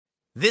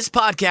This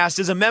podcast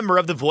is a member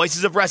of the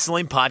Voices of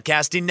Wrestling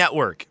Podcasting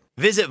Network.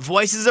 Visit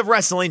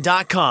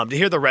voicesofwrestling.com to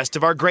hear the rest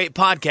of our great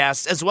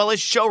podcasts, as well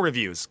as show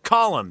reviews,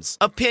 columns,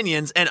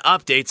 opinions, and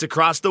updates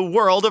across the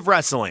world of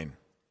wrestling.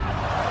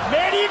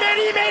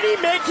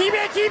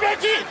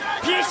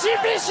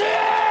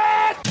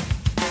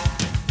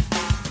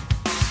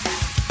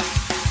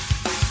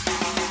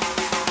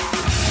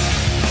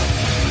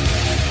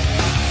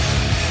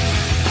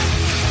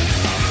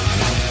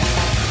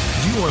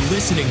 You are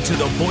listening to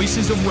the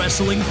Voices of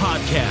Wrestling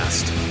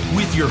podcast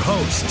with your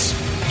hosts,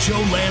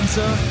 Joe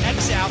Lanza.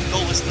 X out, go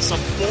listen to some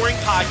boring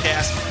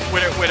podcast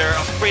where they're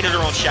afraid of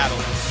their own shadow.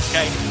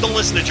 Okay? Don't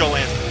listen to Joe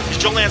Lanza, because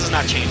Joe Lanza's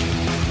not changing.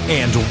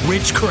 And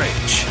Rich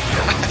Craich.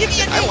 Give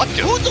me a name.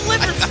 Who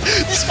delivers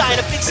this guy in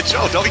a big spot?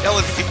 Joe, don't yell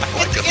at me. I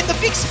like in the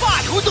big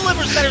spot, who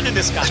delivers better than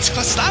this guy?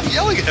 Stop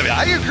yelling at me.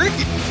 I agree.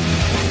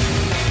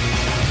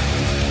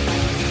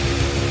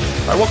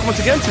 All right, welcome once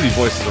again to the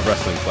Voices of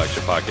Wrestling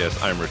flagship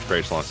podcast. I'm Rich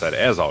Craich, alongside,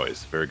 as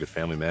always, very good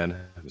family man,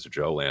 Mr.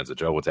 Joe Lanza.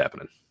 Joe, what's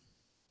happening?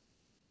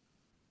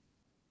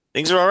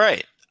 Things are all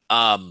right.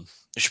 I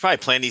should probably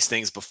plan these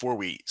things before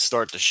we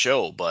start the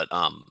show, but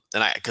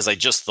because I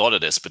just thought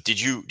of this. But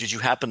did you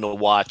happen to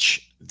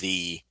watch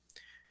the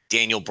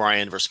Daniel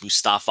Bryan versus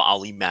Mustafa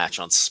Ali match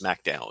on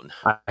SmackDown?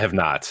 I have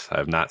not. I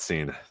have not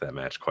seen that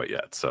match quite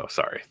yet, so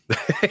sorry.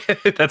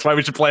 That's why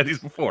we should plan these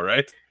before,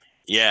 right?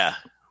 Yeah.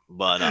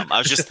 But I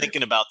was just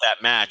thinking about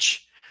that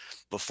match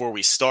before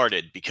we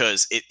started,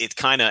 because it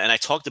kind of, and I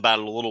talked about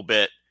it a little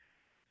bit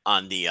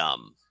on the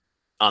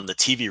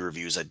TV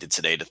reviews I did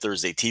today, the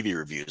Thursday TV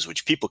reviews,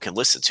 which people can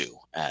listen to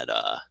at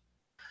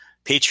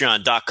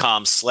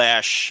patreon.com/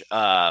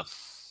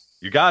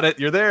 You got it.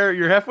 You're there.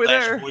 You're halfway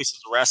there. Voices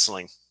of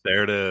Wrestling.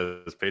 There it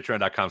is.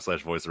 Patreon.com/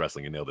 Voices of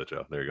Wrestling. You nailed it,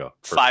 Joe. There you go.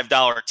 Perfect.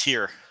 $5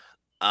 tier.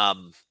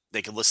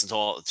 They can listen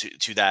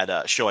to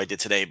that show I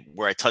did today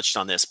where I touched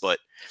on this, but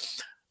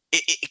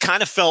it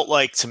kind of felt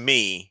like to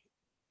me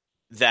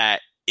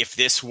that if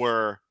this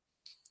were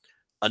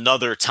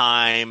another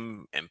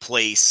time and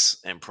place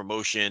and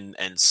promotion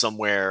and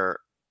somewhere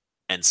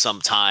and some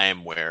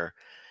time where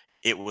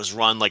it was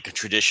run like a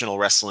traditional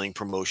wrestling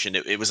promotion,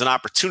 it was an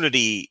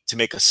opportunity to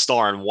make a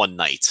star in one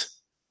night,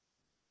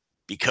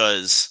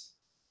 because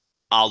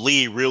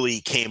Ali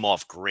really came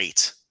off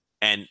great.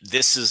 And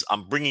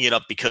I'm bringing it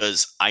up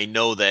because I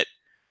know that,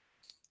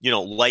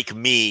 like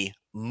me,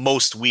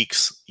 most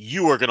weeks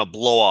you are going to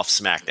blow off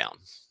SmackDown,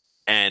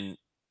 and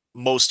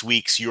most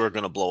weeks you are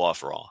going to blow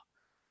off Raw.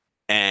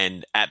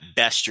 And at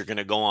best, you're going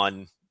to go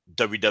on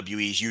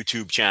WWE's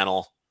YouTube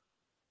channel,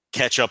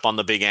 catch up on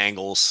the big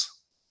angles,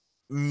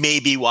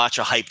 maybe watch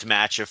a hyped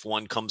match if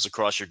one comes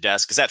across your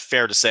desk. Is that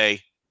fair to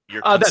say?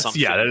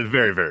 That is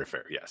very, very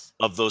fair. Yes.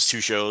 Of those two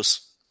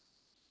shows.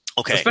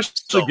 Okay.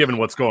 Especially given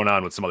what's going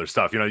on with some other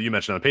stuff. You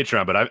mentioned on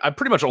Patreon, but I'm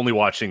pretty much only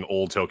watching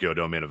old Tokyo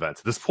Dome main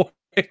events at this point.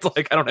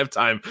 Like, I don't have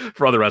time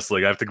for other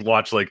wrestling. I have to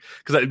watch,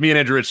 because me and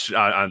Andrew Rich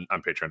on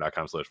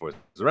patreon.com/ Voices of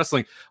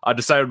Wrestling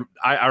decided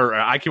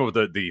I came up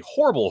with the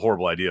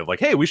horrible idea of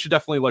hey, we should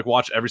definitely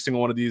watch every single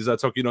one of these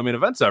Tokyo Dome main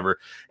events ever.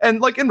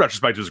 And in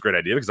retrospect, it was a great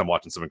idea because I'm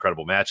watching some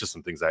incredible matches,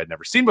 some things I had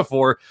never seen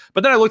before.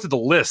 But then I looked at the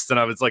list and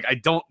I was I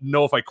don't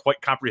know if I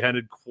quite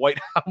comprehended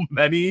how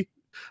many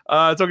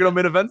Tokyo Dome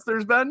main events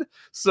there's been.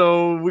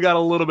 So we got a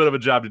little bit of a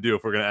job to do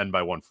if we're going to end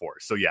by 1/4.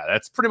 So yeah,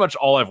 that's pretty much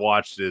all I've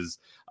watched is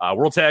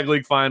World Tag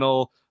League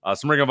final,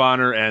 some Ring of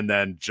Honor, and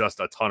then just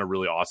a ton of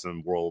really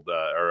awesome World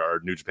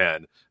or New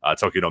Japan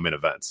Tokyo Dome main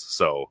events.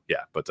 So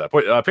yeah, but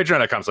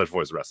patreon.com/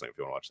 Voices of Wrestling if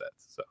you want to watch that.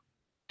 So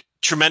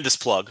tremendous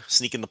plug,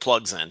 sneaking the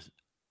plugs in.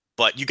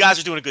 But you guys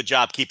are doing a good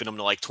job keeping them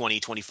to 20,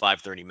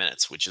 25, 30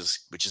 minutes, which is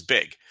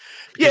big.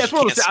 Yeah, it's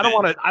what I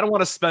don't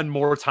want to spend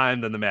more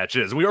time than the match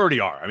is. We already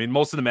are. I mean,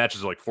 most of the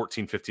matches are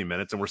 14, 15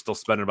 minutes, and we're still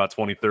spending about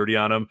 20, 30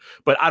 on them.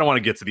 But I don't want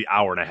to get to the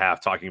hour and a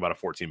half talking about a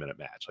 14-minute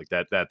match.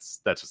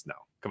 That's just no.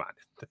 Come on.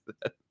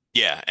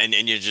 Yeah, and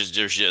there's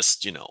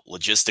just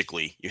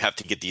logistically, you have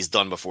to get these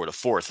done before the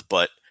 4th.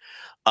 But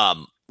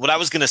what I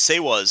was going to say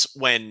was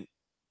when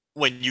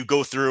you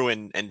go through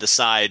and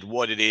decide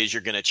what it is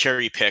you're going to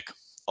cherry pick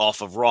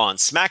off of Raw and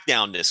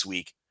SmackDown this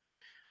week,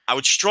 I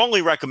would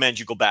strongly recommend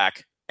you go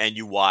back and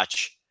you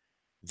watch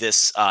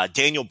this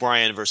Daniel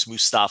Bryan versus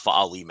Mustafa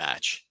Ali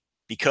match,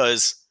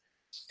 because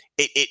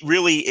it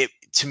really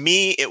to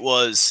me it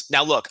was.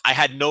 Now look, I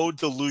had no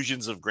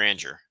delusions of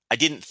grandeur. I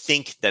didn't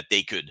think that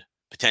they could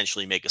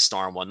potentially make a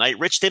star in one night.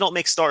 Rich, they don't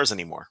make stars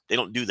anymore. They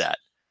don't do that.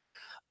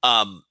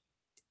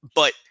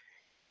 But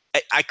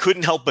I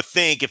couldn't help but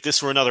think, if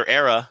this were another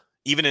era,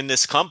 even in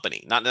this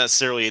company, not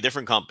necessarily a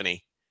different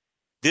company,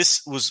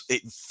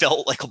 it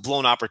felt like a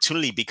blown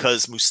opportunity,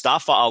 because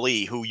Mustafa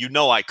Ali, who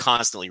I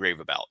constantly rave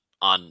about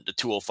on the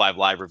 205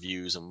 Live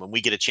reviews, and when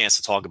we get a chance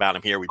to talk about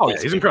him here,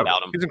 he's incredible.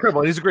 About him. He's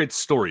incredible. And he's a great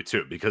story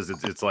too, because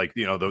it's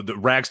the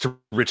rags to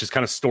riches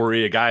kind of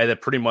story. A guy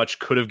that pretty much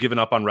could have given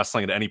up on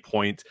wrestling at any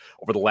point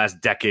over the last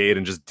decade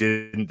and just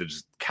didn't.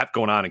 Just kept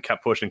going on and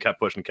kept pushing,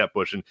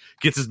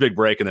 gets his big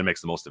break, and then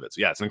makes the most of it. So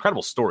yeah, it's an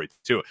incredible story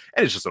too,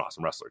 and he's just an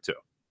awesome wrestler too.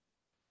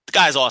 The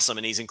guy's awesome,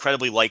 and he's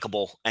incredibly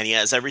likable, and he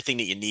has everything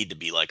that you need to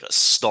be like a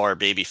star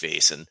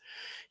babyface. And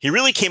he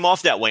really came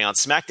off that way on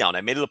SmackDown.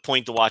 I made it a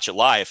point to watch it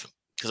live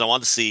because I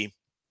wanted to see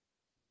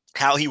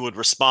how he would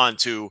respond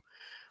to.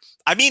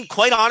 I mean,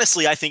 quite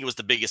honestly, I think it was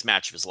the biggest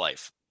match of his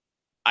life.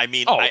 I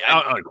mean,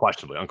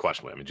 unquestionably.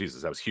 I mean,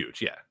 Jesus, that was huge.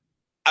 Yeah.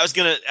 I was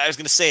gonna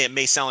say it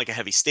may sound like a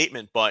heavy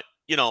statement, but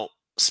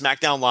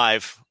SmackDown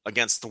Live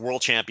against the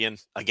world champion,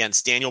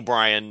 against Daniel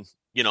Bryan,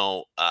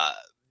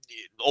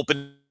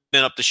 opening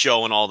up the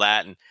show and all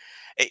that, and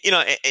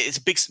it's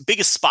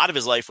biggest spot of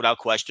his life without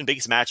question,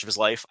 biggest match of his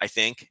life, I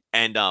think.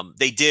 And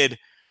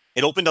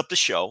it opened up the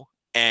show,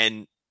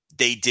 and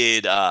they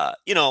did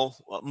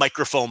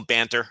microphone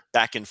banter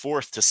back and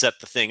forth to set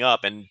the thing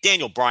up, and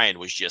Daniel Bryan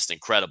was just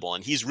incredible,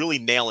 and he's really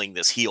nailing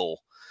this heel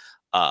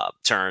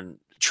turn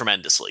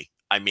tremendously.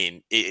 I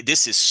mean,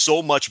 this is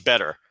so much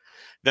better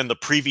than the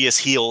previous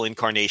heel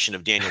incarnation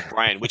of Daniel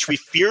Bryan, which we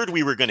feared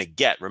we were going to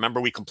get.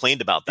 Remember, we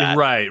complained about that.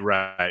 Right.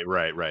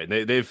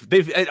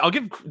 They've. I'll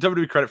give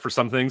WWE credit for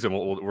some things, and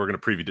we're going to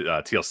preview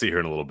TLC here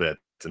in a little bit.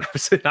 And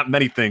obviously, not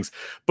many things,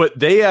 but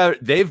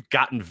they've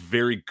gotten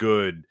very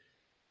good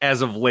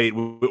as of late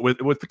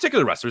with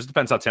particular wrestlers. It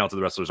depends how talented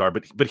the wrestlers are,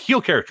 but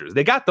heel characters,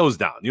 they got those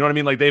down. You know what I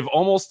mean? Like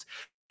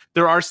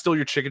there are still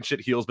your chicken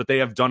shit heels, but they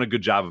have done a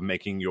good job of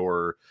making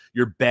your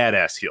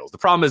badass heels. The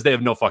problem is they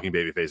have no fucking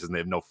baby faces, and they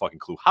have no fucking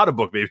clue how to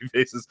book baby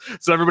faces.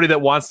 So everybody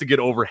that wants to get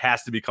over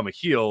has to become a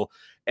heel,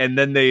 and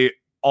then they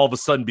all of a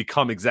sudden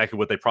become exactly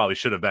what they probably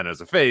should have been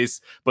as a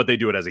face, but they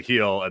do it as a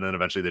heel, and then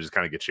eventually they just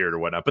kind of get cheered or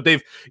whatnot. But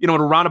they've, in a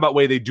roundabout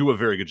way, they do a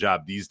very good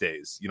job these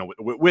days,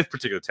 with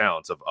particular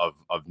talents of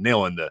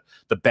nailing the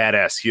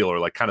badass heel, or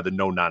like kind of the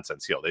no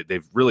nonsense heel.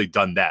 They've really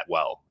done that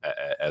well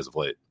as of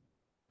late.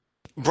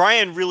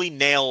 Bryan really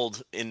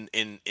nailed in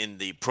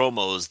the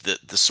promos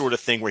the sort of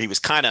thing where he was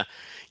kind of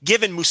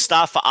giving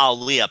Mustafa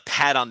Ali a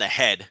pat on the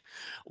head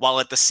while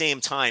at the same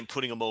time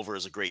putting him over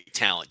as a great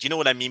talent. Do you know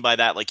what I mean by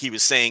that? Like, he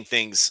was saying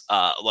things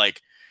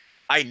like,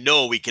 I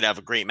know we could have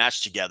a great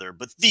match together,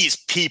 but these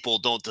people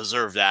don't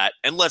deserve that.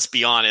 And let's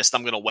be honest,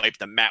 I'm going to wipe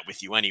the mat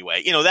with you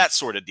anyway. That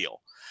sort of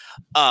deal.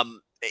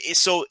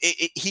 So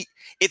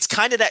it's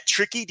kind of that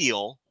tricky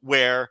deal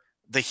where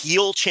the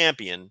heel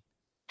champion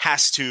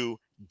has to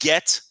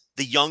get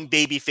the young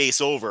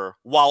babyface over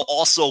while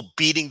also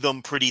beating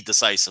them pretty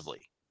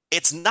decisively.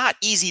 It's not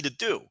easy to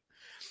do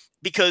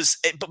because,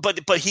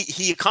 but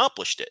he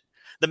accomplished it.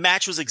 The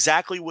match was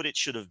exactly what it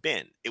should have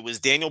been. It was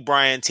Daniel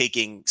Bryan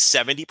taking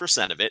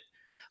 70% of it,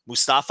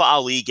 Mustafa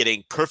Ali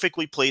getting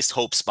perfectly placed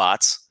hope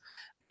spots,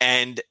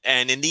 and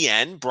in the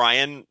end,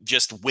 Bryan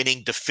just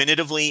winning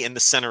definitively in the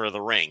center of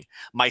the ring.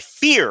 My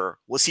fear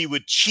was he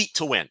would cheat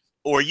to win,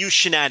 or use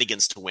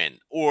shenanigans to win,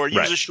 or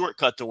use a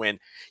shortcut to win.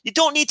 You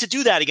don't need to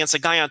do that against a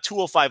guy on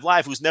 205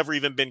 Live who's never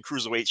even been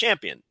Cruiserweight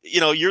champion.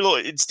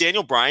 It's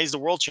Daniel Bryan, he's the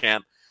world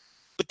champ.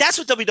 But that's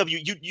what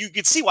WWE, you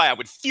could see why I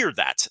would fear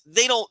that.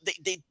 They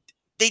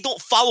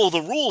don't follow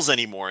the rules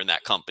anymore in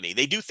that company.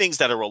 They do things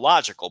that are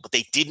illogical, but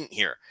they didn't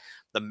here.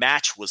 The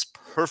match was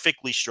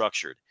perfectly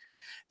structured.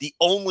 The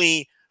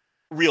only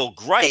real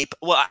gripe,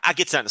 well, I'll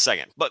get to that in a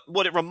second, but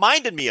what it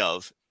reminded me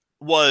of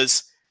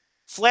was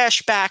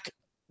flashback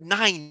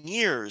 9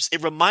 years.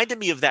 It reminded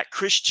me of that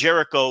Chris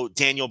Jericho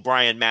Daniel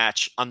Bryan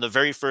match on the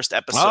very first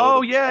episode.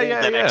 Oh yeah.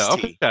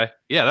 Okay.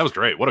 Yeah, that was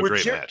great. What a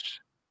great match.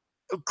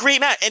 Great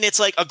match. And it's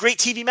like a great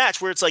TV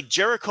match where it's like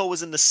Jericho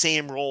was in the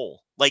same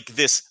role, like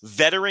this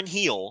veteran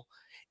heel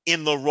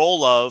in the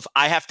role of,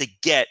 I have to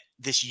get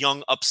this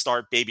young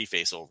upstart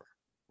babyface over,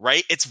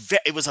 right?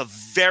 It was a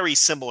very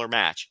similar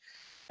match.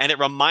 And it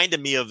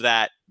reminded me of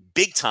that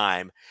big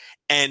time.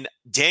 And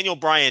Daniel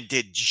Bryan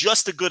did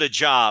just as good a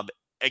job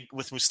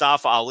with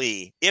Mustafa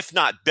Ali, if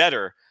not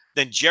better,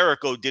 than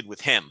Jericho did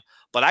with him.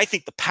 But I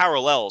think the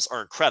parallels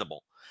are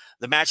incredible.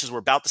 The matches were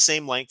about the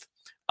same length.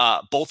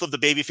 Both of the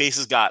baby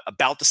faces got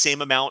about the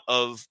same amount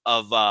of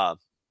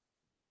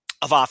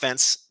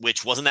offense,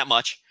 which wasn't that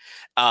much.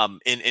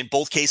 In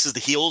both cases, the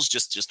heels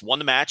just won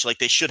the match like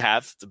they should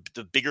have.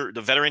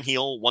 The veteran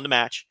heel won the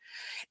match,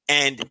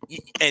 and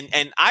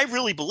I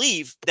really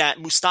believe that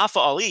Mustafa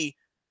Ali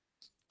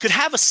could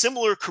have a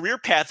similar career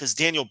path as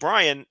Daniel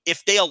Bryan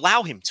if they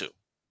allow him to.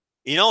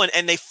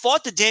 And they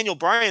fought the Daniel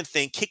Bryan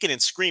thing kicking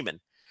and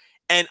screaming.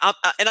 And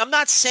I'm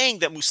not saying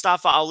that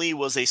Mustafa Ali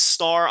was a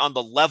star on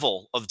the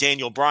level of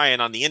Daniel Bryan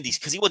on the indies,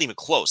 because he wasn't even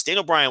close.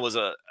 Daniel Bryan was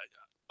a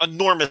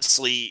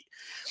enormously,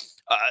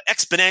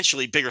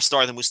 exponentially bigger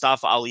star than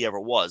Mustafa Ali ever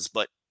was.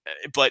 But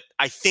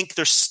I think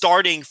they're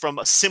starting from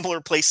similar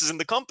places in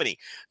the company.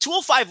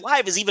 205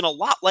 Live is even a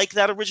lot like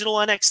that original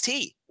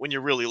NXT when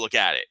you really look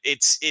at it.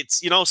 It's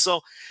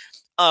so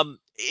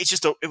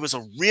it was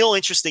a real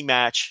interesting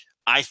match.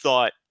 I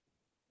thought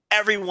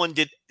everyone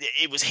did.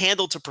 It was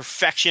handled to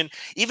perfection.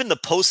 Even the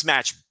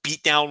post-match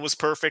beatdown was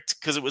perfect,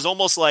 because it was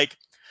almost like,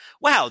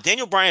 wow,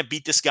 Daniel Bryan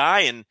beat this guy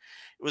and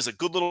it was a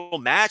good little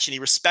match and he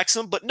respects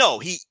him. But no,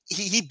 he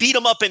beat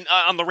him up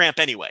on the ramp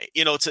anyway,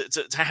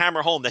 to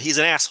hammer home that he's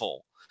an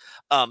asshole.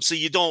 So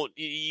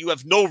you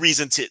have no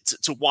reason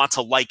to want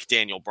to like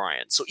Daniel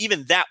Bryan. So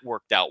even that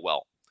worked out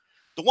well.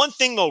 The one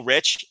thing though,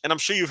 Rich, and I'm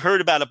sure you've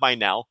heard about it by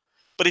now,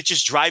 but it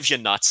just drives you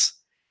nuts,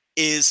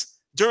 is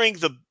during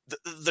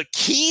the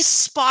key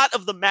spot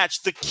of the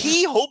match, the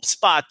key hope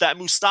spot that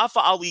Mustafa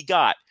Ali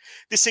got,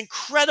 this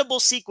incredible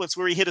sequence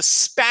where he hit a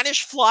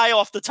Spanish fly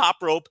off the top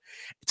rope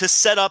to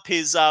set up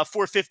his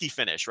 450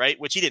 finish, right?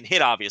 Which he didn't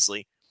hit,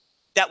 obviously.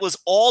 That was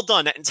all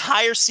done. That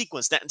entire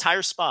sequence, that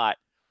entire spot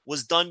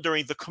was done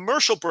during the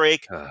commercial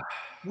break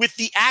with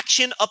the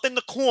action up in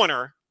the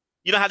corner.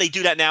 You know how they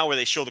do that now where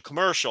they show the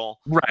commercial?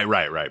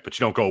 Right. But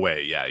you don't go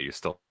away. Yeah, you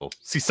still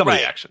see some of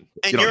the action.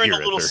 And you're in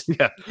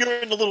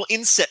the little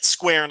inset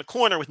square in the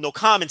corner with no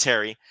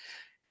commentary.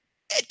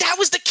 That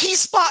was the key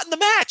spot in the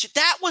match.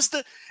 That was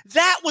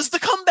the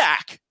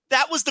comeback.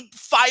 That was the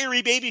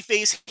fiery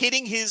babyface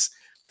hitting his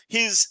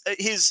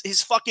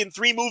fucking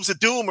 3 moves of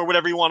doom or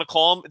whatever you want to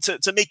call them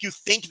to make you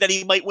think that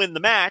he might win the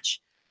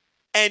match.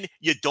 And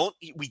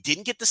we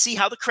didn't get to see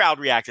how the crowd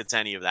reacted to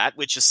any of that,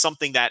 which is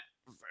something that,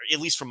 at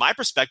least from my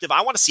perspective,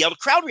 I want to see how the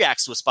crowd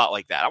reacts to a spot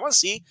like that. I want to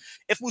see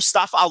if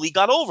Mustafa Ali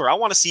got over. I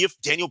want to see if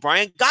Daniel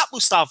Bryan got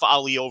Mustafa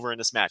Ali over in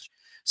this match.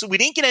 So we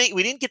didn't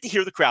get to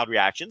hear the crowd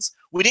reactions.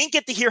 We didn't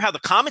get to hear how the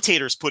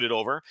commentators put it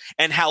over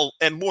and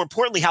more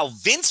importantly, how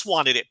Vince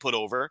wanted it put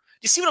over.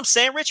 You see what I'm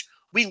saying, Rich?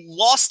 We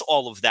lost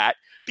all of that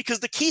because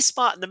the key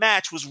spot in the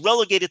match was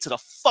relegated to the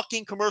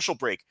fucking commercial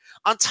break.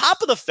 On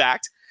top of the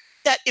fact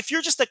that if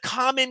you're just a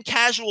common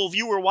casual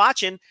viewer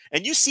watching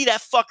and you see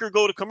that fucker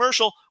go to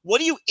commercial, what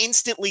are you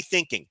instantly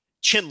thinking?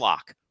 Chin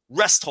lock,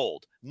 rest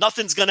hold.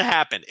 Nothing's going to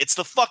happen. It's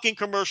the fucking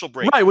commercial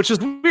break. Right, which is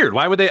weird.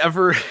 Why would they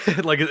ever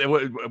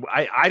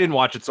I didn't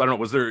watch it, so I don't know.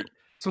 Was there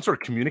some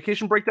sort of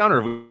communication breakdown,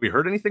 or have we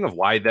heard anything of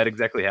why that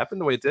exactly happened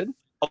the way it did?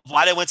 Of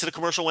why they went to the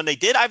commercial when they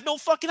did? I have no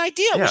fucking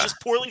idea. It was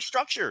just poorly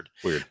structured.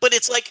 Weird. But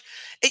it's like,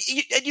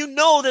 and you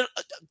know that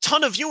a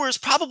ton of viewers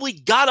probably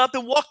got up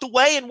and walked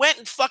away and went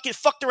and fucking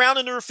fucked around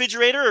in the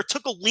refrigerator or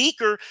took a leak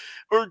or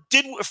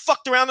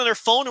fucked around on their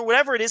phone or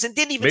whatever it is and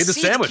didn't even made the see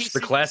sandwich, the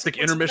classic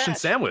intermission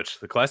sandwich.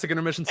 The classic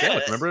intermission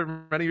sandwich.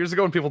 Remember many years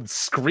ago when people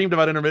screamed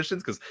about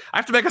intermissions because I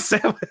have to make a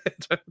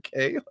sandwich.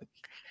 Okay.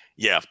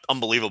 Yeah,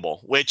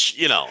 unbelievable. Which,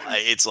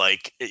 it's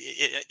like,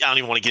 I don't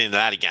even want to get into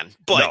that again.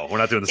 But no, we're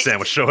not doing the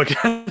sandwich show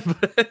again.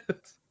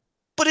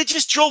 But it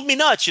just drove me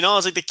nuts. It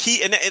was like the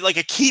key, and like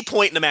a key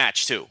point in the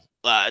match too,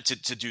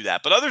 to do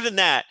that. But other than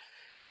that,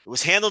 it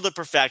was handled to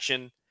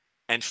perfection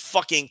and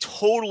fucking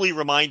totally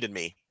reminded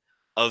me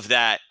of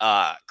that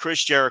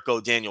Chris Jericho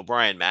Daniel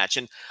Bryan match.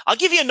 And I'll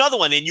give you another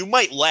one, and you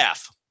might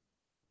laugh.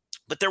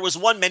 But there was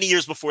one many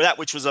years before that,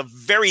 which was a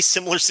very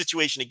similar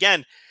situation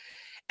again.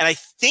 And I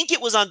think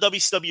it was on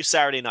WCW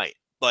Saturday Night,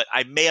 but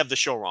I may have the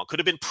show wrong. Could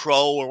have been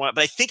Pro or what,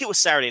 but I think it was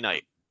Saturday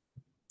Night.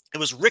 It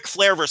was Ric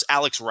Flair versus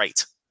Alex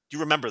Wright. Do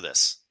you remember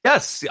this?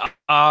 Yes.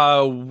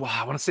 I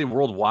want to say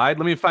worldwide.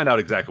 Let me find out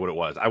exactly what it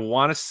was. I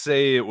want to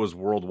say it was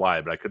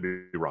worldwide, but I could be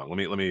wrong. Let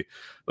me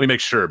make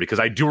sure, because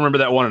I do remember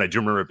that one, and I do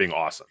remember it being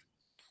awesome.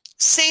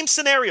 Same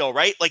scenario,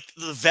 right? Like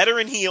the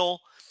veteran heel,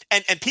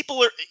 and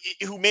people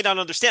who may not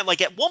understand.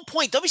 Like at one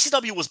point,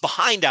 WCW was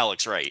behind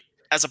Alex Wright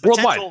as a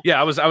potential. Worldwide. Yeah,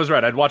 I was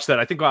right. I'd watched that.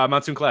 I think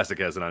Monsoon Classic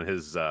has it on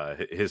his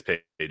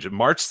page.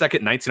 March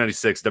 2nd,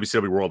 1996,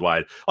 WCW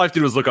Worldwide. All I have to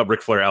do is look up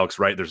Ric Flair, Alex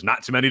Wright. There's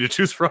not too many to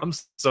choose from,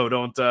 so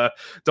don't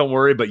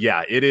worry. But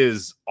yeah, it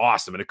is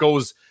awesome, and it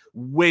goes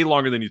way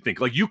longer than you think.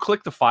 Like, you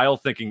click the file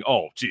thinking,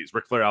 oh, geez,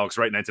 Ric Flair, Alex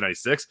Wright,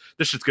 1996.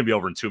 This shit's gonna be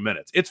over in 2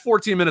 minutes. It's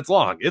 14 minutes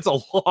long. It's a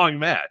long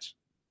match.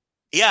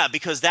 Yeah,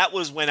 because that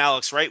was when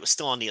Alex Wright was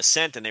still on the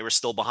ascent, and they were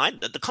still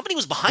behind. The company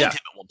was behind him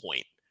at one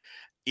point.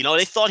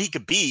 They thought he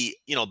could be,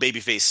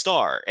 babyface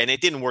star, and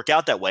it didn't work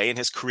out that way. And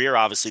his career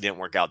obviously didn't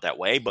work out that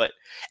way. But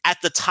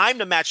at the time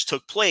the match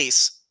took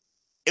place,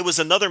 it was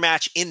another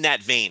match in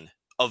that vein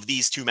of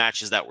these two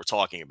matches that we're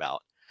talking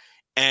about.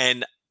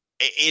 And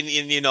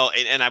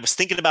I was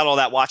thinking about all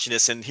that watching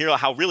this, and hear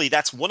how really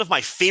that's one of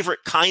my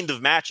favorite kind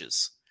of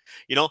matches.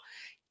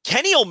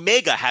 Kenny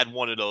Omega had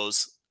one of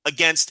those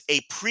against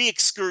a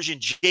pre-excursion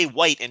Jay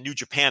White in New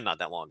Japan not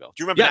that long ago.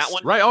 Do you remember that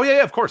one? Right. Oh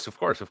yeah, of course.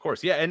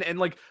 Yeah, and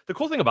like the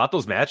cool thing about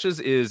those matches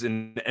is,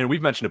 and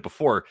we've mentioned it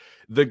before,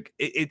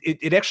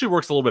 it actually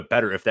works a little bit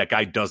better if that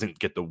guy doesn't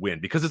get the win,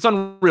 because it's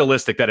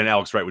unrealistic that an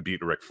Alex Wright would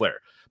beat Ric Flair.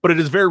 But it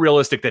is very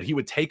realistic that he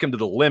would take him to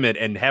the limit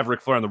and have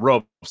Ric Flair on the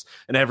ropes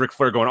and have Ric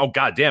Flair going, oh,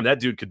 God damn, that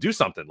dude could do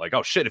something. Like,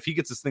 oh, shit, if he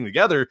gets this thing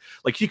together,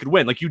 like, he could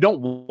win. Like, you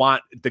don't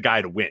want the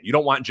guy to win. You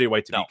don't want Jay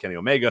White to beat Kenny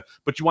Omega,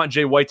 but you want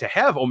Jay White to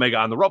have Omega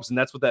on the ropes. And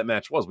that's what that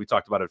match was. We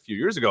talked about it a few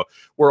years ago,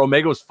 where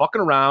Omega was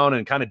fucking around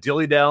and kind of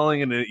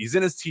dilly-dallying, and he's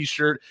in his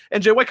T-shirt,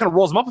 and Jay White kind of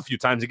rolls him up a few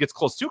times. He gets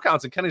close 2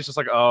 counts, and Kenny's just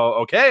like,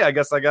 oh, okay, I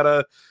guess I got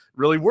to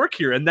really work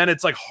here. And then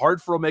it's like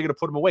hard for Omega to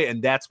put him away. And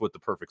that's what the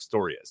perfect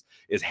story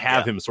is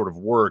have him sort of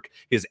work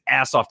his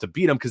ass off to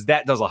beat him, because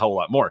that does a hell of a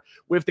lot more.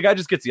 If the guy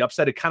just gets the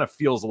upset, it kind of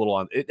feels a little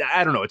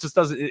I don't know. It just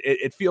doesn't,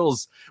 it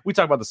feels, we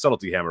talk about the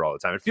subtlety hammer all the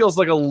time. It feels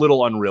like a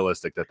little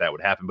unrealistic that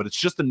would happen, but it's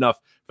just enough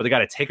for the guy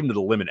to take him to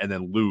the limit and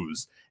then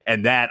lose.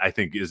 And that, I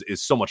think, is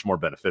so much more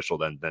beneficial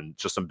than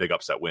just some big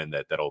upset win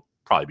that'll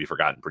probably be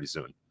forgotten pretty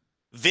soon.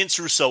 Vince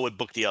Russo would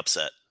book the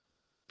upset.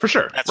 For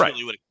sure. That's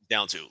really what it comes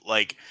down to.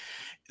 Like,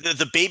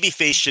 the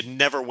babyface should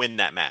never win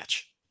that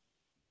match.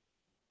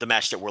 The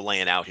match that we're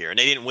laying out here. And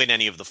they didn't win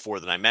any of the 4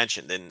 that I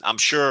mentioned. And I'm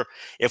sure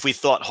if we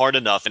thought hard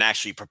enough and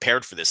actually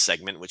prepared for this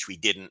segment, which we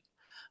didn't,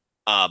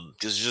 because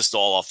it's just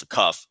all off the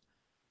cuff,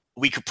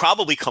 we could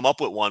probably come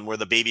up with one where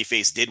the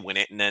babyface did win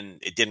it and then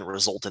it didn't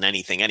result in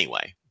anything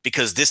anyway.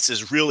 Because this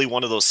is really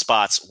one of those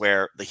spots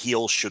where the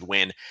heel should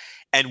win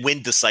and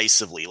win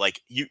decisively. Like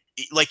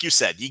you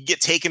said, you get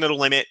taken at a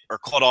limit or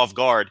caught off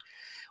guard.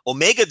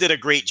 Omega did a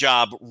great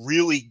job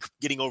really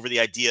getting over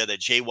the idea that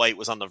Jay White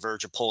was on the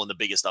verge of pulling the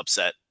biggest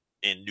upset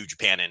in New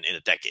Japan in a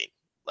decade.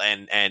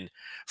 And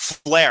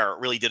Flair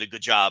really did a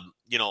good job,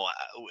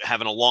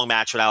 having a long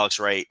match with Alex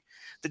Wright.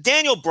 The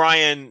Daniel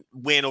Bryan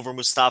win over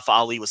Mustafa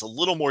Ali was a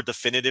little more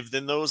definitive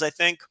than those, I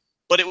think,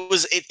 but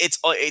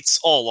it's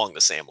all along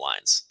the same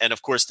lines. And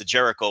of course, the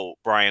Jericho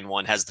Bryan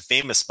one has the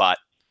famous spot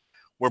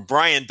where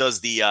Bryan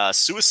does the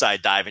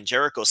suicide dive and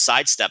Jericho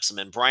sidesteps him,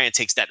 and Bryan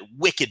takes that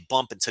wicked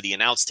bump into the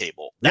announce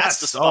table.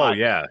 That's the spot. Oh,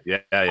 yeah.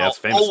 I'll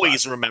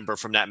always remember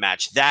from that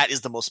match. That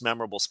is the most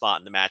memorable spot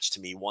in the match to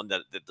me. One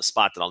that the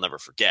spot that I'll never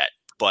forget.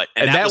 But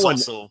and that was one,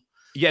 also.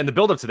 Yeah, and the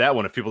build up to that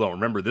one, if people don't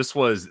remember, this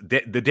was the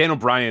Daniel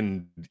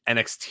Bryan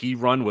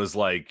NXT run was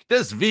like,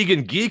 this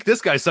vegan geek, this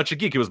guy's such a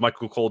geek. It was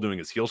Michael Cole doing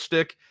his heel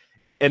shtick.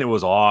 And it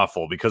was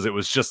awful because it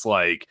was just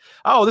like,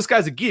 oh, this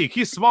guy's a geek.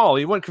 He's small.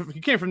 He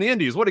came from the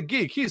Indies. What a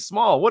geek. He's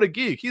small. What a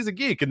geek. He's a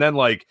geek. And then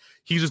like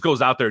he just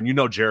goes out there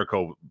and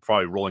Jericho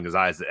probably rolling his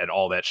eyes at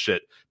all that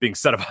shit being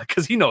said about,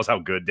 because he knows how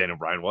good Daniel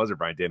Bryan was, or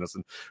Bryan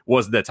Danielson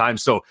was at that time.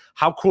 So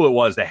how cool it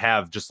was to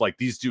have just like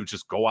these dudes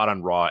just go out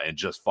on Raw and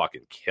just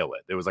fucking kill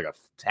it. It was like a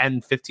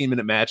 10,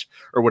 15-minute match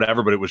or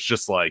whatever, but it was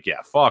just like,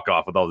 yeah, fuck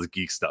off with all this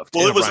geek stuff.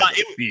 Well, it was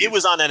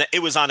on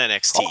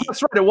NXT. Oh,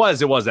 that's right. It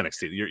was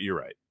NXT. You're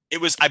right.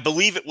 I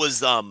believe it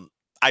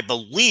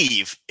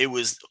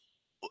was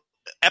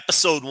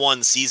episode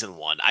 1, season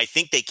 1. I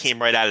think they came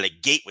right out of the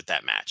gate with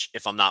that match,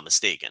 if I'm not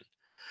mistaken.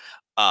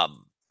 I'll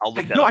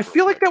look that up. I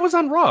feel like that was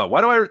on Raw. Why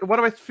do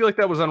I feel like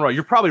that was on Raw?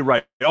 You're probably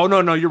right. Oh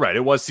no, you're right.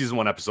 It was season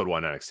 1, episode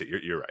 1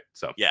 NXT. You're right.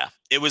 So yeah,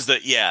 it was they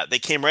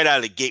came right out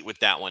of the gate with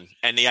that one.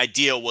 And the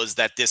idea was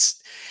that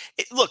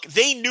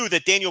they knew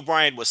that Daniel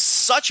Bryan was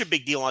such a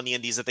big deal on the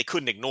Indies that they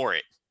couldn't ignore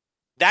it.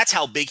 That's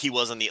how big he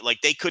was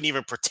they couldn't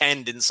even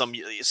pretend so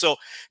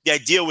the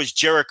idea was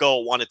Jericho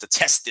wanted to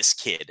test this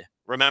kid,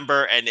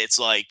 remember? And it's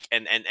like,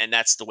 and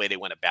that's the way they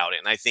went about it.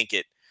 And I think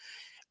it,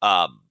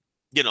 it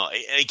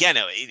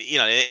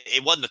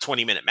wasn't a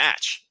 20-minute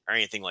match or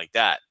anything like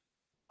that.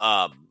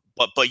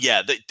 But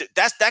yeah,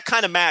 that's that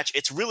kind of match.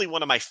 It's really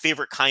one of my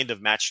favorite kind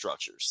of match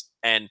structures.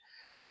 And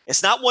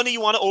it's not one that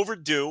you want to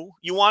overdo.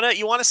 You want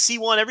to see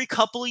one every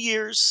couple of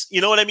years.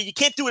 You know what I mean? You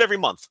can't do it every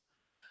month.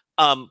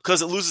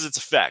 Because it loses its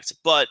effect.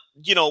 But,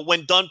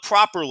 when done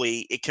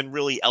properly, it can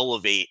really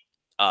elevate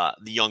the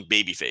young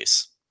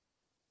babyface.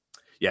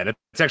 Yeah, and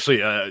it's actually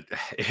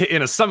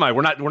in a semi.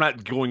 We're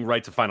not going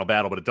right to Final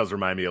Battle, but it does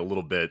remind me a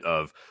little bit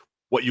of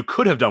what you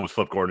could have done with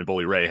Flip Gordon and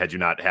Bully Ray had you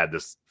not had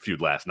this feud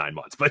last 9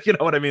 months. But you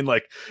know what I mean?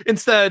 Like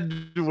instead,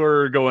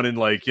 we're going in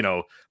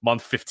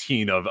month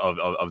 15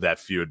 of that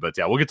feud. But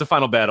yeah, we'll get to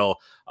Final Battle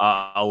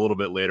a little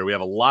bit later. We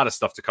have a lot of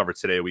stuff to cover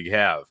today. We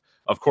have,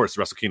 of course, the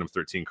Wrestle Kingdom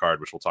 13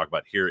 card, which we'll talk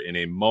about here in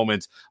a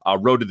moment.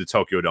 Road to the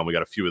Tokyo Dome. We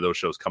got a few of those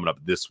shows coming up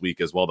this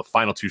week as well. The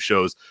final 2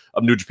 shows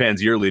of New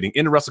Japan's year leading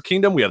into Wrestle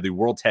Kingdom. We have the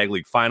World Tag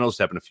League Finals, which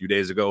happened a few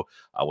days ago.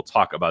 We'll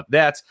talk about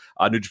that.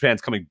 New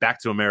Japan's coming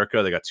back to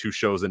America. They got 2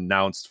 shows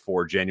announced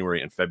for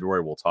January and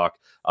February. We'll talk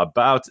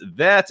about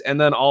that. And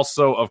then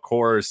also, of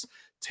course,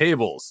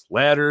 tables,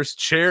 ladders,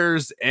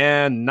 chairs,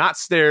 and not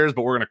stairs,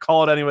 but we're going to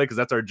call it anyway because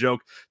that's our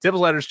joke.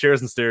 Tables, ladders, chairs,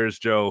 and stairs.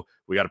 Joe,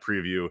 we got a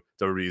preview.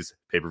 WWE's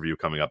pay-per-view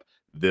coming up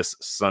this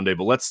Sunday.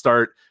 But let's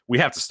start. We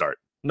have to start.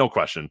 No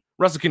question.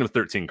 Wrestle Kingdom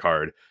 13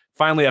 card.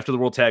 Finally, after the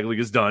World Tag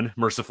League is done,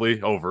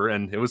 mercifully over,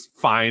 and it was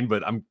fine,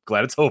 but I'm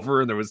glad it's over.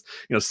 And there was,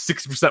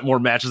 60% more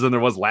matches than there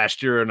was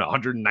last year, and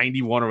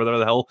 191 or whatever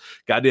the hell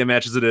goddamn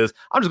matches it is.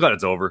 I'm just glad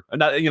it's over.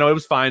 And it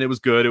was fine. It was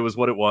good. It was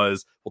what it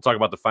was. We'll talk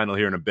about the final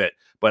here in a bit,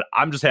 but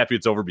I'm just happy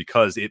it's over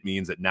because it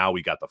means that now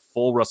we got the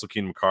full Wrestle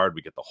Kingdom card.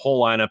 We get the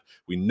whole lineup.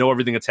 We know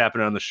everything that's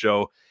happening on the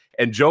show.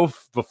 And Joe,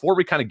 before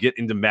we kind of get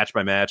into match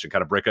by match and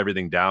kind of break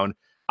everything down,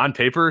 on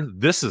paper,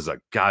 this is a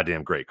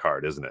goddamn great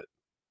card, isn't it?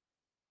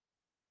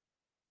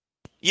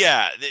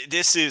 Yeah,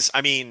 this is,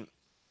 you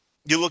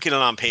look at it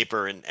on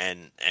paper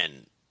and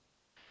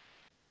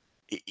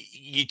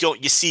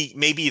you see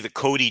maybe the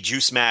Cody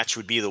Juice match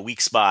would be the weak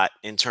spot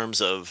in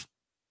terms of,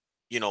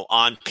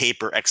 on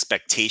paper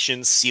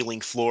expectations, ceiling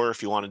floor,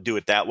 if you want to do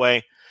it that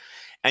way.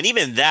 And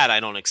even that, I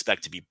don't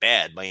expect to be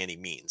bad by any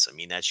means.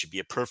 That should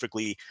be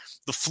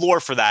the floor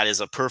for that is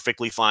a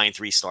perfectly fine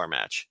 3-star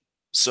match.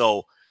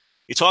 So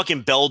you're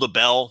talking bell to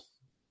bell.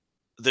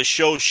 The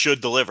show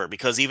should deliver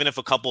because even if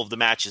a couple of the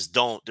matches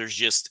don't,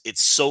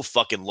 it's so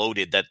fucking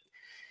loaded that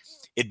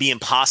it'd be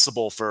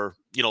impossible for,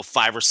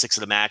 5 or 6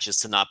 of the matches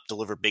to not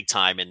deliver big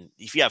time. And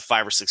if you have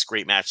 5 or 6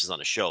 great matches on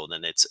a show,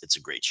 then it's a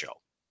great show.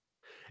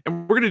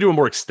 And we're going to do a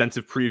more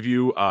extensive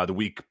preview the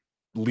week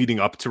leading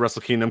up to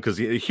Wrestle Kingdom, because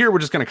here we're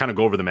just going to kind of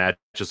go over the matches.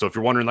 So if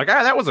you're wondering, like,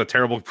 that was a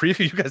terrible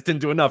preview, you guys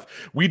didn't do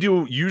enough. We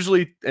do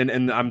usually, and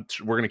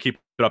we're going to keep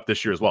it up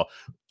this year as well.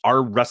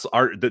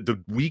 The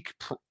week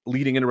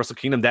leading into Wrestle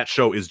Kingdom, that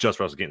show is just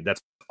Wrestle Kingdom.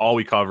 That's all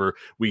we cover.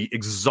 We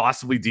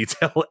exhaustively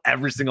detail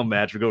every single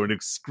match. We go into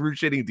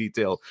excruciating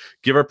detail,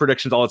 give our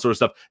predictions, all that sort of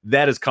stuff.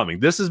 That is coming.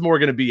 This is more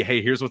going to be,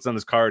 hey, here's what's on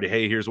this card.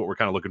 Hey, here's what we're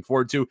kind of looking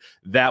forward to.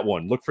 That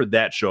one, look for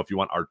that show if you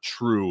want our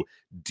true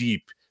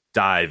deep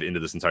dive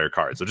into this entire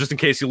card. So just in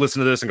case you listen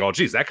to this and go,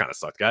 geez, that kind of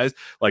sucked, guys.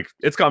 Like,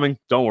 it's coming.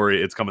 Don't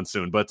worry, it's coming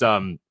soon. But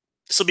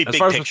this will be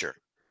big picture.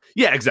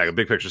 Yeah, exactly.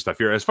 Big picture stuff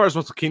here. As far as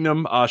Wrestle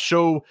Kingdom,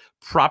 show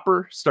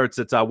proper starts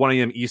at 1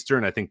 a.m.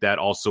 Eastern. I think that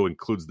also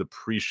includes the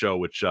pre-show,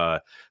 which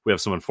we have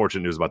some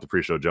unfortunate news about the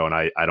pre-show, Joe, and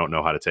I don't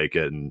know how to take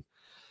it. And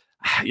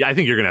yeah, I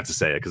think you're gonna have to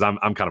say it because I'm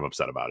kind of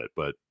upset about it.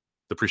 But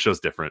the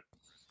pre-show's different.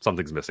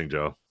 Something's missing,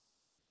 Joe.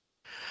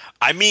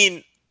 I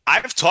mean,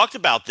 I've talked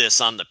about this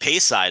on the pay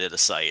side of the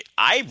site.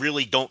 I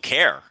really don't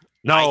care.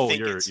 No,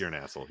 you're an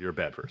asshole. You're a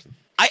bad person.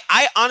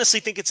 I honestly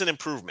think it's an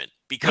improvement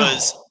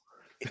because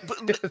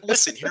but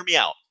listen, hear me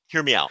out.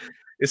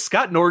 Is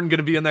Scott Norton going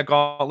to be in that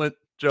gauntlet,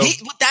 Joe?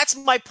 That's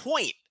my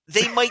point.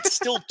 They might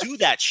still do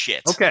that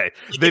shit. Okay,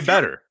 like they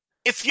better.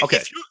 If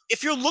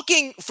you're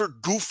looking for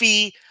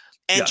goofy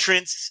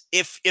entrance,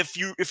 if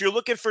you're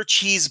looking for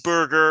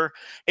cheeseburger,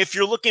 if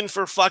you're looking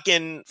for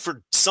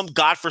some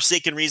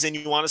godforsaken reason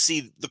you want to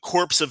see the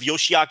corpse of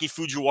Yoshiaki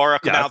Fujiwara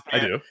come out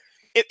there. I do.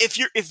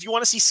 If you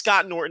want to see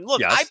Scott Norton,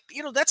 look,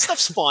 that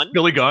stuff's fun.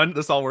 Billy Gunn,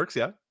 this all works,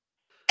 yeah.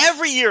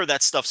 Every year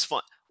that stuff's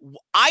fun.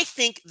 I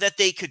think that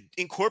they could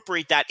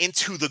incorporate that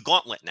into the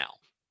gauntlet now.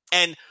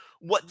 And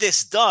what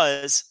this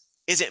does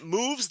is it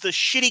moves the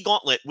shitty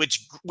gauntlet,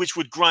 which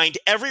would grind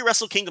every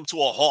Wrestle Kingdom to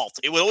a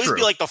halt. It would always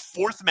be like the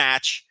fourth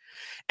match.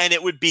 And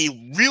it would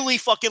be really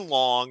fucking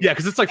long. Yeah,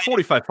 because it's like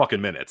 45 fucking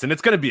minutes. And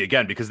it's going to be,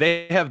 again, because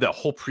they have the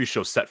whole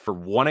pre-show set for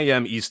 1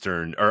 a.m.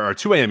 Eastern, or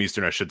 2 a.m.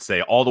 Eastern, I should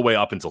say, all the way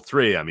up until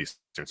 3 a.m.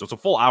 Eastern. So it's a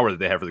full hour that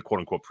they have for the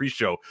quote-unquote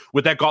pre-show,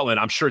 with that gauntlet,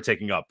 I'm sure,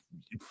 taking up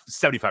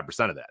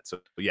 75% of that. So,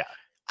 yeah.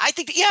 I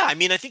think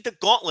the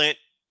gauntlet,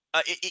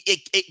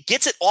 it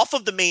gets it off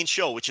of the main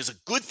show, which is a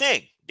good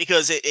thing,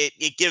 because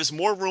it gives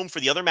more room for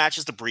the other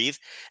matches to breathe.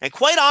 And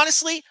quite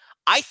honestly,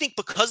 I think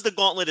because the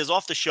gauntlet is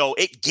off the show,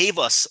 it gave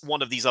us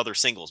one of these other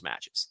singles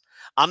matches.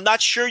 I'm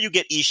not sure you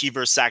get Ishii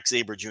versus Zack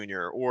Sabre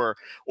Jr. or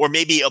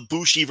maybe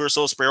Ibushi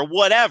versus Ospreay or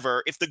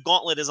whatever if the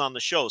gauntlet is on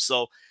the show.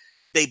 So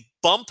they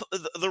bump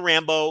the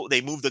Rambo, they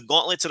move the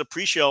gauntlet to the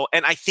pre-show,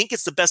 and I think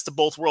it's the best of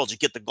both worlds. You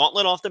get the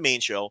gauntlet off the main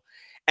show,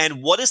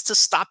 and what is to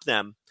stop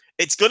them?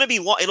 It's going to be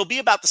long. It'll be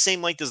about the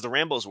same length as the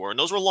Rambos were. And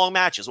those were long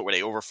matches. What were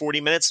they? Over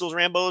 40 minutes, those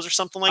Rambos or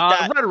something like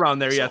that? Right around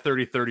there. So,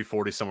 30,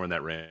 40, somewhere in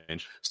that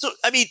range. So,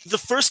 I mean, the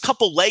first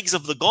couple legs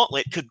of the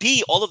gauntlet could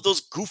be all of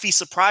those goofy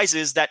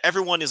surprises that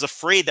everyone is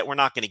afraid that we're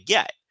not going to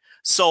get.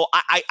 So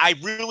I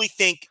really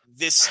think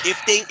this,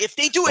 if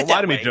they do it that way. Don't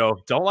lie to me,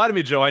 Joe. Don't lie to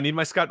me, Joe. I need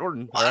my Scott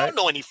Norton. I don't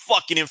know any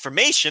fucking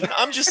information.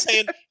 I'm just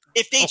saying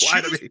if they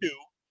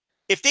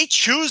if they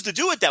choose to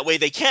do it that way,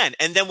 they can.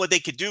 And then what they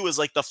could do is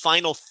like the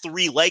final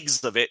 3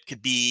 legs of it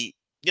could be,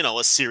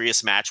 a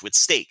serious match with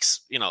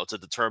stakes, to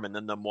determine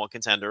the number one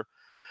contender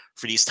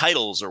for these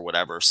titles or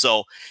whatever.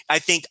 So I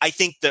think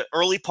the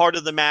early part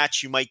of the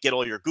match, you might get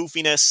all your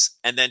goofiness.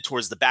 And then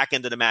towards the back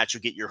end of the match, you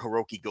get your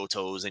Hiroki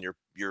Gotos and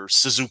your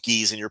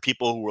Suzukis and your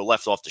people who were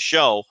left off the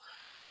show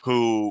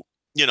who,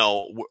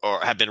 or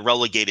have been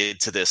relegated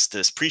to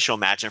this pre-show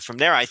match. And from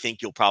there, I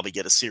think you'll probably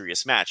get a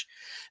serious match.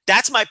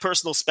 That's my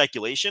personal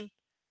speculation.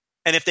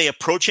 And if they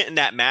approach it in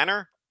that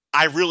manner,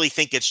 I really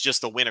think it's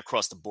just a win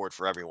across the board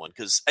for everyone,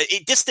 because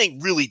this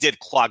thing really did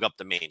clog up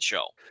the main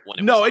show.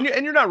 And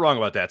you're not wrong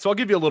about that. So I'll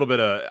give you a little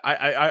bit of.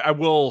 I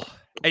want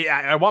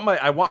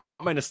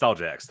my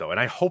nostalgia X though, and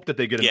I hope that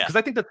they get it because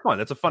I think that's fun.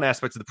 That's a fun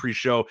aspect of the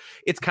pre-show.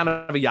 It's kind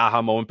of a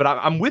Yaha moment, but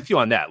I'm with you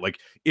on that. Like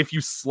if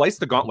you slice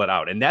the gauntlet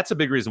out, and that's a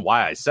big reason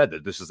why I said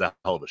that this is a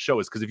hell of a show,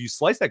 is because if you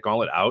slice that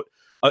gauntlet out.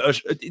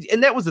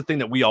 And that was the thing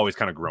that we always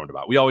kind of groaned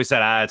about. We always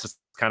said, it's just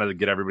kind of to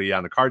get everybody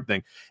on the card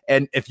thing.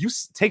 And if you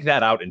take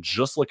that out and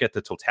just look at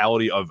the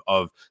totality of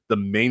the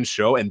main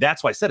show, and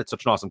that's why I said it's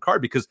such an awesome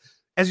card, because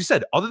as you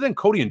said, other than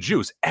Cody and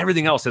Juice,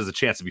 everything else has a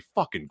chance to be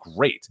fucking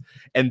great.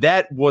 And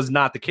that was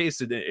not the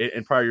case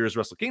in prior years'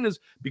 Wrestle Kingdoms,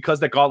 because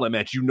that gauntlet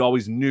match,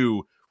 always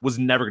knew was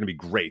never going to be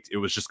great. It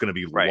was just going to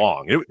be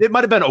long. It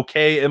might have been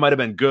okay. It might have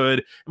been good.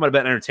 It might have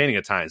been entertaining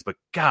at times, but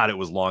God, it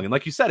was long. And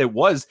like you said, it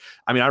was.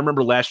 I mean, I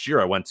remember last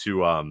year I went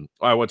to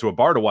a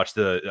bar to watch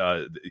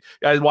I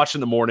watched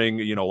in the morning,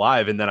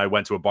 live, and then I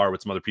went to a bar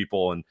with some other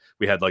people, and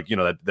we had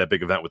that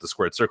big event with the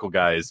Squared Circle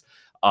guys.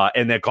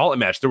 And that gauntlet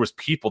match, there was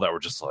people that were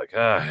just like,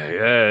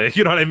 yeah,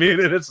 you know what I mean?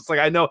 And it's just like,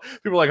 I know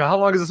people are like, how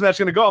long is this match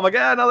going to go? I'm like,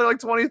 another like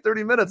 20,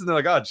 30 minutes. And they're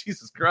like, oh,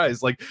 Jesus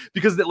Christ. Like,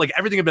 because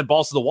everything had been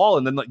balls to the wall.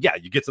 And then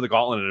you get to the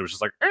gauntlet and it was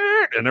just like,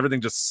 and everything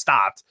just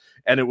stopped.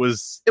 And it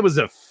was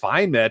a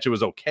fine match. It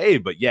was okay.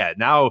 But yeah,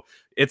 now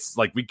it's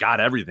like we got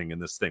everything in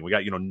this thing. We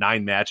got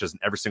 9 matches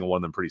and every single one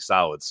of them pretty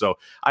solid. So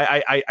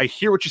I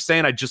hear what you're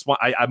saying.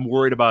 I'm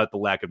worried about the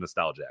lack of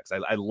nostalgia.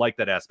 I like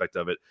that aspect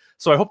of it.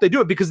 So I hope they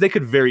do it because they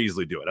could very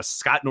easily do it. A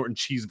Scott Norton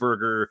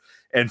cheeseburger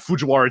and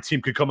Fujiwara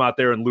team could come out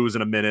there and lose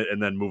in a minute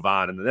and then move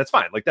on, and that's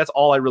fine. Like that's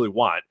all I really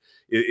want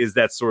is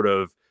that sort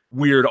of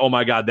weird, oh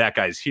my god, that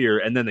guy's here,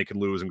 and then they can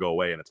lose and go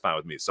away, and it's fine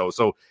with me. So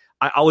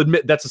I'll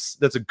admit that's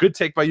a good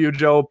take by you,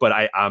 Joe, but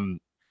I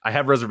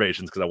have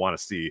reservations because I want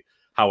to see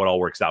how it all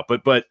works out.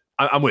 But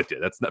I'm with you.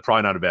 That's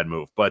probably not a bad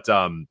move. But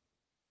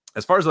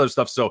as far as other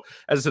stuff, so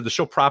as I said, the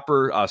show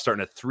proper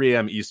starting at 3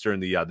 a.m. Eastern,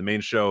 the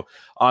main show.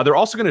 They're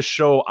also going to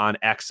show on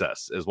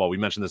Access as well. We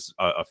mentioned this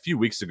a few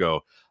weeks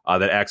ago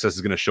that Access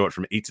is going to show it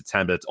from 8 to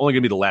 10, but it's only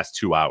going to be the last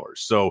 2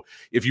 hours. So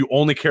if you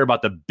only care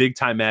about the big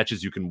time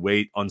matches, you can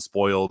wait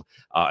unspoiled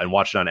and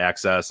watch it on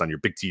Access on your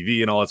big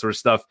TV and all that sort of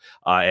stuff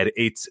at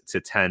 8 to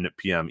 10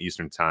 p.m.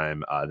 Eastern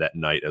time that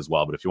night as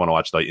well. But if you want to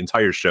watch the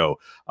entire show,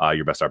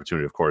 your best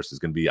opportunity, of course, is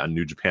going to be on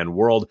New Japan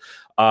World.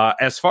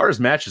 As far as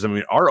matches, I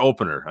mean, our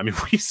opener,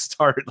 we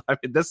start,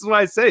 this is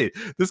why I say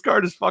this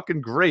card is fucking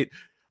great.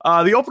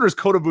 The opener is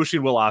Kota Ibushi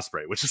and Will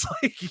Ospreay, which is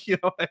like, you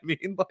know what I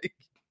mean? Like,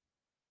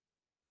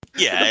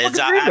 yeah, it's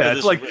dream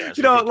match. Like,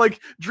 like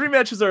dream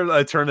matches are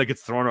a term that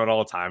gets thrown out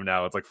all the time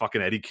now. It's like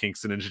fucking Eddie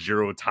Kingston and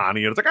Jiro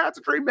Otani, and it's like, it's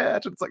a dream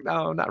match. And it's like,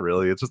 no, not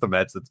really. It's just a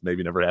match that's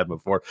maybe never happened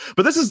before.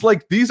 But this is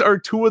like, these are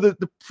two of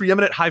the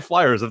preeminent high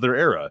flyers of their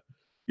era.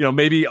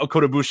 Maybe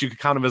Kota Ibushi could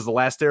count him as the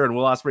last era and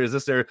Will Ospreay as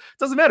this era. It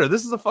doesn't matter.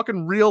 This is a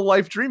fucking real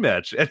life dream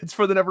match, and it's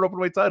for the never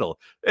openweight title.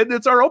 And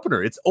it's our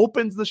opener. It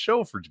opens the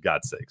show, for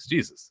God's sakes.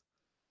 Jesus.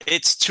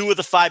 It's 2 of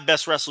the 5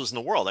 best wrestlers in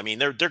the world. I mean,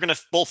 they're going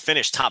to both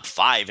finish top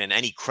 5 in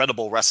any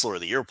credible wrestler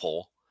of the year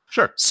poll.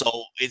 Sure.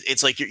 So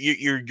it's like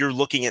you're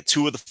looking at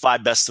 2 of the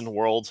 5 best in the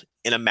world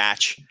in a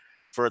match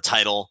for a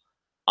title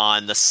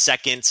on the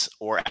second,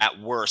 or at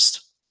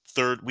worst,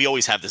 third. We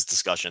always have this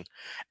discussion.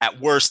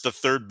 At worst, the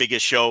third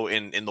biggest show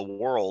in the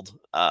world.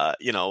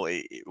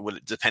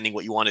 Depending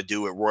what you want to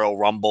do at Royal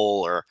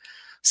Rumble or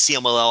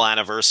CMLL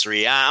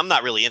Anniversary. I'm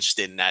not really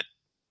interested in that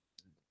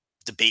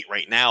debate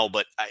right now,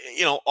 but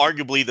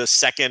arguably the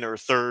second or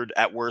third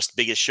at worst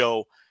biggest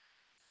show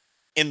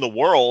in the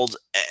world.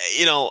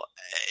 And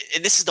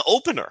this is the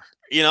opener.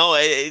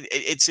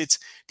 It's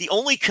the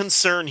only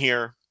concern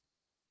here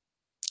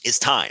is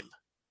time.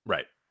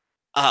 Right.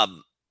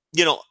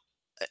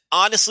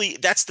 Honestly,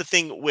 that's the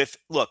thing with,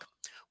 look,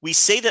 we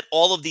say that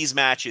all of these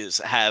matches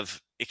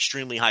have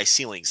extremely high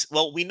ceilings.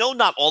 Well, we know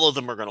not all of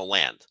them are going to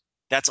land.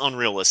 That's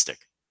unrealistic.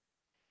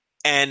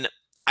 And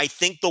I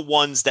think the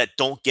ones that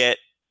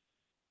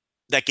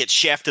get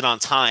shafted on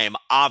time,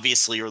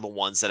 obviously, are the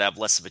ones that have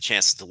less of a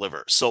chance to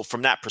deliver. So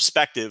from that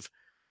perspective,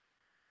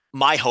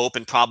 my hope,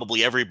 and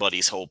probably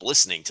everybody's hope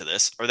listening to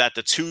this, are that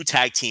the 2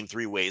 tag team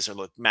 3-ways are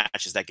the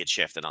matches that get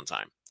shafted on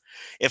time.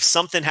 If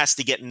something has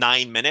to get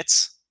 9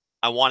 minutes,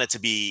 I want it to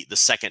be the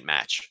second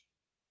match.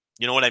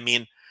 You know what I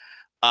mean?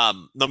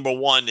 Number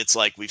 1, it's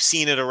like we've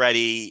seen it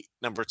already.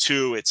 Number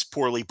 2, it's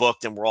poorly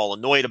booked and we're all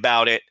annoyed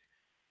about it.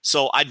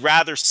 So I'd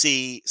rather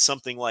see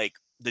something like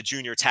the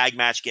junior tag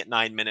match get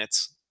 9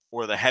 minutes,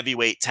 or the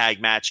heavyweight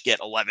tag match get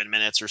 11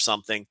 minutes or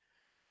something,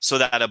 so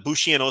that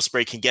Ibushi and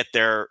Ospreay can get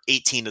there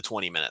 18 to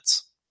 20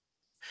 minutes.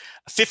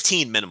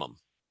 15 minimum.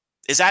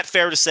 Is that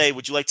fair to say?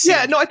 Would you like to see?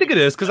 Yeah, no, I think it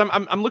is, because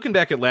I'm looking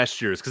back at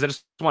last year's, because I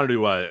just wanted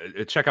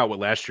to check out what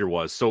last year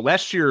was. So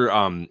last year,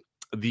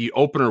 the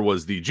opener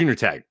was the junior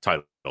tag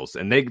titles,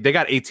 and they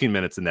got 18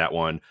 minutes in that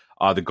one.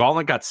 The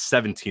Gauntlet got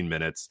 17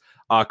 minutes.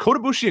 Kota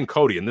Ibushi and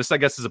Cody, and this, I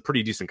guess, is a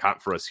pretty decent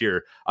comp for us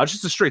here.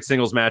 Just a straight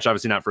singles match,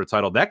 obviously not for a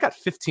title. That got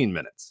 15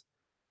 minutes.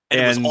 And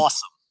it was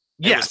awesome.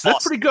 Yes,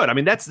 that's pretty good. I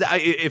mean, that's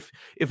if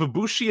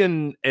Ibushi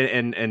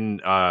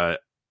and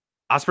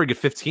Ospreay get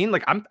 15,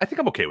 like I think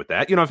I'm okay with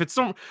that. If it's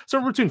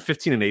somewhere between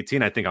 15 and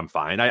 18, I think I'm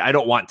fine. I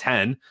don't want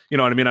 10. You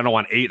know what I mean? I don't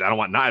want 8. I don't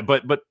want 9.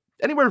 But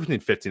anywhere between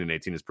 15 and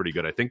 18 is pretty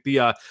good. I think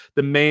the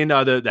main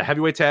the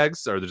heavyweight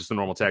tags, or just the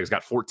normal tags,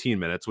 got 14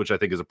 minutes, which I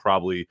think is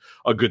probably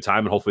a good time,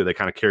 and hopefully they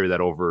kind of carry that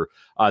over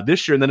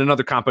this year. And then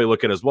another comp I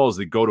look at as well is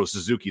the Goto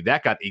Suzuki,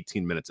 that got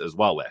 18 minutes as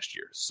well last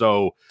year.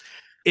 So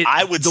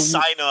I would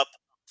sign up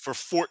for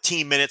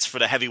 14 minutes for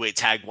the heavyweight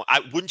tag one.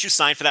 Wouldn't you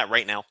sign for that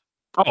right now?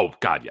 Oh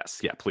God,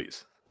 yes, yeah,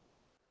 please.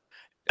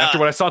 After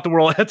what I saw at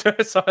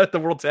the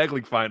World Tag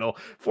League final,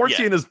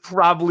 14 is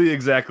probably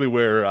exactly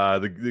where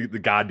the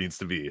God needs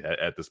to be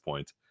at this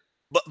point.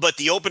 But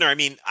the opener, I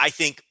mean, I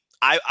think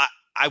I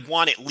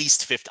want at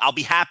least 15. I'll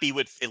be happy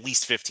with at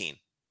least 15.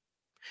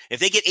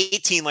 If they get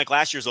 18 like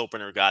last year's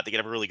opener got, they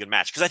could have a really good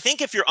match. Because I think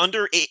if you're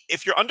under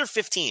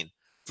 15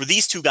 for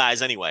these two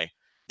guys anyway,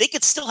 they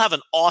could still have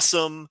an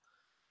awesome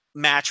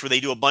match where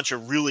they do a bunch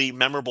of really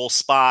memorable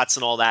spots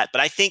and all that.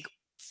 But I think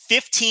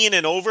 15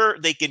 and over,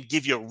 they can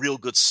give you a real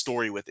good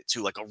story with it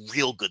too, like a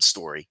real good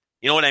story.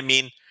 You know what I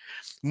mean?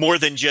 More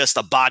than just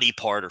a body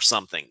part or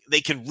something.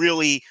 They can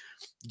really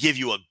give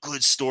you a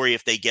good story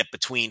if they get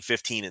between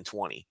 15 and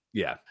 20.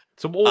 Yeah.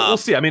 So we'll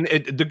see. I mean,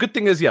 the good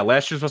thing is,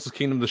 last year's Wrestle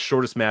Kingdom, the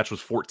shortest match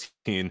was 14.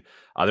 They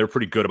were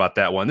pretty good about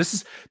that one.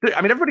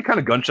 Everybody kind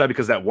of gun shy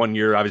because that 1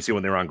 year, obviously,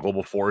 when they were on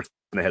Global Force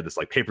and they had this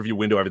like pay-per-view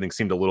window, everything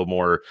seemed a little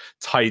more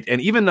tight. And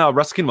even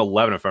Wrestle Kingdom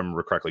 11, if I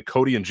remember correctly,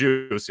 Cody and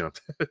Juice,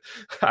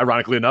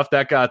 ironically enough,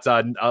 that got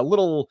a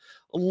little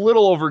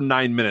over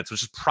 9 minutes,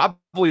 which is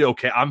probably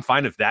okay. I'm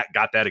fine if that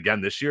got that again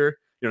this year.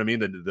 You know what I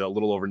mean? The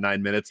little over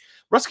 9 minutes.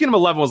 Wrestle Kingdom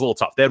 11 was a little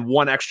tough. They had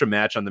one extra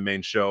match on the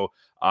main show.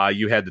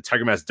 You had the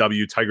Tiger Mask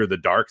W, Tiger the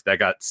Dark, that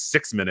got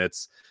 6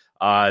 minutes.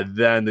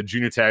 Then the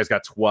junior tags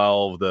got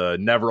 12. The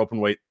Never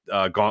Openweight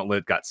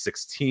Gauntlet got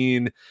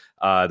 16.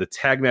 The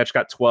tag match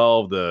got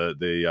 12.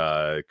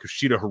 The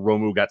Kushida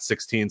Hiromu got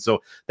 16. So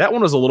that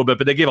one was a little bit,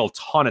 but they gave a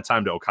ton of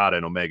time to Okada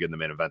and Omega in the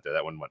main event there.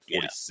 That one went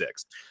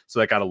 46. So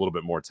that got a little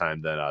bit more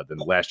time than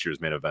last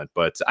year's main event.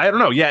 But I don't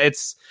know. Yeah,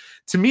 it's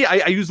to me,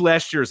 I use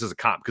last year's as a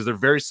comp because they're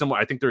very similar.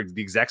 I think they're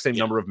the exact same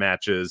number of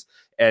matches.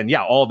 And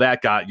all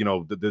that got,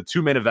 the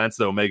two main events,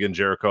 the Omega and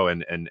Jericho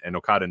and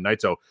Okada and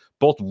Naito,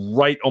 both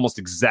right almost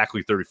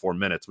exactly 34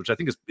 minutes, which I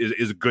think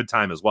is a good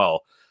time as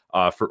well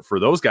for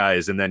those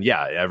guys. And then,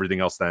 everything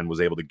else then was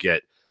able to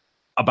get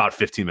about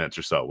 15 minutes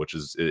or so, which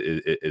is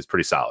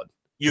pretty solid.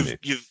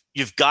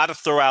 You've got to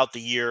throw out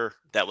the year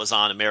that was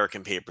on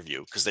American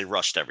pay-per-view because they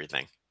rushed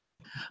everything.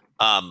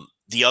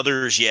 The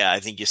others, I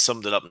think you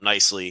summed it up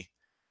nicely.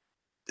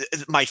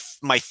 My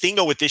thing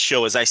though with this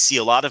show is I see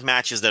a lot of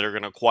matches that are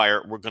going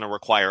to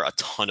require a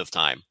ton of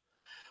time.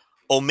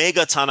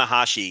 Omega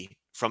Tanahashi,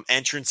 from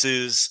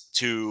entrances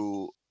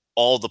to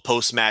all the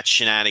post-match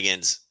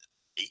shenanigans,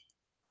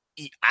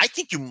 I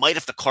think you might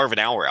have to carve an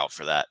hour out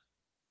for that.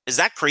 Is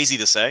that crazy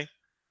to say?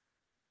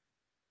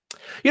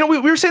 We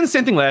were saying the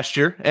same thing last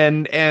year,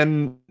 and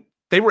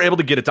they were able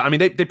to get it done. I mean,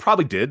 they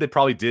probably did. They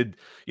probably did,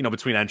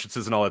 between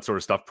entrances and all that sort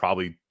of stuff,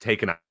 probably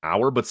take an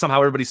hour, but somehow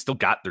everybody still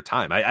got their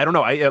time. I don't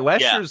know.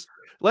 Last year's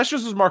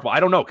was remarkable. I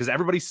don't know, because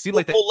everybody seemed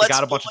like they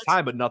got a bunch of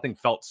time, but nothing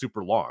felt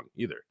super long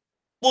either.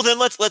 Well, then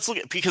let's look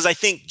at, because I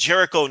think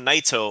Jericho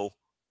Naito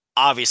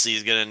obviously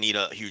is going to need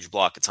a huge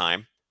block of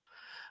time.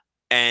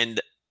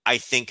 And I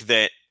think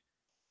that,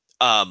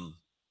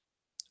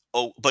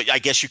 but I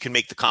guess you can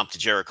make the comp to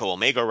Jericho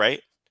Omega,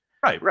 right?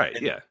 Right,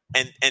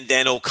 And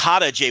then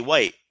Okada, Jay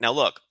White. Now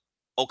look,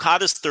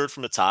 Okada's third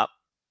from the top,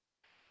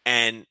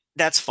 and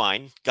that's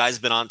fine. Guy's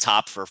been on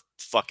top for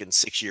fucking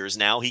 6 years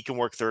now. He can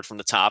work third from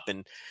the top,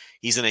 and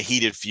he's in a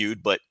heated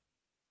feud, but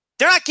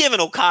they're not giving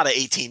Okada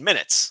 18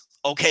 minutes.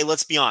 Okay,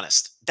 let's be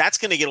honest. That's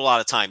going to get a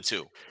lot of time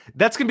too.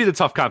 That's going to be the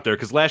tough comp there,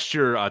 because last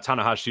year,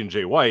 Tanahashi and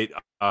Jay White,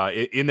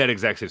 in that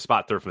exact same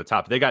spot, third from the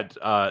top, they got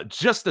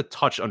just a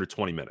touch under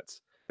 20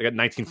 minutes. They got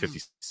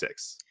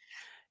 1956.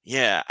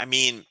 Yeah, I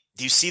mean,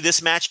 do you see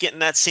this match getting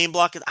that same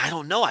block? I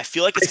don't know. I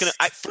feel like it's going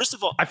to, first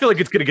of all, I feel like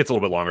it's going to get a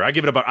little bit longer. I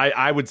give it about,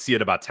 I would see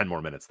it about 10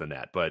 more minutes than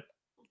that, but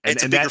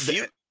it's a bigger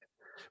feud.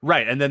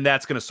 Right. And then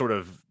that's going to sort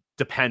of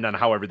depend on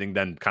how everything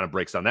then kind of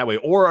breaks down that way.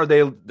 Or are they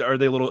a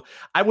little,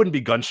 I wouldn't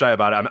be gun shy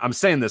about it. I'm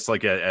saying this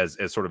like as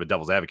sort of a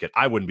devil's advocate.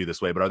 I wouldn't be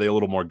this way, but are they a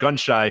little more gun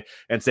shy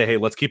and say, hey,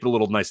 let's keep it a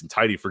little nice and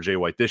tidy for Jay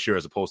White this year,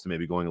 as opposed to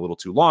maybe going a little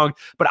too long?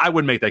 But I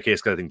wouldn't make that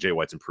case, because I think Jay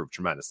White's improved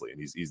tremendously,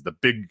 and he's the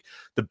big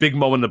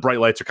moment. The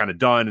bright lights are kind of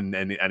done,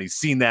 and he's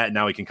seen that, and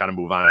now he can kind of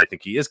move on. I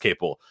think he is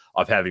capable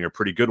of having a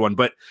pretty good one,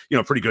 but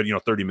pretty good,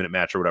 30-minute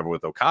match or whatever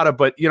with Okada.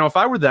 But if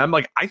I were them,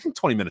 like, I think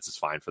 20 minutes is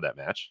fine for that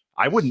match.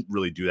 I wouldn't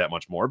really do that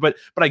much more, but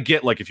I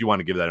get, like, if you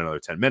want to give that another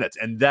 10 minutes,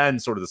 and then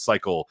sort of the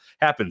cycle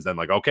happens, then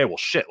like, okay, well,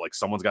 shit, like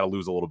someone's got to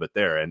lose a little bit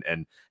there,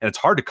 and it's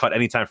hard to cut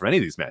any time from any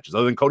of these matches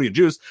other than Cody and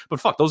Juice. But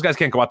fuck, those guys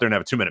can't go out there and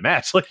have a 2-minute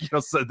match, like,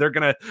 so they're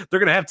gonna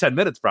have 10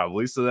 minutes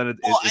probably. So then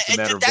it's a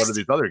matter of what do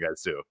these other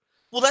guys do.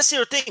 Well, that's the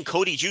other thing.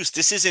 Cody Juice,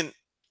 this isn't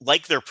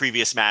like their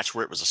previous match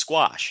where it was a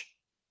squash.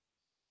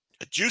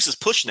 Juice is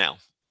pushed now,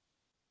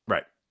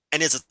 right?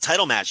 And it's a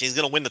title match. He's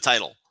going to win the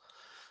title,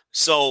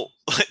 so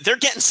they're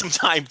getting some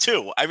time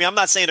too. I mean, I'm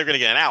not saying they're going to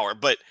get an hour,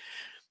 but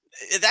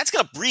that's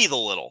going to breathe a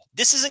little.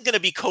 This isn't going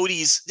to be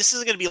this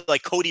isn't going to be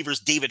like Cody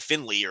versus David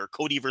Finlay or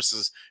Cody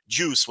versus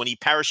Juice when he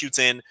parachutes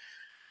in,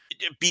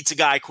 beats a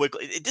guy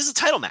quickly. This is a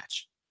title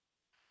match.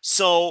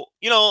 So,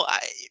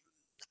 I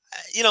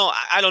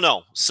don't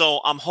know. So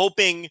I'm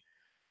hoping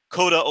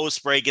Kota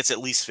Ospreay gets at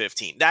least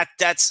 15.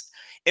 That's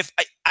if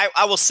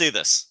I will say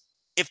this.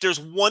 If there's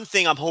one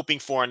thing I'm hoping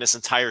for in this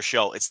entire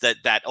show, it's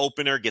that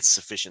opener gets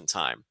sufficient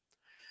time,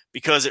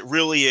 because it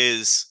really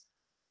is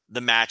the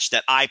match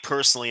that I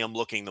personally am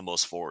looking the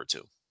most forward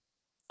to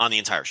on the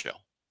entire show.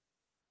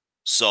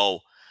 So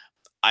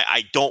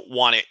I don't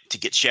want it to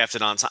get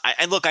shafted on time.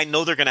 And look, I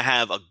know they're going to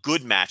have a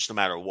good match no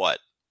matter what.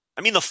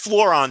 I mean, the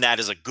floor on that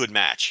is a good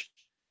match.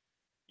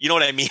 You know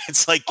what I mean?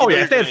 It's like,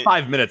 if they had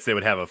 5 minutes, they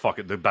would have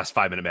the best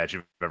 5-minute match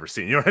you've ever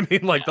seen. You know what I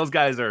mean? Like, those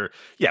guys are,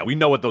 we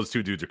know what those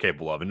two dudes are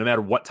capable of, and no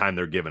matter what time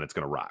they're given, it's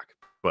going to rock.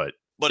 But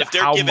if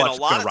they're given a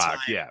lot of rock,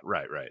 time,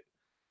 right.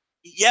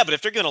 Yeah, but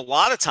if they're given a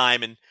lot of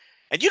time, and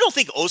you don't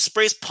think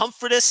Ospreay's pumped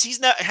for this?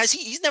 He's never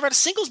had a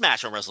singles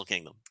match on Wrestle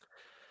Kingdom.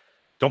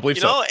 Don't believe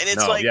so. And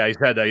it's he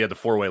had the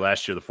 4-way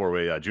last year, the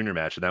 4-way junior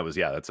match, and that was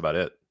that's about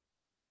it.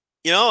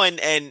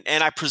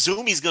 and I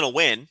presume he's going to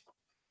win.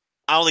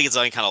 I don't think it's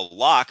any kind of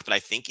lock, but I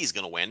think he's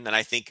going to win, and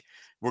I think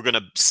we're going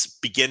to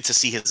begin to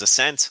see his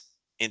ascent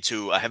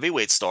into a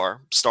heavyweight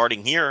star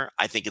starting here.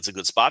 I think it's a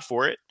good spot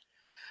for it.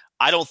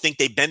 I don't think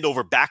they bend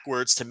over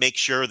backwards to make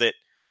sure that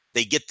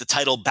they get the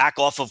title back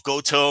off of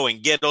Goto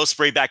and get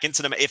Ospreay back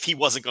into them if he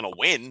wasn't going to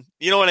win.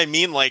 You know what I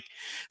mean?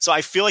 So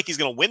I feel like he's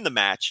going to win the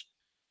match.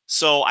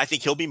 So I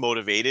think he'll be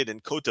motivated,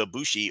 and Kota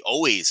Ibushi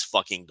always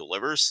fucking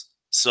delivers.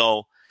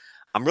 So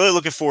I'm really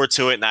looking forward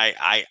to it,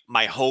 and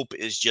my hope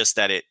is just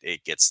that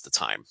it gets the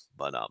time.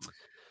 But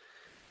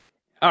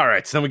all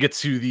right, so then we get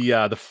to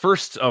the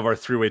first of our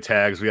three-way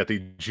tags. We got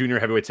the junior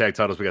heavyweight tag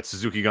titles. We got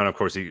Suzuki Gun, of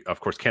course,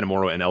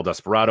 Kanemaru and El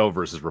Desperado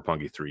versus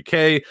Roppongi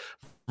 3K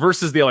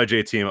versus the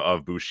LIJ team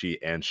of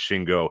Bushi and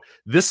Shingo.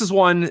 This is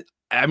one.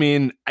 I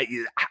mean,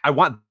 I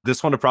want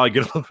this one to probably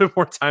get a little bit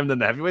more time than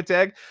the heavyweight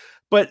tag.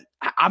 But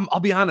I'll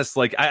be honest,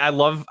 like I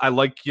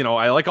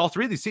like all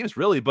three of these teams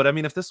really. But I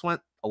mean, if this went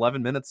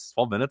 11 minutes,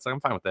 12 minutes, I'm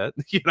fine with that.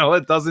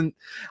 It doesn't.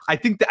 I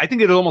think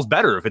it's almost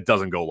better if it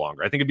doesn't go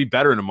longer. I think it'd be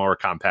better in a more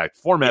compact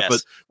format. Yes.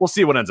 But we'll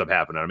see what ends up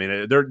happening. I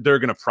mean, they're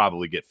going to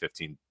probably get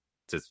 15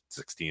 to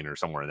 16 or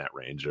somewhere in that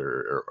range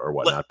or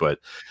whatnot. But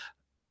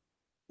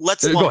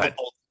let's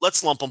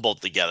lump them both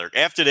together.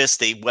 After this,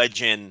 they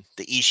wedge in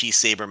the Ishii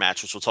Sabre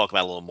match, which we'll talk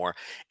about a little more,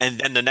 and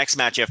then the next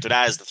match after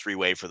that is the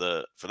three-way for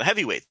the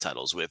heavyweight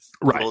titles with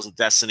Girls of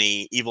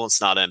Destiny, Evil and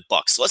Sonata, and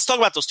Bucks. So let's talk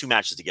about those two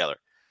matches together.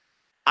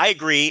 I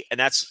agree, and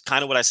that's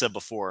kind of what I said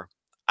before.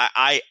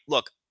 I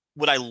look,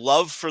 would I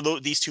love for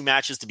these two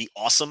matches to be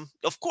awesome?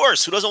 Of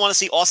course, who doesn't want to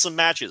see awesome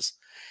matches?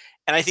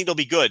 And I think they'll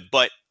be good,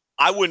 but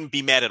I wouldn't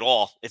be mad at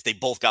all if they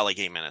both got like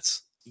 8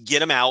 minutes. Get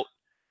them out.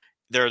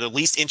 They're the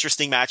least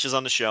interesting matches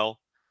on the show.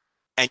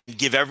 And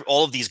give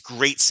all of these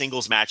great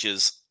singles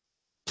matches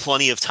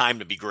plenty of time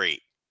to be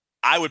great.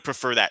 I would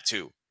prefer that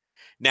too.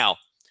 Now,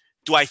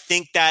 do I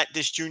think that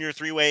this junior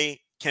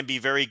three-way can be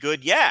very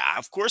good? Yeah,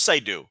 of course I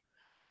do.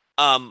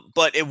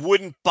 But it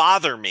wouldn't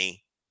bother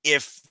me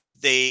if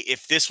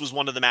this was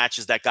one of the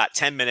matches that got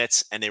 10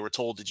 minutes and they were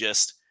told to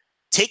just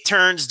take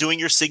turns doing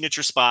your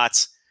signature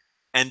spots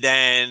and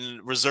then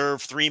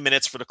reserve 3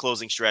 minutes for the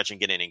closing stretch and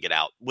get in and get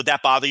out. Would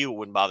that bother you? It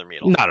wouldn't bother me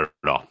at all. Not at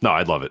all. No,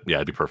 I'd love it. Yeah,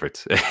 it'd be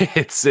perfect.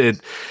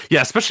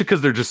 Yeah, especially because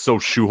they're just so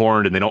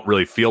shoehorned and they don't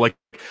really feel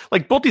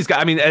like both these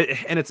guys. I mean,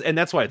 and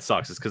that's why it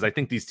sucks, is because I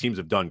think these teams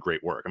have done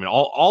great work. I mean,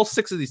 all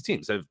 6 of these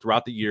teams have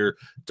throughout the year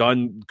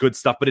done good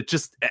stuff, but it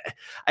just,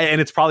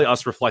 and it's probably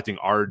us reflecting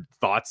our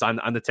thoughts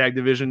on the tag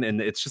division. And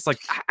it's just like,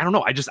 I don't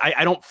know.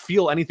 I don't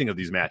feel anything of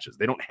these matches.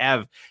 They don't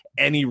have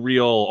any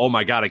real, oh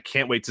my God, I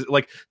can't wait to,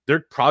 like,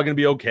 they're probably going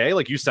to be okay.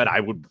 Like you said, I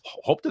would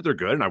hope that they're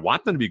good and I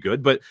want them to be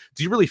good, but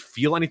do you really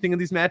feel anything in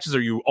these matches? Are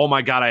you, oh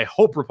my God, I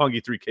hope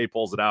Roppongi 3K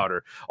pulls it out,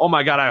 or oh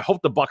my God, I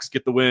hope the Bucks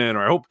get the win,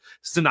 or I hope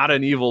Sonata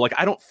and Evil, like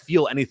I don't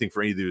feel anything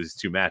for any of these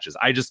two matches.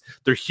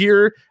 They're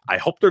here. I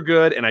hope they're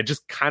good. And I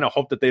just kind of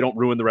hope that they don't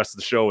ruin the rest of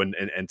the show and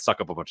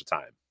suck up a bunch of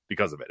time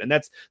because of it. And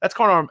that's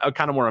kind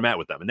of where I'm at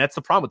with them. And that's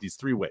the problem with these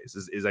three ways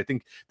is I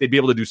think they'd be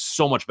able to do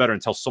so much better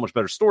and tell so much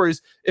better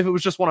stories if it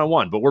was just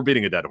one-on-one, but we're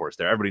beating a dead horse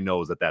there. Everybody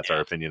knows that that's our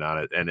opinion on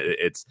it. And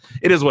it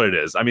is what it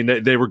is. I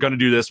mean, they were going to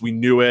do this. We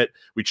knew it.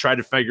 We tried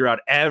to figure out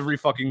every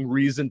fucking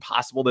reason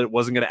possible that it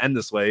wasn't going to end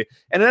this way.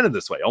 And it ended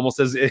this way, almost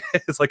as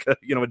it's like a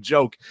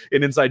joke,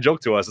 an inside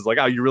joke to us. It's like,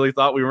 oh, you really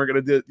thought we weren't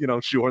going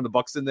to shoehorn the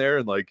Bucks in there?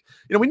 And like,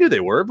 we knew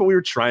they were, but we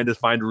were trying to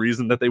find a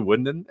reason that they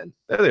wouldn't. And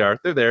there they are.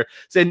 They're there.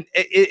 And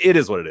it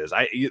is what it is.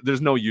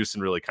 There's no use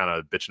in really kind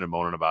of bitching and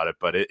moaning about it,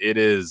 but it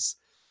is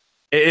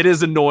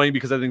annoying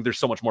because I think there's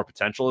so much more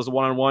potential as a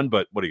one-on-one,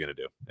 but what are you going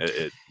to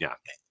do? Yeah.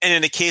 And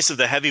in the case of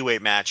the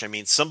heavyweight match, I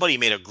mean, somebody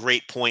made a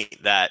great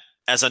point that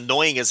as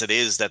annoying as it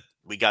is that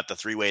we got the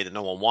three-way that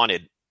no one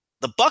wanted,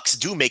 the Bucks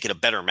do make it a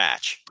better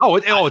match.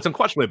 It's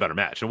unquestionably a better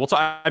match. And we'll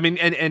talk. I mean,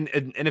 and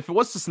if it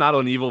was Sonata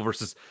and Evil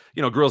versus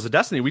Girls of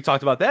Destiny, we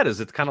talked about that. Is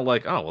it's kind of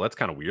like, oh well, that's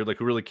kind of weird. Like,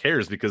 who really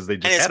cares? Because they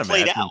just had a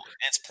match.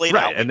 It's played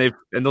out.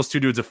 And those two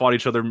dudes have fought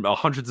each other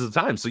hundreds of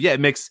times. So yeah, it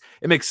makes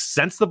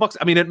sense. The Bucks.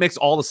 I mean, it makes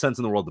all the sense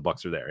in the world. The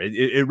Bucks are there.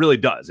 It really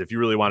does. If you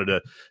really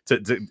wanted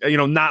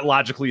to not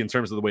logically in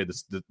terms of the way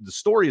the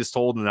story is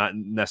told, and not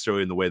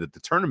necessarily in the way that the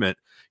tournament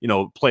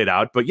played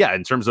out, but yeah,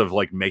 in terms of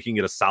like making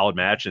it a solid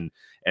match and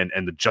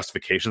the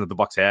justification that the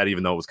Bucks had,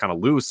 even though it was kind of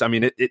loose. I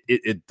mean,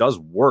 it does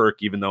work,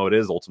 even though it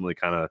is ultimately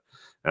kind of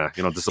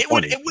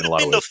disappointing. It would have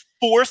been the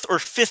 4th or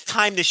 5th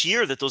time this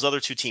year that those other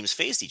two teams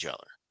faced each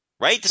other,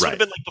 right? This would have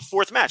been like the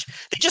 4th match.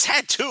 They just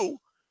had 2.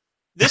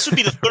 This would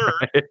be the 3rd.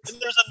 Right.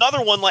 And there's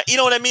another one, like, you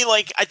know what I mean?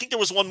 Like, I think there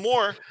was one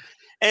more,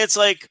 and it's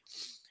like,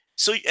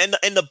 so, and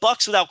the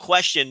Bucks without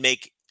question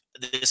make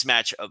this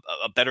match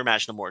a better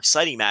match and a more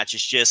exciting match.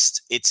 It's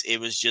just,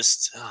 it was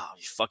just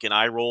fucking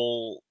eye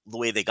roll the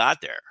way they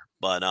got there.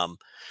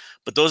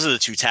 But those are the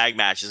 2 tag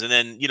matches. And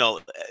then,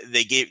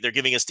 they're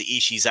giving us the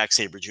Ishii Zack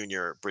Sabre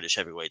Jr. British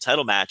heavyweight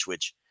title match,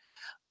 which,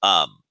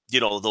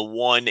 the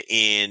one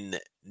in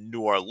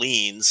New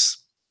Orleans,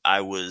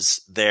 I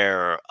was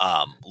there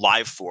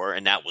live for,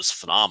 and that was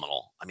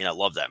phenomenal. I mean, I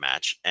love that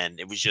match. And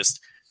it was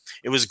just,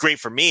 it was great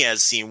for me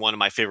as seeing one of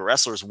my favorite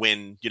wrestlers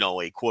win,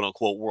 a quote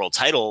unquote world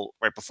title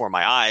right before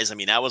my eyes. I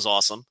mean, that was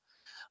awesome.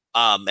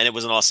 And it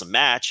was an awesome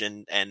match.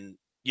 And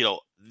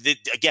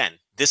again,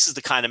 this is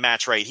the kind of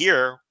match right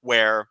here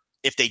where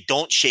if they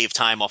don't shave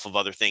time off of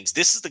other things,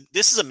 this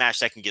is a match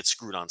that can get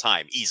screwed on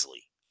time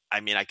easily. I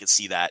mean, I could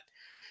see that.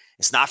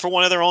 It's not for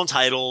one of their own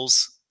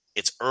titles.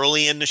 It's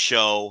early in the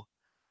show.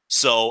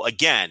 So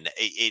again,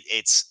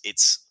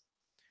 it's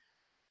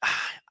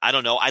I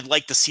don't know. I'd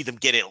like to see them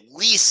get at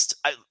least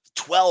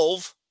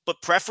 12,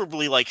 but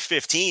preferably like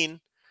 15,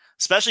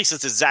 especially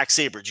since it's Zack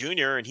Sabre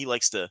Jr. and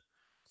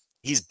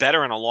he's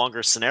better in a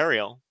longer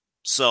scenario.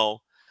 So,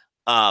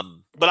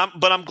 but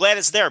I'm glad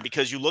it's there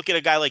because you look at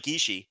a guy like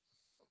Ishii.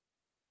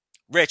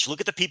 Rich, look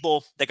at the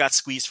people that got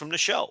squeezed from the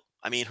show.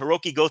 I mean,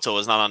 Hiroki Goto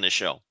is not on this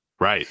show.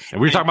 Right. And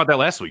we were talking about that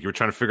last week. You were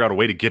trying to figure out a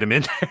way to get him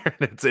in there.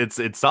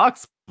 It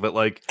sucks, but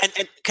like. And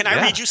can I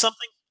read you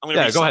something? I'm going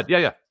to read go ahead.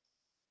 Yeah.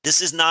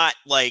 This is not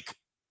like,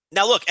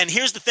 now look, and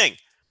here's the thing.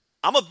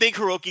 I'm a big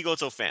Hiroki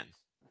Goto fan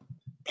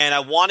and I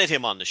wanted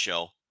him on the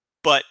show,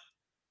 but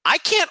I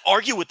can't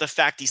argue with the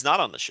fact he's not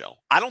on the show.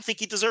 I don't think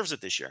he deserves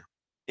it this year.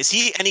 Is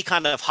he any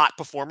kind of hot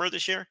performer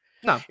this year?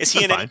 No. Is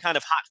he in any kind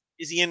of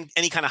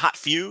hot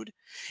feud?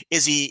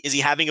 Is he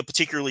having a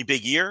particularly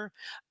big year?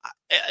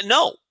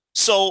 No.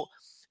 So,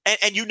 and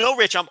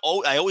Rich,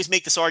 I always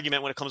make this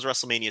argument when it comes to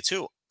WrestleMania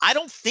 2. I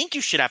don't think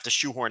you should have to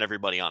shoehorn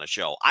everybody on a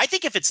show. I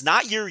think if it's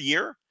not your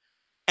year,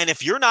 and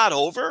if you're not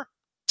over,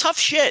 tough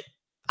shit.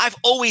 I've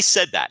always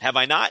said that, have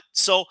I not?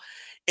 So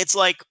it's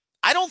like,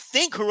 I don't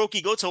think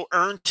Hiroki Goto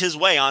earned his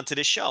way onto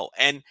this show.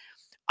 And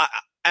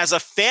as a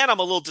fan, I'm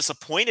a little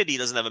disappointed he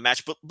doesn't have a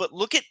match, but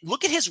look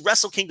at his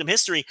Wrestle Kingdom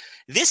history.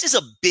 This is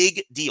a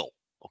big deal.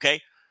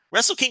 Okay.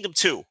 Wrestle Kingdom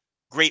 2,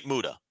 Great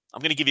Muta. I'm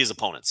going to give you his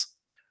opponents.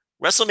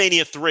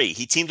 WrestleMania 3,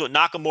 he teamed with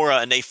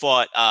Nakamura and they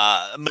fought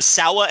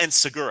Misawa and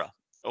Segura.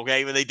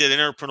 Okay, when they did an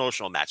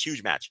interpromotional match,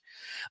 huge match.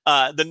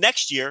 The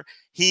next year,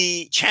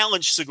 he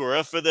challenged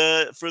Segura for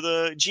the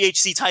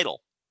GHC title.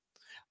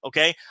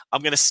 Okay,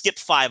 I'm going to skip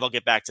 5. I'll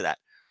get back to that.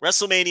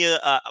 Wrestle Kingdom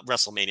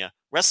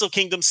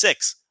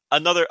 6, a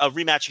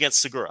rematch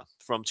against Segura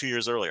from 2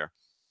 years earlier.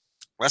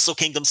 Wrestle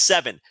Kingdom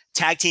 7,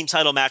 tag team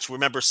title match.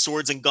 Remember,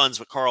 Swords and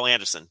Guns with Carl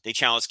Anderson. They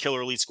challenged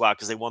Killer Elite Squad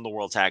because they won the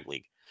World Tag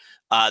League.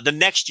 The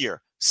next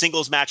year,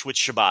 singles match with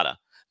Shibata.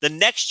 The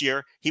next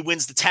year, he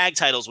wins the tag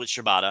titles with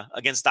Shibata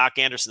against Doc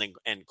Anderson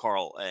and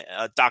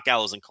Doc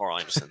Gallows and Carl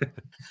Anderson.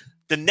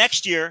 The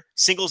next year,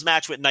 singles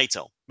match with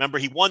Naito. Remember,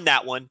 he won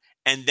that one.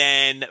 And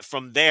then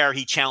from there,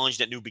 he challenged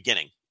at New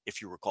Beginning,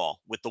 if you recall,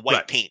 with the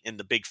white paint and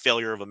the big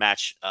failure of a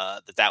match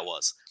that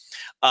was.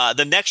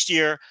 The next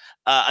year,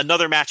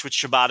 another match with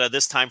Shibata,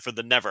 this time for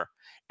the Never.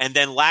 And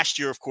then last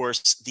year, of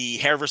course, the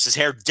hair versus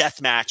hair death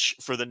match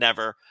for the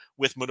Never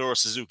with Minoru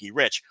Suzuki.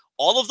 Rich,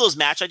 all of those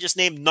matches I just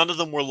named, none of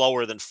them were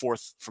lower than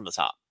 4th from the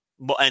top,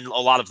 and a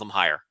lot of them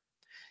higher.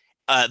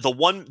 The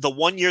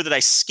one year that I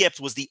skipped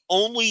was the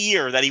only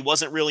year that he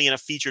wasn't really in a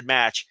featured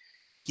match.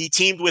 He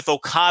teamed with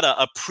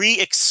Okada, a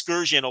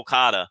pre-excursion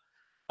Okada,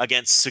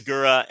 against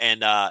Segura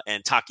and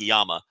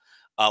Takayama,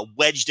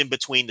 wedged in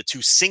between the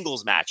 2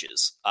 singles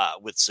matches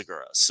with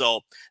Segura.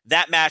 So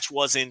that match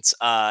wasn't,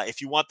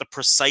 if you want the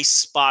precise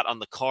spot on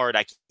the card,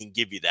 I can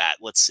give you that.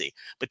 Let's see.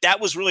 But that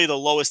was really the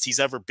lowest he's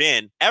ever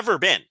been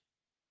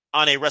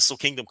on a Wrestle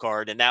Kingdom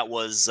card. And that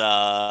was, you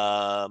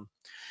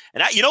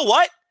know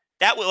what?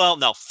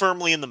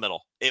 Firmly in the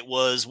middle. It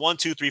was 1,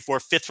 2, 3, 4,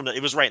 5th from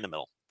it was right in the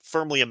middle.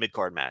 Firmly a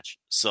mid-card match.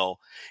 So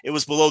it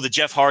was below the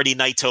Jeff Hardy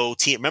Naito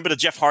remember the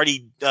Jeff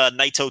Hardy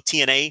Naito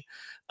TNA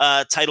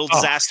title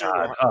disaster?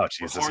 Oh,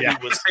 Jesus. Yeah.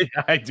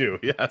 I do.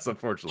 Yes,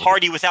 unfortunately.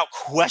 Hardy without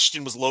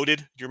question was loaded.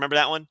 Do you remember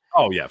that one?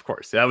 Oh, yeah, of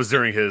course. That was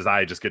during his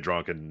I just get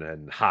drunk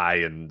and high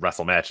and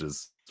wrestle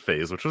matches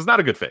phase, which was not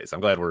a good phase.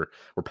 I'm glad we're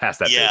past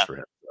that phase for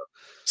him.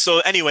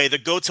 So anyway, the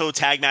Goto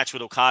tag match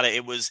with Okada,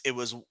 it was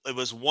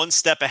one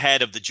step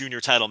ahead of the junior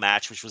title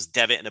match, which was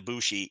Devitt and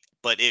Ibushi,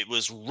 but it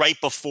was right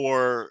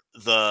before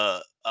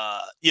the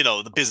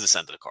business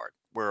end of the card,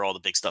 where all the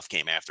big stuff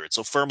came after it.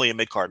 So firmly a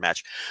mid-card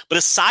match. But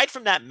aside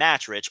from that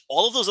match, Rich,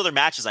 all of those other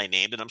matches I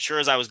named, and I'm sure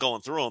as I was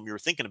going through them, you were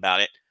thinking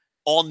about it,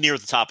 all near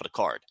the top of the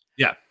card.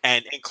 Yeah.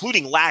 And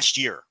including last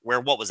year, where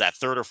what was that,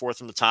 3rd or 4th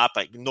from the top?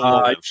 I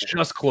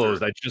just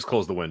closed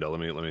the window. Let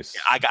me see.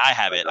 Yeah, I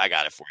have it. I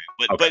got it for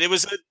you. But it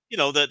was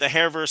the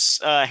hair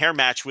versus hair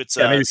match with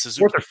maybe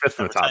Suzuki. 4th or 5th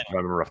from the top. I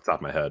remember off the top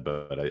of my head,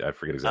 but I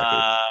forget exactly.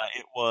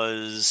 It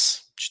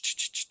was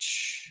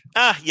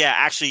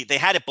actually they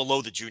had it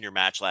below the junior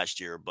match last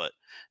year, but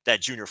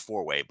that junior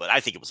 4-way, but I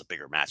think it was a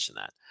bigger match than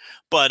that.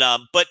 But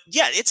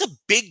yeah, it's a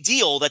big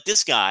deal that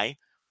this guy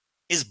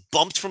is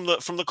bumped from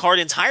the card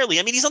entirely.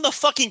 I mean, he's on the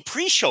fucking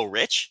pre-show,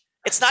 Rich.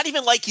 It's not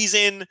even like he's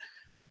in,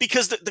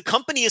 because the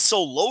company is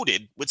so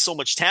loaded with so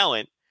much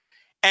talent,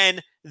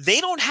 and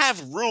they don't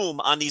have room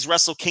on these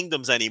Wrestle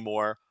Kingdoms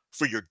anymore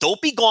for your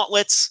dopey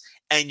gauntlets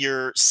and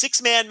your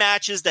 6-man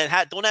matches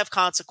that don't have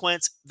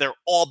consequence. They're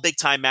all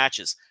big-time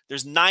matches.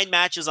 There's 9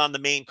 matches on the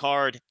main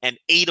card, and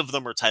 8 of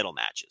them are title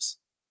matches.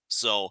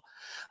 So,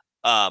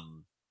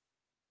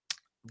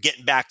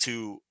 getting back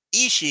to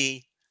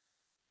Ishii,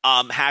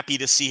 I'm happy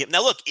to see him.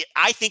 Now, look,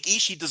 I think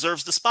Ishii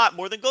deserves the spot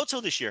more than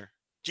Goto this year.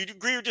 Do you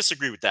agree or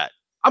disagree with that?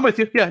 I'm with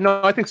you. Yeah,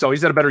 no, I think so.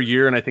 He's had a better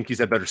year, and I think he's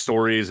had better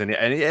stories, and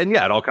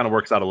yeah, it all kind of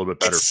works out a little bit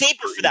better. And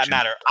Sabre, for that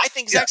matter. I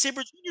think Zack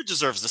Sabre Jr.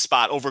 deserves the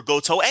spot over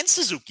Goto and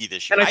Suzuki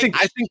this year. And I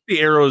think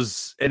the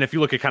arrows, and if you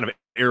look at kind of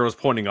arrows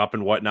pointing up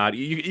and whatnot,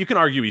 you can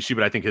argue Ishii,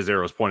 but I think his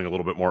arrow is pointing a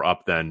little bit more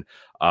up than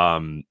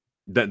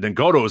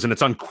Goto's, and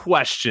it's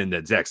unquestioned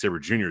that Zack Sabre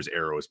Jr.'s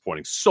arrow is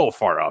pointing so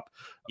far up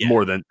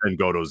more than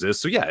Goto's is.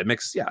 So yeah, it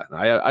makes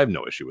I have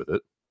no issue with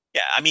it. Yeah,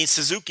 I mean,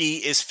 Suzuki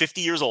is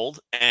 50 years old,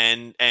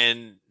 and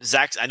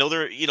Zack, I know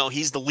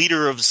he's the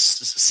leader of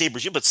Sabre,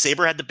 but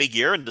Sabre had the big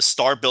year and the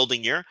star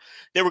building year.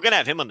 They were going to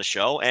have him on the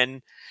show,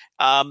 and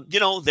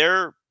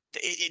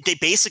they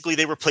basically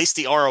replaced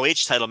the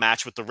ROH title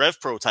match with the Rev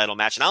Pro title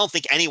match, and I don't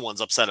think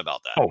anyone's upset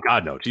about that. Oh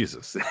God, no,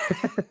 Jesus,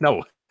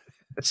 no.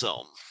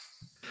 So.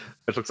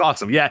 Which looks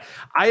awesome. Yeah.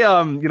 I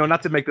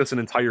not to make this an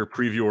entire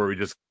preview where we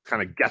just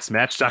kind of guess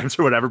match times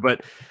or whatever,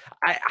 but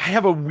I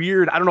have a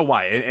weird, I don't know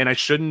why, and I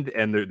shouldn't,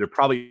 and there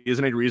probably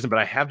isn't any reason, but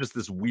I have just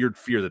this weird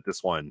fear that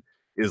this one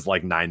is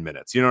like 9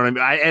 minutes. You know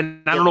what I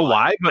mean? I don't know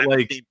why, but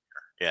like,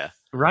 yeah.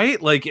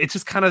 Right? Like it's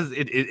just kind of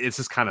it's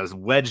just kind of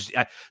wedged.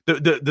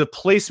 The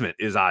placement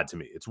is odd to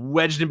me. It's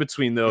wedged in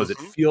between those.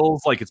 Mm-hmm. It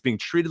feels like it's being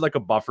treated like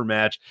a buffer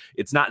match.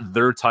 It's not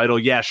their title.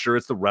 Yeah, sure,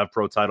 it's the Rev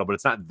Pro title, but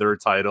it's not their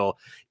title.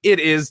 It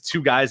is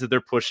two guys that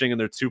they're pushing,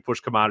 and they're two push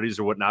commodities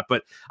or whatnot.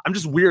 But I'm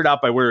just weirded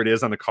out by where it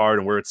is on the card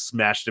and where it's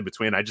smashed in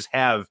between. I just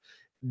have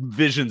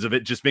visions of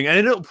it just being, and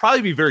it'll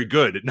probably be very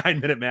good at 9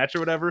 minute match or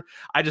whatever.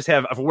 I just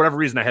have, for whatever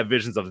reason, I have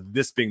visions of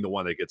this being the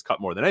one that gets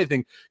cut more than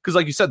anything. Because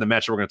like you said, the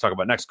match that we're going to talk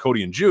about next,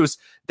 Cody and Juice,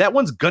 that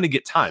one's going to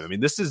get time. I mean,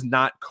 this is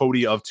not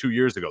Cody of 2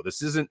 years ago.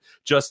 This isn't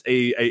just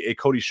a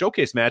Cody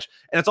showcase match.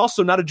 And it's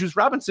also not a Juice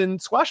Robinson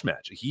squash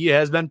match. He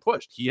has been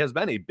pushed. He has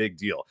been a big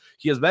deal.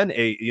 He has been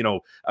a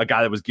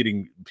guy that was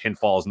getting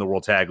pinfalls in the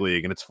World Tag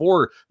League, and it's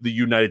for the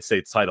United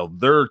States title,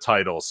 their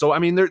title. So, I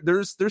mean,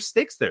 there's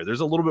stakes there.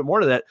 There's a little bit more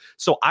to that.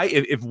 So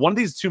if one of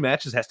these two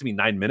matches has to be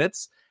 9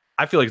 minutes,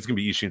 I feel like it's going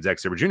to be Ishii and Zack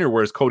Sabre Jr.,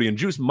 whereas Cody and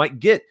Juice might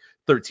get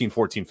 13,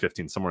 14,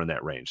 15, somewhere in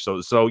that range.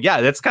 So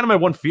yeah, that's kind of my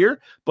one fear.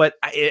 But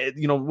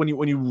when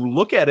you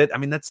look at it, I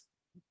mean, that's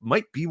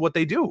might be what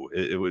they do.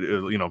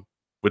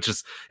 Which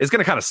is going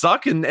to kind of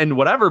suck and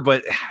whatever.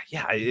 But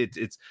yeah,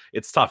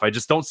 it's tough. I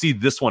just don't see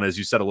this one, as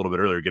you said a little bit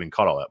earlier, getting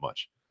cut all that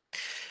much.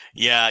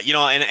 Yeah,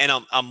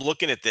 and I'm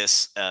looking at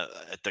this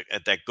at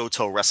that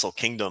Goto Wrestle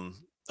Kingdom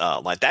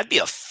line. That'd be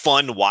a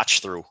fun watch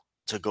through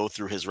to go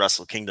through his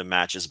Wrestle Kingdom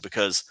matches,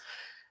 because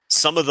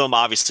some of them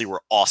obviously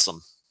were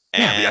awesome.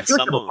 And I feel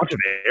like there's a bunch of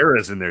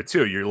eras in there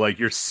too.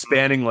 You're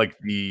spanning like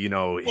the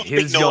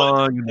his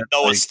young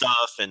Noah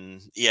stuff, and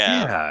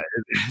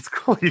it's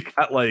cool. You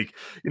got like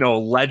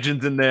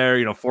legends in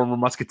there, former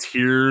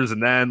Musketeers,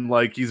 and then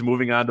like he's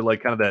moving on to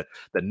like kind of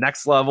the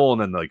next level,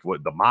 and then like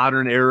what the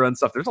modern era and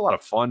stuff. There's a lot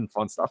of fun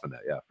stuff in that,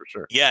 yeah, for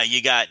sure. Yeah,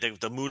 you got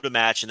the Muda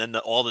match, and then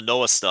all the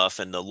Noah stuff,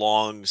 and the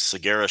long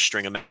Segura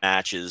string of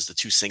matches, the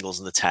two singles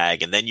and the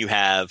tag, and then you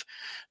have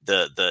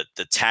the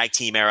tag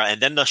team era, and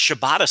then the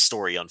Shibata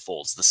story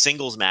unfolds, the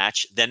singles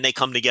match, then they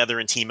come together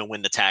and team and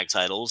win the tag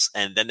titles,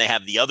 and then they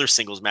have the other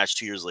singles match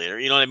 2 years later.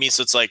 You know what I mean?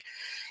 So it's like,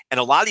 and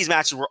a lot of these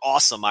matches were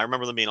awesome. I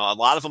remember them being, a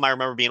lot of them I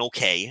remember being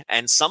okay,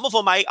 and some of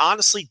them I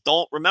honestly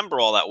don't remember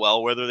all that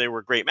well, whether they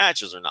were great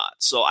matches or not.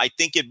 So I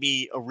think it'd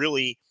be a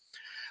really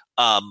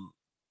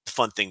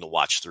fun thing to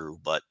watch through.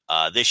 But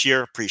this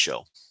year,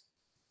 pre-show.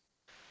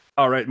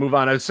 All right, move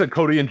on. I said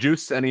Cody and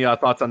Juice. Any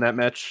thoughts on that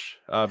match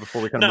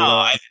before we kind of move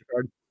on?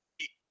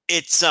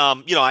 It's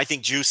I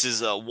think Juice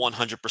is a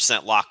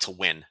 100% lock to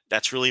win.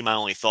 That's really my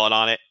only thought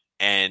on it.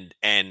 And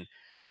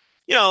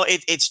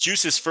it's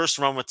Juice's first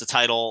run with the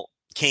title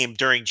came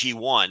during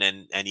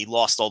G1, and he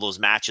lost all those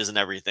matches and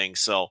everything.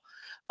 So,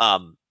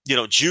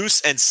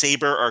 Juice and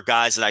Sabre are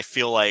guys that I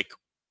feel like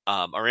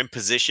are in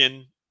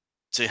position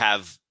to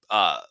have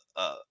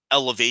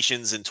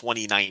elevations in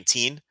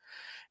 2019.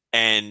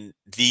 And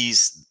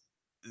this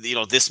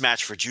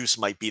match for Juice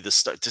might be the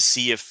start to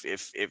see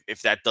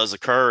if that does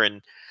occur.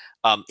 And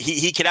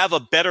he could have a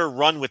better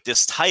run with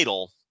this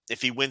title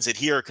if he wins it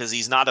here, because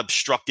he's not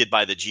obstructed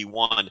by the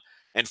G1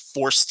 and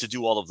forced to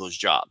do all of those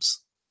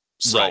jobs.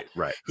 So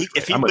right.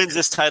 If he wins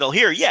this title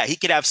here, he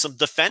could have some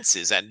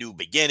defenses at New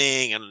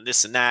Beginning and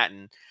this and that,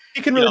 and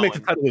he can really make the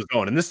title his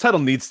own. And this title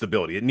needs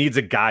stability. It needs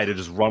a guy to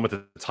just run with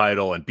the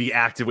title and be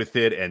active with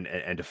it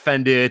and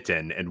defend it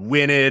and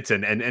win it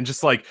and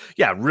just like,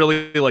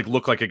 really like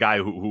look like a guy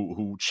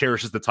who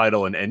cherishes the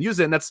title and use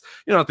it. And that's,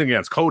 nothing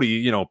against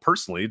Cody,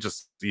 personally,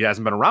 just he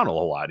hasn't been around a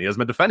whole lot. He hasn't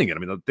been defending it. I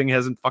mean, the thing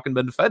hasn't fucking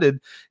been defended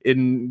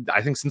in,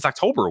 I think, since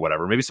October or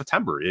whatever, maybe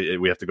September.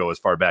 We have to go as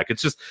far back.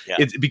 It's just,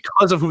 it's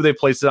because of who they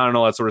placed it on and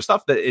all that sort of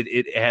stuff that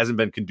it hasn't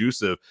been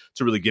conducive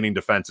to really getting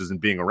defenses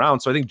and being around.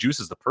 So I think Juice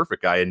is the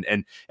perfect guy.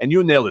 And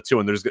you nailed it too.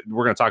 And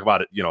we're going to talk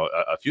about it,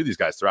 a few of these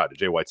guys throughout.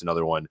 Jay White's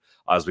another one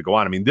as we go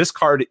on. I mean, this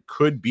card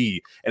could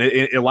be, and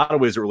in a lot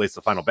of ways it relates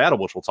to Final Battle,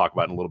 which we'll talk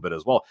about in a little bit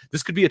as well.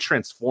 This could be a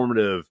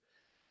transformative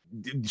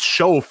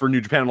show for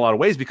New Japan in a lot of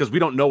ways, because we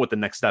don't know what the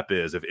next step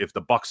is. If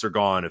the Bucks are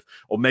gone, if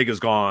Omega's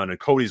gone and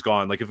Cody's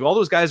gone, like if all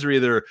those guys are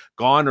either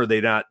gone or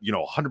they not,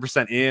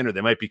 100% in, or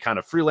they might be kind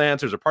of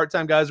freelancers or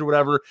part-time guys or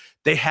whatever,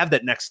 they have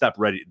that next step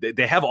ready.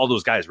 They have all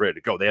those guys ready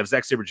to go. They have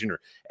Zack Sabre Jr.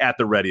 at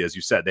the ready, as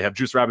you said. They have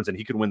Juice Robinson.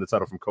 He could win the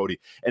title from Cody,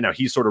 and now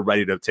he's sort of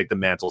ready to take the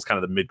mantles, kind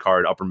of the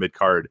mid-card, upper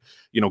mid-card,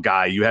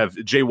 guy. You have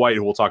Jay White,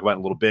 who we'll talk about in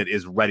a little bit,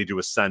 is ready to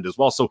ascend as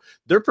well. So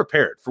they're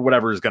prepared for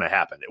whatever is going to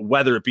happen,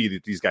 whether it be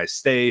that these guys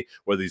stay,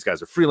 whether these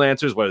guys are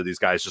freelancers, whether these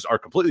guys just are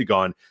completely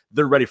gone.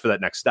 They're ready for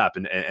that next step.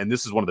 And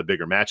this is one of the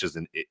bigger matches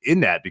in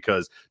that,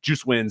 because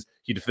Juice wins.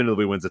 He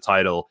definitively wins the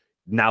title.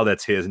 Now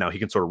that's his. Now he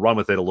can sort of run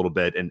with it a little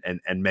bit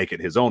and make it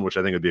his own, which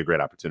I think would be a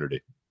great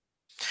opportunity.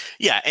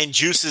 Yeah, and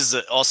Juice is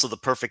also the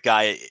perfect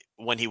guy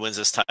when he wins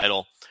this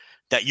title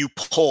that you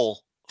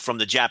pull from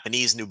the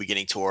Japanese New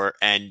Beginning Tour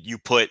and you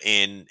put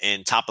in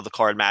top of the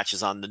card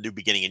matches on the New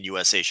Beginning and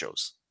USA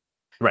shows.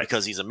 Right.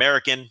 Because he's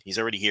American, he's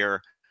already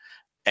here,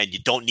 and you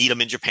don't need him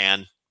in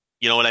Japan.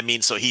 You know what I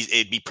mean? So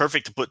it'd be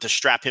perfect to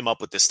strap him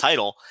up with this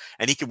title,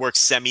 and he could work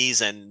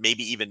semis and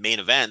maybe even main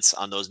events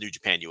on those New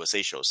Japan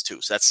USA shows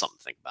too. So that's something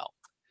to think about.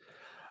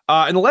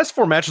 And the last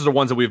four matches are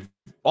ones that we've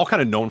all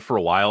kind of known for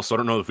a while, so I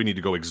don't know if we need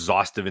to go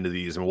exhaustive into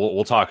these. And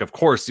we'll talk, of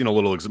course, a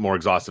little more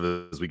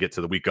exhaustive as we get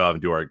to the week of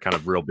and do our kind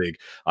of real big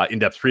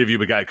in-depth preview.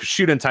 We got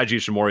Kushida and Taiji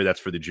Ishimori, that's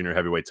for the junior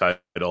heavyweight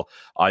title.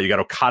 You got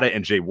Okada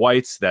and Jay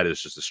White, that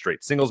is just a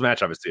straight singles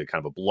match, obviously a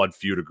kind of a blood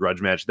feud, a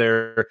grudge match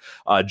there.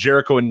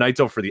 Jericho and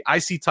Naito for the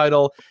IC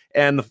title,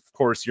 and of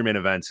course your main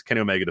event, Kenny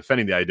Omega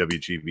defending the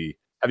IWGP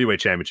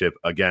Heavyweight Championship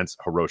against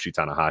Hiroshi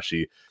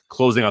Tanahashi,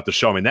 closing out the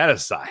show. I mean, that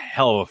is a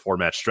hell of a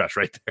 4-match stretch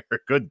right there.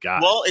 Good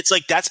God. Well, it's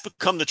like that's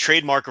become the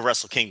trademark of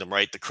Wrestle Kingdom,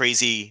 right? The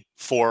crazy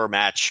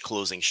 4-match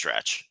closing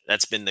stretch.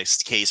 That's been the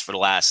case for the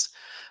last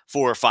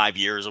 4 or 5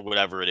 years or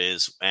whatever it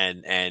is,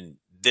 and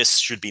this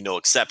should be no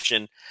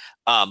exception.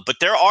 But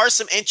there are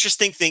some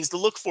interesting things to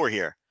look for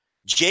here.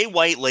 Jay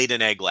White laid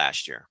an egg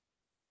last year.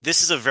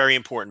 This is a very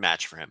important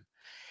match for him.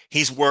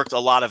 He's worked a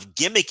lot of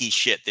gimmicky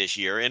shit this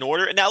year in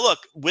order. Now, look,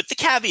 with the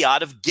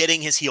caveat of getting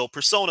his heel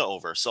persona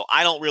over. So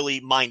I don't really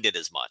mind it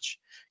as much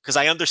because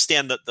I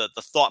understand the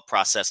thought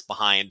process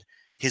behind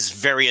his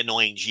very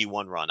annoying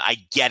G1 run.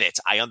 I get it.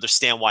 I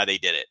understand why they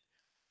did it.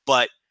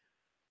 But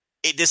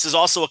this is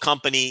also a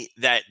company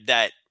that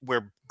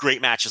where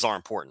great matches are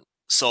important.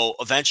 So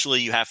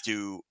eventually you have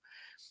to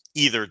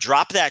either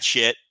drop that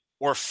shit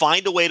or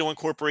find a way to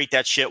incorporate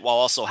that shit while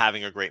also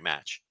having a great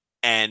match.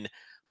 And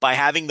by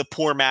having the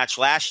poor match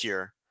last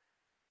year,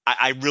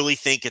 I really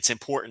think it's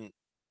important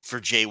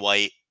for Jay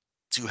White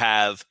to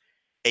have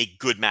a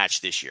good match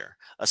this year,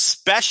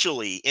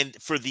 especially in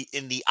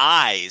the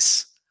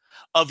eyes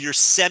of your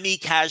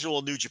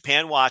semi-casual New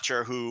Japan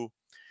watcher who,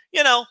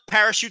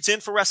 parachutes in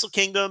for Wrestle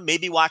Kingdom,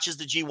 maybe watches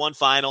the G1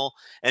 final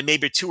and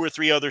maybe 2 or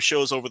 3 other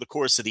shows over the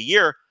course of the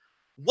year.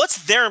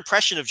 What's their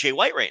impression of Jay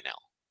White right now?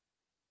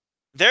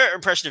 Their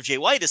impression of Jay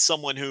White is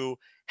someone who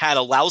had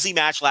a lousy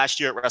match last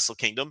year at Wrestle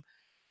Kingdom,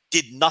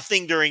 did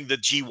nothing during the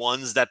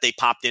G1s that they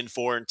popped in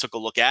for and took a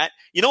look at.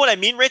 You know what I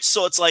mean, Rich?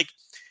 So it's like,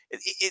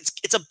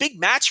 it's a big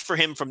match for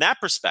him from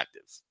that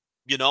perspective,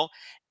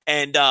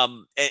 And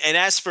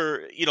as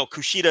for,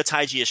 Kushida,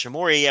 Taiji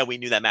Ishimori, yeah, we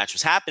knew that match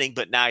was happening,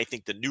 but now I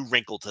think the new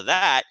wrinkle to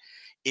that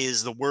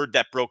is the word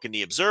that broke in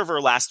the Observer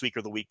last week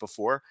or the week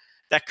before,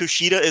 that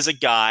Kushida is a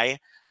guy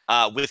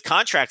with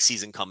contract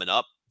season coming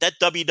up that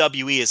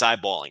WWE is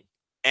eyeballing.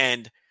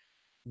 And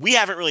we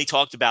haven't really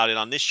talked about it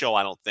on this show,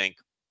 I don't think.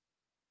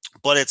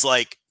 But it's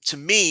like, to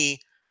me,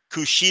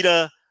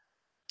 Kushida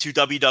to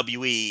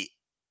WWE,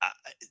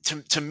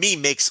 to me,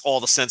 makes all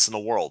the sense in the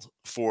world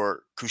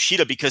for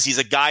Kushida because he's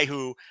a guy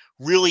who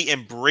really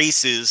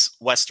embraces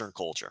Western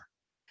culture.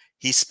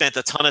 He spent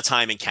a ton of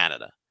time in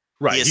Canada.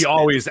 Right. He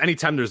always,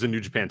 anytime there's a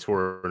New Japan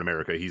tour in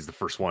America, he's the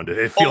first one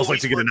it feels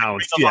like to get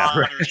announced. Yeah,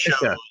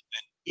 right.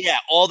 Yeah,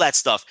 all that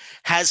stuff.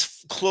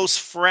 Has close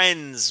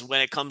friends when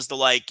it comes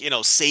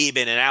to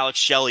Sabin and Alex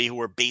Shelley who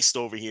are based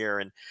over here.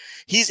 And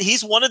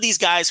he's one of these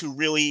guys who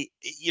really,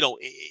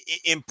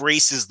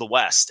 embraces the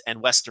West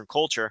and Western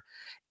culture.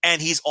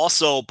 And he's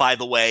also, by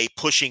the way,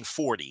 pushing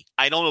 40.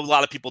 I know a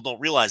lot of people don't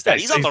realize that.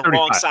 He's on the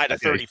wrong side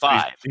of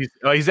 35.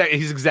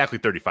 He's exactly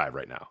 35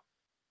 right now.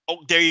 Oh,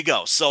 there you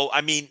go. So,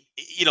 I mean,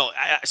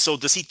 so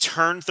does he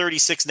turn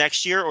 36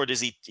 next year or does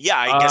he? Yeah,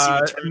 I guess he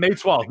would turn May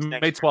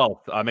 12th. May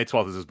 12th. May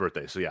 12th is his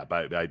birthday. So yeah,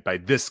 by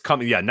this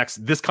coming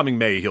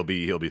May, he'll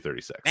be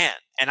 36. Man,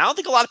 and I don't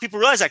think a lot of people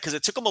realize that because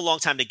it took him a long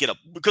time to get up.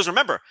 Because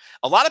remember,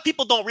 a lot of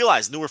people don't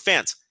realize, newer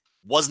fans,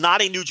 was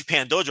not a New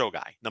Japan Dojo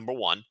guy, number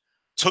one.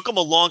 Took him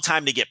a long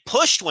time to get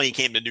pushed when he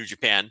came to New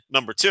Japan,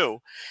 number two.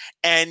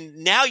 And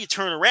now you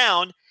turn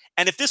around,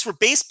 and if this were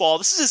baseball,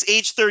 this is his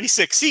age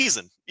 36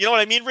 season. You know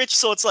what I mean, Rich?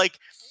 So it's like,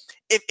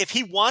 if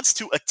he wants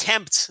to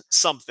attempt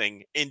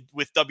something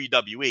with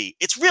WWE,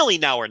 it's really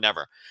now or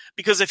never.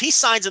 Because if he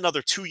signs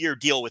another 2-year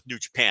deal with New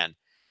Japan,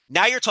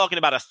 now you're talking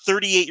about a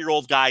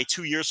 38-year-old guy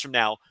 2 years from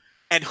now,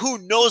 and who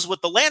knows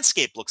what the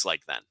landscape looks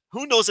like then?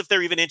 Who knows if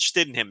they're even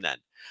interested in him then?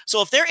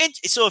 So if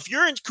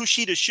you're in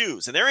Kushida's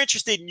shoes and they're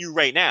interested in you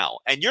right now,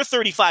 and you're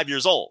 35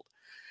 years old,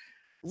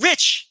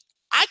 Rich,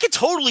 I could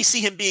totally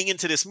see him being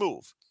into this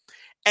move.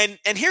 And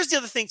here's the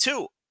other thing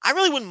too. I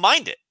really wouldn't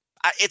mind it.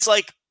 It's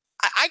like,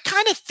 I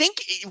kind of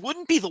think it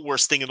wouldn't be the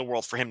worst thing in the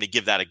world for him to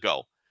give that a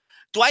go.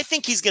 Do I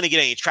think he's going to get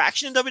any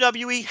traction in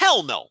WWE?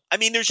 Hell no. I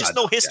mean, there's just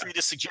no history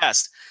to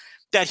suggest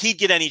that he'd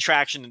get any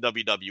traction in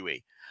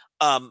WWE.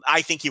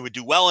 I think he would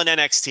do well in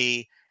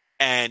NXT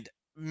and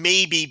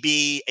maybe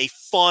be a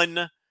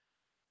fun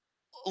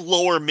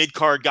lower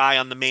mid-card guy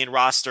on the main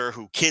roster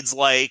who kids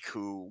like,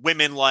 who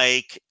women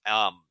like,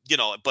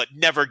 but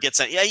never gets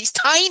any. Yeah, he's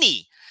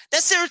tiny.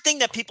 That's the other thing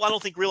that people I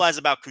don't think realize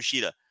about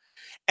Kushida.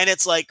 And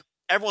it's like,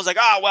 everyone's like,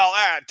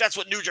 that's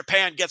what New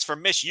Japan gets for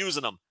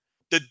misusing him.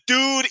 The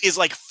dude is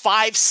like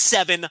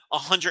 5'7",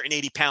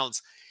 180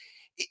 pounds.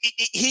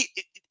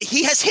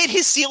 He has hit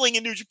his ceiling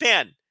in New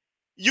Japan.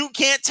 You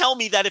can't tell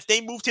me that if they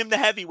moved him to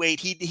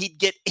heavyweight,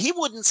 he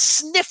wouldn't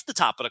sniff the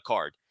top of the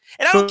card.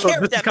 And I don't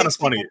care if that makes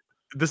funny.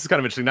 This is kind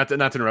of interesting. Not to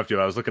interrupt you.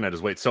 I was looking at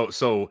his weight.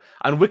 So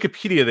on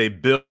Wikipedia, they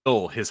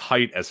bill his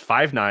height as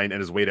 5'9" and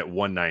his weight at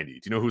 190. Do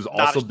you know who's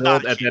also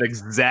billed at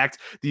that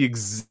the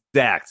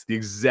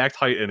exact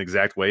height and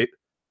exact weight?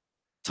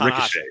 Tanahashi.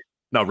 Ricochet.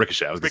 No,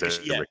 Ricochet. I was going to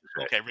say Ricochet.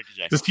 Okay,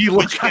 Ricochet. Does he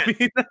look?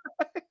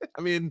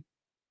 I mean,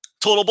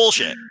 total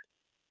bullshit.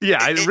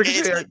 Yeah,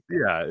 Ricochet.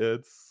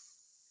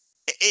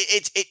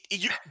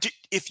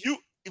 If you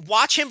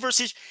watch him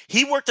versus,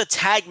 he worked a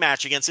tag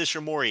match against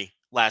Ishimori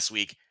last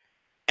week,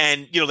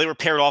 and they were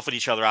paired off with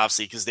each other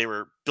obviously because they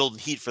were building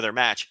heat for their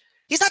match.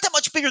 He's not that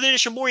much bigger than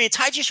Ishimori, and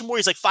Taiji Ishimori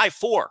is like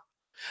 5'4".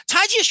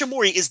 Taiji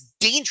Ishimori is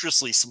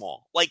dangerously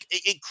small,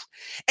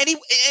 and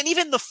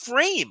even the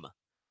frame.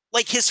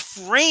 Like his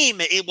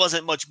frame, it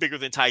wasn't much bigger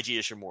than Taiji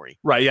Ishimori.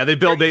 Right? Yeah, they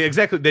bill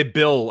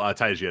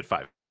Taiji at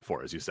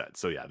 5'4", as you said.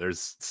 So yeah,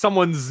 there's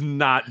someone's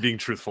not being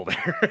truthful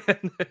there.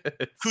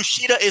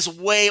 Kushida is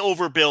way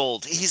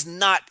overbilled. He's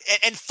not,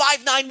 and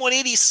 5'9",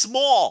 180 is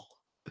small,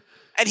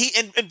 and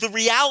the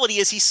reality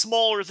is he's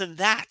smaller than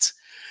that.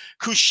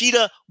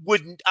 Kushida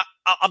wouldn't.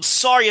 I'm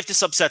sorry if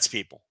this upsets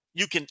people.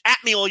 You can at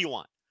me all you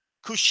want.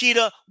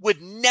 Kushida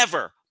would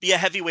never be a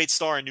heavyweight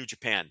star in New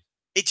Japan.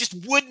 It just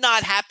would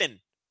not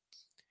happen.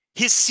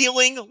 His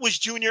ceiling was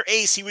Junior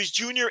Ace. He was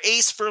Junior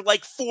Ace for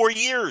like 4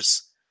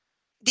 years.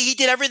 He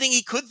did everything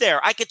he could there.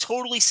 I could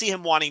totally see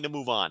him wanting to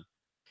move on.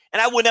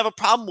 And I wouldn't have a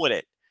problem with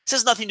it. This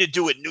has nothing to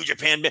do with New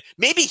Japan.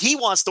 Maybe he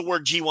wants to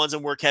work G1s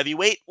and work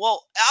heavyweight.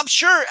 Well, I'm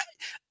sure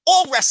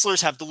all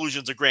wrestlers have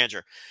delusions of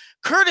grandeur.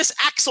 Curtis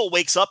Axel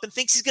wakes up and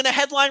thinks he's going to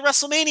headline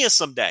WrestleMania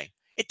someday.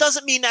 It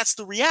doesn't mean that's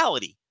the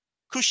reality.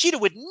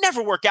 Kushida would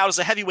never work out as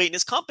a heavyweight in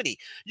his company.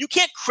 You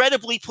can't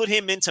credibly put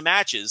him into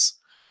matches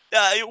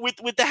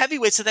with the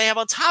heavyweights that they have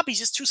on top. He's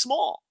just too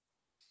small.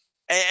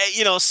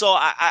 So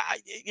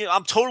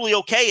I'm totally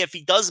okay if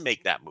he does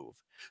make that move.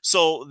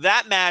 So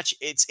that match,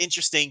 it's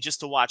interesting just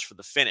to watch for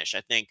the finish.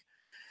 I think,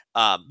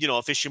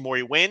 if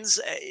Ishimori wins,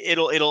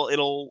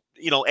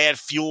 it'll add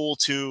fuel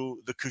to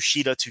the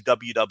Kushida to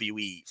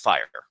WWE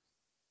fire.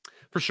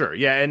 For sure.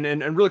 Yeah.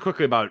 And really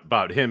quickly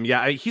about him.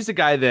 Yeah. He's a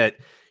guy that,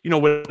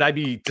 would I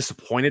be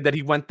disappointed that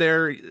he went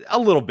there? A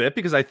little bit,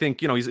 because I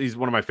think, he's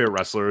one of my favorite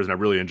wrestlers and I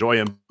really enjoy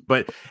him.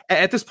 But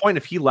at this point,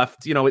 if he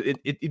left,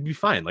 it'd be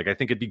fine. Like, I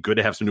think it'd be good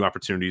to have some new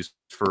opportunities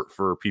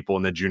for people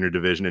in the junior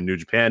division in New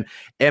Japan.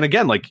 And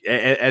again, like,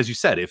 as you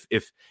said,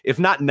 if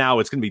not now,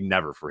 it's going to be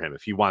never for him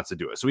if he wants to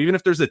do it. So even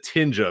if there's a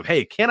tinge of,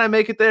 hey, can I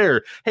make it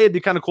there? Hey, it'd be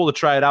kind of cool to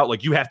try it out.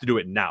 Like, you have to do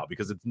it now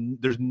because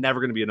there's never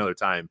going to be another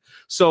time.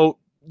 So,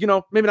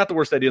 maybe not the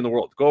worst idea in the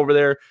world. Go over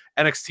there.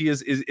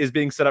 NXT is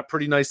being set up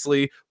pretty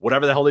nicely.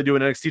 Whatever the hell they do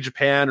in NXT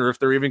Japan, or if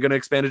they're even going to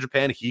expand to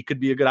Japan, he could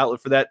be a good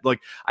outlet for that. Like,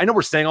 I know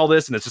we're saying all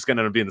this and it's just going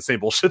to be in the same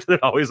bullshit that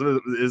it always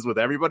is with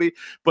everybody.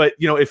 But,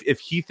 if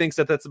he thinks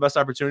that that's the best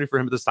opportunity for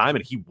him at this time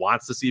and he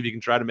wants to see if he can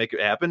try to make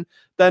it happen,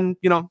 then,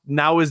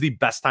 now is the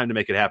best time to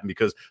make it happen,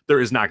 because there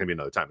is not going to be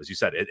another time. As you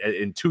said,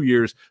 in 2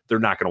 years, they're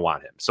not going to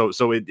want him.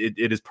 So it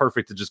is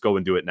perfect to just go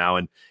and do it now.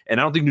 And I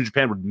don't think New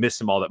Japan would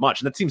miss him all that much.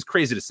 And that seems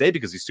crazy to say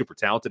because he's super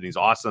talented and he's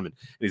awesome and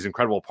he's an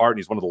incredible part and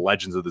he's one of the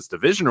legends of this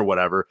division or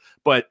whatever.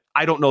 But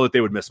I don't know that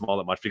they would miss him all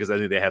that much because I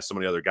think they have so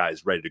many other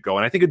guys ready to go.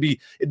 And I think it'd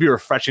be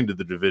refreshing to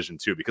the division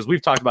too, because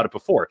we've talked about it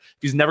before.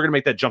 If he's never going to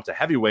make that jump to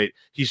heavyweight,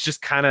 he's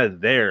just kind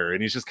of there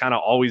and he's just kind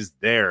of always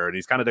there. And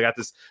he's kind of got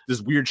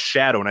this weird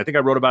shadow. And I think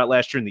I wrote about it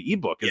last year in the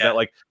ebook, is that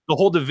like the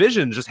whole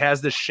division just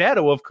has this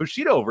shadow of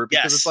Kushida over it,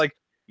 because it's like,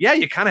 yeah,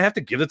 you kind of have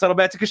to give the title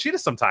back to Kushida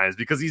sometimes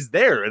because he's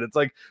there. And it's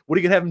like, what are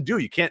you going to have him do?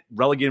 You can't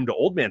relegate him to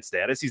old man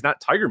status. He's not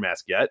Tiger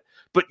Mask yet,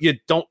 but you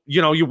don't,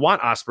 you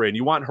want Ospreay and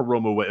you want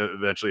Hiromu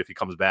eventually if he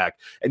comes back,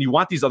 and you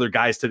want these other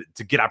guys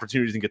to get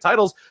opportunities and get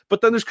titles.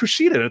 But then there's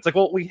Kushida, and it's like,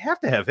 well, we have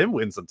to have him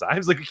win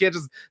sometimes. Like, we can't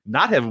just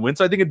not have him win.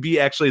 So I think it'd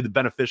be actually the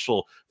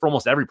beneficial for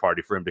almost every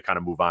party for him to kind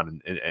of move on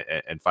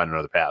and find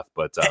another path.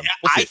 But we'll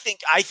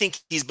I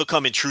think he's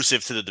become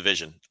intrusive to the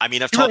division. I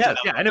mean, I've talked about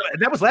I know,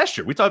 and that was last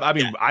year. We talked. I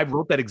mean, I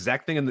wrote that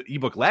exact thing in the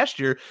ebook last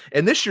year,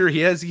 and this year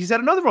he's had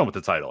another run with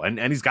the title, and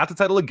he's got the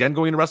title again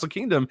going to Wrestle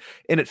Kingdom,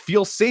 and it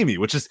feels samey,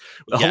 which is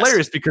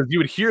hilarious because you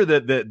would hear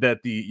that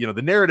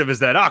the narrative is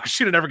that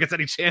Kushida never gets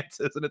any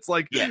chances, and it's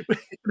like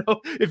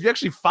if you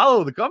actually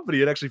follow the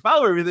company and actually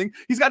follow everything,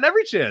 he's gotten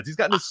every chance. He's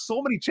gotten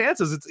so many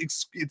chances.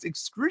 It's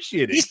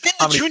excruciating. He's been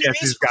the junior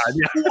ace.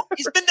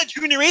 He's been the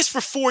junior ace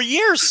for 4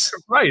 years.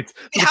 Right. To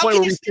the point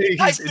where we say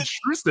he's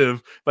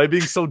intrusive by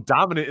being so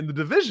dominant in the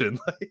division.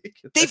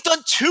 They've done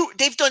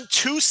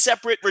two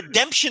separate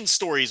redemption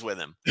stories with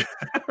him.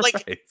 Like,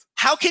 right.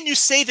 How can you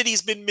say that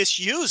he's been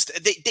misused?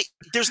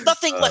 There's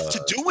nothing left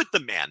to do with the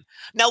man.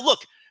 Now,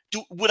 look,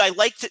 would I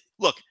like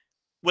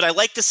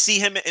to see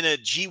him in a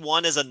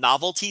G1 as a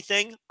novelty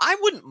thing? I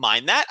wouldn't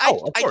mind that.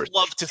 I'd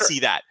love to see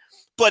that.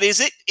 But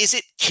is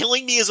it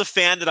killing me as a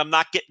fan that I'm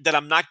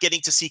not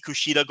getting to see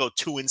Kushida go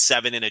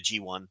 2-7 in a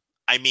G1?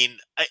 I mean,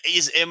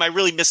 am I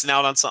really missing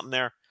out on something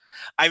there?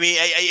 I mean,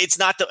 it's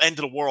not the end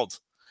of the world,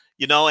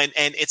 and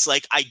it's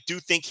like I do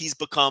think he's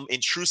become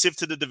intrusive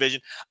to the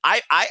division.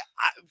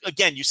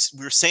 Again,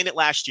 we were saying it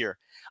last year.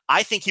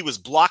 I think he was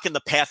blocking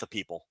the path of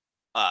people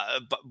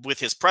with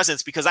his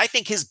presence, because I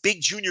think his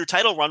big junior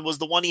title run was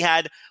the one he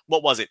had.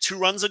 What was it? 2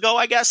 runs ago,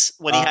 I guess,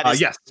 when he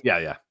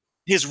had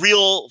his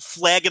real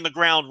flag in the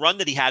ground run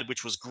that he had,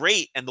 which was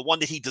great, and the one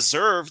that he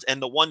deserved,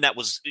 and the one that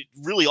was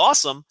really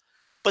awesome.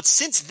 But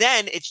since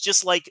then, it's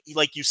just like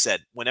you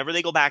said, whenever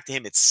they go back to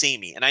him, it's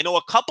samey. And I know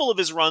a couple of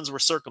his runs were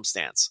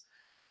circumstance.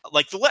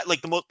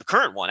 The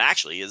current one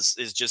actually is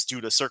just due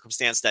to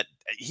circumstance that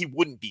he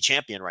wouldn't be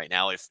champion right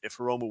now if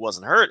Hiromu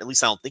wasn't hurt. At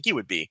least I don't think he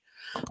would be.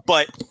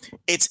 But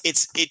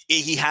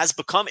he has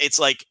become. It's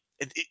like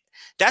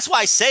that's why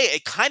I say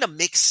it kind of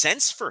makes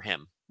sense for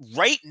him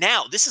right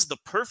now. This is the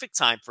perfect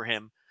time for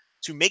him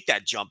to make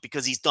that jump,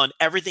 because he's done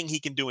everything he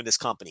can do in this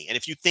company. And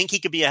if you think he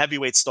could be a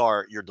heavyweight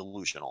star, you're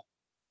delusional.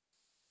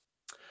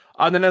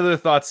 And then other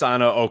thoughts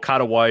on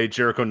Okada White,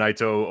 Jericho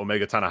Naito,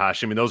 Omega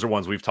Tanahashi. I mean, those are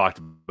ones we've talked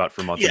about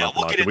for months.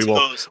 We'll get into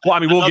those.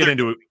 We'll get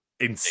into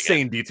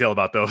insane detail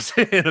about those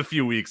in a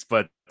few weeks,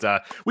 but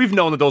we've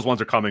known that those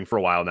ones are coming for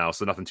a while now,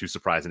 so nothing too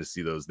surprising to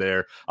see those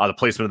there. The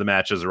placement of the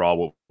matches are all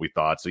what we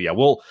thought. So yeah,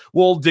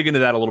 we'll dig into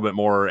that a little bit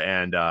more,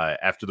 and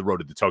after the Road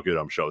to the Tokyo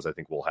Dome shows, I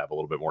think we'll have a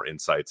little bit more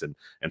insights and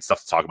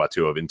stuff to talk about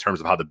too, in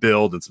terms of how the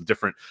build and some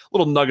different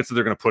little nuggets that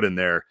they're going to put in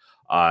there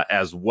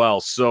as well.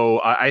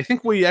 So I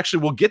think we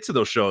actually will get to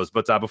those shows.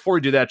 But before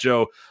we do that,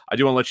 Joe, I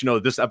do want to let you know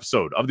that this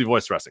episode of the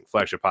Voice Wrestling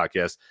flagship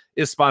podcast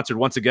is sponsored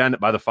once again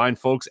by the fine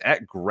folks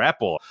at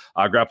Grapple.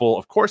 Grapple,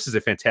 of course, is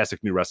a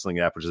fantastic new wrestling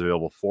app, which is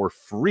available for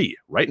free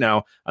right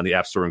now on the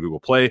App Store and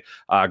Google Play.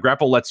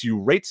 Grapple lets you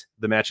rate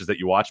the matches that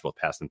you watch, both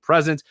past and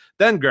present.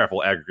 Then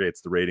Grapple aggregates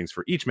the ratings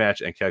for each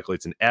match and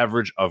calculates an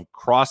average of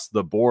across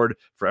the board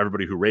for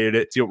everybody who rated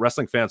it. See what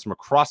wrestling fans from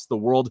across the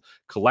world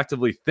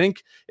collectively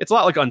think. It's a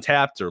lot like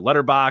Untapped or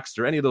Letterboxd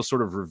or any of those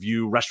sort of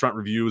restaurant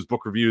reviews,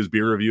 book reviews,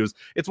 beer reviews.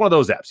 It's one of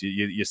those apps.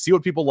 You see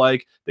what people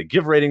like, they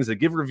give ratings, they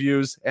give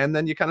reviews, and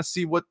then you kind of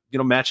see what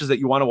matches that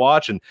you want to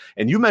watch. And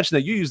you mentioned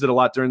that you used it a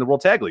lot during the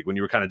World Tag League when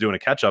you were kind of doing a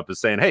catch up, is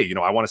saying, hey,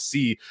 I want to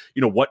see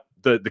what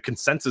the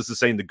consensus is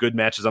saying the good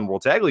matches on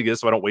World Tag League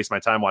is, so I don't waste my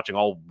time watching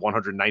all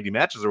 190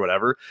 matches or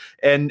whatever.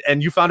 And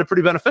you found it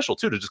pretty beneficial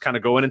too, to just kind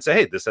of go in and say,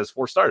 hey, this has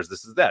 4 stars,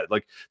 this is that.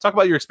 Like, talk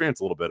about your experience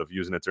a little bit of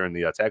using it during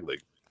the Tag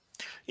League.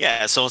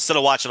 Yeah, so instead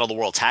of watching all the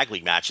World Tag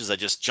League matches, I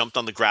just jumped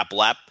on the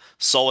Grapple app,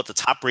 saw what the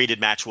top rated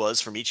match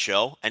was from each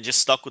show, and just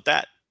stuck with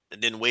that.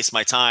 And didn't waste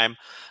my time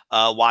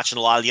watching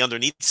a lot of the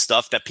underneath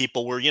stuff that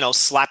people were,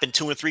 slapping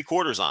 2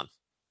 3/4 on.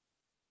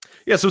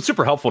 Yeah, so it's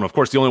super helpful. And of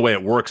course, the only way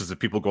it works is if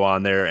people go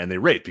on there and they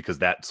rate, because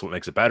that's what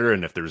makes it better.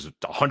 And if there's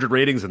 100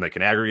 ratings, and they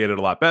can aggregate it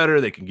a lot better,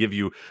 they can give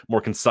you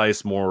more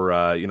concise, more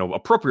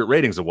appropriate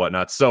ratings and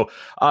whatnot. So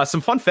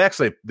some fun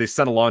facts they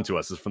sent along to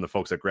us is from the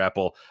folks at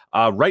Grapple.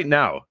 Right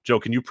now, Joe,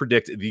 can you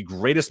predict the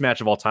greatest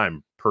match of all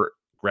time per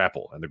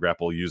Grapple and the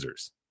Grapple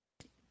users?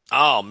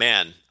 Oh,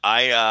 man.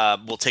 I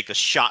will take a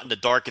shot in the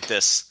dark at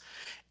this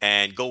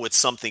and go with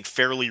something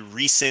fairly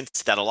recent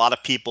that a lot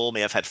of people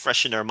may have had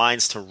fresh in their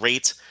minds to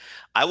rate.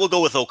 I will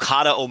go with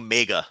Okada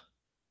Omega.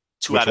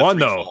 2 out of 3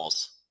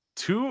 falls.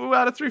 2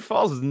 out of 3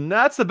 falls.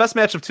 That's the best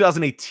match of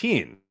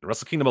 2018.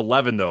 Wrestle Kingdom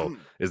 11, though,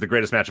 is the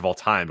greatest match of all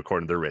time,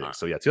 according to their rating.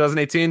 So, yeah,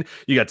 2018,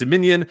 you got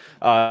Dominion,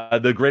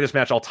 the greatest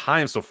match all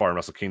time so far in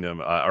Wrestle Kingdom,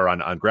 or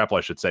on Grapple,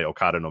 I should say,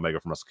 Okada and Omega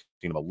from Wrestle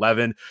Kingdom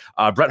 11.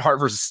 Bret Hart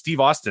versus Steve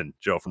Austin,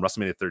 Joe, from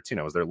WrestleMania 13.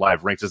 I was there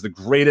live, ranked as the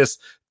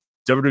greatest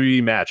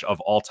WWE match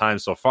of all time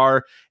so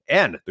far,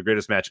 and the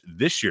greatest match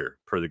this year,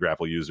 per the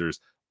Grapple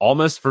users,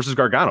 Almas versus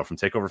Gargano from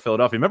TakeOver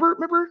Philadelphia.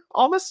 Remember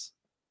Almas?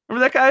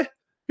 Remember that guy?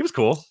 He was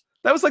cool.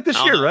 That was like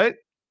this year, right?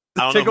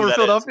 TakeOver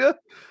Philadelphia? Is.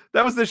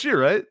 That was this year,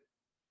 right?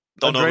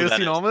 Don't know who that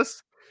is.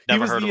 Almas?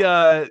 Never he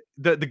was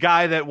the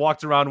guy that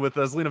walked around with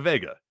Zelina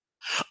Vega.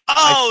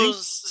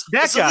 Oh,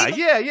 that guy.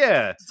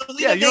 Yeah. Zelina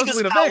Yeah, you know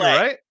Zelina Vega,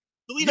 right?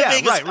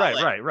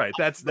 Yeah, right.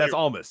 That's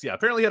Almas. Yeah,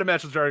 apparently he had a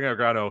match with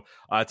Gargano,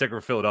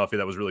 TakeOver Philadelphia,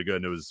 that was really good,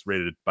 and it was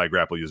rated by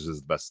Grapple users as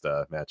the best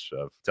match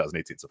of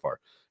 2018 so far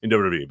in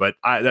WWE. But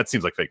that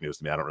seems like fake news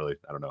to me. I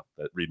don't know.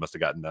 That Reed must have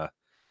gotten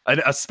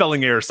a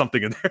spelling error or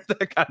something in there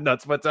that got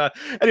nuts. But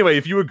anyway,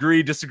 if you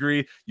agree,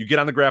 disagree, you get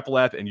on the Grapple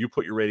app and you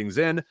put your ratings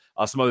in.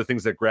 Some other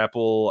things that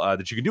Grapple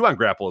that you can do on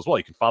Grapple as well.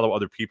 You can follow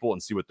other people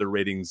and see what their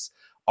ratings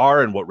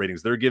are and what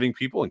ratings they're giving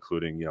people,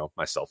 including,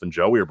 myself and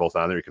Joe. We are both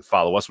on there. You can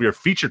follow us. We are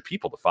featured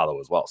people to follow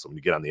as well. So when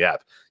you get on the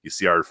app, you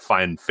see our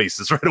fine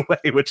faces right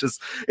away, which is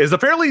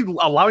apparently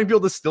allowing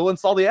people to still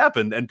install the app,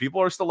 and people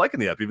are still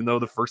liking the app, even though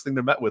the first thing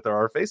they're met with are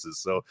our faces.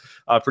 So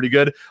pretty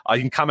good.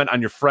 You can comment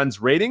on your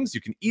friends' ratings. You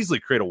can easily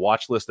create a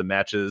watch list of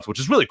matches, which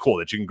is really cool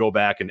that you can go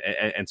back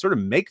and sort of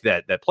make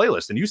that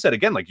playlist. And you said,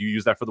 again, like you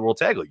use that for the World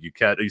Tag League.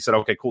 You said,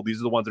 okay, cool, these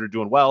are the ones that are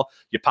doing well.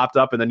 You popped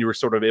up, and then you were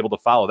sort of able to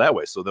follow that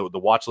way. So the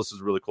watch list is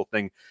a really cool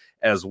thing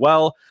as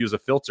well. Use a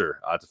filter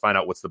to find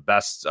out what's the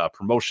best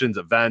promotions,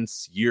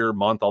 events, year,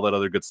 month, all that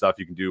other good stuff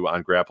you can do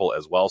on Grapple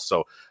as well.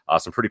 So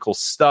some pretty cool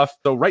stuff.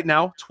 So right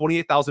now,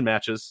 28,000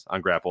 matches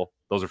on Grapple.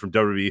 Those are from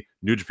WWE,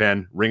 New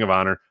Japan, Ring of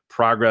Honor,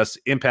 Progress,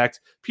 Impact,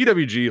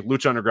 PWG,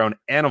 Lucha Underground,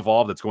 and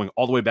Evolve. That's going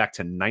all the way back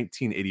to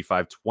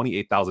 1985.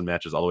 28,000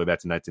 matches all the way back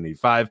to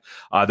 1985.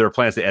 There are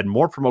plans to add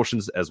more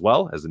promotions as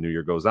well as the new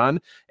year goes on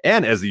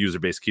and as the user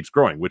base keeps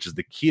growing, which is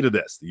the key to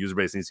this. The user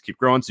base needs to keep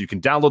growing. So you can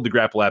download the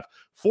Grapple app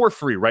for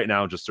free right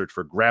now. Just search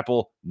for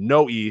Grapple,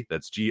 no E.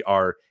 That's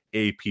GRAPPL.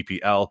 You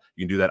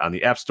can do that on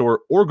the App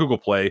Store or Google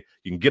Play.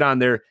 You can get on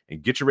there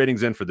and get your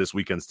ratings in for this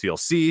weekend's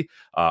TLC,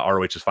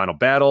 ROH's Final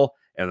Battle,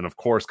 and then, of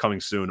course, coming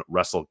soon,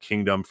 Wrestle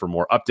Kingdom. For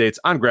more updates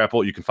on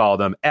Grapple, you can follow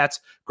them at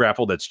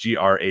Grapple. That's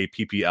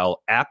GRAPPL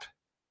app.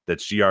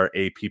 That's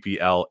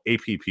GRAPPL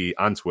app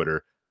on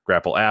Twitter,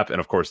 Grapple app. And,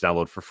 of course,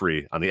 download for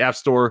free on the App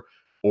Store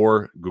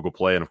or Google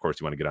Play. And, of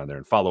course, you want to get on there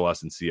and follow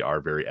us and see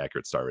our very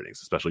accurate star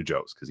ratings, especially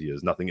Joe's, because he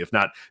is nothing if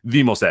not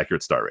the most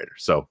accurate star rater.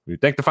 So we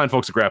thank the fine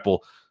folks at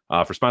Grapple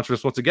for sponsoring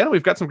us once again.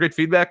 We've got some great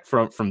feedback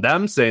from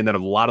them saying that a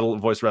lot of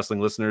Voice Wrestling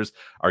listeners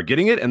are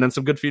getting it, and then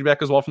some good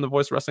feedback as well from the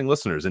Voice Wrestling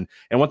listeners. And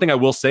one thing I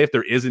will say, if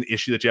there is an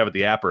issue that you have with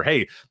the app, or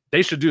hey,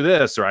 they should do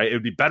this, or it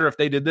would be better if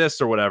they did this,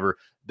 or whatever,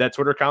 that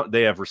Twitter account,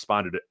 they have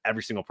responded to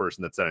every single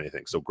person that said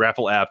anything. So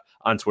Grapple app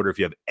on Twitter, if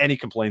you have any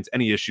complaints,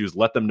 any issues,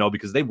 let them know,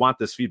 because they want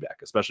this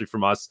feedback, especially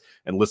from us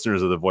and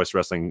listeners of the Voice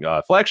Wrestling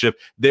flagship.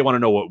 They want to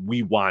know what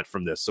we want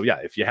from this. So yeah,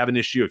 if you have an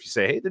issue, if you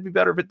say, hey, it'd be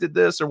better if it did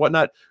this or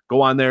whatnot,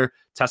 go on there,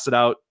 test it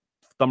out,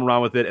 thumb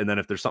around with it, and then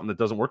if there's something that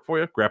doesn't work for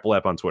you, Grapple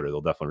app on Twitter,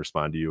 they'll definitely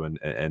respond to you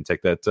and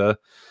take that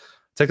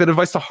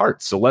advice to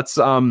heart. So let's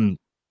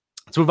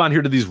move on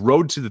here to these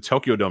Road to the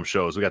Tokyo Dome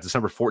shows. We got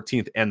December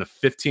 14th and the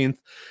 15th.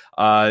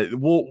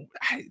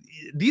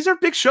 These are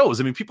big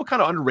shows. I mean, people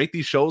kind of underrate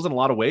these shows in a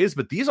lot of ways,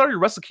 but these are your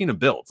Wrestle Kingdom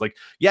builds. Like,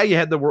 yeah, you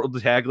had the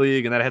World Tag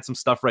League and that had some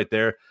stuff right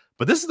there,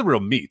 but this is the real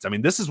meat. I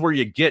mean, this is where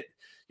you get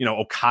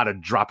Okada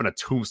dropping a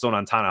tombstone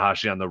on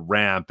Tanahashi on the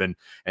ramp and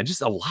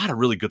just a lot of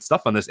really good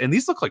stuff on this. And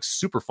these look like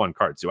super fun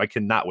cards too. I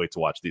cannot wait to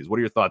watch these. What are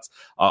your thoughts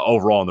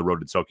overall on the Road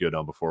to Tokyo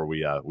Dome before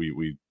we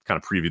kind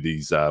of preview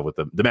these with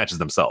the matches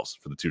themselves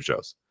for the two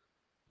shows?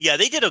 Yeah,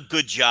 they did a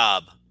good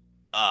job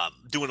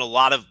doing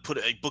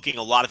booking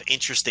a lot of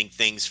interesting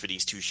things for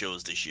these two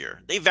shows this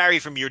year. They vary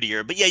from year to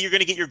year, but yeah, you're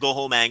going to get your go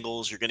home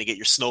angles. You're going to get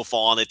your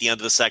snowfall on at the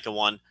end of the second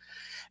one.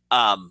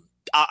 I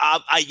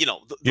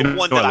love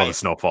the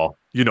snowfall.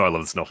 I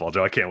love the snowfall,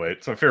 Joe. I can't wait.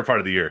 It's my favorite part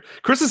of the year.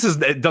 Christmas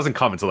it doesn't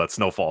come until that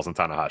snow falls on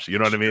Tanahashi. You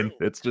know what I mean?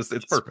 It's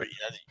perfect.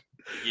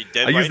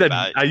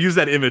 I use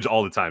that image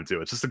all the time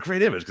too. It's just a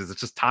great image because it's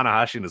just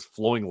Tanahashi and his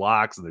flowing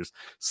locks, and there's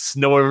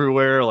snow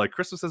everywhere. Like,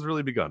 Christmas has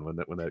really begun when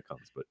that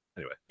comes. But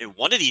anyway, and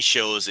one of these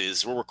shows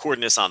we're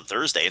recording this on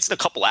Thursday. It's in a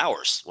couple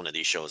hours. One of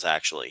these shows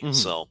actually. Mm-hmm.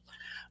 So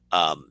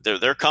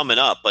they're coming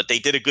up, but they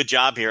did a good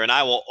job here, and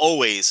I will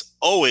always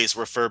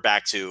refer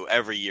back to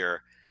every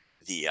year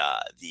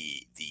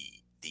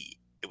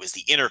it was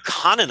the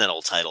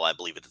Intercontinental title, I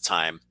believe at the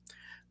time,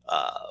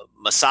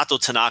 Masato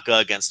Tanaka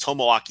against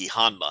Tomoaki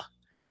Hanma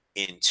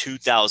in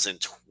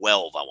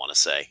 2012. I want to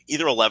say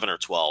either 11 or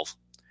 12.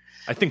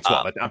 I think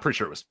 12. I'm pretty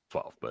sure it was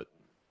 12, but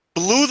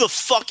blew the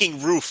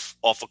fucking roof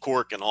off of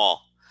Korakuen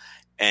Hall,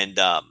 and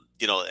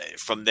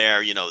from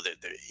there,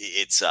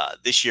 it's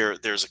this year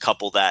there's a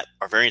couple that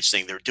are very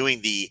interesting. They're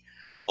doing the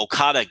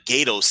Okada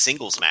Gato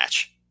singles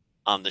match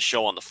on the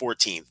show on the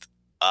 14th,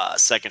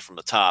 second from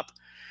the top,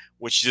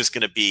 which is just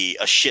going to be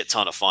a shit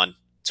ton of fun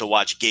to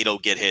watch Gato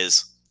get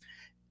his.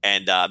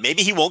 And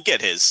maybe he won't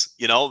get his,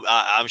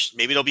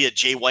 maybe there'll be a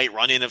Jay White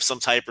run in of some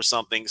type or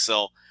something.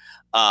 So,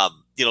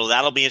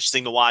 that'll be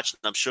interesting to watch.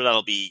 I'm sure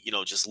that'll be,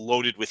 just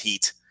loaded with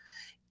heat.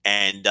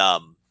 And,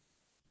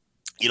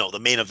 the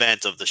main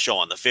event of the show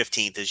on the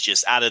 15th is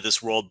just out of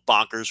this world,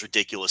 bonkers,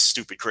 ridiculous,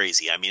 stupid,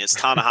 crazy. I mean, it's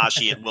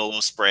Tanahashi and Will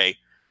Ospreay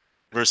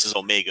versus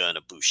Omega and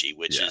Ibushi,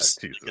 which is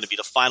going to be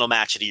the final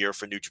match of the year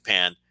for New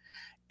Japan.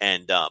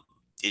 And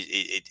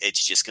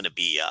it's just going to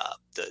be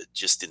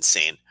just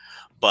insane.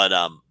 But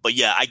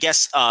yeah, I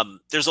guess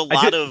there's a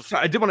lot of...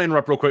 I did want to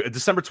interrupt real quick.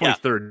 December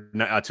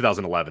 23rd,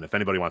 2011, if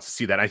anybody wants to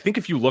see that. I think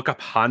if you look up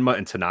Hanma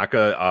and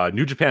Tanaka,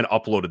 New Japan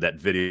uploaded that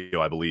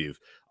video, I believe,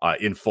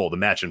 in full, the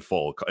match in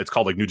full. It's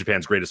called like New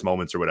Japan's Greatest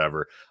Moments or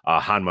whatever.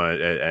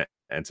 Hanma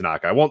and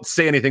Tanaka. I won't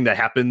say anything that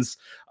happens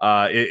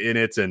in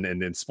it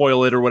and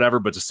spoil it or whatever,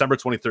 but December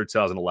 23rd,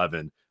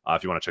 2011,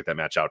 if you want to check that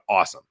match out.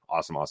 Awesome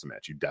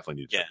match. You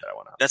definitely need to check that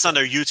one out. That's on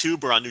their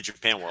YouTube or on New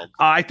Japan World?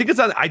 I think it's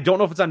on. I don't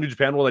know if it's on New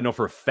Japan World. I know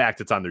for a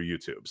fact it's on their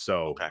YouTube.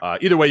 So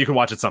either way, you can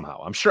watch it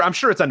somehow. I'm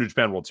sure it's on New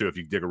Japan World too if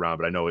you dig around.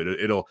 But I know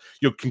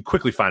you can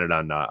quickly find it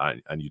on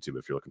YouTube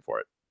if you're looking for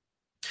it.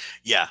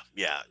 Yeah.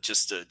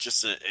 Just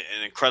an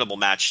incredible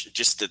match.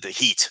 Just the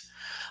heat.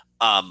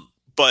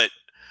 But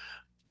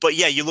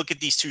yeah, you look at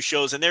these two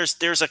shows, and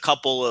there's a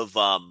couple of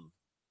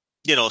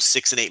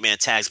 6 and 8 man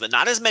tags, but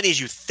not as many as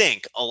you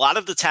think. A lot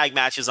of the tag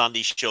matches on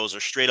these shows are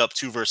straight up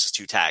 2 versus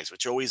 2 tags,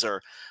 which always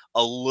are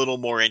a little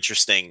more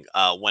interesting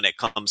when it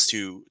comes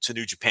to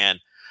New Japan.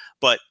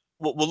 But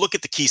we'll look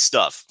at the key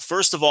stuff.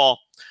 First of all,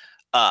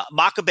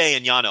 Makabe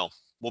and Yano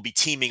will be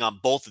teaming on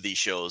both of these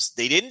shows.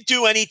 They didn't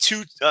do any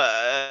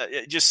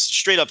just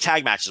straight up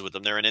tag matches with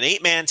them. They're in an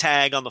 8-man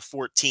tag on the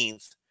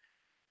 14th.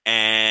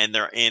 And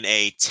they're in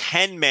a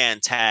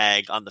 10-man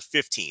tag on the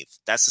 15th.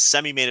 That's the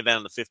semi-main event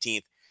on the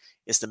 15th.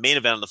 It's the main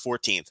event on the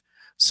 14th.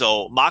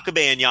 So Makabe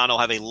and Yano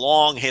have a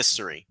long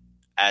history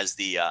as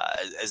the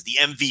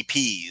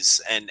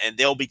MVPs, and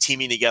they'll be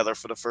teaming together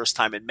for the first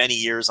time in many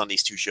years on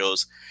these two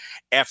shows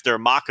after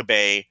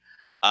Makabe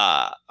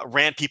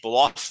ran people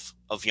off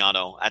of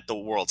Yano at the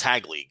World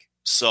Tag League.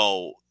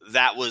 So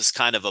that was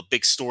kind of a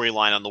big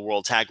storyline on the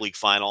World Tag League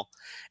final.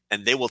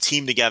 And they will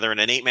team together in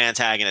an 8-man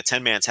tag and a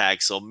 10-man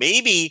tag. So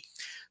maybe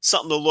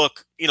something to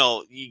look,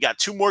 you got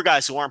 2 more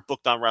guys who aren't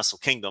booked on Wrestle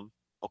Kingdom.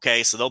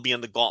 Okay, so they'll be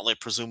in the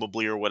gauntlet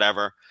presumably or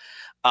whatever.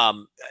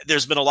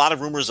 There's been a lot of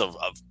rumors of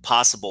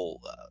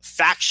possible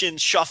faction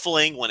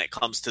shuffling when it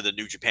comes to the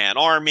New Japan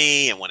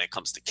Army and when it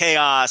comes to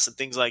Chaos and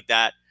things like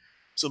that.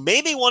 So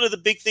maybe one of the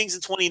big things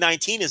in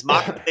 2019 is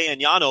Makabe and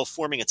Yano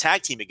forming a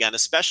tag team again,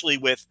 especially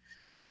with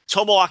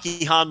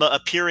Tomoaki Hanma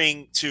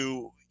appearing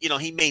to,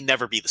 he may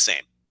never be the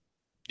same.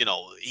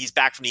 He's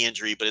back from the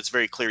injury, but it's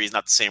very clear he's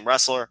not the same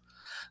wrestler.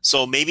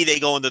 So maybe they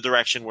go in the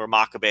direction where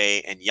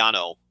Makabe and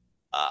Yano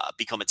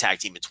become a tag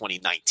team in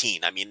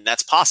 2019. I mean,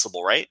 that's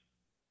possible, right?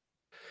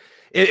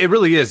 It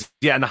really is.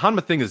 Yeah, and the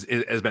Hanma thing has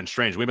been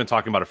strange. We've been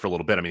talking about it for a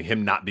little bit. I mean,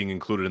 him not being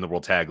included in the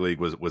World Tag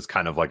League was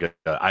kind of like an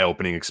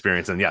eye-opening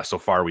experience. And yeah, so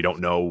far we don't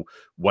know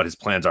what his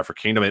plans are for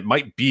Kingdom. It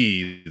might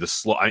be the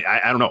slow.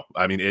 I don't know.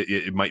 I mean,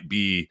 it might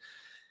be.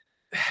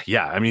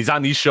 Yeah, I mean, he's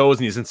on these shows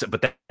and he's in,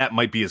 but that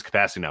might be his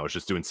capacity now. It's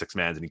just doing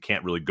 6-mans and he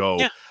can't really go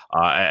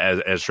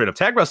as straight up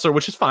tag wrestler,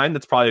 which is fine.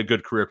 That's probably a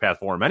good career path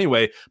for him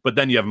anyway. But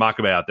then you have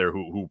Makabe out there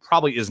who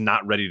probably is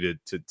not ready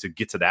to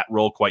get to that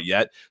role quite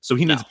yet. So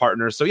he needs a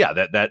partner. So yeah,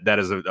 that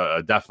is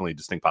a definitely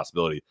distinct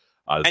possibility.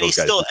 And he's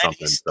still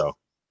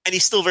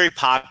very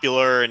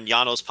popular, and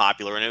Yano's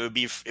popular, and it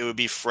would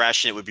be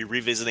fresh, and it would be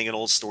revisiting an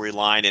old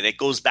storyline, and it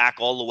goes back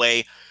all the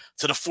way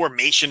to the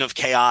formation of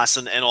Chaos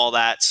and all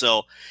that.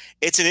 So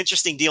it's an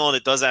interesting deal, and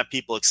it does have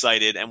people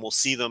excited, and we'll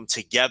see them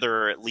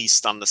together at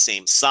least on the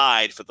same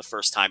side for the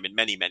first time in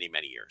many, many,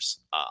 many years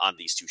on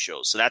these two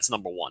shows. So that's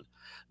number one.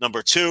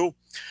 Number two,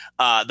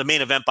 the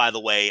main event, by the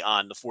way,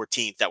 on the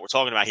 14th that we're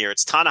talking about here,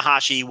 it's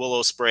Tanahashi, Will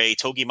Ospreay,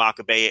 Togi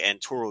Makabe,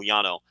 and Toru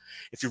Yano.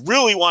 If you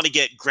really want to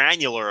get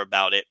granular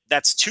about it,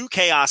 that's 2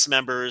 Chaos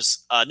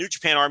members, a New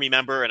Japan Army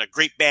member, and a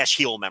Great Bash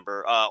Heel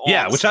member.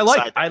 Which I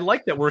like. I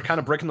like that we're kind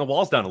of breaking the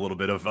walls down a little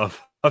bit of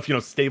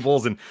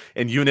stables and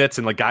units,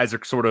 and like guys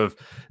are sort of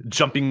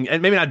jumping,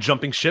 and maybe not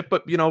jumping ship,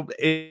 but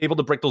able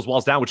to break those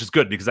walls down, which is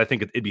good because I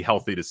think it'd be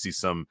healthy to see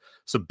some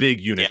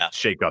big unit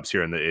shakeups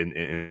here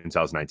in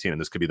 2019, and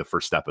this could be the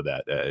first step of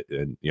that.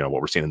 And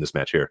what we're seeing in this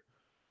match here.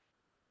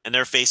 And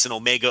they're facing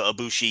Omega,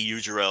 Ibushi,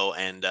 Yujiro,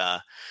 and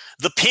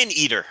the Pin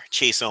Eater,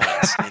 Chase Owens.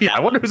 I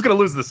wonder who's going to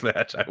lose this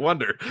match. I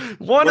wonder.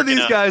 One of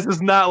these guys is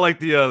not like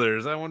the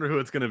others. I wonder who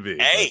it's going to be.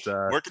 Hey,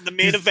 working the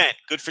main event.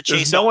 Good for Chase.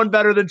 There's no one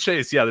better than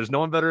Chase. Yeah, there's no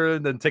one better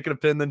than taking a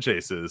pin than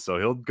Chase is. So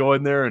he'll go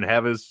in there and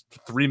have his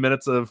 3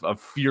 minutes of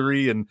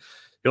fury, and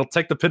he'll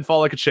take the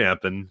pinfall like a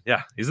champ. And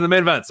yeah, he's in the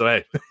main event. So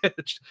hey,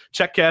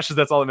 check cashes.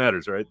 That's all that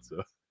matters, right?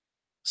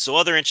 So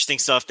other interesting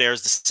stuff there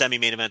is the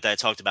semi-main event that I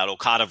talked about,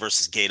 Okada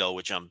versus Gato,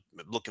 which I'm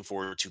looking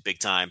forward to big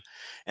time.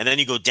 And then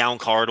you go down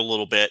card a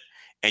little bit,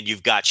 and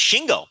you've got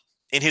Shingo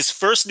in his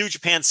first New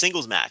Japan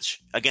singles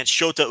match against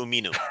Shota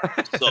Umino.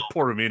 So,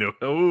 poor Umino.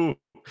 Ooh.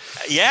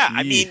 Yeah,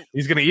 I mean,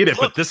 he's going to eat it.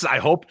 But this, I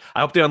hope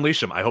they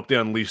unleash him. I hope they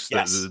unleash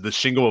the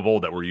Shingo of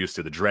old that we're used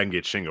to, the Dragon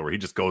Gate Shingo, where he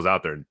just goes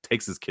out there and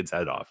takes his kid's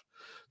head off.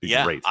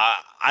 Great.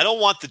 I don't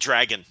want the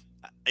dragon.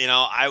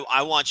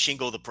 I want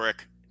Shingo the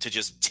Brick to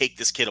just take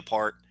this kid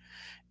apart.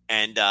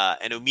 And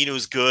Umino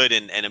is good,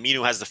 and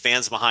Umino has the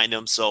fans behind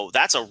him, so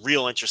that's a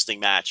real interesting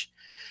match.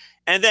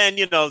 And then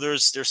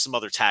there's some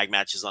other tag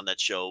matches on that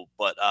show,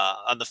 but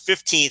on the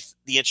 15th,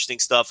 the interesting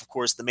stuff, of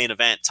course, the main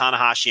event: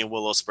 Tanahashi and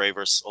Will Ospreay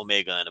versus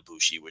Omega and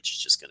Ibushi, which is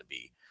just going to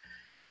be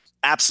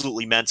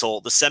absolutely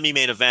mental. The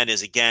semi-main event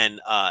is again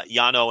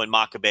Yano and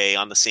Makabe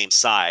on the same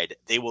side.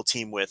 They will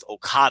team with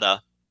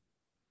Okada,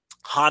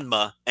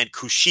 Hanma, and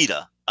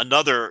Kushida,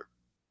 another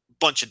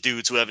bunch of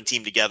dudes who haven't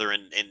teamed together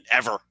in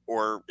ever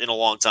or in a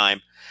long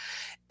time.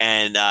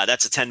 And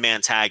that's a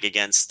 10-man tag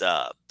against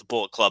the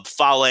Bullet Club.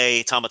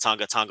 Fale,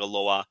 Tamatanga, Tonga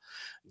Loa,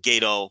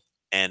 Gato,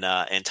 and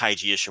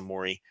Taiji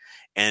Ishimori.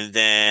 And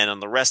then on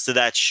the rest of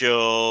that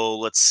show,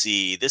 let's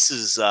see. This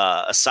is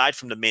aside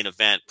from the main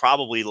event,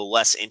 probably the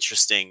less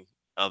interesting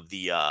of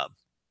the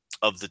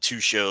two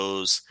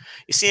shows.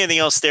 You see anything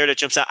else there that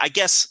jumps out? I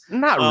guess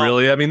not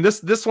really. I mean,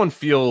 this one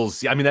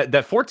feels. I mean, that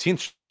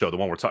 14th show, the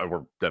one we're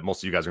talking, that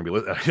most of you guys are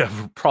gonna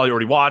be probably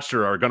already watched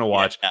or are gonna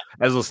watch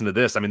as listen to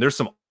this. I mean, there's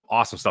some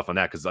awesome stuff on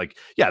that because, like,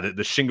 the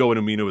Shingo and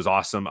Umino is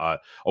awesome.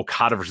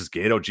 Okada versus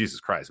Gato, Jesus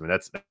Christ! I mean,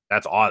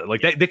 that's awesome. Like,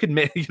 they could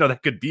make,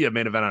 that could be a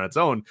main event on its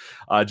own,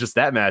 just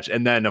that match.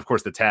 And then, of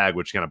course, the tag,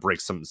 which kind of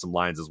breaks some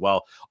lines as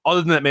well.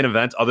 Other than that main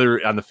event, on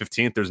the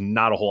 15th, there's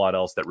not a whole lot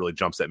else that really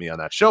jumps at me on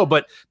that show.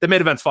 But the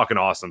main event's fucking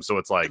awesome, so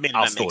it's like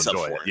I'll still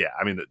enjoy it. Yeah,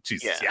 I mean,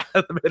 Jesus,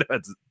 the main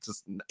event's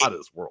just out of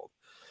this world.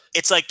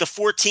 It's like the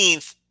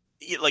 14th,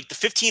 like the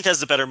 15th has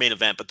the better main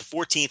event, but the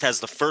 14th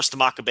has the first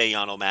Makabe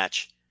Yano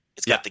match.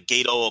 It's got the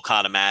Gato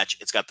Okada match.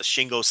 It's got the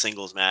Shingo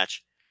singles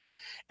match.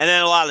 And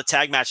then a lot of the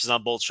tag matches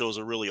on both shows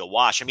are really a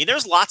wash. I mean,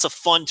 there's lots of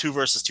fun 2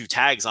 versus 2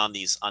 tags on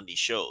these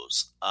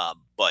shows.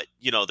 But,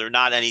 they're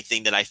not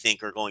anything that I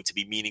think are going to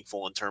be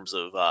meaningful in terms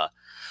of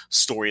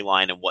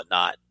storyline and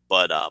whatnot.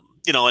 But,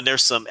 and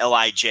there's some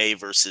LIJ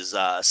versus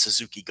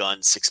Suzuki Gun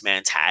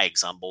 6-man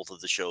tags on both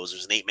of the shows.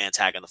 There's an 8-man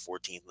tag on the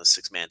 14th and the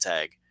 6-man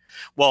tag.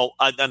 Well,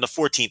 on the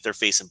 14th, they're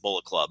facing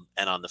Bullet Club.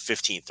 And on the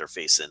 15th, they're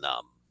facing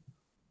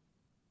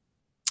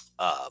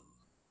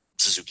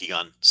Suzuki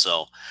Gun.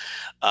 So,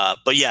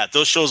 but yeah,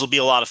 those shows will be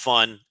a lot of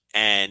fun.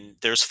 And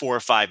there's 4 or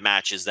 5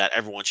 matches that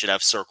everyone should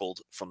have circled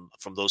from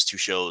those 2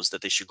 shows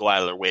that they should go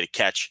out of their way to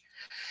catch.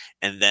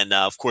 And then,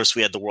 of course,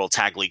 we had the World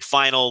Tag League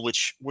Final,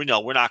 which we're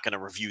not going to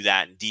review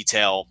that in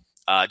detail.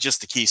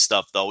 Just the key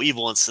stuff, though.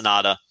 Evil and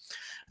Sonata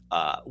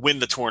win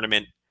the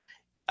tournament.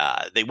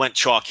 They went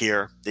chalk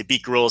here. They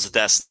beat Guerrillas of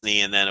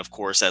Destiny. And then, of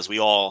course, as we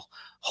all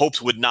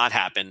hoped would not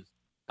happen,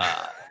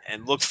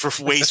 and looked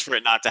for ways for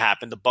it not to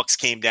happen, the Bucks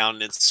came down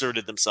and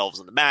inserted themselves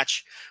in the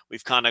match.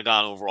 We've kind of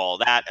gone over all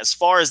that. As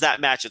far as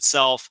that match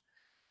itself,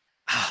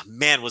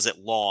 man, was it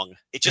long.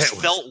 It just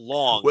felt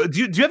long. Well, do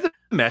you have the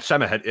match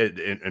time ahead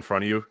in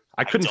front of you?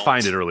 I couldn't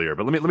find it earlier,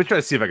 but let me try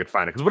to see if I could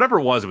find it, because whatever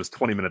it was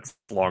 20 minutes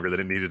longer than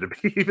it needed to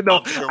be. Even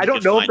though I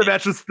don't know if the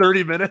match was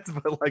 30 minutes,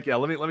 but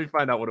let me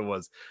find out what it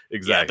was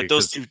exactly. Yeah, but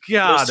those two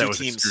was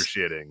teams,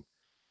 excruciating.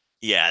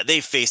 Yeah, they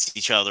faced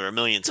each other a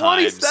million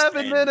times.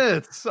 27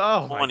 minutes.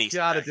 Oh my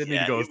God, it didn't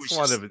even go. It's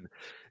one of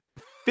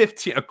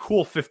 15. A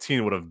cool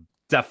 15 would have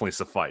definitely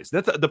sufficed.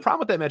 That's the problem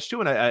with that match too.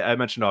 And I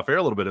mentioned off air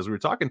a little bit as we were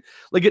talking.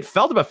 Like, it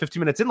felt about 15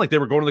 minutes in, like they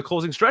were going to the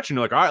closing stretch, and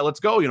you're like, all right, let's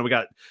go. We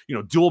got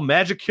dual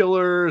magic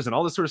killers and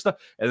all this sort of stuff.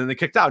 And then they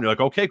kicked out, and you're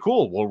like, okay,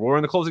 cool. Well, we're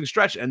in the closing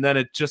stretch, and then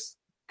it just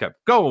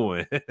kept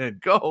going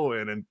and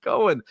going and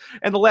going.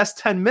 And the last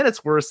 10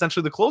 minutes were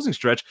essentially the closing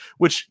stretch,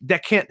 which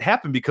that can't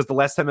happen, because the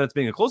last 10 minutes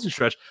being a closing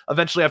stretch,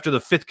 eventually after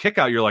the 5th kick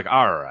out, you're like,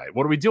 all right,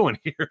 what are we doing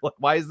here? Like,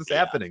 why is this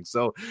happening?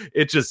 So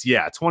it just,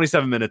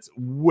 27 minutes,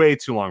 way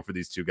too long for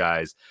these two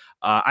guys.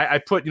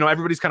 I put,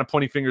 everybody's kind of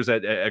pointing fingers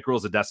at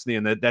Guerrillas of Destiny,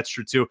 and that's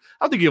true too.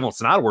 I don't think Evil and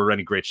Sonata were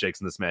any great shakes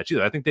in this match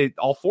either. I think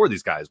all 4 of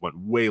these guys went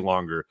way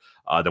longer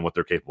than what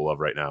they're capable of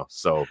right now.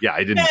 So yeah,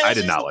 I did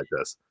not like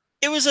this.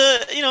 It was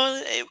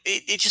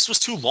it just was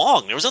too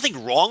long. There was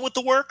nothing wrong with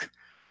the work,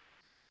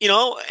 and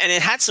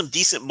it had some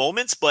decent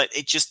moments, but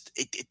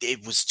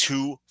it was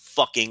too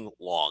fucking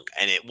long,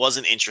 and it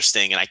wasn't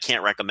interesting, and I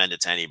can't recommend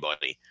it to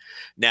anybody.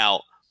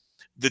 Now,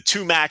 the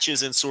 2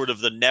 matches in sort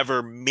of the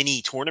Never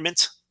mini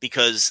tournament,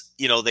 because,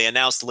 they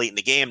announced late in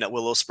the game that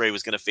Will Ospreay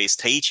was going to face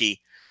Taichi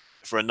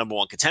for a number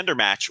 1 contender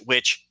match,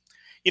 which,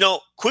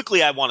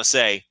 quickly I want to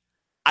say,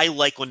 I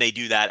like when they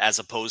do that, as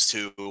opposed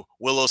to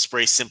Will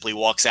Ospreay simply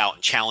walks out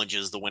and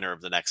challenges the winner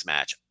of the next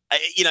match.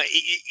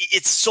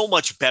 It's so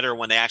much better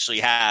when they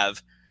actually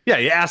have. Yeah,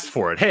 you asked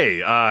for it.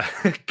 Hey,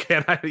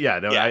 can I? Yeah,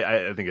 no,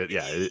 yeah. I think it.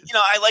 Yeah,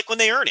 I like when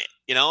they earn it.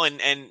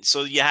 And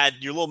so you had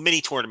your little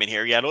mini tournament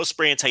here. You had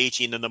Ospreay and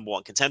Taichi in the number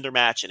 1 contender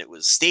match, and it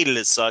was stated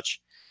as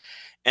such.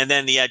 And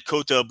then you had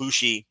Kota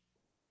Ibushi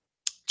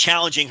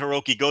challenging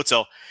Hiroki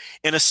Goto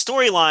in a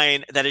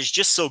storyline that is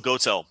just so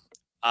Goto.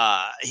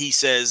 He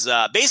says,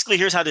 basically,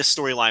 here's how this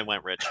storyline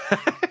went, Rich.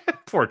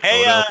 Poor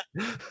Kota.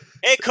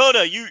 Hey,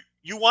 Kota,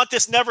 you want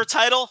this Never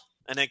title?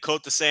 And then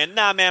Kota saying,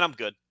 nah, man, I'm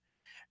good.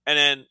 And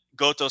then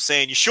Goto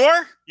saying, you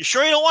sure? You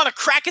sure you don't want to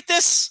crack at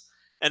this?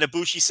 And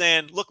Ibushi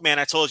saying, look, man,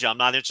 I told you, I'm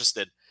not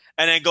interested.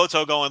 And then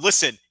Goto going,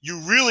 listen, you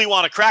really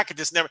want to crack at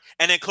this Never?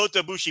 And then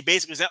Kota Ibushi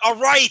basically said, all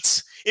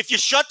right, if you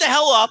shut the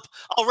hell up,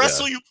 I'll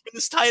wrestle you for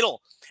this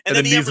title. And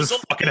then he knees his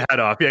fucking head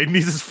off. Yeah, he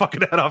knees his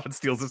fucking head off and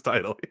steals his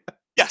title.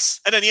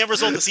 Yes, and then the end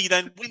result is he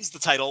then wins the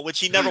title, which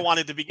he never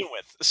wanted to begin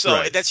with.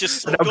 So that's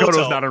just so now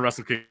Goto's not on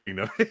Wrestle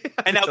Kingdom.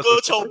 And now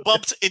Goto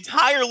bumped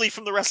entirely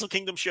from the Wrestle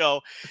Kingdom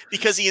show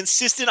because he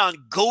insisted on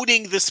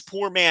goading this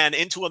poor man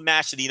into a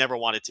match that he never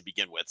wanted to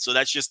begin with. So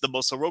that's just the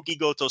most Hiroki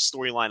Goto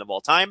storyline of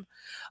all time.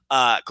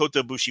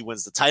 Kota Ibushi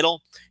wins the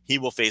title. He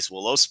will face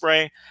Will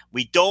Ospreay.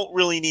 We don't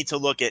really need to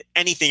look at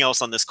anything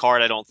else on this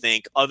card, I don't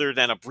think, other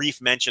than a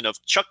brief mention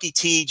of Chucky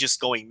T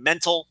just going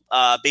mental,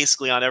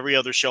 basically on every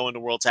other show in the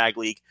World Tag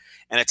League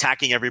and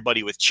attacking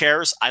everybody with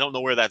chairs. I don't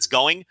know where that's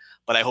going,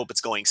 but I hope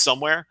it's going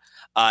somewhere.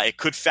 It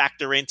could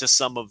factor into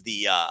some of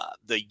the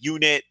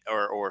unit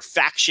or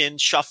faction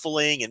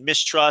shuffling and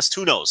mistrust.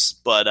 Who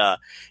knows? But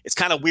it's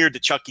kind of weird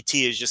that Chucky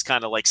T is just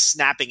kind of like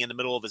snapping in the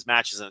middle of his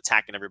matches and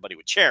attacking everybody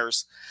with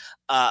chairs.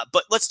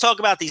 But let's talk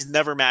about these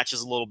never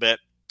matches a little bit,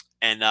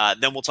 and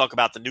then we'll talk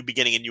about the New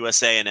Beginning in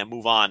USA and then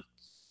move on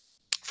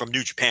from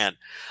New Japan.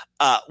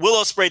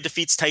 Will Ospreay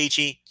defeats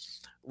Taichi.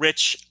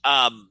 Rich,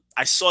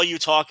 I saw you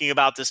talking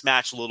about this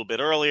match a little bit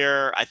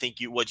earlier. I think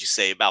what'd you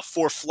say, about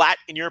 4 flat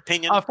in your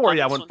opinion? 4,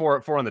 yeah, I went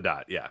 4 on the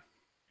dot, yeah.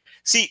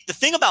 See, the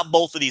thing about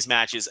both of these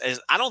matches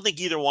is I don't think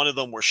either one of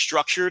them were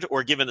structured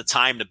or given the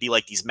time to be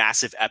like these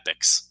massive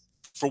epics.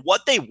 For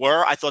what they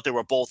were, I thought they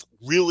were both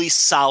really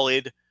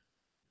solid,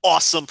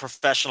 awesome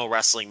professional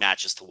wrestling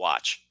matches to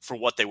watch for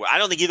what they were. I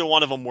don't think either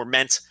one of them were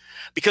meant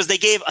because they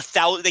gave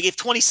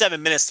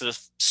 27 minutes to the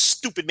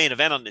stupid main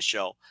event on this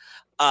show.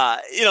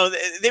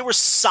 They were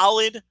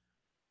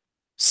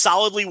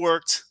solidly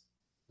worked,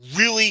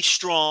 really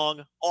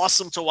strong,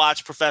 awesome to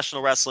watch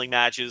professional wrestling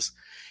matches.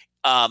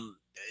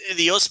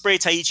 The Ospreay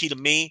Taichi, to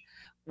me,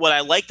 what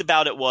I liked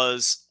about it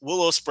was Will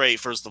Ospreay,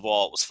 first of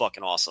all, was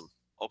fucking awesome.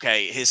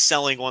 Okay, his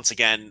selling once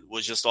again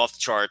was just off the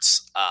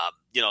charts.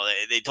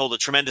 They told a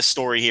tremendous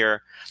story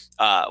here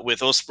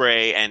with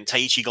Ospreay and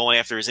Taichi going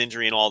after his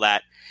injury and all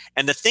that.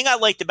 And the thing I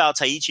liked about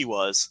Taichi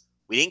was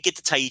we didn't get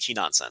the Taichi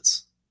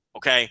nonsense.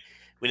 Okay,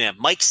 we didn't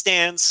have mic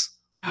stands.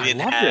 We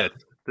didn't have it.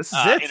 This is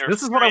it.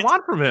 This is what I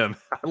want from him.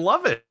 I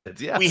love it.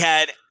 Yeah. We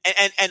had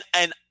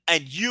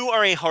and you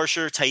are a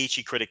harsher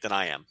Taichi critic than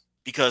I am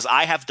because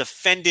I have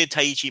defended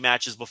Taichi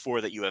matches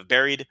before that you have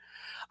buried.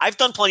 I've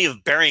done plenty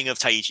of burying of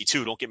Taichi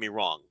too. Don't get me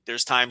wrong.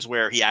 There's times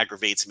where he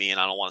aggravates me and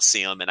I don't want to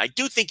see him. And I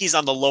do think he's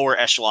on the lower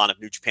echelon of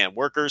New Japan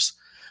workers.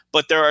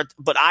 But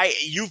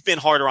you've been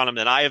harder on him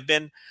than I have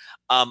been.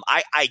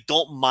 I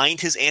don't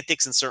mind his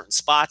antics in certain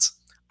spots.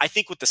 I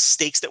think with the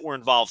stakes that were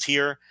involved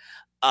here,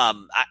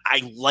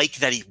 I like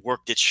that he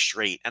worked it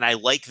straight, and I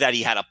like that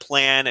he had a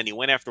plan, and he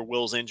went after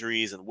Will's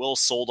injuries, and Will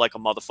sold like a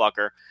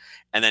motherfucker,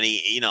 and then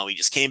he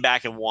just came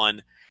back and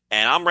won.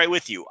 And I'm right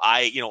with you.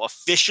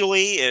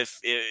 Officially,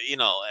 if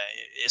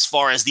as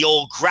far as the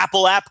old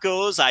Grapple app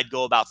goes, I'd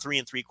go about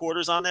 3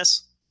 3/4 on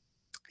this.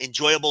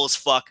 Enjoyable as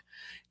fuck,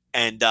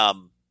 and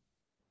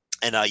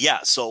yeah.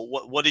 So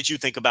what did you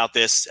think about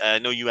this? I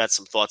know you had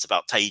some thoughts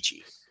about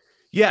Taichi.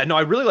 Yeah, no,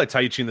 I really like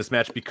Taichi in this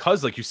match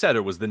because, like you said,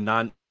 it was the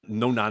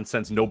no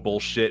nonsense, no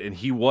bullshit, and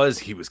he was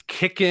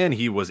kicking.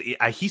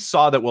 He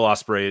saw that Will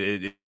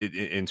Ospreay,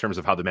 in terms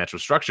of how the match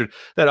was structured,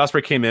 that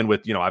Ospreay came in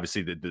with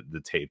obviously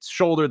the taped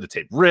shoulder, the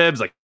taped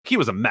ribs, like he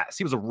was a mess.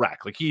 He was a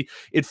wreck. Like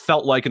it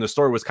felt like, and the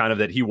story was kind of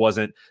that he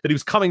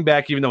was coming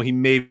back, even though he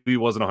maybe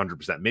wasn't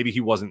 100%. Maybe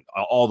he wasn't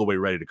all the way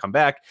ready to come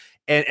back.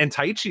 And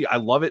Taichi, I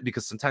love it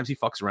because sometimes he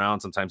fucks around,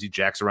 sometimes he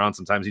jacks around,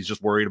 sometimes he's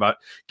just worried about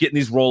getting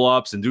these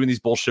roll-ups and doing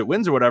these bullshit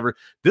wins or whatever.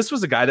 This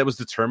was a guy that was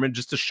determined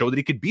just to show that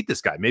he could beat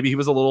this guy. Maybe he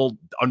was a little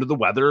under the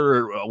weather,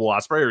 or Will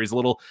Ospreay, or he's a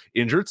little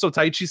injured. So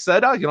Taichi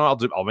said,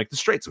 I'll make this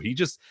straight. So he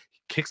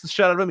kicks the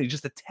shit out of him. He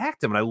just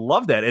attacked him, and I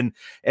love that. And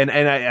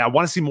I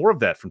want to see more of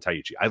that from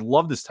Taichi. I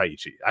love this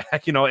Taichi.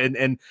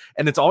 And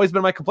it's always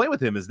been my complaint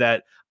with him is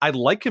that I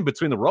like him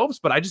between the ropes,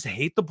 but I just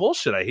hate the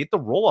bullshit. I hate the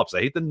roll-ups. I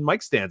hate the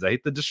mic stands. I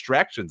hate the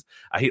distractions.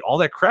 I hate all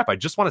that crap. I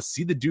just want to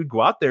see the dude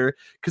go out there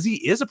because he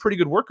is a pretty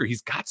good worker.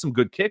 He's got some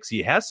good kicks.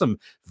 He has some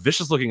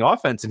vicious-looking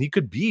offense, and he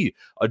could be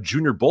a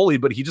junior bully,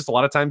 but he just a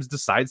lot of times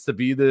decides to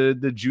be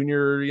the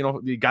junior,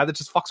 the guy that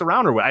just fucks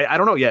around. Or I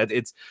don't know. Yeah,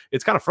 it's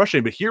kind of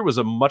frustrating. But here was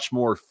a much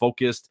more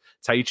focused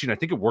Taichi, and I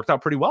think it worked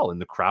out pretty well.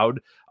 And the crowd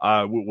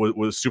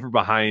was super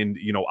behind,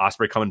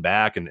 Ospreay coming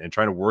back and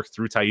trying to work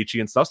through Taichi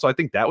and stuff. So I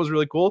think that was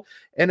really cool.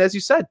 And as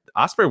you said,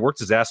 Ospreay worked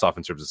his ass off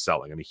in terms of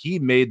selling. I mean, he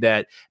made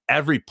that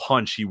every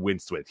punch he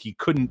winced with. He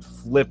couldn't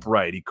flip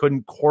right. He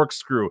couldn't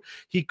corkscrew.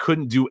 He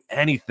couldn't do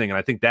anything. And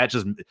I think that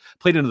just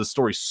played into the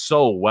story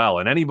so well.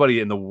 And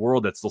anybody in the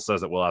world that still says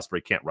that Will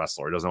Ospreay can't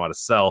wrestle or doesn't know how to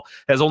sell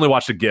has only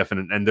watched a GIF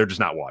and they're just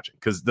not watching,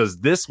 because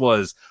this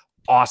was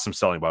awesome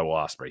selling by Will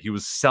Ospreay. He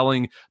was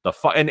selling the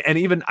and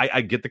even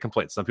I get the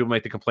complaint. Some people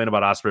make the complaint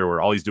about Ospreay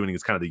where all he's doing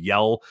is kind of the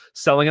yell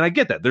selling, and I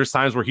get that. There's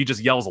times where he just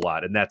yells a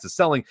lot and that's his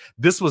selling.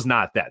 This was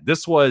not that.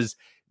 This was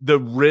the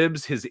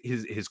ribs,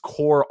 his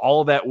core,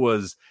 all of that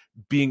was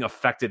being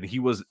affected, and he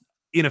was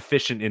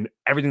inefficient in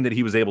everything that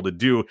he was able to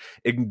do.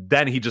 And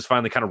then he just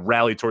finally kind of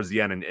rallied towards the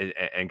end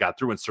and got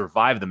through and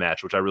survived the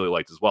match, which I really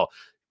liked as well.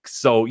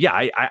 So yeah,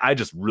 I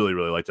just really,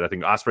 really liked it. I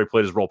think Ospreay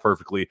played his role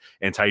perfectly,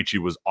 and Taichi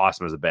was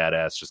awesome as a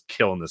badass, just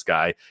killing this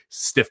guy.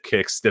 Stiff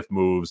kicks, stiff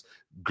moves,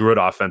 good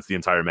offense the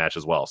entire match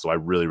as well. So I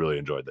really, really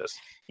enjoyed this.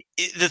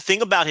 The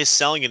thing about his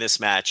selling in this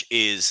match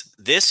is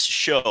this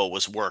show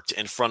was worked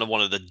in front of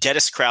one of the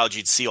deadest crowds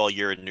you'd see all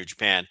year in New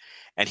Japan.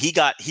 And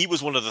he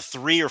was one of the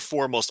 3 or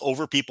 4 most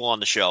over people on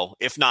the show,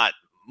 if not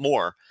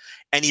more.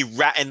 and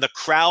and the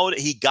crowd,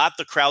 he got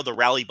the crowd to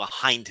rally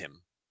behind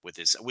him with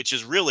his, which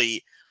is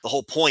really the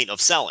whole point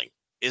of selling,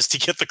 is to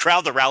get the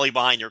crowd to rally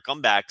behind your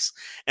comebacks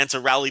and to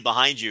rally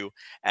behind you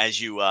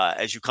as you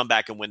come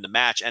back and win the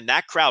match. And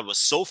that crowd was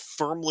so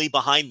firmly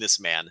behind this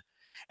man.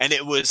 And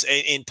it was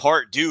in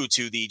part due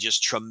to the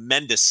just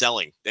tremendous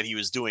selling that he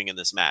was doing in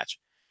this match.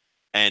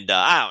 And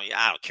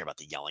I don't care about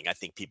the yelling. I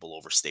think people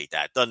overstate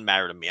that. It doesn't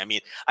matter to me. I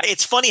mean,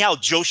 it's funny how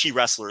Joshi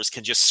wrestlers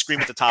can just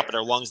scream at the top of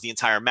their lungs the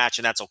entire match,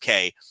 and that's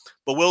okay.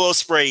 But Will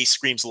Ospreay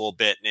screams a little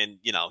bit, and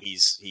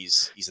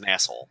he's an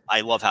asshole.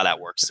 I love how that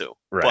works too.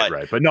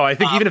 Right. But no, I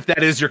think even if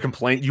that is your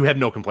complaint, you have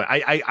no complaint.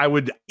 I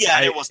would.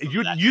 Yeah,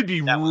 you'd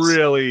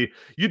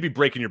be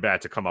breaking your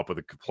bat to come up with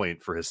a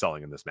complaint for his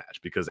selling in this match,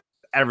 because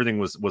everything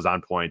was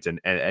on point, and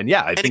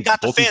yeah, I think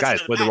both these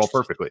guys played the role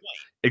perfectly.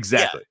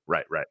 Exactly.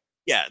 Yeah. Right.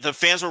 Yeah, the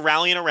fans were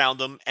rallying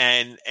around him,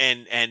 and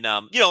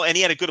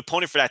he had a good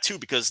opponent for that too,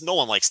 because no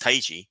one likes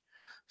Taichi.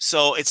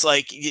 So it's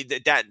like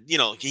that,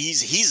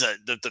 he's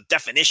the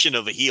definition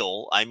of a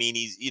heel. I mean,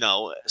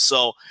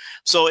 so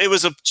it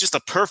was just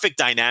a perfect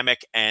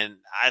dynamic, and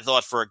I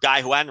thought for a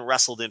guy who hadn't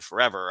wrestled in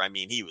forever, I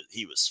mean, he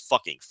was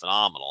fucking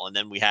phenomenal. And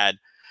then we had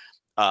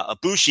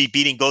Ibushi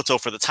beating Goto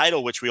for the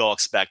title, which we all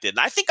expected.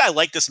 And I think I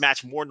like this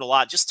match more than a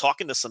lot. Just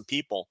talking to some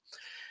people,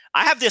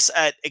 I have this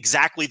at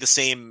exactly the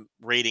same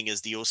rating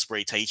as the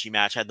Ospreay Taichi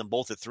match. I had them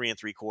both at 3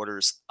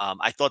 3/4.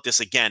 I thought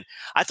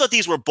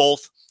these were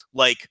both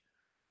like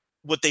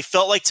what they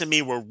felt like to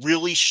me were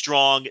really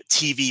strong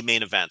TV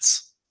main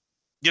events.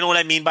 You know what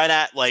I mean by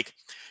that? Like,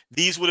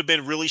 these would have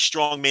been really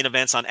strong main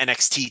events on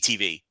NXT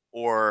TV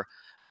or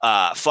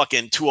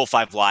fucking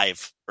 205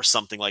 Live or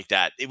something like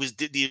that.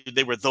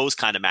 They were those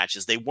kind of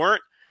matches. They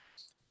weren't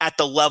at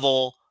the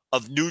level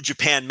of New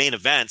Japan main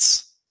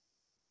events,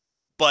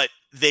 but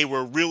they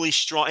were really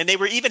strong, and they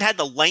were even had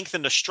the length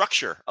and the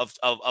structure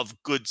of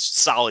good,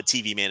 solid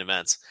TV main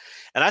events.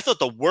 And I thought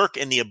the work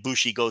in the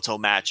Ibushi Goto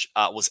match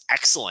was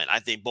excellent. I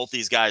think both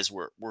these guys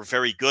were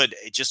very good.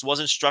 It just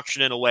wasn't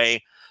structured in a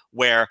way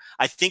where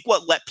I think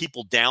what let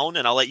people down,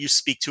 and I'll let you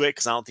speak to it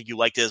because I don't think you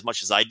liked it as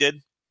much as I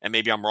did, and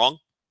maybe I'm wrong.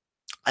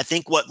 I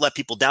think what let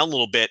people down a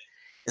little bit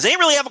is they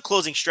didn't really have a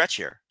closing stretch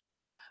here.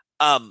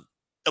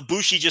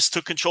 Ibushi just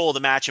took control of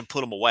the match and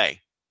put him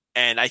away.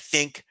 And I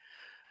think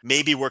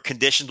maybe we're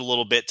conditioned a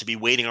little bit to be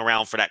waiting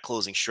around for that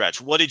closing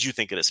stretch. What did you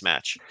think of this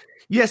match?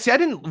 Yeah, see, I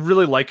didn't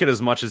really like it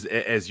as much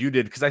as you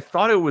did, because I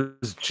thought it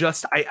was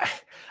just I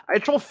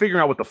had trouble figuring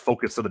out what the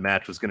focus of the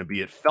match was going to be.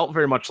 It felt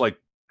very much like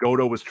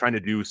Goto was trying to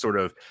do sort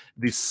of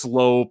the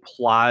slow,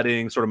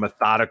 plodding, sort of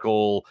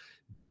methodical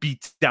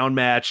beat down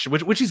match,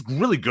 which he's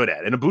really good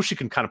at, and Ibushi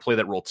can kind of play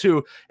that role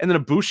too. And then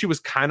Ibushi was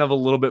kind of a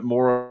little bit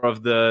more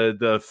of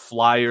the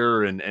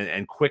flyer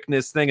and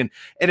quickness thing, and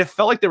it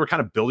felt like they were kind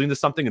of building to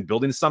something,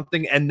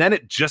 and then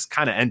it just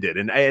kind of ended.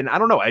 And I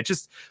don't know, I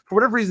just, for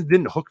whatever reason,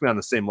 didn't hook me on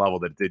the same level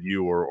that it did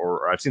you,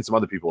 or I've seen some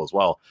other people as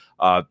well.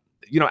 And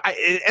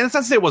it's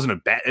not to say it was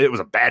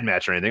a bad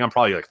match or anything. I'm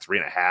probably like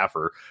 3.5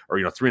 or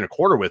 3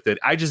 1/4 with it.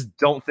 I just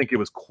don't think it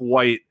was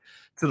quite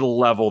to the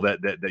level that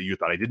you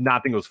thought. I did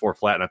not think it was 4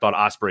 flat, and I thought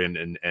Ospreay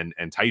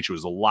and Taichi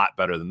was a lot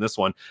better than this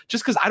one,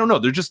 just because I don't know,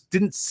 there just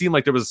didn't seem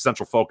like there was a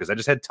central focus. I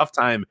just had a tough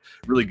time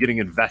really getting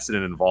invested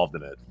and involved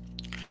in it.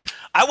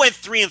 I went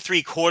 3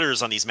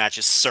 3/4 on these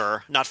matches,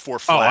 sir, not 4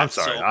 flat. Oh, I'm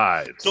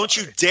sorry. So don't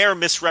you dare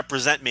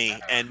misrepresent me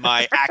and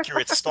my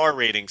accurate star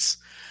ratings.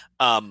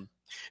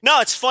 No,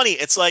 it's funny.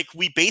 It's like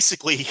we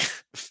basically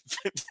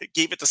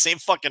gave it the same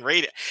fucking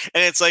rating,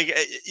 and it's like,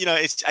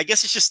 I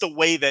guess it's just the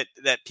way that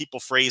people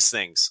phrase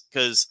things.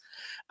 Because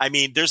I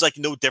mean, there's like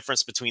no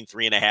difference between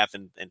 3.5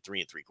 and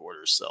 3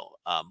 3/4. So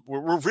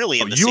we're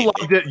really in the same.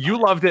 Loved it. You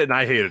loved it, and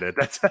I hated it.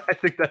 I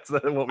think that's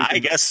what we. I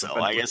guess so.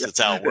 I guess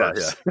that's how it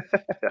works.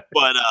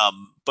 Yeah.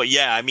 But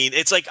yeah, I mean,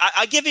 it's like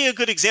I give you a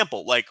good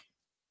example. Like,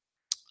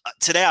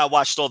 today I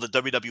watched all the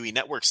WWE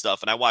Network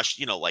stuff, and I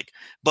watched, like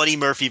Buddy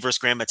Murphy versus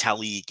Grand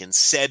Metalik and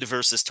Ced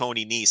versus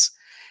Tony Nese.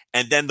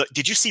 And then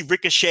did you see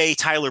Ricochet,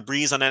 Tyler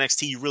Breeze on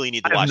NXT? You really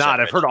need to watch that.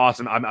 I've heard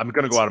awesome. I'm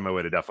going to go out of my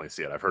way to definitely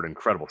see it. I've heard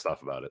incredible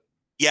stuff about it.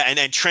 Yeah, and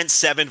then Trent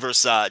Seven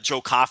versus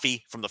Joe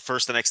Coffey from the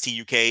first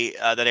NXT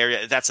UK, that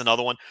area. That's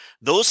another one.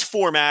 Those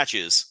 4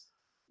 matches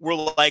were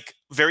like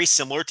very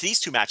similar to these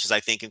 2 matches, I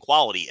think, in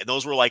quality. And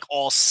those were like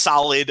all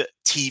solid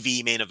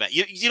TV main event.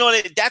 You know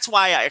what? That's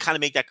why I kind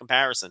of make that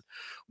comparison,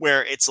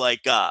 where it's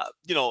like,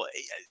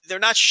 they're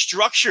not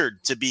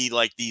structured to be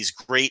like these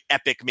great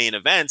epic main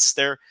events.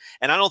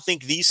 And I don't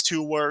think these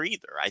 2 were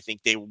either. I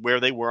think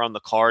where they were on the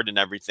card and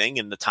everything,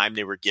 and the time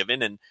they were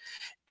given, and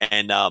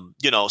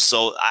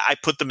so I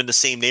put them in the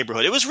same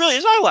neighborhood. There's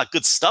not a lot of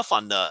good stuff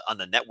on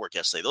the network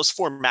yesterday. Those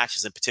 4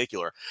 matches in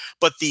particular,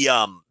 but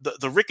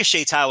the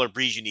Ricochet Tyler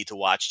Breeze you need to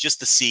watch just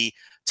to see.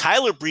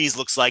 Tyler Breeze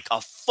looks like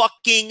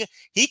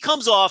he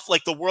comes off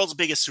like the world's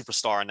biggest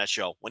superstar on that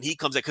show when he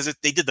comes out, because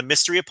they did the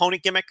mystery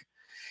opponent gimmick,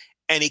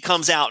 and he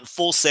comes out in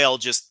Full Sail,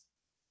 just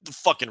the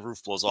fucking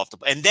roof blows off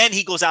and then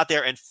he goes out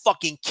there and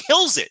fucking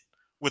kills it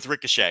with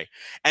Ricochet.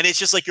 And it's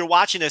just like, you're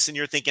watching this and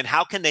you're thinking,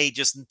 how can they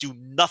just do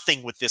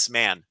nothing with this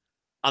man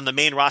on the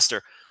main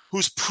roster?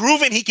 who's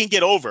proven he can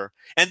get over,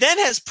 and then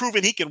has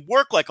proven he can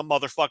work like a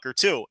motherfucker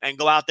too, and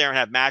go out there and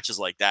have matches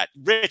like that.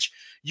 Rich,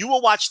 you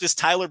will watch this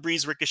Tyler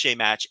Breeze Ricochet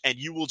match, and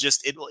you will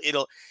just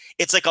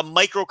it's like a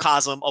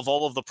microcosm of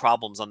all of the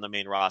problems on the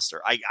main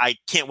roster. I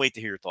can't wait to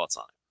hear your thoughts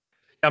on it.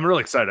 I'm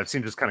really excited. I've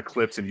seen just kind of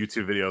clips and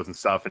YouTube videos and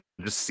stuff, and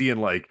just seeing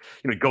like,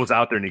 he goes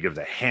out there and he gives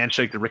a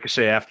handshake to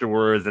Ricochet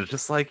afterwards. And it's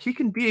just like, he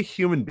can be a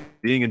human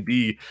being and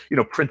be,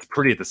 Prince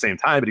Pretty at the same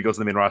time, but he goes to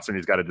the main roster and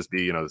he's got to just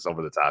be, this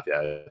over the top.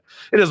 Yeah,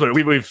 it is what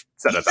we've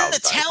said he's 1,000 times.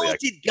 He's a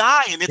talented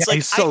guy, and it's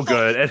he's so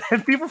good.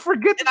 And people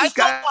forget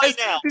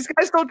that these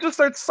guys don't just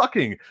start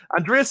sucking.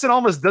 Andreas and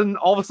Almas didn't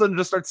all of a sudden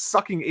just start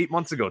sucking 8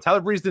 months ago.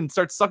 Tyler Breeze didn't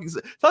start sucking.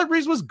 Tyler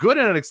Breeze was good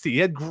in NXT. He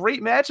had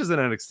great matches in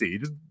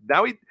NXT.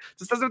 Now he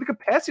just doesn't have the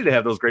capacity to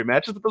have those great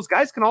matches, but those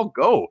guys can all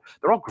go.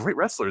 They're all great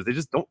wrestlers. They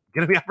just don't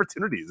get any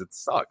opportunities. It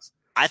sucks.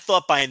 I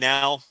thought by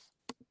now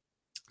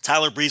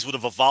Tyler Breeze would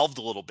have evolved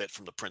a little bit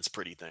from the Prince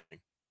Pretty thing,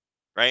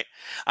 right?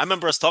 I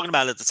remember us talking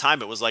about it at the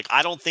time. It was like,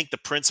 I don't think the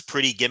Prince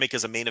Pretty gimmick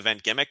is a main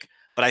event gimmick,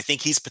 but I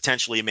think he's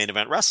potentially a main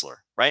event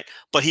wrestler, right?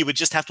 But he would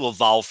just have to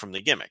evolve from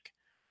the gimmick.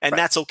 And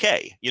that's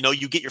okay.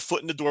 You get your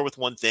foot in the door with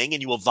one thing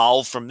and you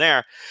evolve from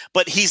there.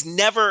 But they've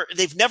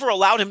never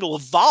allowed him to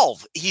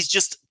evolve. He's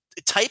just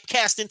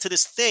typecast into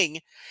this thing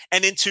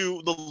and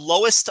into the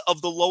lowest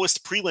of the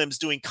lowest prelims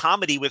doing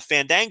comedy with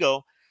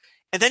Fandango.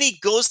 And then he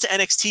goes to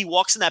NXT,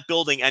 walks in that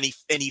building, and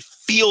he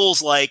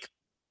feels like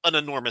an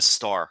enormous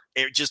star.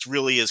 It just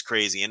really is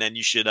crazy. And then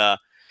you should, I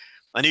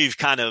know you've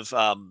kind of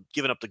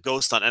given up the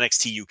ghost on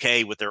NXT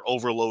UK with their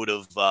overload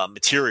of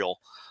material.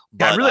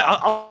 But,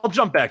 I'll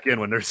jump back in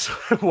when there's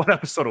one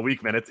episode a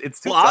week, man. It's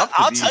too tough.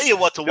 I'll tell you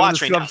what to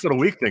watch right now. Episode a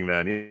week thing,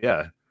 man.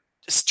 Yeah.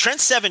 Trent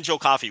Seven, Joe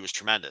Coffey was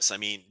tremendous. I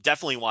mean,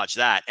 definitely watch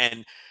that.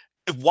 And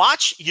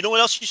watch, you know what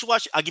else you should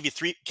watch? I'll give you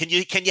 3. Can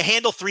you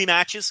handle 3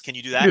 matches? Can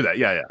you do that? Do that.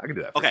 Yeah. I can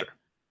do that. Okay. Sure.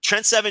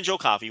 Trent Seven, Joe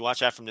Coffey, watch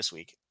that from this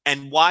week.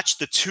 And watch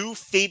the 2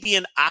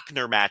 Fabian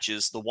Achner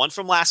matches, the one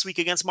from last week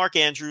against Mark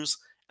Andrews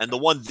and the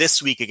one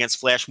this week against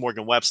Flash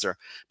Morgan Webster,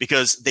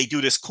 because they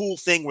do this cool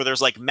thing where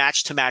there's like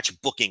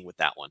match-to-match booking with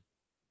that one.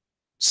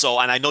 So,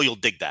 and I know you'll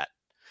dig that.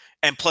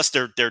 And plus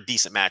they're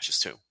decent matches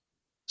too.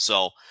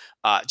 So,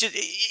 just,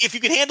 if you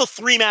can handle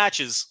 3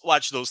 matches,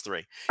 watch those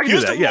 3.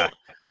 Here's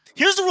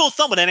the rule of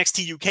thumb with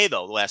NXT UK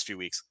though. The last few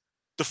weeks,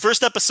 the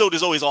first episode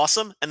is always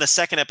awesome, and the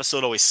second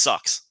episode always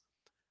sucks.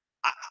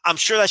 I'm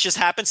sure that's just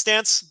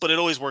happenstance, but it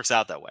always works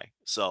out that way.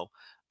 So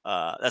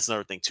that's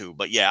another thing too.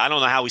 But yeah, I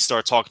don't know how we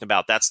start talking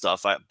about that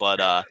stuff. But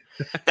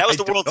that was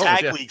the World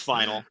Tag League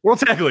final. World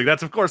Tag League.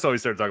 That's of course how we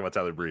started talking about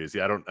Tyler Breeze.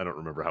 Yeah, I don't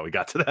remember how we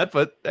got to that,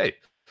 but hey.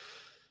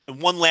 And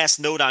one last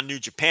note on New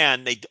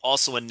Japan, they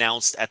also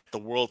announced at the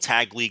World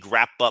Tag League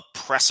wrap-up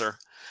presser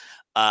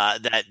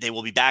that they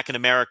will be back in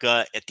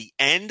America at the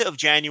end of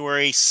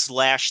January /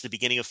 the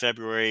beginning of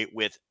February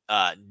with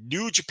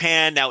New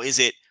Japan. Now, is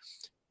it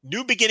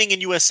New Beginning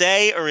in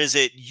USA or is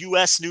it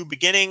US New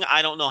Beginning?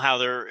 I don't know how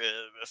they're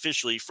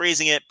officially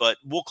phrasing it, but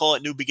we'll call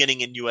it New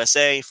Beginning in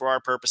USA for our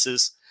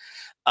purposes.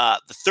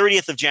 The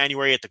 30th of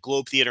January at the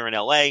Globe Theater in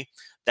LA.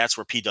 That's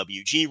where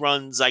PWG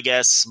runs, I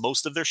guess,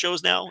 most of their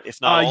shows now, if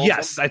not all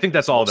yes, I think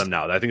that's all of them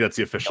now. I think that's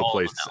the official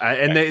place.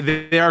 And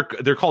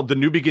they're called the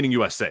New Beginning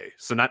USA.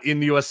 So not in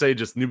the USA,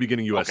 just New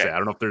Beginning USA. Okay. I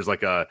don't know if there's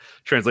like a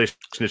translation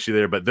issue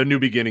there, but the New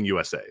Beginning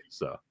USA.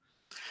 So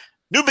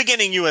New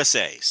Beginning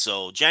USA.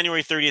 So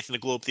January 30th in the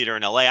Globe Theater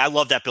in LA. I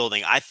love that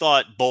building. I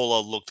thought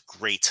Bola looked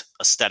great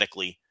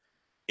aesthetically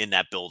in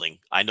that building.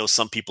 I know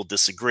some people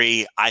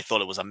disagree. I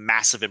thought it was a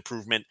massive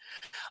improvement.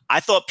 I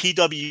thought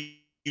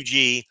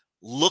PWG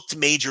looked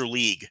major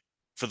league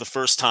for the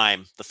first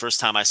time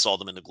I saw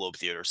them in the Globe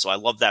Theater. So I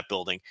love that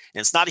building.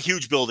 And it's not a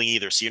huge building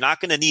either. So you're not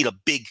going to need a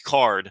big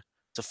card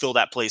to fill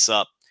that place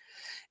up.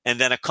 And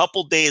then a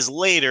couple days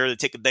later, they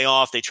take a day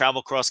off. They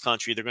travel cross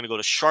country. They're going to go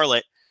to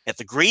Charlotte at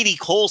the Grady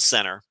Cole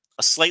Center,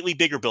 a slightly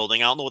bigger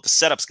building. I don't know what the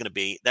setup's going to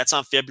be. That's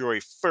on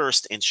February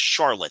 1st in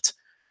Charlotte.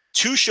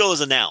 2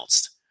 shows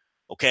announced.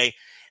 Okay.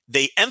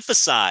 They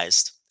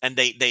emphasized and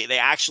they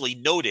actually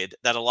noted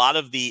that a lot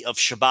of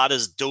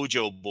Shibata's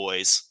dojo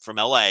boys from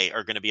LA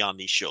are going to be on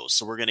these shows.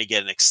 So we're going to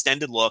get an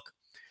extended look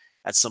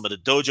at some of the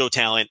dojo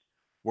talent.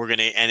 We're going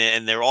to,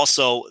 and they're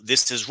also,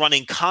 this is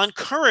running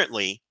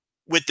concurrently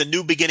with the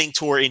New Beginning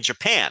tour in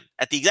Japan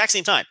at the exact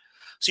same time.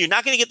 So you're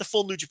not going to get the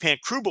full New Japan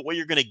crew, but what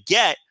you're going to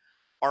get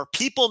are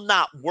people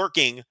not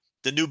working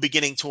the New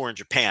Beginning tour in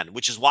Japan,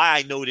 which is why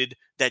I noted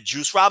that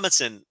Juice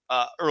Robinson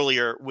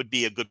earlier would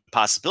be a good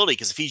possibility,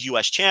 because if he's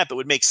U.S. champ, it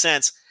would make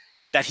sense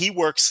that he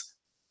works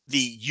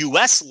the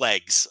U.S.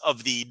 legs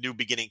of the New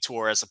Beginning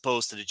tour as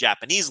opposed to the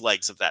Japanese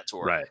legs of that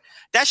tour. Right.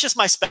 That's just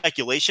my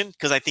speculation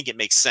because I think it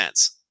makes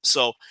sense.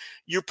 So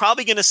you're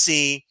probably going to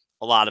see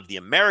a lot of the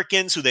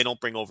Americans who they don't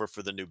bring over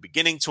for the New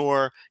Beginning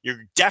tour.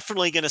 You're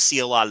definitely going to see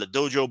a lot of the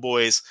dojo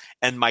boys.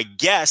 And my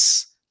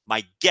guess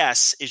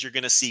is you're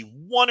going to see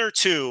 1 or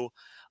 2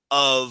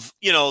 of,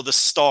 the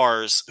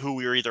stars who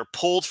were either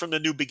pulled from the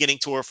New Beginning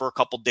tour for a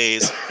couple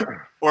days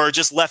or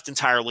just left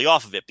entirely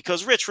off of it.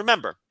 Because, Rich,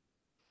 remember,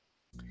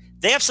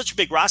 they have such a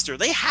big roster.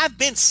 They have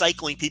been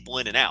cycling people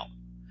in and out.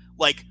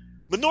 Like,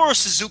 Minoru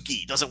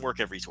Suzuki doesn't work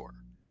every tour.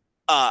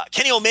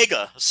 Kenny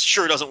Omega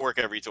sure doesn't work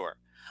every tour.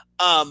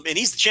 And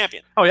he's the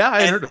champion. Oh yeah,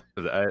 I hadn't heard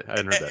of that. I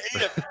hadn't heard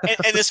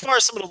that. and as far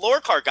as some of the lower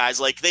card guys,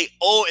 like they've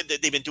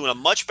been doing a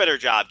much better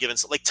job giving.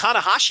 Like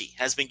Tanahashi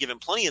has been given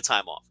plenty of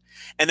time off,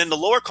 and then the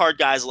lower card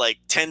guys like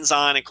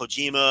Tenzan and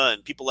Kojima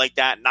and people like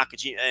that, and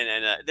Nakajima,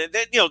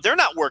 and they're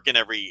not working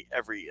every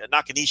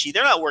Nakanishi.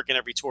 They're not working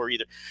every tour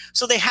either.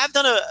 So they have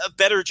done a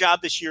better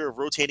job this year of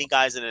rotating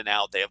guys in and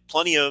out. They have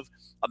plenty of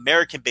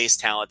American-based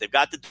talent. They've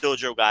got the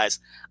dojo guys.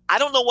 I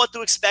don't know what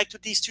to expect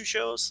with these two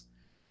shows.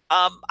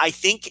 I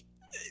think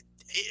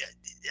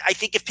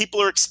if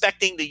people are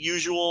expecting the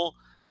usual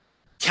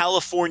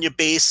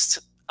California-based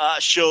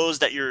shows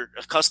that you're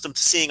accustomed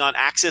to seeing on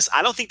Axis,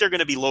 I don't think they're going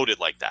to be loaded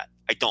like that.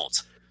 I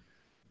don't.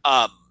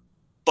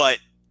 But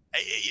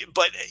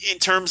in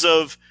terms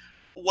of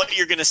what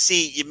you're going to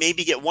see, you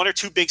maybe get one or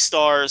two big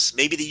stars,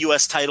 maybe the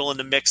U.S. title in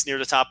the mix near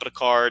the top of the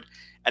card,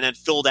 and then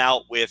filled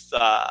out with,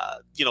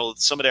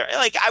 some of their,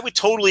 like, I would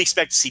totally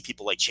expect to see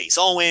people like Chase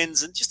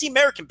Owens and just the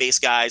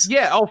American-based guys.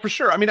 Yeah, oh, for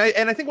sure. I mean,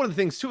 I think one of the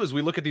things too is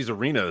we look at these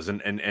arenas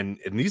and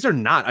these are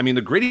not. I mean,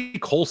 the Grady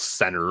Cole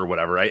Center or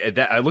whatever.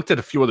 I looked at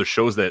a few other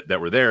shows that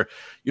were there.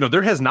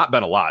 There has not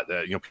been a lot.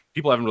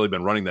 People haven't really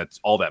been running that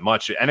all that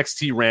much.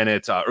 NXT ran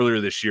it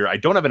earlier this year. I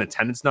don't have an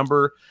attendance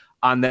number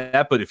on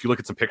that, but if you look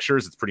at some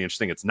pictures, it's pretty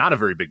interesting. It's not a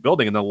very big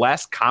building, and the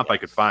last comp I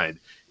could find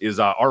is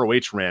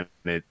ROH ran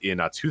it in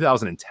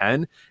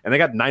 2010, and they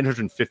got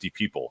 950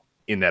 people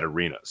in that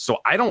arena. So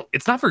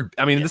it's not for,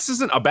 this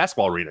isn't a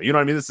basketball arena. You know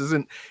what I mean? This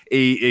isn't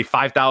a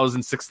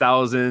 5,000,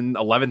 6,000,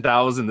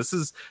 11,000. This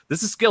is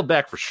scaled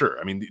back for sure.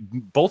 I mean,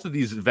 both of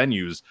these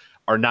venues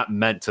are not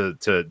meant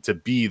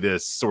to be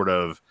this sort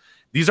of,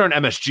 these aren't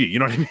MSG, you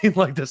know what I mean?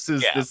 Like this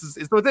is so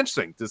it's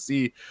interesting to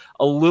see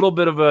a little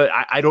bit of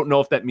I don't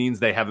know if that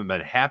means they haven't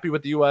been happy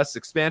with the US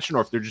expansion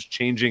or if they're just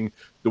changing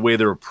the way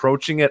they're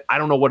approaching it. I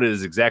don't know what it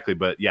is exactly,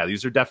 but yeah,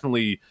 these are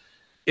definitely,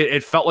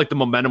 it felt like the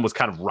momentum was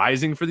kind of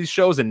rising for these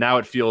shows. And now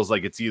it feels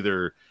like it's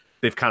either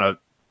they've kind of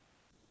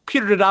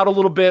petered it out a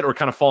little bit or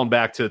kind of fallen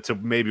back to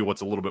maybe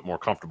what's a little bit more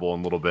comfortable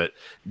and a little bit,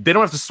 they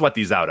don't have to sweat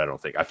these out. I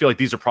don't think. I feel like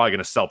these are probably going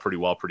to sell pretty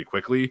well, pretty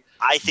quickly.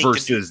 I think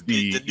versus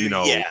the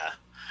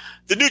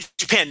New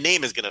Japan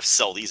name is going to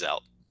sell these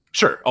out.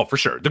 Sure. Oh, for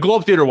sure. The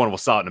Globe Theater one will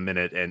sell out in a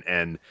minute.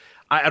 And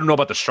I don't know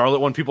about the Charlotte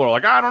one. People are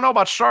like, I don't know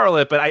about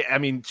Charlotte, but I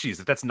mean, geez,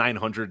 if that's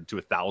 900 to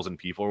 1,000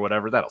 people or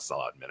whatever, that'll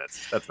sell out in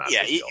minutes. That's not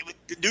the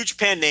New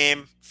Japan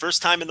name,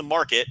 first time in the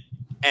market,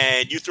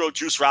 and you throw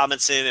Juice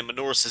Robinson and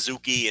Minoru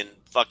Suzuki and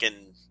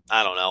fucking,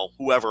 I don't know,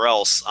 whoever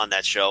else on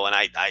that show, and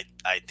I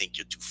think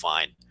you'll do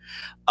fine.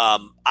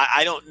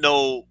 I don't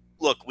know.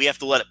 Look, we have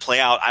to let it play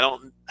out. I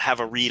don't have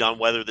a read on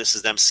whether this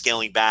is them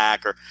scaling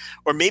back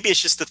or maybe it's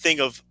just the thing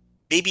of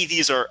maybe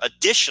these are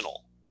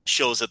additional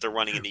shows that they're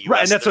running in the US.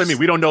 Right, and that's what I mean.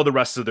 We don't know the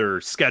rest of their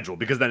schedule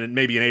because then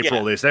maybe in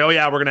April they say, oh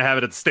yeah, we're going to have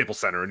it at the Staples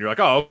Center. And you're like,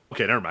 oh,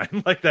 okay, never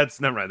mind. Like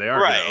never mind. They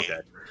are. Right. Okay.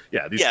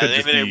 Yeah, these could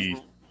just be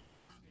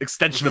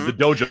extension of the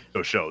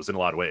dojo shows in a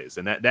lot of ways.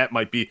 And that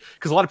might be,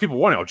 because a lot of people are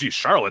wondering, oh geez,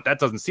 Charlotte, that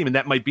doesn't seem, and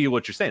that might be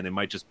what you're saying. They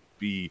might just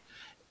be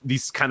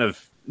these kind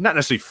of, not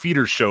necessarily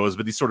feeder shows,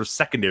 but these sort of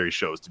secondary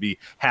shows to be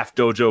half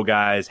dojo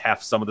guys,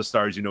 half some of the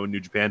stars, in New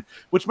Japan,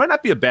 which might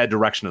not be a bad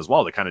direction as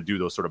well to kind of do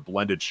those sort of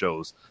blended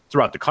shows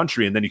throughout the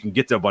country. And then you can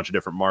get to a bunch of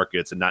different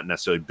markets and not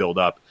necessarily build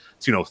up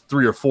to,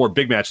 3 or 4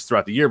 big matches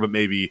throughout the year, but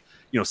maybe,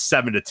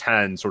 7 to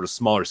 10 sort of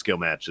smaller scale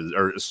matches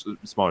or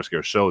smaller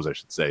scale shows, I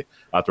should say,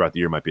 throughout the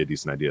year might be a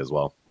decent idea as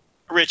well.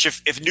 Rich,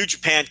 if New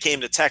Japan came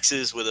to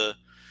Texas with a,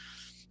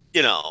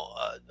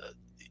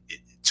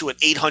 to an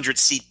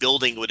 800-seat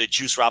building with a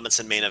Juice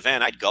Robinson main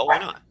event, I'd go. Why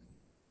not?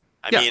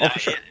 For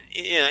sure.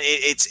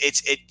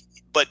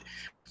 But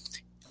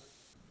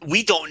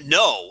we don't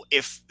know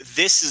if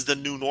this is the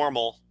new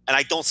normal, and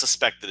I don't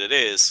suspect that it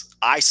is.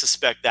 I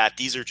suspect that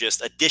these are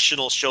just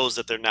additional shows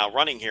that they're now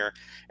running here,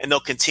 and they'll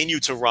continue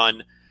to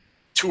run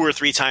 2 or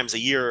 3 times a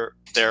year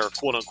their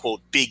quote-unquote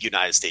big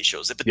United States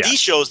shows. But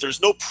these shows,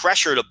 there's no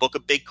pressure to book a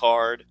big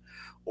card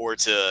or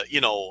to,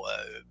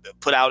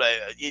 put out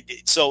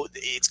so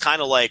it's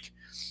kind of like,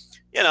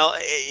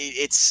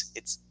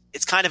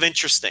 it's kind of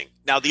interesting.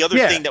 Now, the other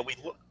thing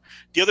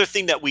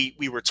that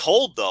we were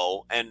told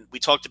though, and we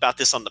talked about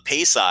this on the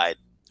pay side,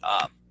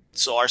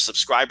 so our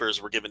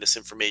subscribers were given this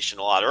information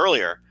a lot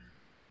earlier,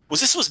 was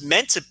this was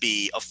meant to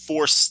be a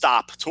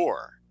 4-stop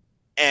tour.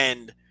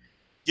 And,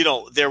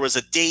 there was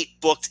a date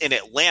booked in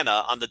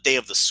Atlanta on the day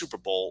of the Super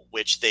Bowl,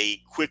 which they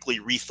quickly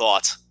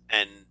rethought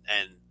and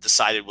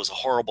decided was a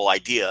horrible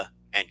idea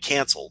and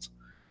canceled.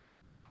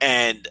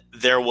 And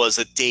there was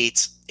a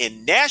date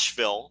in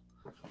Nashville,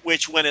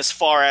 which went as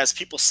far as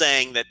people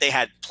saying that they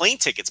had plane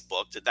tickets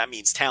booked, and that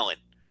means talent,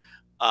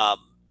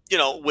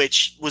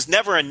 which was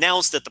never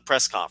announced at the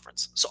press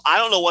conference. So I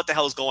don't know what the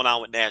hell is going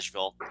on with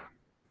Nashville.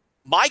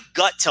 My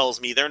gut tells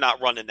me they're not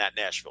running that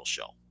Nashville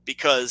show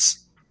because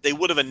they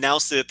would have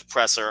announced it at the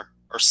presser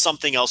or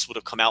something else would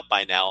have come out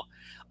by now.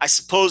 I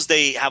suppose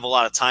they have a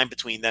lot of time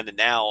between then and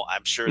now.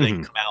 I'm sure they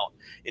can come out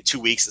in 2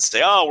 weeks and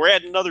say, oh, we're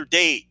at another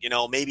date.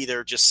 Maybe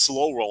they're just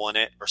slow rolling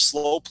it or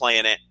slow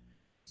playing it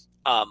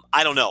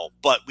I don't know,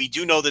 but we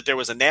do know that there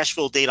was a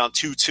Nashville date on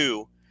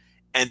 2/2,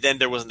 and then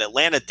there was an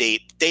Atlanta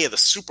date, day of the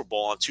Super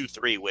Bowl on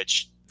 2/3,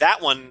 which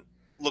that one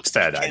looks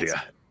Bad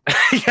idea.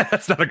 Yeah,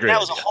 that's not a great. That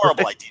was a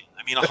horrible idea.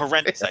 I mean, a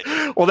horrendous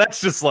idea. Well,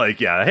 that's just like,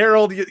 yeah,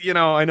 Harold. You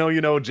know, I know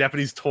you know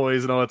Japanese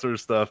toys and all that sort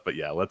of stuff, but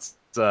yeah, let's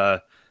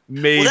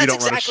maybe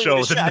don't run a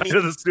show the night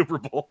of the Super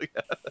Bowl. Yeah.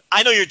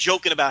 I know you're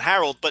joking about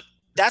Harold, but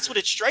that's what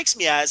it strikes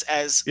me as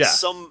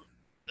some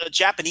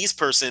Japanese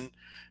person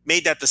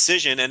made that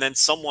decision, and then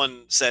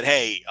someone said,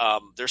 "Hey,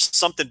 there's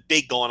something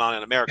big going on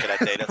in America that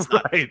day. That's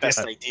not the best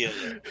idea."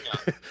 You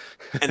know?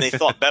 And they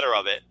thought better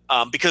of it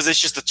because it's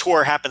just the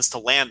tour happens to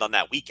land on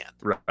that weekend.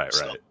 Right.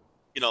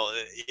 You know,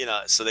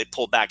 so they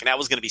pulled back, and that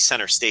was going to be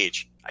center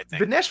stage, I think.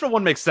 The Nashville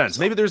one makes sense.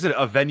 Maybe there's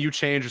a venue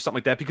change or something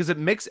like that, because it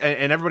makes,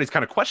 and everybody's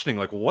kind of questioning,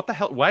 like, well, what the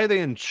hell? Why are they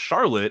in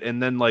Charlotte?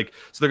 And then, like,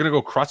 so they're going to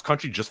go cross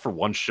country just for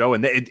one show,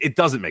 and it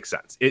doesn't make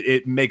sense.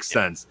 It makes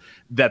sense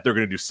that they're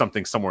going to do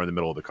something somewhere in the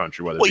middle of the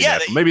country, whether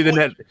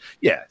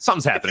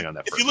something's happening on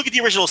that. If you look at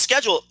the original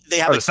schedule, they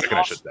have the second,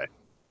 I should say.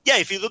 Yeah,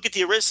 if you look at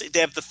the original, they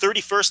have the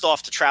 31st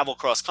off to travel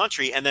cross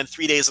country, and then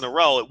 3 days in a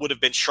row, it would have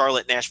been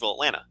Charlotte, Nashville,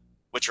 Atlanta,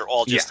 which are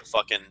all just a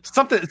fucking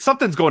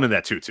something's going in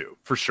that 2/2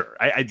 for sure.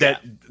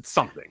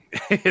 Something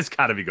has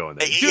got to be going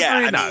there.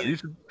 You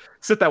should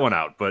sit that one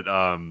out. But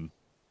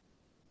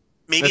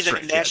maybe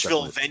the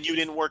Nashville venue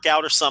didn't work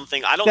out or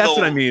something. I don't know. That's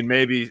what I mean.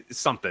 Maybe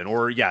something,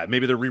 or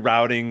maybe they're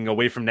rerouting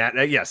away from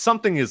that. Yeah,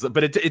 something is,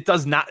 but it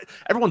does not.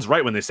 Everyone's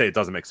right when they say it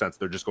doesn't make sense.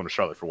 They're just going to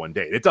Charlotte for one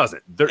day. It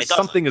doesn't.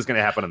 Something is going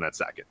to happen in that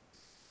second.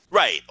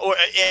 Right,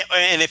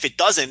 and if it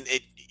doesn't,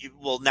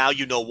 well, now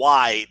you know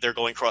why they're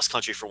going cross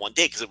country for one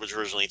day, because it was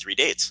originally 3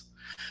 dates.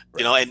 Right.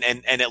 You know,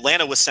 and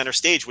Atlanta was center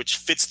stage, which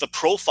fits the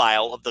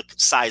profile of the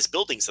size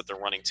buildings that they're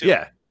running to.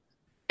 Yeah.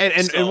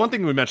 And one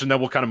thing we mentioned, that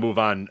we'll kind of move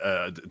on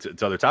to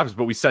other topics,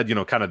 but we said, you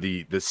know, kind of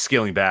the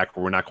scaling back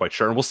where we're not quite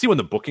sure. And we'll see when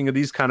the booking of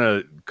these kind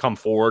of come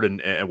forward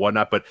and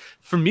whatnot. But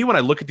for me, when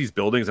I look at these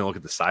buildings and look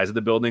at the size of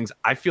the buildings,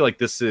 I feel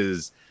like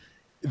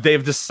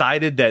they've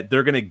decided that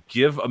they're going to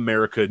give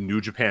America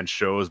New Japan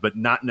shows, but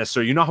not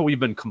necessarily, you know how we've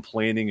been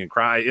complaining and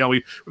crying, you know,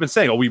 we've been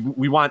saying,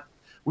 we want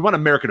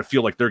America to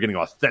feel like they're getting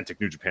authentic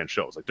New Japan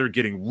shows, like they're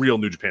getting real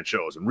New Japan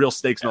shows and real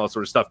stakes and all that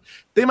sort of stuff.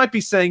 They might be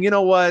saying, you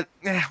know what,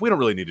 we don't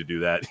really need to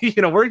do that.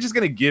 You know, we're just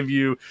going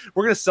to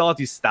we're going to sell out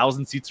these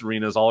 1,000 seats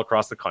arenas all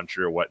across the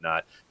country or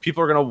whatnot.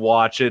 People are going to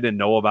watch it and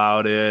know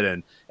about it.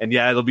 And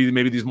it'll be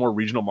maybe these more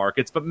regional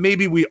markets, but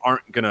maybe we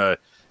aren't going to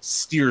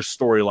steer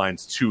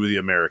storylines to the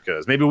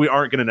Americas. Maybe we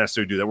aren't going to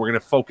necessarily do that. We're going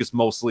to focus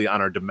mostly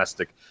on our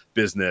domestic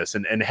business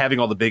and having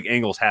all the big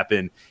angles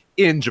happen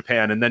in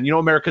Japan. And then, you know,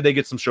 America, they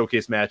get some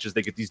showcase matches.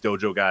 They get these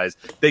dojo guys.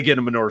 They get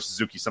a Minoru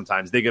Suzuki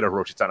sometimes. They get a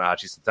Hiroshi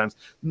Tanahashi sometimes.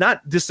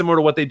 Not dissimilar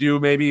to what they do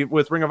maybe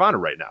with Ring of Honor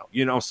right now.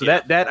 You know, so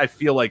that I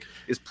feel like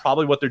is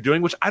probably what they're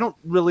doing, which I don't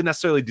really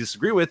necessarily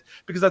disagree with,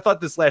 because I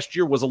thought this last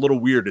year was a little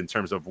weird in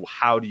terms of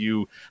how do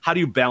you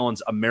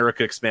balance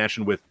America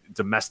expansion with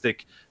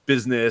domestic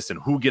business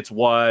and who gets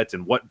what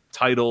and what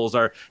titles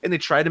are, and they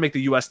tried to make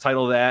the US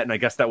title that, and I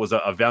guess that was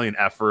a valiant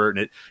effort,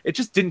 and it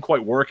just didn't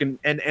quite work, and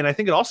I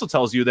think it also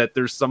tells you that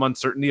there's some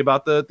uncertainty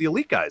about the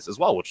elite guys as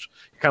well, which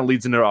kind of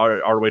leads into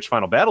our ROH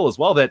Final Battle as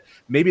well, that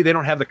maybe they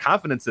don't have the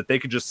confidence that they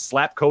could just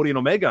slap Cody and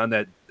Omega on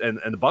that and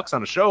the Bucks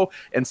on a show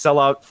and sell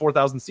out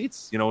 4,000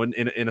 seats, you know,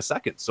 in a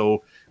second.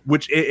 So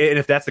and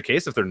if that's the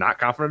case, if they're not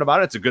confident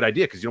about it, it's a good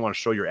idea, because you don't want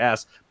to show your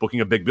ass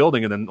booking a big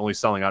building and then only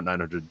selling out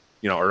 900,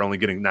 you know, or only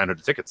getting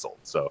 900 tickets sold.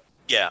 So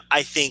yeah,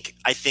 I think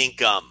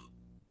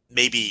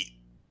maybe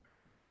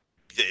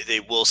they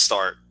will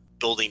start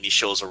building these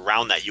shows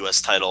around that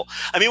U.S. title.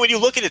 I mean, when you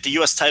look at it, the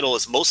U.S. title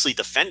is mostly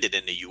defended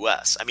in the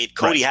U.S. I mean,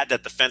 Cody had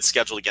that defense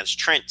scheduled against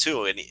Trent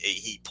too, and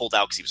he pulled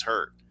out because he was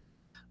hurt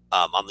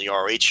on the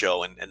ROH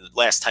show, and the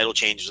last title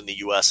changes in the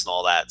U.S. and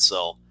all that.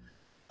 So,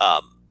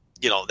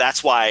 you know,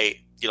 that's why,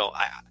 you know,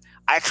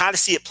 I kind of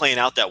see it playing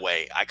out that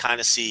way. I kind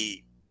of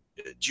see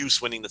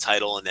Juice winning the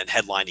title and then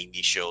headlining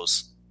these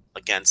shows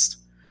against,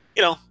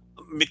 you know,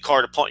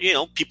 mid-card opponent, you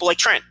know, people like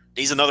Trent.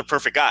 He's another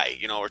perfect guy,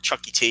 you know, or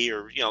Chucky T,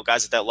 or, you know,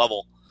 guys at that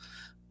level.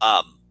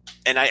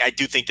 And I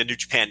do think the New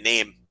Japan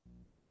name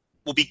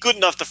will be good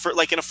enough to,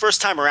 like, in a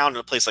first time around in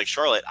a place like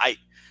Charlotte, I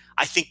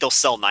think they'll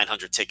sell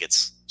 900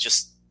 tickets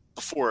just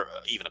before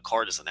even a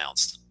card is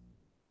announced.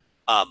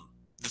 The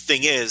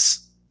thing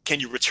is, can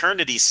you return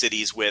to these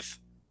cities with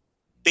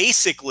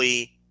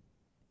basically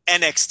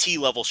NXT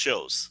level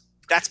shows?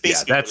 That's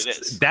basically what it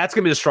is. That's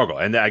going to be the struggle.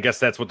 And I guess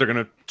that's what they're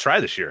going to try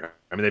this year.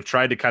 I mean, they've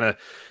tried to kind of,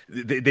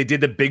 they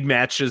did the big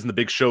matches and the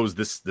big shows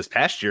this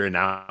past year. And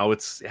now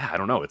it's, I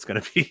don't know. It's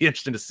going to be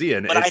interesting to see.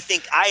 And but I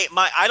think I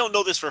don't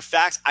know this for a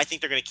fact. I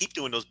think they're going to keep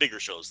doing those bigger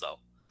shows though.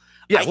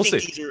 Yeah, we'll see.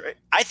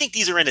 I think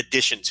these are in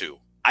addition to,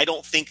 I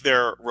don't think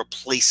they're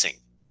replacing.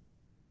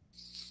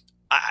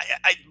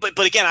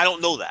 But again, I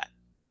don't know that.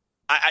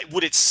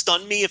 Would it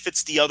stun me if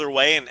it's the other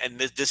way and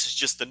this is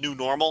just the new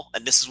normal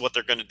and this is what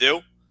they're going to do?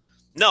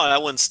 No,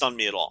 that wouldn't stun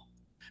me at all.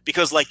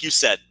 Because like you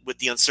said, with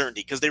the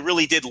uncertainty, because they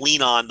really did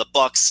lean on the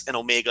Bucks and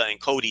Omega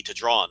and Cody to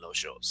draw on those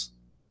shows.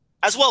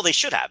 As well, they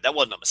should have. That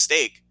wasn't a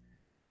mistake.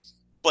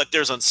 but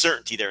there's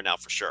uncertainty there now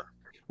for sure.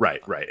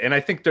 Right. And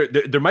I think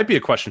there might be a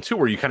question too,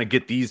 where you kind of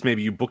get these,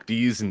 maybe you book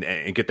these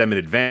and get them in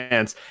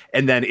advance.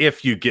 And then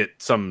if you get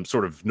some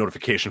sort of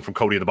notification from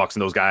Cody and the Bucks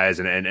and those guys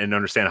and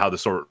understand how the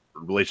sort of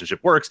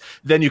relationship works,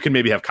 then you can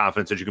maybe have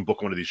confidence that you can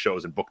book one of these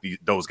shows and book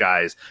those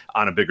guys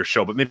on a bigger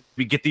show. But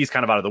maybe get these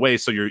kind of out of the way,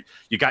 so you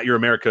got your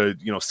America,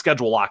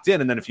 schedule locked in,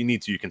 and then if you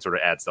need to, you can sort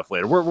of add stuff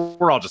later.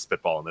 We're all just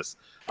spitballing this,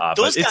 but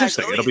it's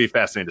interesting. It'll be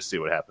fascinating to see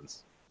what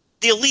happens.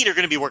 The Elite are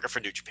going to be working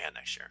for New Japan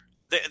next year.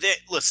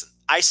 Listen,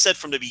 I said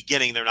from the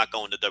beginning they're not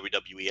going to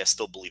WWE. I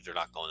still believe they're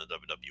not going to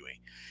WWE.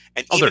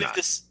 And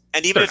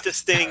even if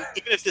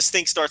this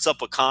thing starts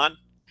up with Khan,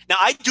 now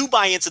I do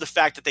buy into the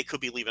fact that they could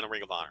be leaving a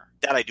Ring of Honor.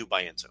 That I do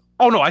buy into.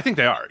 Oh no, I think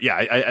they are. Yeah,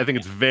 I think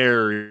it's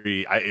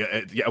very.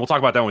 We'll talk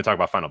about that when we talk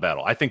about Final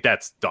Battle. I think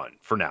that's done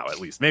for now, at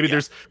least. Maybe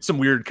there's some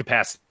weird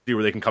capacity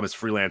where they can come as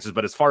freelancers,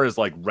 but as far as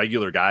like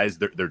regular guys,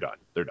 they're done.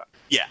 They're done.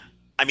 Yeah.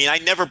 I mean, I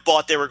never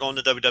bought they were going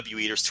to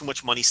WWE. There's too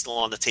much money still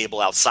on the table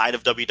outside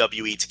of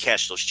WWE to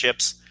cash those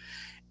chips.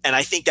 And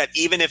I think that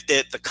even if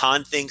the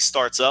Khan thing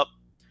starts up,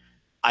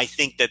 I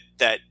think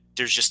that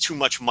there's just too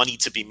much money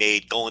to be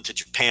made going to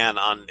Japan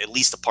on at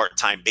least a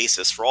part-time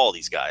basis for all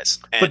these guys.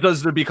 But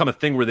does there become a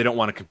thing where they don't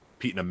want to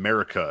compete in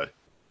America?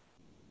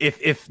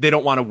 If they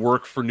don't want to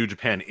work for New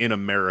Japan in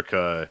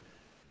America...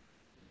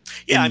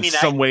 Yeah, in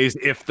some ways,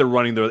 if they're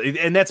running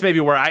and that's maybe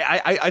where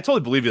I totally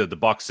believe that the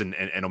Bucks and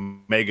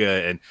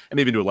Omega and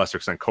maybe to a lesser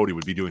extent Cody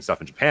would be doing stuff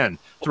in Japan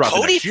throughout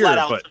the next year.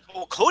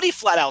 Cody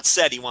flat out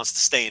said he wants to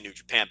stay in New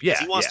Japan because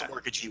he wants to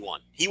work at G1.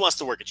 He wants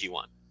to work at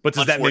G1. But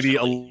does that maybe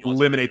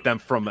eliminate them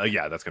from?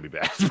 That's gonna be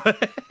bad.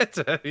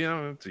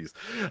 Geez.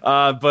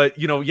 But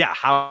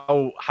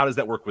how does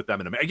that work with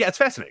them in America? Yeah, it's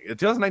fascinating.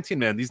 2019,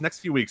 man. These next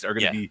few weeks are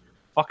gonna be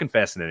fucking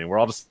fascinating. We're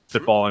all just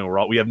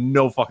spitballing. We have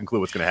no fucking clue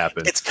what's going to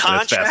happen. It's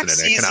contract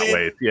season. I cannot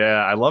wait.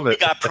 Yeah, I love it. We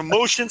got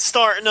promotions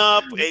starting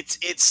up.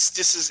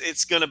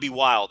 It's going to be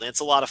wild, and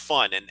it's a lot of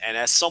fun. And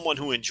as someone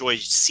who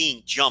enjoys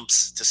seeing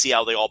jumps to see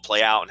how they all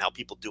play out and how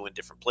people do in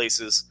different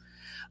places,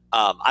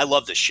 I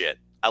love this shit.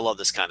 I love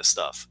this kind of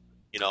stuff.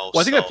 Well,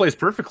 I think that plays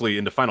perfectly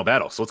into Final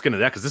Battle. So let's get into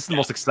that, because this is the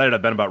most excited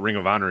I've been about Ring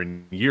of Honor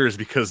in years.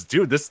 Because,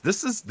 dude,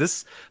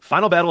 this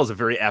Final Battle is a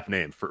very apt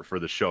name for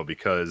the show,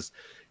 because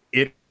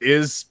it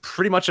is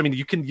pretty much, I mean,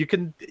 you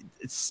can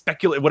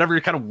speculate whatever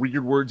kind of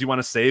weird words you want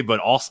to say,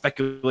 but all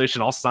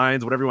speculation, all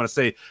signs, whatever you want to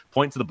say,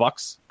 point to the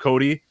Bucks,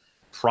 Cody,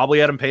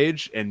 probably Adam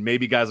Page, and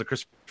maybe guys like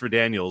Christopher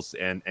Daniels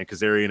and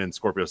Kazarian and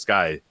Scorpio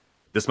Sky.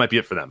 This might be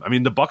it for them. I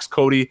mean, the Bucks,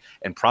 Cody,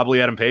 and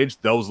probably Adam Page,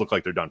 those look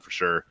like they're done for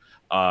sure.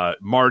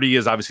 Marty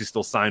is obviously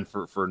still signed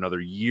for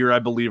another year, I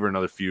believe, or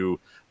another few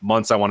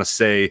months, I want to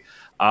say.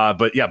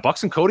 But yeah,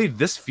 Bucks and Cody,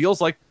 this feels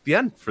like the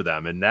end for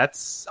them. And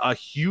that's a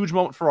huge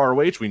moment for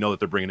ROH. We know that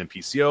they're bringing in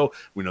PCO.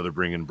 We know they're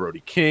bringing in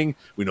Brody King.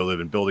 We know they've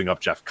been building up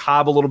Jeff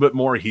Cobb a little bit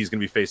more. He's going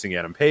to be facing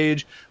Adam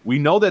Page. We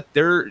know that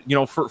they're,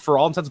 for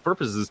all intents and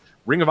purposes,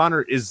 Ring of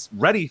Honor is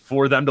ready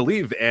for them to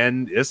leave.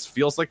 And this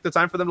feels like the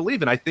time for them to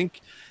leave. And I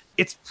think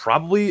it's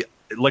probably,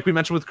 like we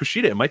mentioned with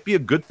Kushida, it might be a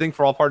good thing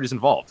for all parties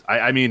involved.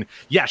 I mean,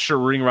 yeah, sure,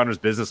 Ring of Honor's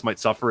business might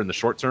suffer in the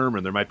short term,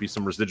 and there might be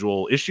some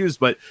residual issues,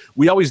 but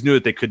we always knew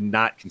that they could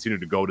not continue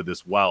to go to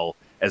this well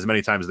as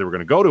many times as they were going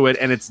to go to it,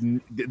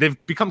 and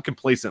they've become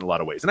complacent in a lot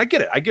of ways. And I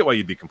get it. I get why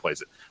you'd be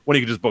complacent when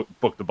you could just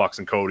book the Bucks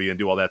and Cody and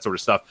do all that sort of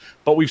stuff.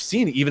 But we've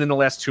seen, even in the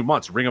last 2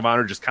 months, Ring of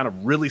Honor just kind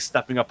of really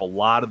stepping up a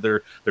lot of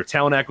their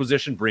talent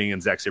acquisition, bringing in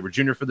Zack Sabre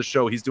Jr. for the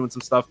show. He's doing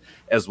some stuff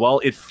as well.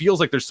 It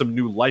feels like there's some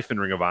new life in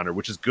Ring of Honor,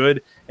 which is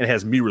good, and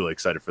has me really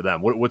excited for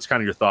them. What's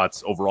kind of your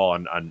thoughts overall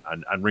on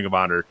Ring of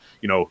Honor,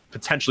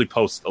 potentially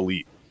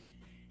post-Elite?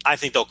 I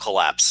think they'll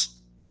collapse.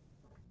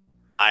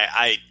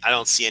 I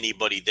don't see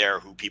anybody there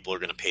who people are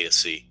going to pay to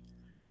see.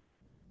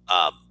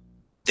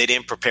 They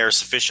didn't prepare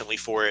sufficiently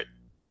for it.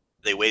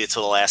 They waited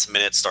till the last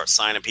minute, start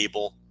signing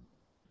people.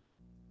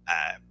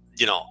 I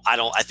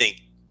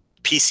think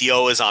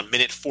PCO is on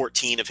minute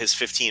 14 of his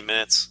 15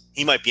 minutes.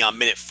 He might be on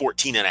minute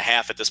 14 and a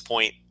half at this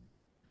point.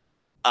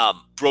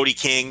 Brody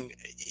King,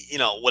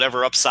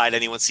 whatever upside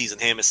anyone sees in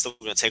him, is still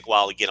going to take a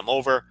while to get him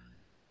over.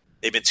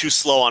 They've been too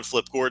slow on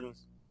Flip Gordon.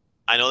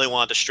 I know they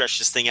wanted to stretch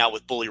this thing out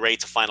with Bully Ray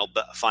to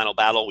final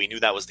battle. We knew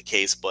that was the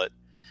case, but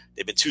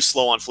they've been too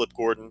slow on Flip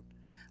Gordon.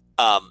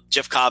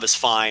 Jeff Cobb is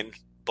fine,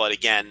 but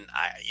again,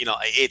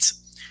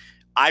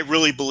 I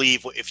really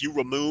believe if you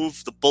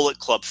remove the Bullet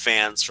Club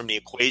fans from the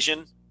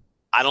equation,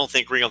 I don't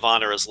think Ring of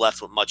Honor is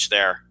left with much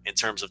there in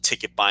terms of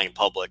ticket buying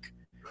public.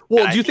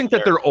 Well, do you think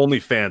that they're only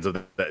fans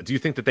of that? Do you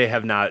think that they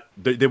have not?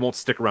 They won't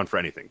stick around for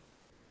anything?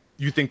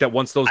 You think that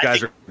once those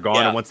guys are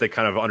gone, and once they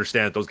kind of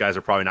understand that those guys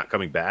are probably not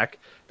coming back,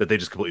 that they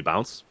just completely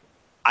bounce?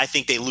 I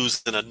think they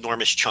lose an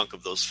enormous chunk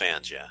of those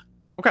fans. Yeah.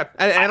 Okay,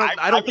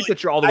 I don't think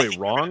that you're all the way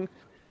wrong.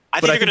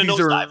 I think these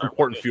are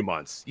important few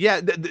months.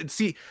 Yeah.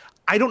 See,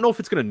 I don't know if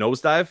it's going to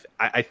nosedive.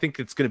 I think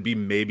it's going to be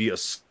maybe a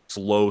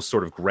slow,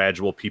 sort of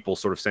gradual, people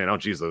sort of saying, "Oh,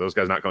 geez, those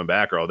guys not coming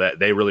back," or "Oh, that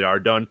they really are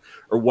done,"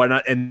 or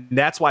whatnot. And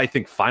that's why I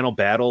think Final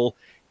Battle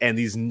And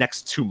these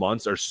next 2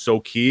 months are so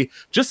key,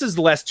 just as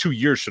the last 2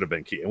 years should have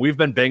been key. And we've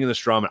been banging this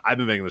drum, and I've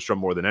been banging this drum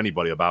more than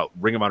anybody about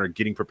Ring of Honor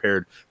getting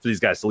prepared for these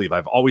guys to leave.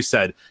 I've always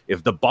said,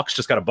 if the Bucks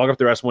just got to bug up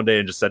their ass one day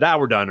and just said,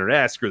 we're done,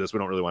 or screw this, we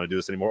don't really want to do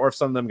this anymore, or if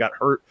some of them got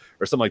hurt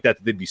or something like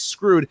that, they'd be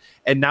screwed.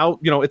 And now,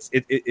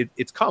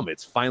 it's come.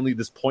 It's finally,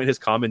 this point has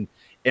come, and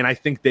I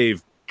think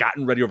they've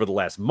gotten ready over the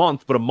last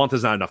month, but a month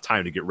is not enough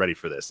time to get ready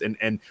for this.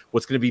 And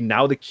what's going to be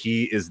now the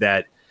key is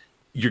that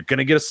you're going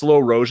to get a slow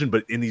erosion,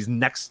 but in these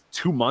next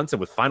 2 months, and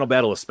with Final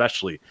Battle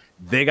especially,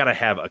 they got to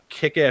have a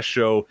kick-ass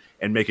show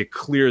and make it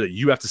clear that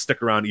you have to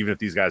stick around even if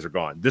these guys are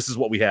gone. This is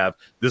what we have.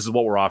 This is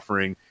what we're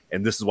offering,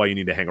 and this is why you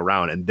need to hang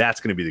around. And that's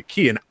going to be the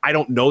key. And I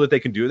don't know that they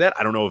can do that.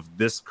 I don't know if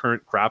this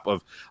current crop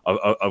of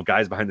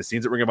guys behind the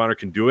scenes at Ring of Honor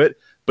can do it,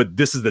 but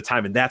this is the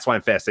time, and that's why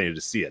I'm fascinated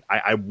to see it.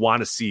 I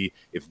want to see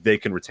if they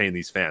can retain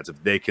these fans,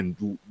 if they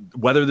can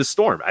weather the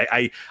storm.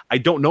 I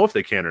don't know if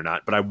they can or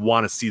not, but I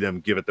want to see them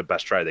give it the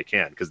best try they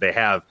can, because they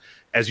have,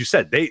 as you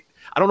said,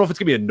 I don't know if it's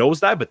going to be a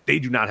nosedive, but they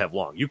do not have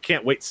long. You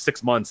can't wait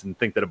 6 months and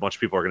think that a bunch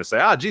of people are going to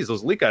say, geez,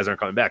 those elite guys aren't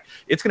coming back.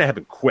 It's going to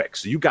happen quick.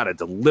 So you got to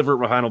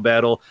deliver a Final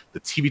Battle. The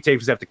TV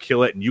tapes have to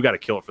kill it, and you got to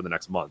kill it for the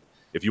next month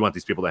if you want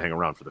these people to hang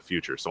around for the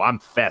future. So I'm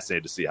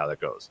fascinated to see how that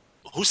goes.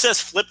 Who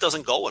says Flip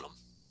doesn't go with him?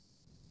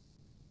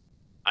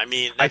 I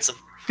mean, I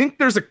think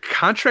there's a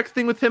contract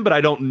thing with him, but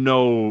I don't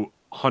know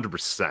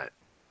 100%.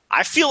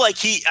 I feel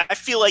like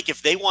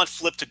if they want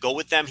Flip to go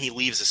with them, he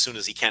leaves as soon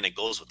as he can and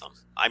goes with them.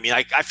 I mean,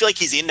 I feel like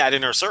he's in that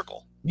inner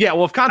circle. Yeah,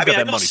 well, if Khan's got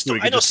that money,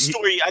 I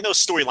know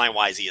storyline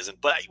wise he isn't,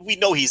 but we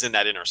know he's in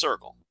that inner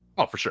circle.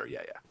 Oh, for sure,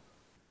 yeah.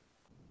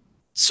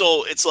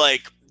 So it's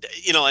like,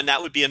 and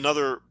that would be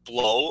another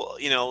blow.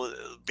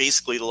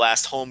 Basically the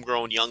last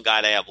homegrown young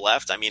guy they have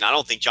left. I mean, I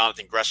don't think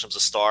Jonathan Gresham's a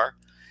star,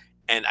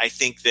 and I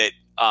think that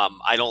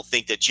I don't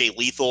think that Jay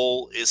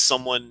Lethal is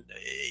someone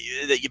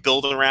that you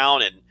build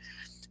around, and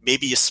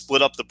maybe you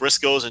split up the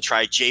Briscoes and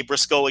try Jay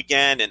Briscoe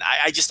again. And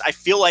I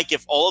feel like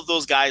if all of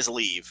those guys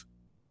leave,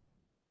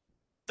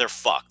 they're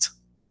fucked,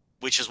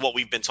 which is what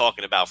we've been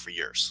talking about for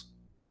years.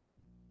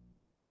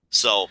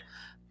 So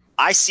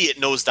I see it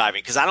nosediving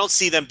because I don't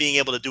see them being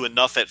able to do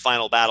enough at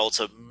Final Battle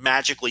to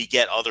magically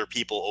get other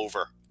people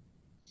over.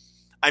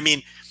 I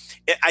mean,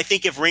 I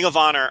think if Ring of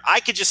Honor, I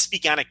could just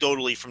speak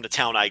anecdotally from the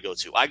town I go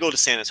to. I go to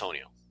San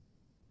Antonio.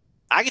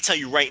 I can tell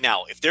you right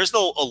now, if there's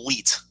no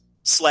Elite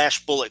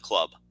 / Bullet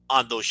Club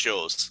on those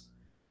shows,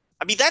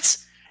 I mean,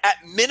 that's at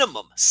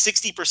minimum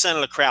 60%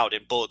 of the crowd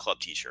in Bullet Club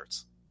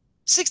t-shirts.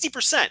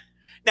 60%.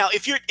 Now,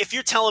 if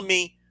you're telling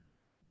me,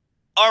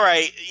 all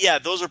right, yeah,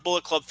 those are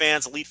Bullet Club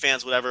fans, Elite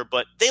fans, whatever,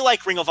 but they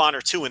like Ring of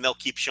Honor too, and they'll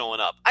keep showing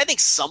up. I think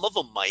some of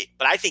them might,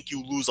 but I think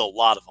you lose a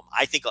lot of them.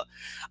 I think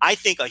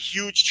a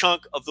huge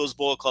chunk of those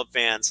Bullet Club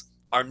fans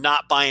are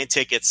not buying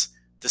tickets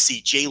to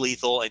see Jay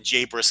Lethal and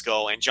Jay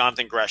Briscoe and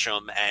Jonathan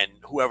Gresham and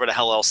whoever the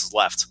hell else is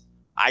left.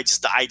 I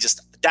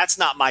just that's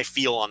not my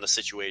feel on the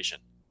situation.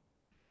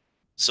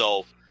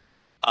 So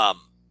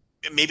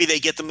maybe they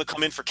get them to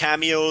come in for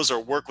cameos or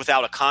work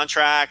without a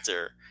contract,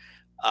 or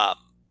I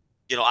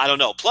don't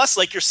know. Plus,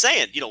 like you're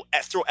saying,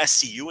 throw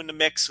SCU in the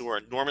mix, who are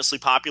enormously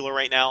popular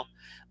right now.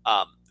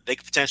 They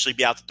could potentially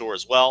be out the door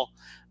as well.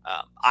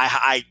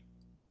 I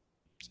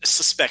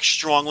suspect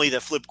strongly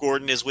that Flip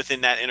Gordon is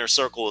within that inner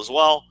circle as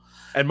well.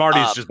 And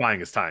Marty's just buying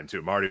his time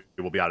too. Marty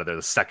will be out of there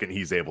the second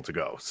he's able to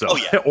go. So,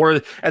 yeah.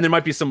 And there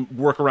might be some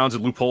workarounds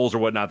and loopholes or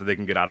whatnot that they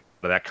can get out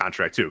of that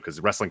contract too, because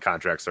wrestling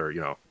contracts are,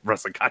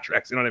 wrestling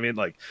contracts. You know what I mean?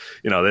 Like,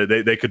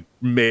 they could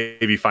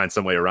maybe find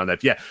some way around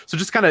that. Yeah. So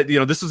just kind of,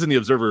 this was in the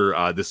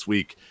Observer this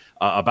week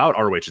about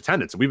ROH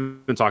attendance. And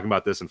we've been talking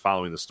about this and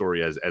following the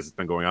story as it's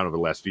been going on over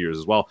the last few years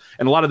as well.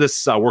 And a lot of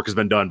this work has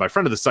been done by a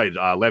friend of the site,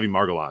 Lavi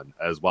Margolin,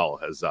 as well,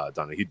 has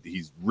done it.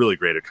 He's really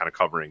great at kind of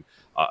covering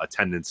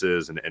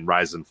attendances and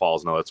rises and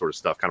falls and all that sort of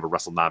stuff. Kind of a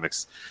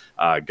WrestleNomics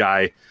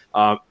guy.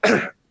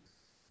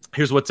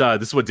 Here's what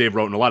this is what Dave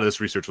wrote, and a lot of this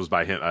research was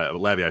by him,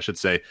 Lavi, I should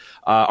say.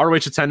 ROH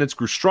attendance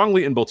grew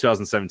strongly in both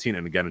 2017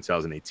 and again in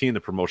 2018.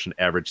 The promotion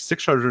averaged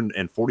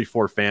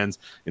 644 fans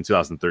in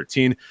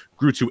 2013,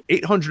 grew to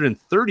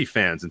 830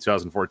 fans in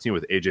 2014,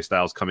 with AJ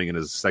Styles coming in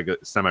as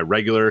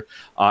semi-regular,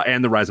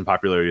 and the rise in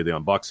popularity of the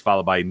Young Bucks,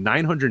 followed by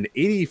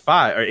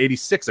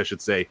 986, I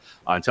should say,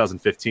 in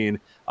 2015.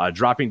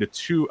 Dropping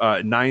to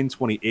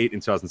 928 in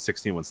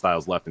 2016 when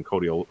Styles left and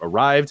Cody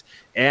arrived,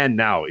 and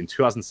now in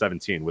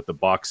 2017 with the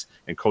Bucks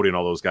and Cody and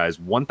all those guys,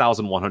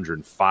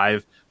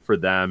 1,105 for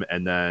them,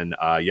 and then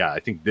I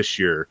think this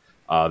year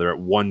they're at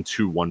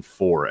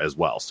 1,214 as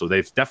well. So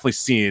they've definitely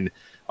seen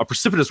a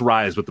precipitous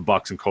rise with the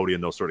Bucks and Cody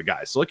and those sort of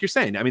guys. So like you're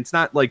saying, I mean, it's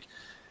not like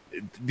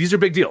these are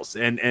big deals,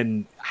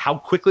 and how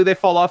quickly they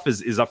fall off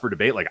is up for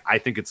debate. Like, I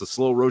think it's a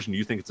slow erosion.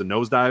 You think it's a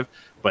nosedive,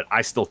 but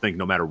I still think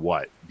no matter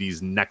what,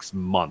 these next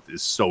month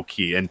is so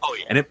key. And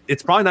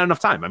it's probably not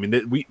enough time. I mean,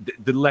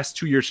 the last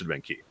 2 years should have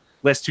been key.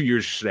 Last 2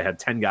 years, you should have had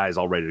 10 guys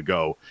all ready to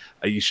go.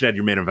 You should have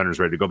your main eventers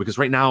ready to go, because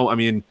right now, I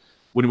mean,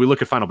 when we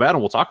look at Final Battle,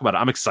 we'll talk about it.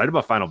 I'm excited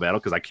about Final Battle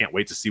because I can't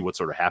wait to see what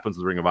sort of happens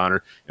with Ring of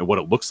Honor and what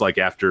it looks like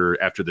after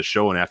the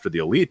show and after the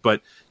Elite.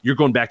 But you're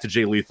going back to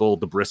Jay Lethal,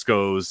 the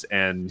Briscoes,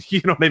 and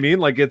you know what I mean?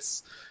 Like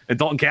and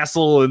Dalton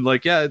Castle, and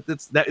like, yeah,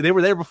 it's that they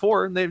were there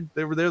before and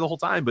they were there the whole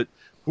time. But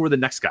who are the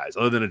next guys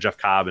other than a Jeff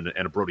Cobb and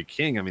a Brody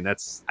King? I mean,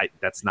 that's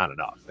not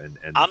enough. And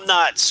I'm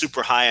not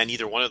super high on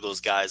either one of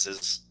those guys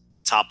as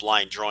top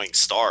line drawing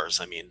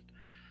stars. I mean,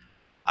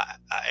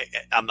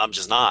 I'm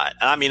just not.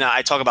 And I mean,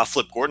 I talk about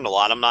Flip Gordon a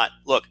lot. I'm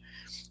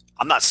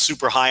not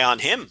super high on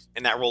him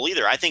in that role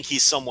either. I think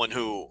he's someone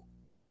who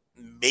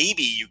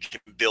maybe you can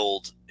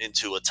build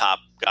into a top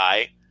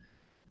guy.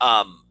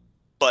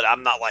 But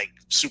I'm not like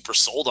super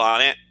sold on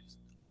it.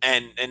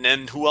 And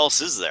then who else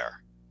is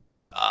there?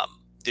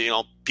 You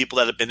know, people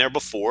that have been there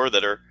before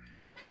that are,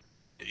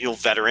 you know,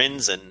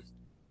 veterans, and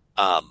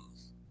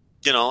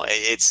you know,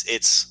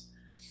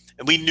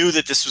 and we knew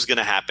that this was going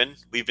to happen.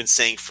 We've been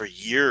saying for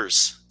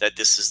years that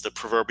this is the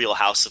proverbial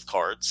house of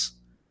cards,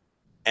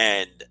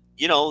 and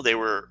you know, they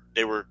were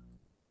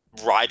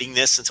riding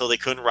this until they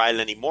couldn't ride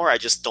it anymore. I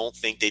just don't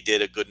think they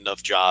did a good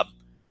enough job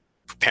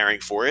preparing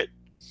for it,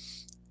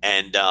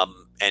 and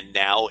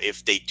now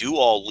if they do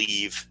all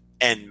leave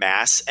en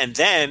masse, and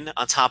then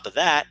on top of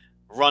that,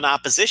 run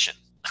opposition.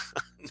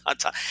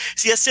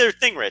 See, that's the other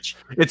thing, Rich.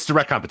 It's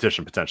direct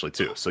competition potentially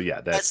too. So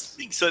yeah, that's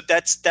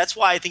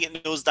why I think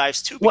it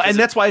nosedives too. Well, and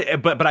that's why,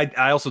 but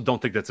I also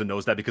don't think that's a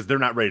nosedive because they're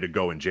not ready to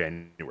go in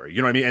January.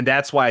 You know what I mean? And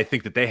that's why I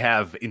think that they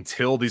have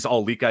until these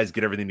all elite guys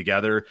get everything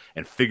together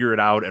and figure it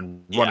out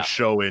and run a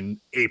show in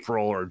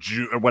April or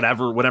June or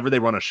whatever they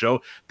run a show.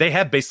 They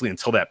have basically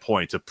until that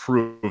point to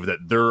prove that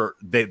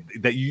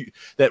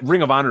that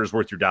Ring of Honor is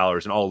worth your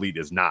dollars and all elite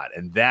is not,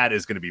 and that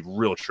is going to be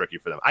real tricky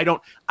for them. I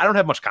don't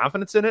have much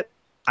confidence in it.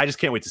 I just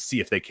can't wait to see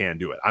if they can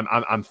do it.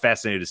 I'm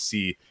fascinated to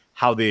see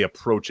how they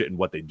approach it and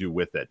what they do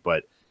with it.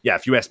 But yeah,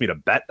 if you ask me to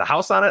bet the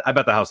house on it, I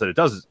bet the house that it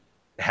does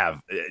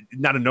have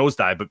not a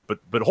nosedive,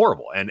 but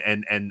horrible. And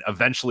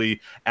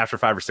eventually, after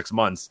 5 or 6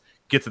 months,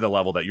 get to the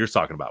level that you're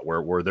talking about,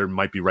 where they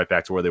might be right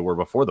back to where they were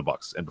before the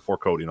Bucks and before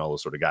Cody and all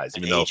those sort of guys.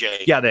 Even though,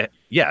 AJ.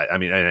 I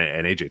mean,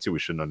 and AJ too. We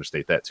shouldn't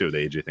understate that too. The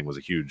AJ thing was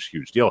a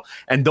huge deal,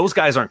 and those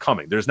guys aren't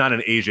coming. There's not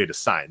an AJ to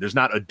sign. There's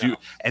not a dude,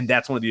 and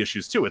that's one of the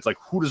issues too. It's like,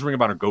 who does Ring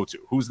of Honor go to?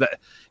 Who's that?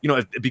 You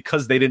know,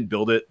 because they didn't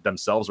build it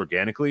themselves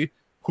organically.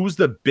 Who's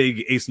the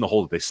big ace in the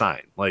hole that they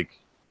sign? Like,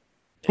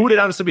 who would it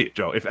honestly be,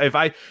 Joe? If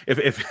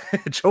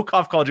Joe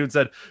Koff called you and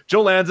said,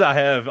 Joe Lanza, I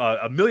have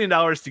 $1 million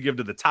to give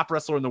to the top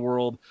wrestler in the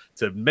world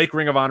to make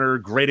Ring of Honor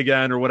great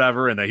again or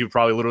whatever, and he would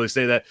probably literally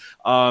say that,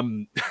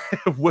 who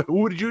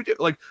would you do?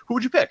 Like, who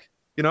would you pick?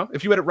 You know,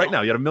 if you had it right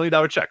now, you had $1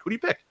 million check. Who do you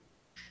pick?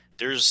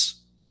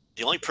 There's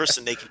the only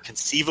person they can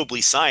conceivably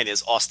sign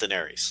is Austin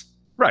Aries.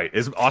 Right.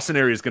 Is Austin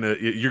Aries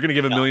you're gonna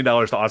give $1 million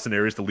to Austin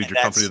Aries to lead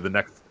your company to the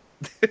next,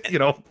 you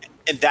know?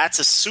 And that's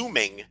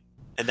assuming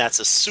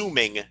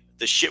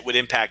the shit with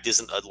Impact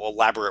isn't an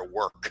elaborate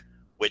work,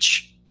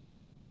 which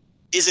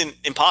isn't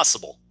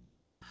impossible.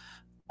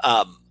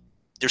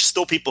 There's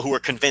still people who are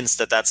convinced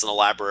that that's an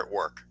elaborate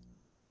work,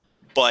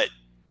 but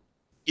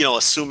you know,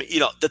 assuming, you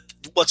know, that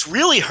what's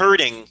really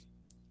hurting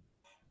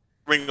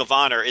Ring of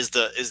Honor is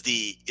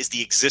the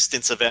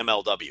existence of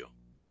MLW,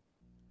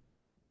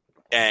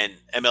 and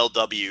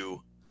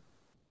MLW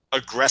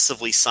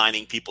aggressively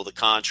signing people to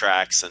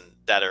contracts and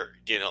that are,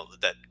 you know,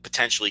 that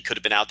potentially could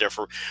have been out there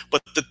for,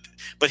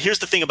 but here's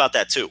the thing about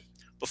that too.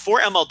 Before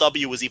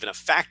MLW was even a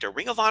factor,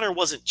 Ring of Honor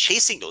wasn't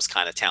chasing those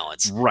kind of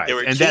talents. Right. They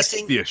were and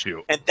chasing, that's the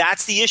issue. And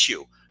that's the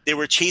issue. They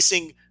were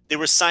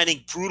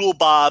signing Brutal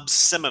Bob's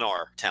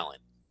Seminar talent.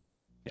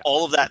 Yeah.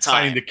 All of that time.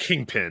 Signing the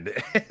Kingpin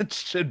and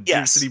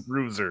City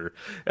Bruiser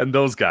and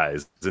those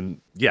guys.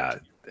 And yeah.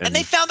 And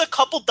they found a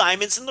couple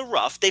diamonds in the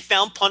rough. They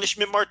found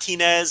Punishment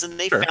Martinez and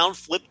they found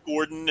Flip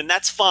Gordon, and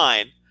that's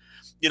fine.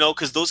 You know,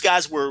 because those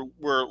guys were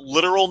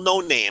literal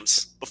no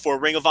names before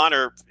Ring of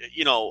Honor,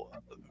 you know,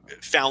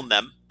 found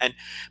them.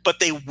 But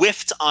they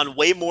whiffed on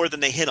way more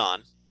than they hit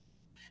on.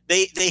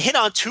 They hit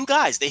on two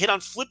guys. They hit on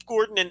Flip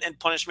Gordon and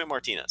Punishment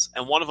Martinez,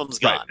 and one of them's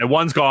gone. Right. And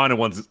one's gone, and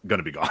one's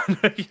gonna be gone.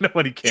 You know,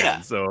 when he can.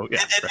 Yeah. So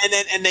yeah.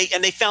 And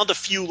they found a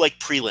few like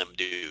prelim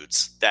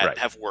dudes that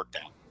have worked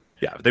out.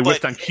 Yeah, they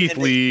whiffed on Keith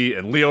Lee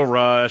and Leo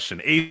Rush and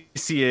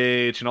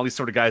ACH and all these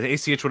sort of guys.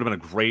 ACH would have been a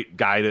great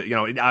guy to, you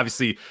know,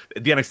 obviously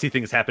the NXT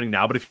thing is happening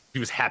now, but if he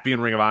was happy in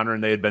Ring of Honor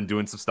and they had been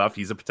doing some stuff,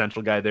 he's a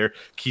potential guy there.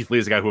 Keith Lee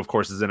is a guy who, of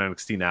course, is in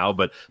NXT now,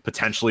 but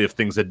potentially if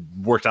things had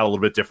worked out a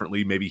little bit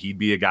differently, maybe he'd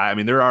be a guy. I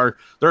mean, there are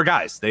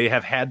guys. They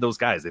have had those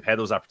guys. They've had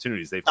those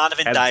opportunities. They've had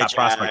the top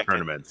prospect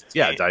tournaments.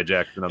 Yeah,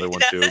 Dijak, another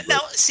one too.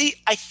 Now, see,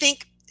 I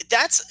think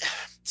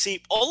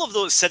all of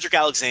those, Cedric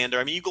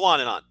Alexander, I mean, you go on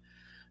and on.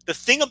 The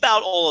thing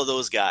about all of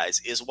those guys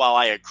is, while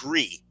I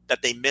agree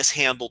that they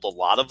mishandled a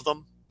lot of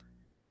them,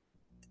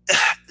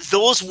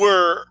 those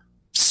were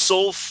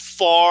so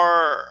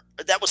far,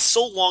 that was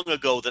so long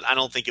ago that I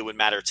don't think it would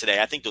matter today.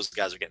 I think those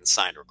guys are getting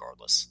signed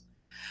regardless.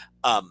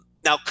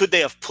 Now, could they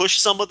have pushed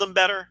some of them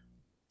better?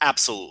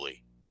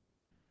 Absolutely.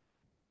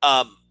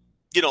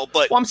 You know,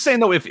 but well, I'm saying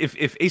though,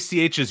 if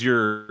ACH is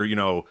your, you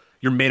know,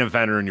 your main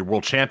eventer and your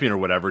world champion or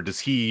whatever, does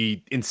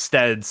he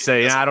instead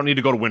say, I don't need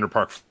to go to Winter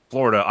Park,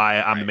 Florida.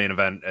 I'm the main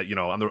event.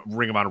 I'm the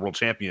Ring of Honor world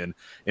champion.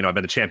 I've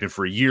been the champion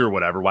for a year or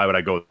whatever. Why would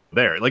I go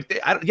there? Like,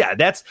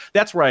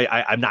 that's where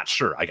I'm not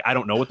sure. I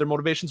don't know what their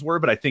motivations were,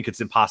 but I think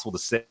it's impossible to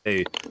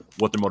say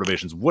what their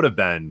motivations would have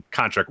been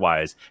contract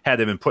wise had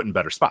they been put in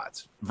better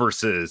spots.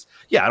 Versus,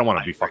 I don't want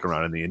to be fucking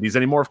around in the Indies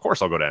anymore. Of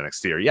course, I'll go to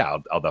NXT,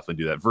 or I'll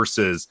definitely do that.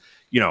 Versus,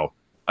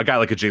 a guy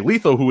like a Jay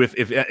Lethal, who if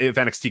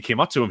NXT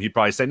came up to him, he'd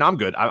probably say, "No, I'm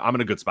good. I'm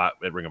in a good spot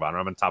at Ring of Honor.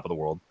 I'm on top of the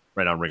world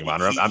right now in Ring of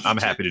Honor. I'm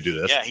happy to do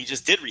this." Yeah, he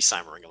just did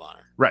re-sign Ring of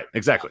Honor. Right,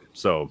 exactly.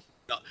 So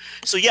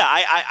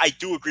I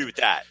do agree with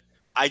that.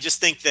 I just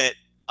think that,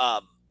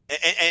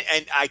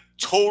 and I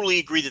totally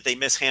agree that they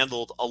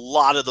mishandled a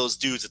lot of those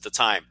dudes at the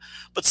time.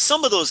 But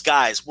some of those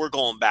guys were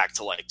going back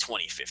to like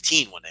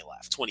 2015 when they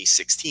left,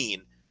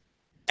 2016.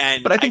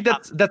 But I think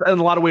that in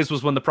a lot of ways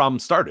was when the problem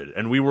started,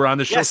 and we were on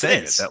the show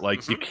saying it, that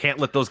like you can't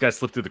let those guys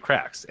slip through the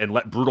cracks, and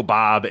let Brutal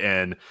Bob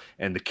and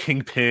the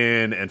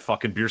Kingpin and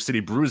fucking Beer City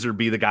Bruiser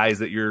be the guys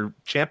that you're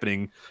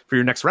championing for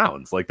your next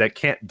rounds. Like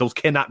those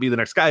cannot be the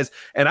next guys.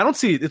 And I don't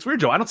see, it's weird,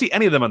 Joe, I don't see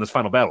any of them on this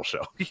Final Battle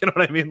show. You know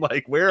what I mean?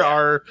 Like, where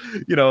are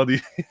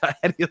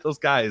any of those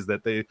guys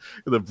that the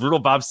Brutal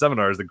Bob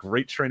seminars, the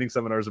great training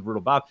seminars of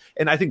Brutal Bob?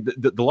 And I think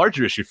the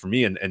larger issue for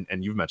me, and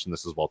you've mentioned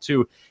this as well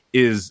too,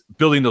 is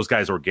building those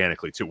guys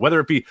organically too.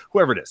 Whether it be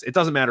whoever it is, it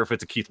doesn't matter if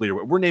it's a Keith Lee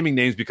or we're naming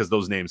names because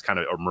those names kind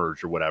of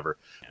emerged or whatever.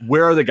 Yeah.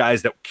 Where are the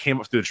guys that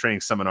came up through the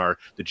training seminar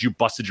that you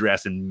busted your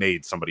ass and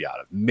made somebody out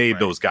of? Made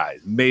those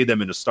guys, made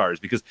them into stars,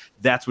 because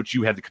that's what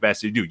you have the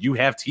capacity to do. You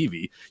have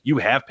TV, you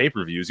have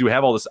pay-per-views, you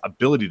have all this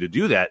ability to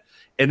do that.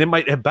 And it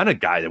might have been a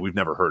guy that we've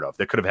never heard of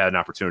that could have had an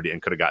opportunity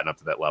and could have gotten up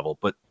to that level,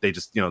 but they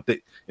just, they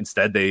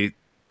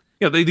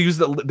used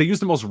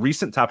the most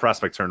recent Top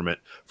Prospect tournament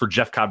for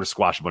Jeff Cobb to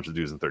squash a bunch of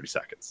dudes in 30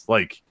 seconds.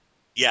 Like,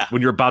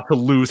 when you're about to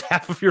lose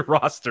half of your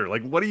roster,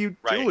 like, what are you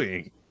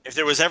doing? If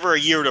there was ever a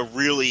year to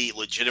really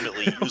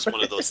legitimately use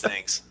one of those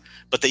things,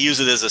 but they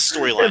use it as a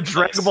storyline.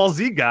 Dragon Ball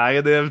Z guy,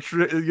 and they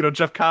have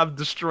Jeff Cobb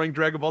destroying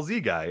Dragon Ball Z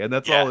guy, and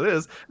that's all it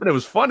is. And it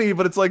was funny,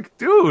 but it's like,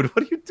 dude,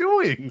 what are you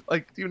doing?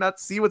 Like, do you not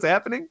see what's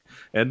happening?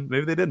 And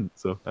maybe they didn't,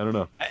 so I don't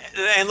know.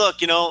 And look,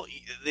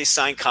 they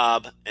signed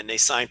Cobb, and they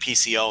signed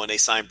PCO, and they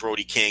signed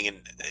Brody King,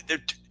 and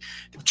they're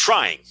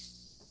trying.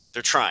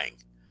 They're trying.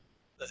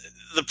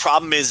 The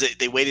problem is that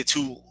they waited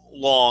too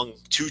long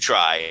to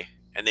try,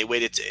 and they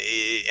waited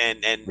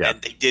and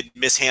they did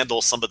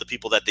mishandle some of the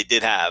people that they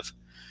did have,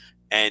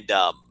 and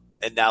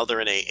now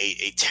they're in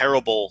a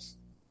terrible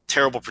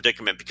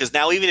predicament, because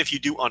now even if you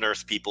do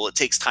unearth people, it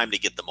takes time to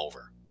get them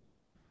over,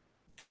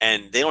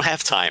 and they don't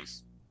have time.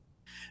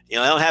 They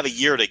don't have a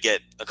year to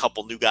get a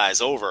couple new guys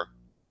over.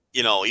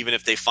 Even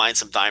if they find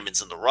some diamonds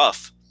in the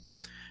rough.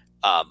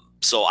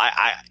 So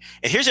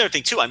and here's the other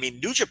thing too. I mean,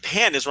 New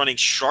Japan is running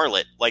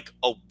Charlotte like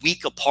a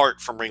week apart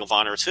from Ring of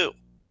Honor too.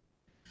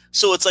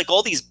 So it's like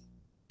all these,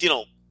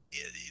 they're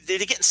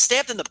getting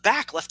stabbed in the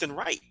back left and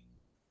right.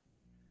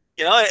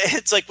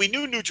 It's like we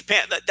knew New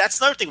Japan. That's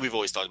another thing we've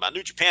always talked about.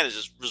 New Japan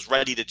was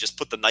ready to just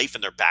put the knife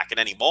in their back at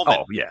any moment.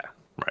 Oh yeah,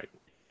 right.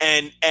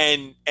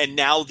 And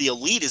now the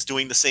Elite is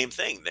doing the same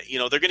thing. That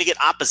they're going to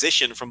get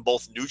opposition from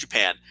both New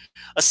Japan,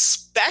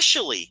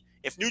 especially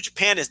if New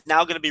Japan is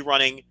now going to be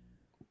running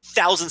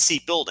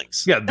 1,000-seat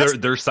buildings. Yeah,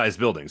 their size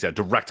buildings. Yeah,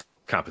 direct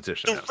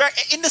competition.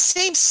 In the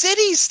same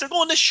cities. They're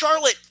going to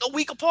Charlotte a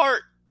week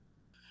apart.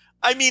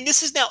 I mean,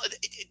 this is now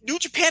New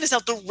Japan is now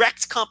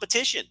direct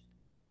competition.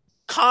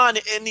 Khan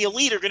and the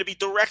Elite are going to be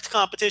direct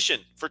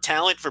competition for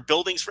talent, for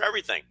buildings, for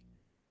everything.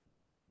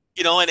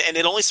 And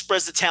it only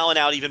spreads the talent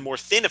out even more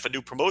thin if a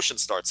new promotion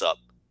starts up,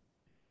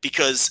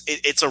 because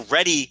it's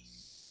already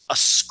a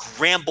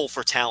scramble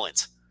for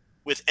talent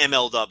with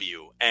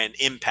MLW and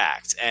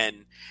Impact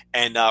and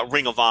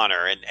Ring of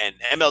Honor, and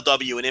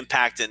MLW and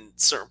Impact in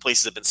certain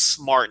places have been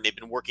smart, and they've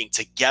been working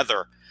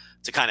together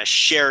to kind of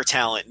share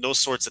talent and those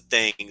sorts of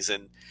things,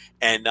 and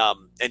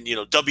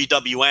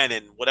WWN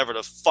and whatever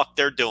the fuck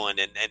they're doing,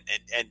 and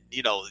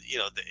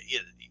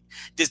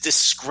this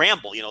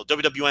scramble,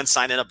 WWN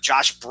signing up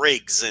Josh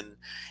Briggs, and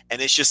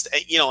it's just,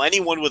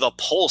 anyone with a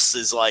pulse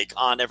is like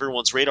on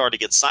everyone's radar to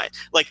get signed.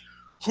 Like,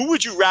 who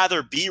would you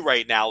rather be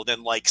right now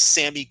than like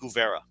Sammy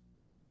Guevara?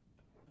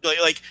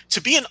 Like,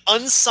 to be an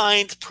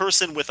unsigned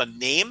person with a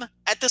name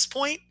at this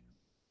point,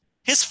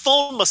 his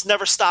phone must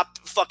never stop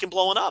fucking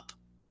blowing up.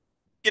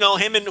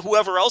 Him and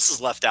whoever else is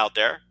left out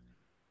there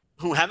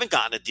who haven't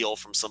gotten a deal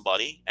from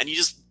somebody, and you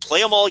just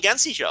play them all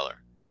against each other.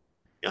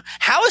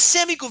 How is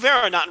Sammy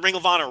Guevara not in Ring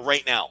of Honor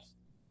right now?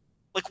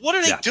 Like, what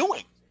are they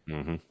doing?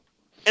 Mm-hmm.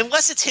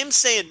 Unless it's him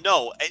saying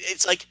no.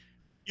 It's like,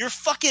 you're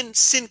fucking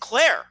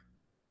Sinclair.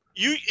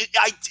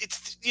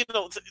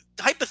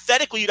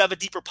 Hypothetically, you'd have a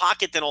deeper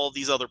pocket than all of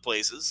these other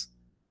places.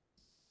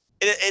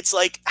 It's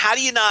like, how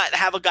do you not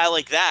have a guy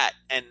like that?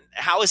 And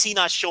how is he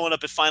not showing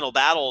up at Final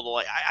Battle?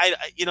 Like,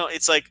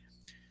 it's like,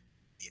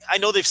 I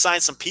know they've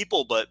signed some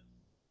people, but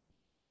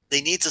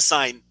they need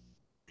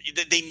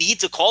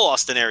to call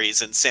Austin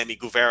Aries and Sammy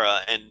Guevara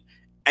and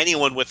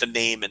anyone with a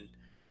name, and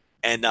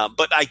And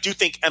but I do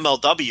think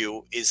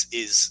MLW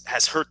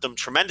has hurt them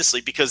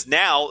tremendously, because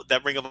now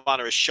that Ring of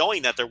Honor is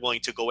showing that they're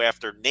willing to go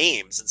after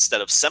names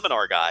instead of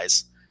seminar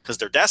guys because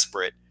they're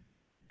desperate.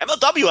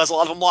 MLW has a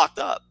lot of them locked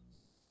up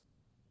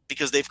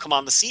because they've come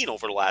on the scene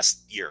over the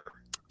last year.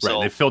 Right,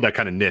 they filled that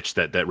kind of niche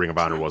that Ring of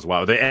Honor was.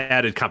 Wow, they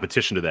added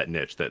competition to that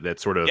niche. That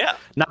sort of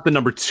not the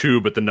number 2,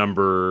 but the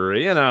number,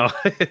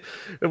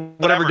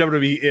 whatever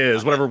WWE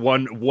is, whatever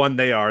one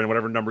they are, and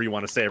whatever number you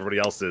want to say everybody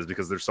else is,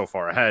 because they're so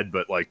far ahead.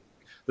 But like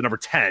the number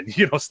 10,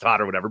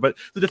 Stott or whatever. But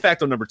the de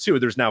facto number 2,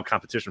 there's now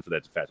competition for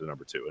that de facto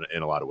number 2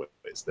 in a lot of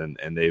ways. And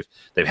they've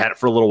had it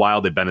for a little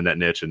while. They've been in that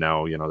niche, and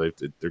now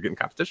they're getting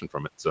competition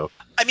from it. So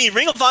I mean,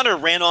 Ring of Honor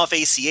ran off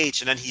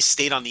ACH, and then he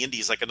stayed on the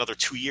Indies like another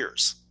 2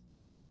 years.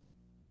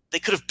 They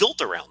could have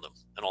built around him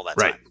and all that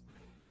time.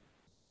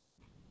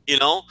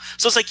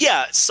 So it's like,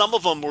 some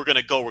of them were going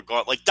to go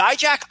regardless. Like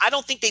Dijak, I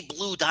don't think they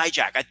blew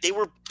Dijak. They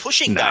were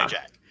pushing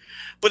Dijak.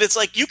 But it's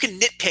like you can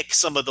nitpick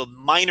some of the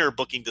minor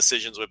booking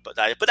decisions with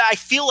Dijak. But I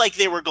feel like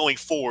they were going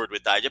forward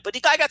with Dijak. But the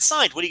guy got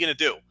signed. What are you going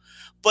to do?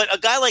 But a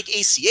guy like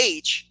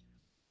ACH,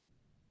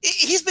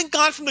 he's been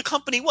gone from the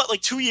company, like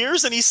 2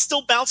 years, and he's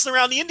still bouncing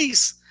around the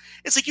Indies.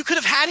 It's like you could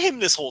have had him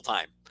this whole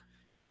time.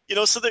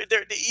 So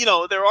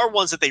there are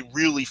ones that they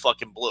really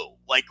fucking blew.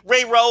 Like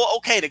Ray Rowe,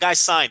 okay, the guy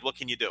signed. What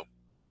can you do?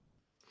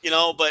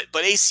 But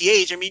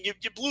ACH, I mean,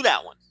 you blew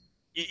that one.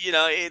 You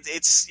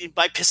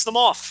might piss them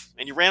off,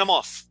 and you ran them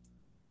off.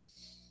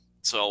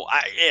 So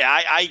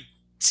I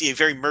see a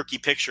very murky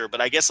picture.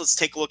 But I guess let's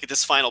take a look at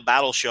this final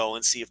battle show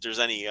and see if there's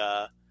any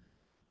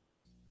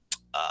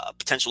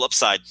potential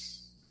upside.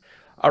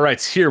 All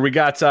right, here we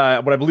got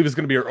what I believe is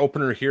going to be our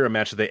opener here, a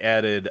match that they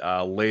added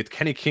late.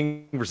 Kenny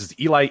King versus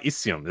Eli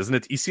Isom. Isn't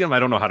it Isom? I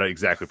don't know how to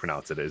exactly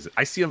pronounce it. Is it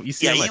Isom?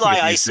 Yeah, Eli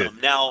Isom.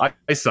 Now,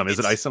 Isom. Is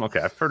it Isom? Okay,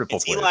 I've heard it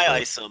both ways. Eli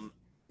Isom.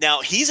 Now,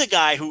 he's a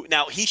guy who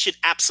he should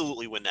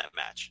absolutely win that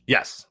match.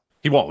 Yes.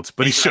 He won't,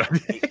 but he should.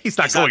 He's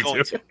not going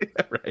to.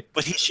 Right.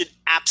 But he should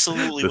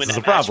absolutely win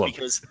that match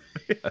because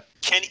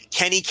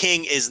Kenny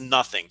King is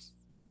nothing.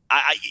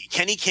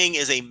 Kenny King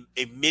is a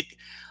mid.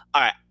 All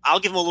right, I'll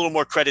give him a little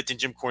more credit than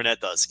Jim Cornette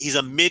does. He's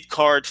a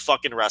mid-card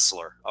fucking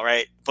wrestler, all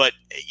right? But,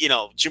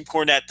 Jim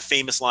Cornette, the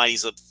famous line,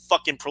 he's a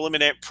fucking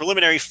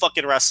preliminary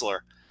fucking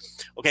wrestler.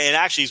 Okay, and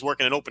actually he's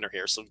working an opener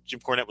here, so Jim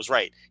Cornette was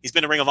right. He's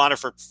been in Ring of Honor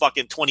for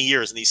fucking 20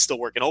 years, and he's still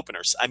working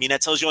openers. I mean, that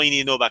tells you all you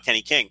need to know about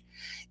Kenny King.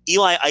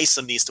 Eli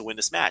Isom needs to win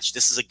this match.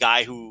 This is a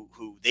guy who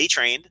they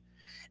trained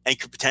and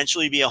could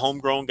potentially be a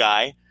homegrown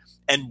guy.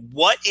 And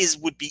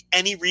would be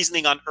any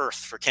reasoning on earth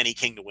for Kenny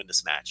King to win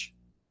this match?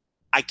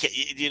 I can't,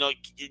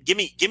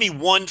 give me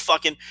one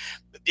fucking.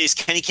 Is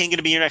Kenny King going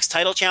to be your next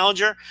title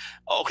challenger?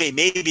 Okay,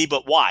 maybe,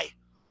 but why?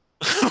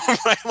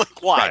 Right?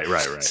 Like why?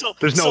 Right. So,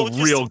 there's no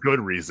real good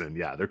reason.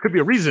 Yeah, there could be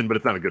a reason, but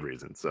it's not a good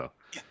reason. So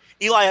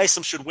Eli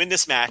Isom should win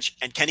this match,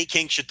 and Kenny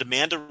King should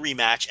demand a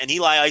rematch, and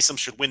Eli Isom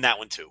should win that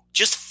one too.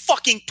 Just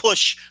fucking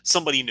push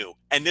somebody new,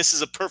 and this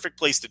is a perfect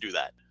place to do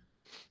that.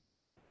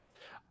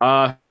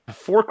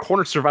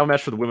 4-corner survival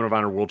match for the Women of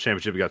Honor World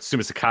Championship. We got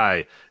Sumi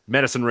Sakai,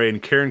 Madison Rayne,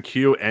 Karen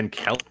Q, and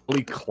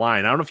Kelly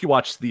Klein. I don't know if you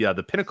watched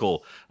the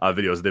Pinnacle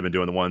videos they've been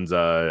doing, the ones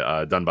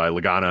done by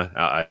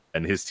Lagana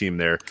and his team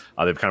there.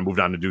 They've kind of moved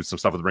on to do some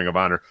stuff with Ring of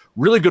Honor.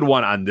 Really good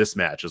one on this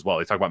match as well.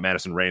 They talk about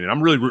Madison Rayne, and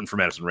I'm really rooting for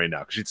Madison Rayne now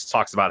because she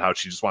talks about how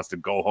she just wants to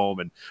go home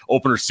and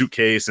open her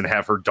suitcase and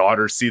have her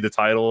daughter see the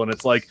title. And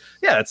it's like,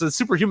 yeah, it's a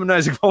super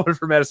humanizing moment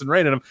for Madison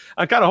Rayne, and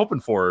I'm kind of hoping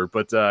for her.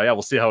 But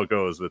we'll see how it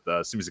goes with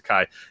Sumi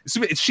Sakai.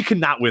 She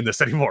cannot win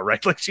this anymore,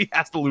 right? Like she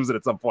has to lose it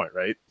at some point,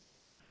 right?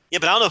 Yeah,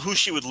 but I don't know who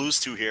she would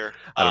lose to here.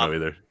 I don't know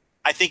either.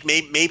 I think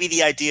maybe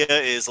the idea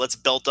is let's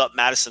belt up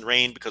Madison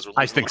Rayne because we're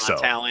losing a lot of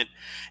talent,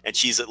 and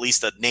she's at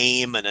least a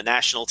name and a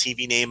national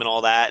TV name and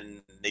all that,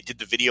 and they did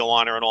the video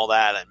on her and all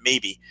that, and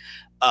maybe.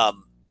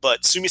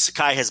 But Sumi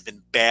Sakai has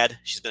been bad.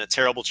 She's been a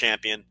terrible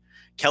champion.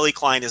 Kelly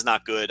Klein is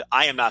not good.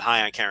 I am not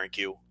high on Karen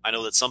Q. I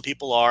know that some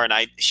people are, and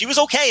she was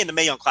okay in the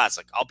Mae Young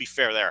Classic. I'll be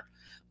fair there.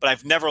 But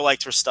I've never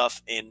liked her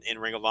stuff in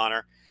Ring of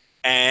Honor.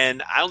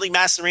 And I don't think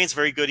Madison Rayne's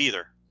very good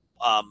either.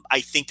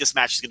 I think this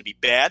match is going to be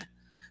bad.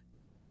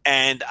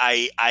 And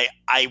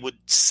I would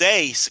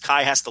say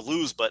Sakai has to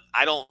lose, but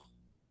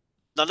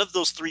none of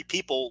those three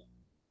people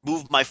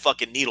move my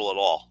fucking needle at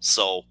all.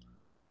 So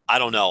I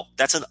don't know.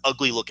 That's an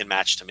ugly looking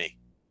match to me.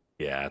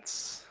 Yeah,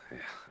 it's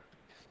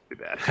too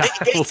bad.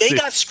 They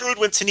got screwed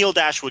when Tennille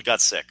Dashwood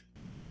got sick.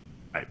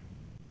 Right.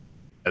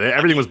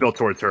 Everything was built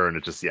towards her, and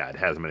it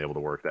hasn't been able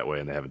to work that way,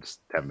 and they haven't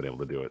been able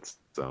to do it.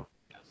 So.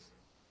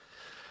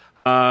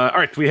 All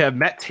right, we have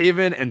Matt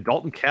Taven and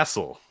Dalton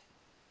Castle.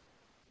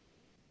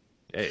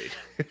 Hey.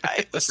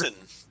 Listen.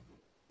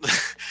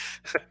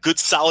 Good,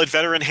 solid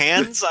veteran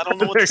hands. I don't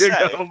know what to say.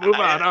 Go. Move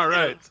on. All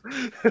right.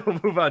 We'll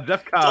move on.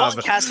 Jeff Cobb.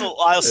 Dalton Castle,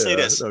 I'll say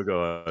this.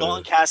 Go on.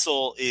 Dalton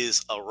Castle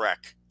is a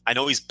wreck. I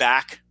know he's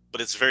back,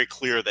 but it's very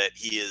clear that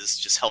he is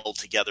just held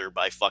together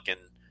by fucking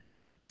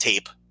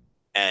tape.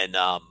 And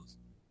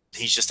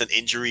he's just an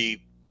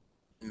injury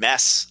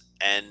mess.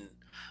 And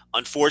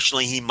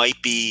unfortunately, he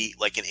might be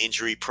like an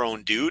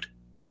injury-prone dude.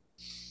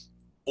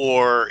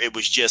 or it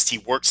was just he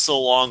worked so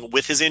long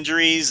with his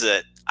injuries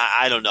that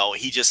I don't know.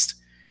 He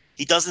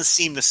doesn't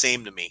seem the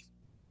same to me.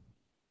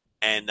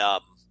 And,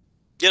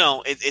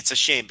 it's a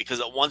shame because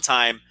at one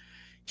time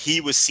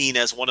he was seen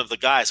as one of the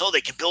guys. Oh,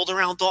 they can build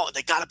around Dalton.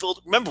 They got to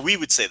build. Remember, we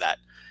would say that.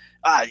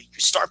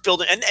 Start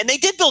building. And they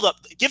did build up.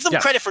 Give them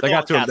credit for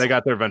Dalton Castle. They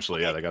got there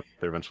eventually. Yeah, they got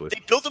there eventually.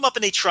 They built them up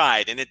and they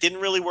tried, and it didn't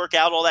really work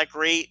out all that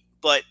great.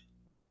 But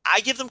I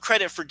give them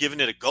credit for giving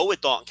it a go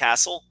with Dalton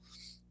Castle,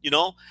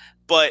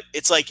 But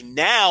it's like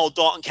now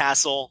Dalton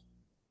Castle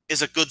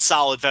is a good,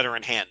 solid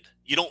veteran hand.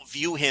 You don't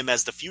view him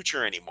as the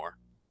future anymore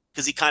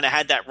because he kind of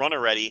had that run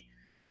already.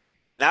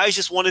 Now he's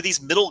just one of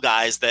these middle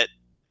guys that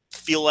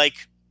feel like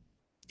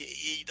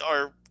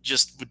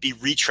would be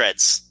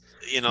retreads.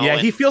 Yeah,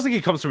 he feels like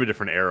he comes from a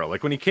different era.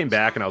 Like when he came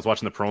back and I was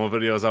watching the promo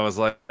videos, I was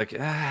like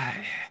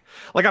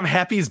I'm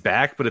happy he's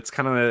back, but it's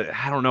kind of,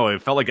 I don't know.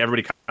 It felt like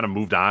everybody kind of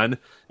moved on,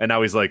 and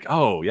now he's like,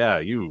 oh yeah,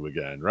 you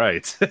again,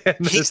 right?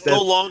 He's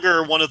no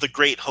longer one of the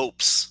great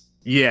hopes.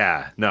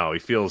 Yeah, no, he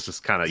feels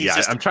just kind of.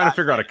 Yeah, I'm trying to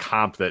figure out a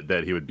comp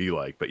that he would be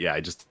like, but yeah,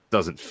 it just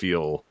doesn't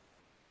feel.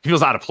 He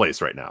feels out of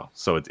place right now,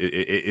 so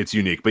it's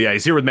unique. But yeah,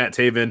 he's here with Matt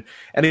Taven,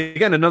 and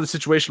again, another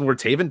situation where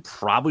Taven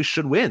probably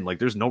should win. Like,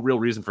 there's no real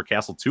reason for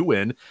Castle to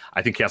win.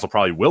 I think Castle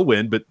probably will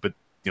win, but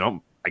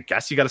I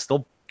guess you got to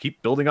still keep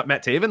building up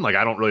Matt Taven. Like,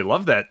 I don't really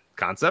love that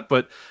concept,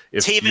 but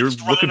if Taven's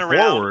you're looking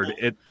forward,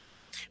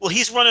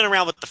 he's running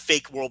around with the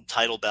fake world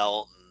title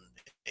belt.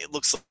 And it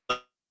looks like a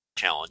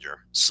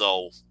challenger.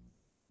 So,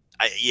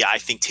 I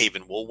think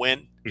Taven will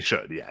win. He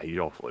should, yeah, he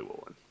hopefully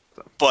will win.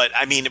 So. But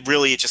I mean,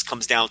 really, it just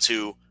comes down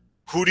to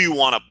who do you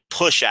want to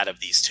push out of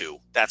these two?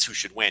 That's who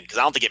should win. Because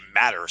I don't think it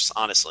matters,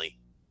 honestly,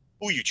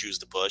 who you choose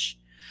to push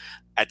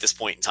at this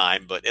point in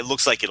time. But it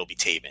looks like it'll be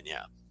Taven,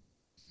 yeah.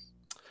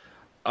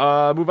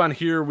 Move on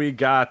here. We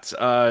got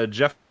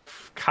Jeff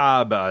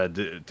Cobb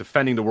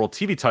defending the World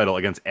TV title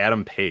against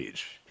Adam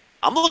Page.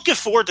 I'm looking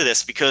forward to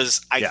this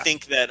because I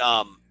think that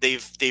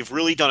they've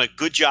really done a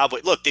good job.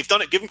 Look, they've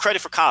done it. Give them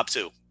credit for Cobb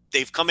too.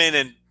 They've come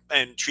in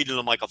and treated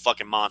him like a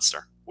fucking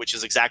monster, which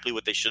is exactly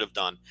what they should have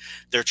done.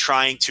 They're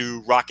trying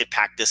to rocket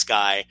pack this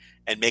guy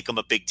and make him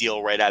a big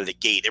deal right out of the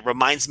gate. It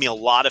reminds me a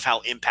lot of how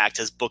Impact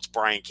has booked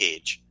Brian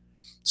Cage.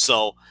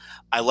 So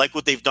I like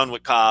what they've done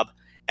with Cobb,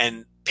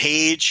 and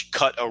Page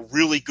cut a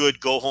really good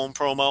go home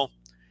promo.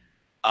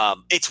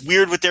 It's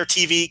weird with their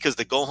TV because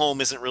the go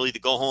home isn't really the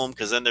go home,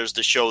 because then there's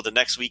the show the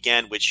next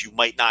weekend, which you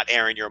might not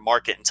air in your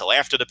market until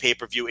after the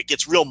pay-per-view. It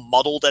gets real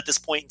muddled at this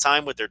point in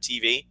time with their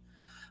TV.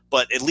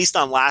 But at least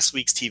on last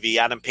week's TV,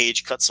 Adam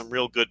Page cut some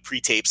real good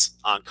pre-tapes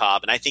on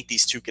Cobb, and I think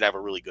these two could have a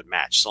really good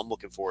match. So I'm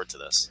looking forward to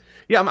this.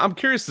 Yeah, I'm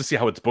curious to see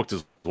how it's booked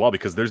as well,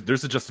 because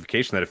there's a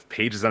justification that if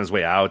Page is on his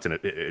way out, and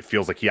it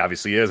feels like he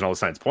obviously is, and all the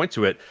signs point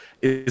to it,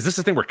 is this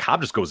a thing where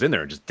Cobb just goes in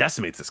there and just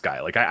decimates this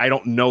guy? Like, I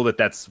don't know that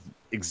that's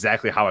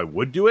exactly how I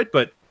would do it,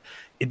 but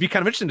it'd be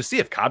kind of interesting to see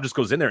if Cobb just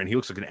goes in there and he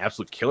looks like an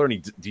absolute killer, and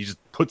he just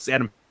puts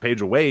Adam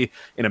Page away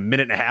in a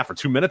minute and a half or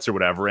 2 minutes or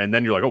whatever, and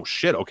then you're like, oh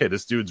shit, okay,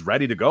 this dude's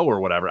ready to go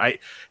or whatever.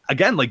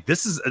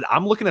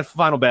 I'm looking at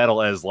Final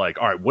Battle as like,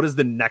 all right, what is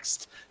the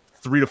next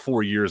 3 to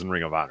 4 years in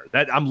Ring of Honor?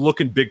 That I'm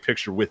looking big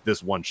picture with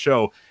this one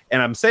show,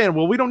 and I'm saying,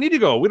 well, we don't need to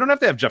go. We don't have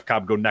to have Jeff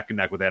Cobb go neck and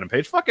neck with Adam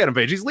Page. Fuck Adam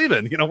Page, he's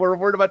leaving. We're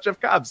worried about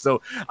Jeff Cobb.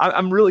 So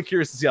I'm really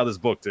curious to see how this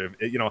booked.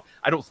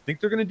 I don't think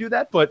they're going to do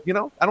that, but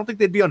I don't think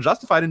they'd be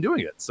unjustified in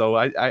doing it. So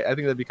I think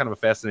that'd be kind of a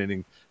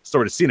fascinating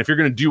story to see. And if you're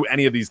going to do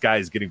any of these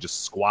guys getting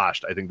just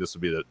squashed, I think this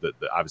would be the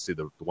obviously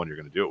the one you're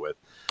going to do it with.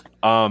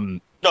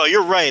 No,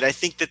 you're right. I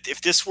think that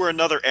if this were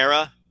another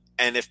era,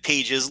 and if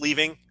Page is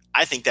leaving,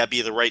 I think that'd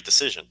be the right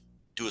decision.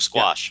 Do a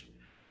squash.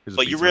 Yeah.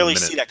 But you rarely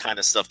see that kind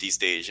of stuff these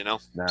days,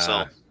 Nah.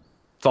 So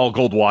it's all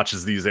gold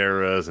watches these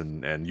eras,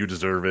 and you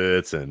deserve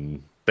it,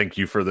 and thank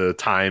you for the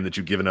time that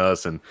you've given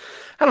us. And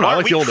I don't know, I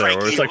like the old era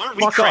where it's like,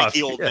 fuck off.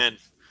 Old men.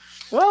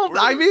 Well,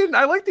 I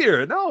like the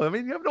era. No,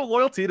 you have no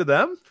loyalty to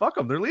them. Fuck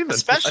them, they're leaving.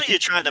 Especially you're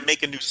trying to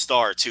make a new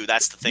star too.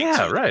 That's the thing.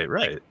 Yeah, too. Right.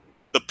 Like,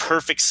 the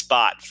perfect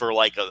spot for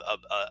like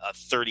a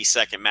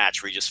 30-second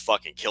match where he just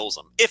fucking kills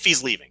him if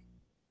he's leaving.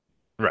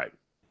 Right.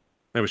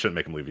 Maybe we shouldn't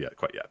make him leave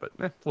quite yet, but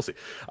we'll see.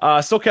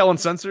 SoCal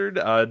Uncensored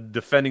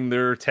defending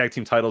their tag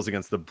team titles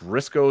against the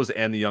Briscoes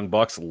and the Young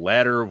Bucks.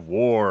 Ladder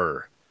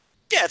War.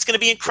 Yeah, it's going to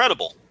be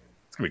incredible.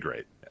 It's going to be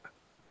great.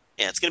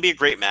 Yeah, it's going to be a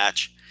great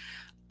match.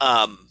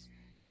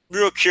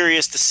 Real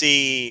curious to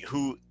see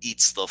who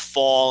eats the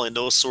fall and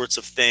those sorts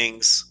of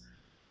things.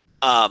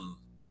 The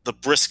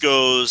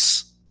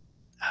Briscoes,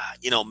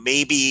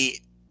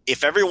 maybe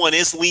if everyone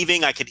is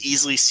leaving, I could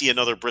easily see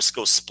another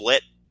Briscoe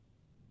split,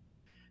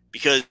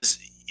 because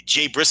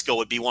Jay Briscoe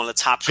would be one of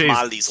the top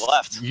commodities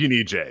left. You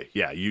need Jay.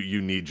 Yeah,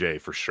 you need Jay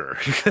for sure.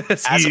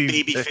 As a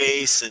baby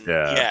face, and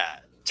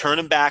turn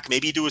him back.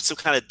 Maybe do some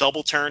kind of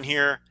double turn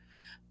here.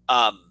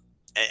 And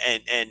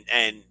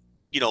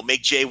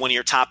make Jay one of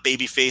your top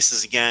baby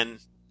faces again.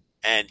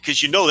 And because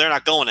they're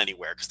not going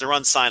anywhere because they're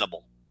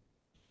unsignable.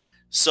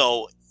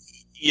 So,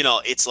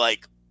 it's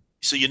like,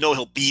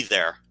 he'll be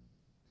there.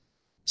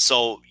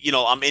 So,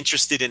 I'm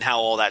interested in how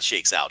all that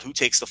shakes out. Who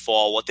takes the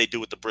fall, what they do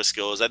with the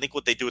Briscoes. I think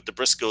what they do with the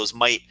Briscoes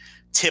might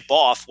tip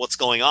off what's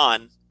going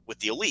on with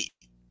the Elite,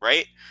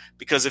 right?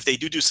 Because if they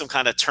do some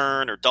kind of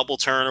turn or double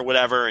turn or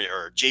whatever,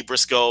 or Jay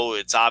Briscoe,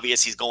 it's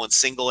obvious he's going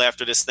single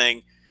after this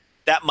thing,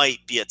 that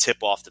might be a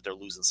tip-off that they're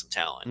losing some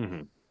talent.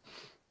 Mm-hmm.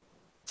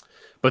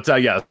 But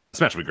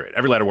this match will be great.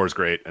 Every Ladder War is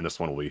great, and this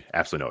one will be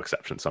absolutely no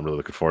exception. So I'm really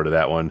looking forward to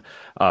that one.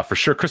 For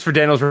sure, Christopher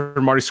Daniels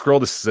versus Marty Scurll.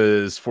 This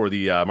is for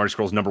the Marty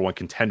Scurll's #1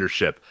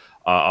 contendership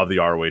of the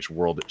ROH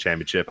World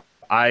Championship.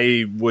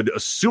 I would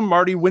assume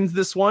Marty wins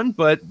this one,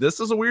 but this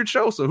is a weird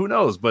show, so who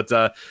knows? But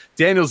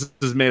Daniels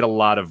has made a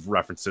lot of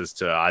references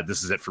to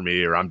this is it for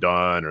me, or I'm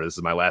done, or this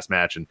is my last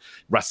match in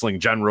wrestling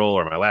general,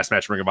 or my last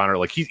match in Ring of Honor.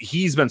 Like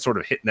he's been sort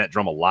of hitting that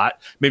drum a lot,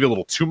 maybe a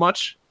little too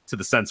much, to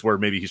the sense where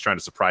maybe he's trying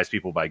to surprise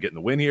people by getting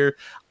the win here.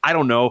 I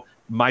don't know.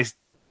 My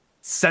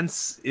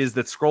sense is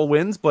that Scurll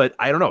wins, but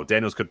I don't know.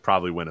 Daniels could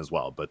probably win as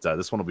well. But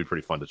this one will be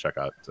pretty fun to check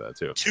out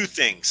too. Two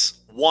things.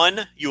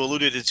 One, you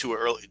alluded to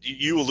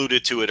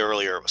it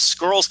earlier.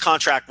 Scurll's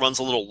contract runs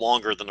a little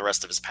longer than the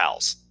rest of his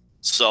pals,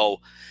 so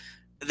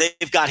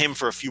they've got him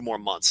for a few more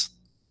months.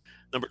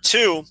 Number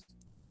two,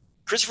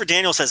 Christopher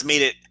Daniels has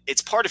made it.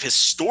 It's part of his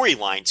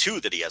storyline too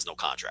that he has no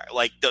contract.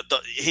 Like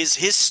his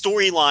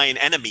storyline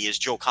enemy is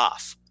Joe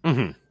Koff.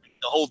 Mm-hmm.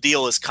 The whole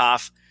deal is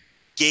Koff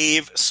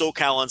gave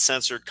SoCal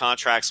Uncensored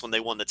contracts when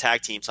they won the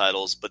tag team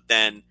titles, but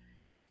then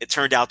it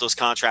turned out those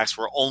contracts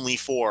were only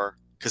for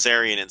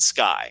Kazarian and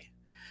Sky.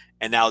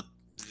 And now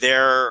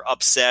they're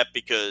upset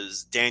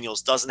because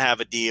Daniels doesn't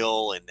have a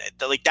deal, and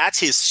that's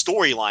his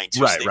storyline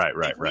too.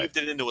 Right. Weaved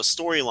it into a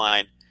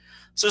storyline.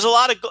 So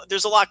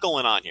there's a lot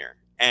going on here,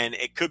 and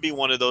it could be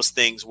one of those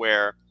things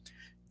where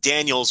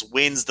Daniels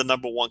wins the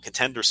 #1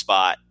 contender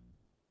spot,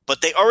 but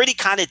they already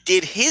kind of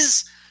did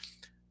his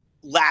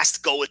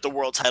last go at the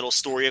world title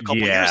story a couple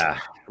years ago.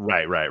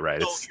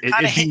 Right. So you're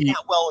kind of hitting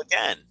that well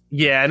again.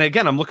 Yeah, and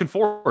again, I'm looking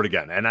forward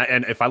again.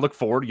 And if I look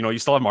forward, you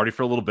still have Marty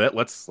for a little bit.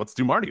 Let's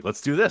do Marty.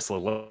 Let's do this.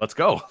 Let's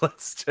go.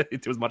 Let's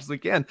do as much as we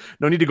can.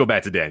 No need to go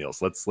back to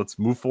Daniels. Let's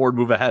move forward,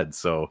 move ahead.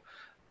 So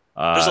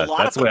there's a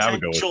lot that's of the way I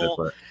would go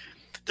with it.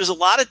 There's a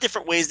lot of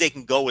different ways they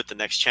can go with the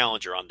next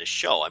challenger on this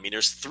show. I mean,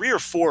 there's 3 or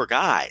 4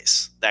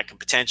 guys that can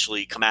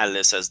potentially come out of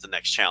this as the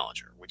next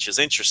challenger, which is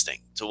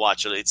interesting to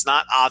watch. It's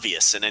not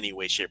obvious in any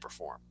way, shape, or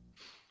form.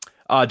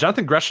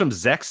 Jonathan Gresham,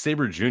 Zack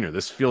Sabre Jr.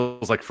 This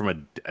feels like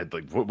from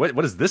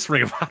what is this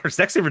Ring of Honor?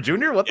 Zack Sabre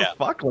Jr.? What the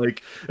fuck?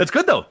 Like, that's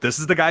good though. This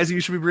is the guys that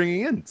you should be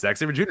bringing in. Zack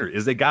Sabre Jr.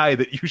 is a guy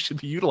that you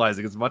should be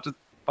utilizing as much as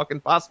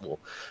fucking possible.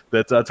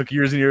 That took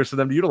years and years for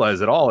them to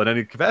utilize at all in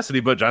any capacity.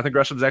 But Jonathan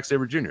Gresham, Zack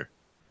Sabre Jr.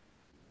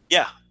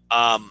 Yeah.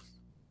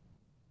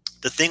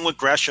 The thing with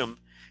Gresham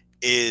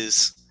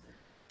is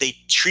they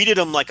treated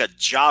him like a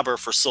jobber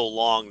for so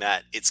long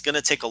that it's going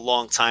to take a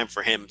long time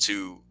for him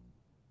to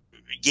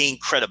gain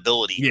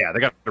credibility. Yeah, they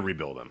got to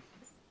rebuild him.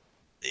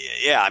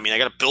 Yeah, I mean, I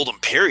got to build him,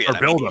 period. Or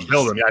build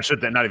him. Yeah, I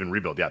should not even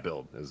rebuild. Yeah,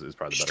 build is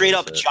probably the straight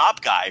up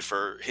job guy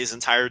for his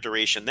entire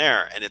duration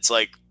there. And it's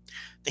like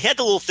they had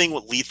the little thing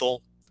with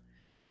Lethal,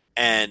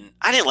 and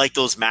I didn't like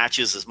those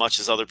matches as much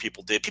as other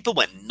people did. People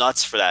went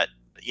nuts for that,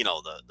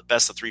 the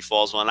best of 3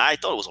 falls one. I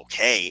thought it was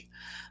okay.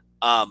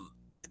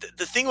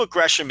 The thing with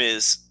Gresham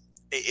is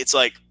it's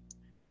like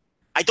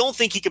I don't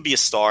think he could be a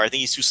star. I think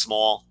he's too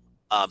small.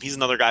 He's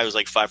another guy who's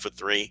like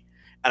 5'3".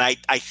 And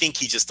I think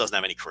he just doesn't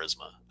have any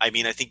charisma. I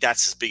mean, I think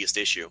that's his biggest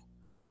issue.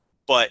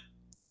 But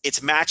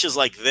it's matches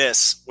like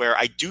this where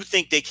I do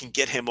think they can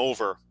get him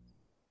over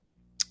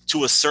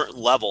to a certain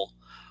level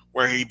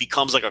where he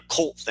becomes like a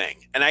cult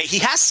thing. And he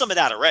has some of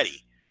that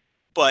already,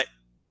 but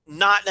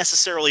not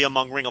necessarily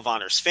among Ring of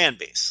Honor's fan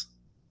base.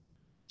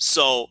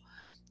 So,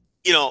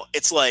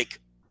 it's like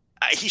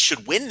he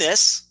should win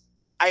this.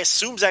 I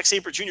assume Zack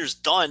Sabre Jr. is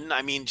done.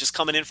 I mean, just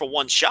coming in for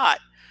one shot.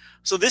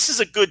 So this is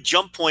a good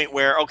jump point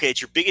where, okay,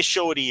 it's your biggest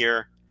show of the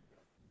year.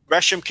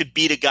 Gresham could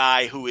beat a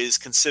guy who is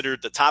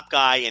considered the top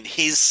guy in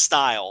his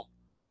style.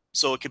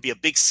 So it could be a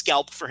big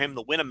scalp for him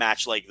to win a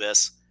match like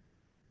this.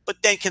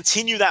 But then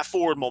continue that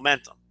forward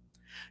momentum.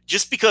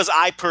 Just because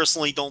I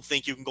personally don't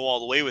think you can go all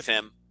the way with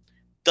him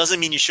doesn't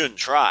mean you shouldn't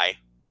try.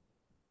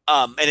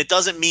 And it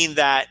doesn't mean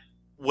that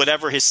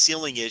whatever his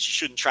ceiling is, you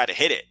shouldn't try to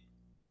hit it.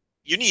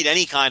 You need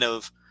any kind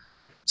of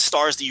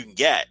stars that you can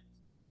get,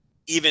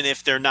 even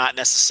if they're not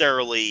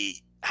necessarily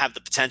have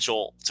the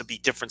potential to be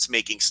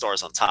difference-making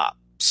stars on top.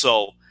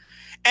 So,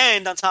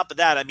 and on top of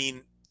that, I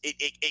mean,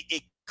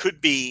 it could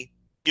be,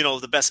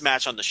 the best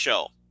match on the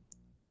show.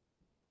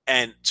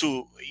 And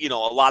to, a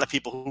lot of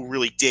people who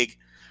really dig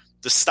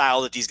the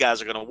style that these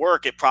guys are going to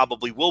work, it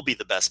probably will be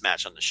the best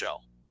match on the show.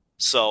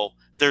 So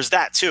there's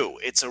that too.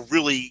 It's a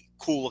really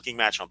cool-looking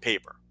match on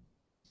paper.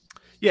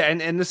 Yeah,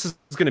 and this is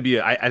going to be,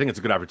 I think it's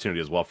a good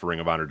opportunity as well for Ring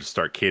of Honor to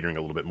start catering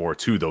a little bit more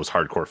to those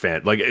hardcore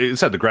fans. Like I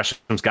said, the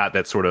Gresham's got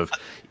that sort of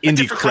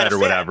indie cred or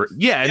whatever.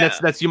 Yeah, and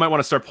that's you might want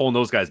to start pulling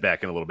those guys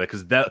back in a little bit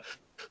because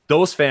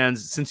those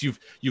fans, since you've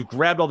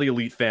grabbed all the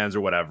elite fans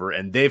or whatever,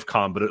 and they've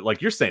come, but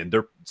like you're saying,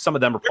 some of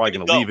them are probably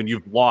going to leave, and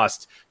you've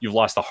lost the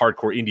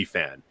hardcore indie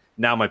fan.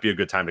 now might be a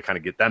good time to kind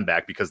of get them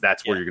back, because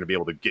that's where you're going to be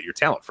able to get your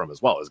talent from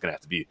as well, is going to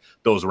have to be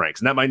those ranks.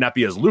 And that might not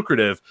be as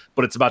lucrative,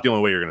 but it's about the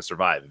only way you're going to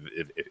survive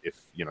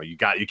if you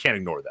can't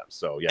ignore them.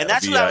 So yeah. And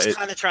that's what I was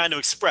kind of trying to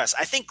express.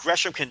 I think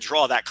Gresham can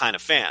draw that kind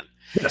of fan.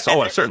 Yes,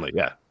 certainly,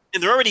 yeah.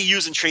 And they're already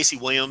using Tracy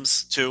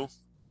Williams too.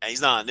 And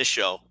he's not on this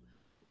show,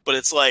 but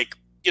it's like,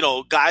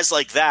 guys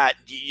like that,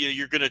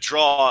 you're going to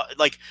draw,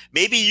 like,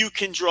 maybe you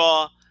can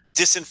draw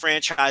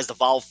disenfranchised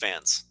Evolve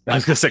fans. I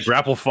was going to say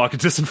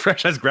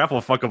disenfranchised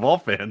grapple fuck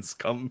Evolve fans.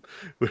 Come,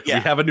 we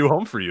have a new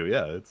home for you.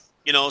 Yeah.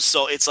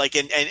 So it's like,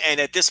 and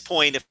at this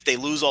point, if they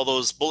lose all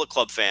those Bullet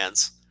Club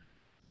fans,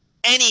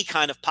 any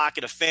kind of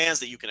pocket of fans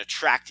that you can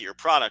attract to your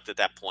product at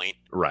that point,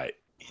 right,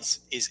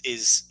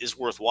 is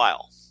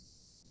worthwhile.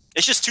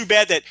 It's just too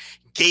bad that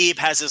Gabe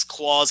has his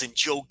claws in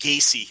Joe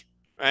Gacy,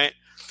 right?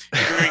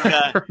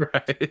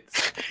 Right.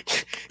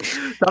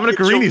 Dominic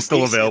Garini's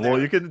still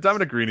available.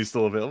 Dominic Garini's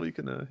still available. You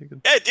can.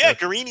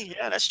 Garini.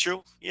 Yeah, that's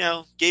true.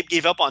 Gabe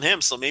gave up on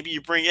him, so maybe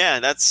you bring. Yeah,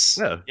 that's.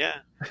 Yeah.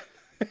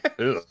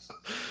 It's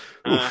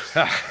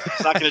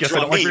not going to draw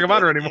I don't like Ring of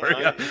Honor anymore.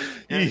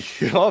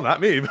 Well,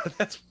 not me, but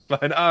that's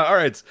fine. All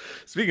right.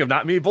 Speaking of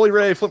not me, Bully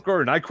Ray, Flip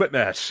Gordon, I quit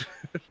match.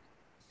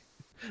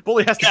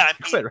 Bully has to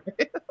quit,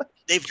 right?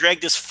 They've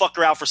dragged this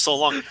fucker out for so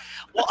long.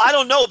 Well, I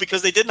don't know,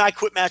 because they did an I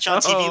Quit match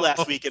on TV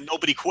last week and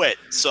nobody quit.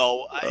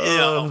 So,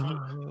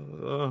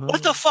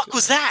 what the fuck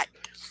was that?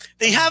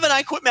 They have an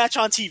I Quit match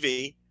on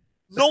TV.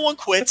 No one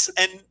quits,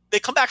 and they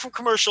come back from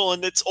commercial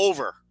and it's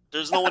over.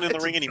 There's no one in the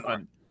ring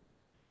anymore.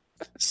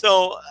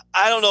 So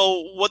I don't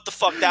know what the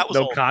fuck that was.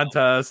 No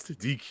contest,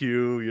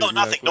 DQ. No,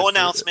 nothing. No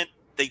announcement.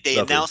 They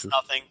announced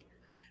nothing,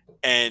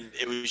 and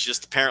it was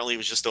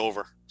just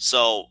over.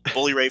 So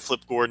Bully Ray,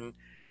 Flip Gordon.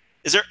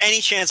 Is there any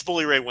chance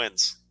Bully Ray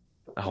wins?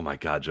 Oh my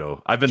God,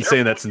 Joe! I've been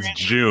saying that since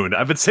June.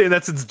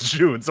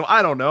 So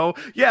I don't know.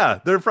 Yeah,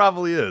 there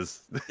probably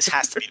is. This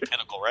has to be the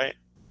Pinnacle, right?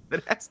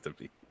 It has to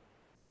be.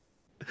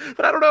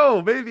 But I don't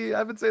know. Maybe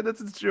I've been saying that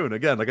since June.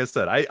 Again, like I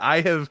said,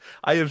 I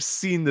have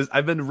seen this.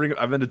 I've been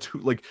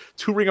to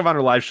two Ring of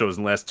Honor live shows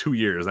in the last 2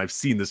 years, and I've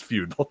seen this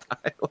feud both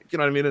times. Like, you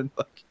know what I mean? And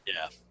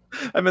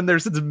I've been there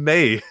since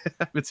May. I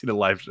haven't seen a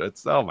live show.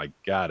 Oh my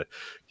God, I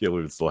can't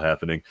believe it's still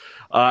happening.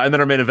 And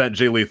then our main event,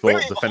 Jay Lethal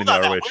defending the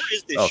ROH. Where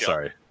is this show?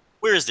 Sorry.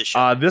 Where is this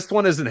show? This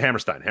one is in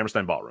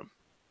Hammerstein Ballroom.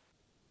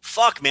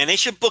 Fuck, man, they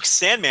should book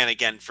Sandman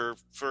again for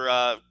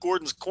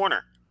Gordon's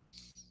Corner.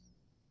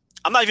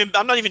 I'm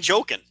not even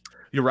joking.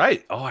 You're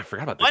right. Oh, I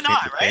forgot about that. Why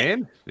not,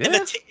 right? Yeah.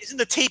 And isn't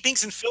the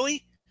tapings in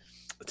Philly?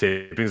 The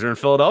tapings are in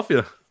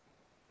Philadelphia.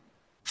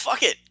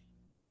 Fuck it.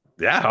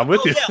 Yeah, I'm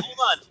with you. Yeah, hold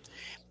on.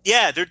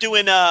 Yeah, they're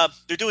doing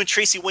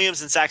Tracy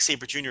Williams and Zack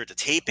Sabre Jr. at the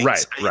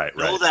tapings. Right.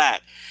 Know that.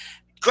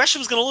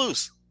 Gresham's gonna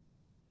lose.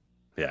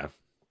 Yeah.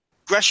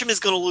 Gresham is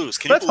gonna lose.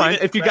 That's fine.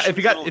 If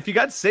you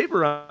got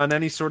Sabre on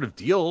any sort of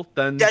deal,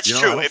 then that's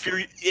true. If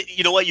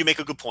you know what, you make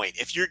a good point.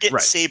 If you're getting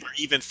Sabre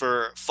even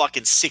for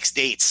fucking 6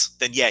 dates,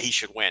 then yeah, he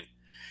should win.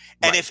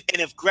 And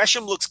if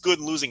Gresham looks good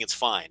and losing, it's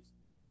fine.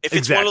 If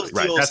it's one of those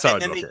deals, that's how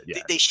and then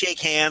they shake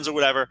hands or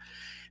whatever,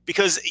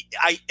 because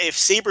if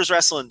Sabre's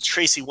wrestling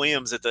Tracy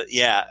Williams and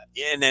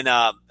then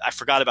I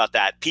forgot about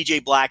that,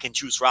 PJ Black and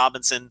Juice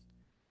Robinson,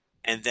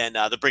 and then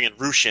they're bringing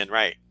Rush in,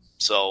 right?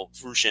 So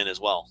Rush in as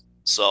well.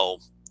 So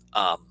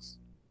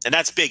and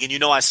that's big.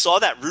 And I saw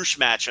that Rush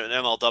match on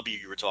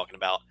MLW you were talking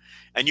about,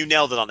 and you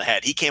nailed it on the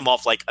head. He came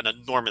off like an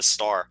enormous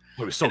star.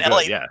 It was so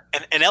good, yeah.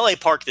 And LA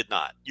Park did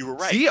not. You were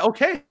right. See,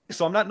 okay.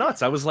 So I'm not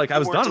nuts. I was done.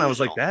 And I was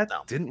like, that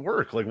didn't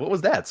work. Like, what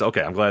was that? So,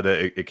 okay, I'm glad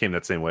that it came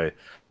that same way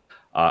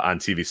on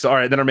TV. So, all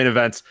right, then our main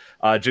event,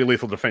 Jay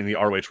Lethal defending the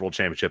ROH World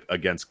Championship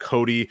against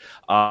Cody.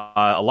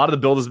 A lot of the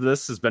build of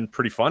this has been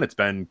pretty fun. It's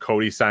been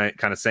Cody kind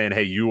of saying,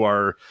 hey, you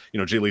are,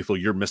 Jay Lethal,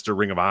 you're Mr.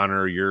 Ring of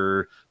Honor.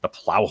 You're the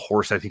plow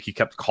horse, I think he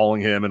kept calling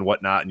him and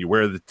whatnot. And you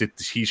wear the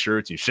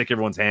t-shirts, and you shake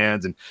everyone's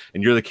hands, and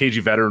you're the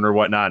KG veteran or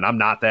whatnot. And I'm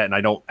not that, and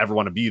I don't ever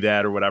want to be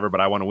that or whatever,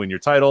 but I want to win your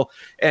title.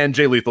 And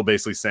Jay Lethal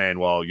basically saying,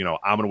 well,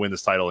 I'm going to win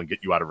this title and get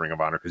you out of Ring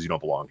of Honor because you don't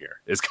belong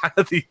here, is kind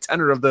of the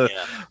tenor of the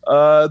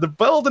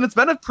build. And it's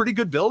been a pretty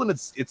good build, and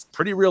it's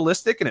pretty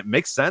realistic, and it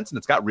makes sense, and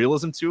it's got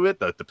realism to it.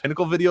 The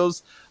Pinnacle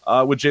videos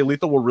with Jay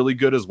Lethal were really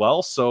good as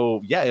well.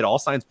 So yeah, it all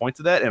signs point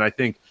to that. And I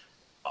think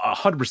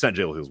 100%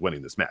 Jay Lethal is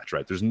winning this match,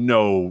 right? There's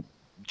no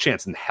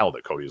chance in hell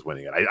that Cody is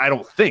winning it. I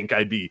don't think.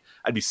 I'd be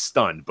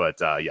stunned, but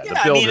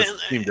the build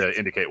seemed to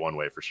indicate one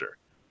way for sure.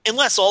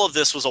 Unless all of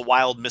this was a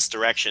wild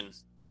misdirection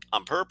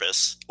on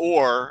purpose,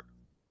 or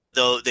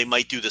though they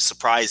might do the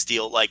surprise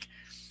deal, like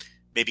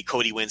maybe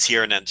Cody wins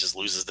here and then just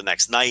loses the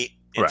next night.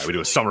 Right, we do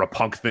a Summer of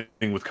Punk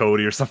thing with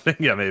Cody or something.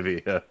 Yeah,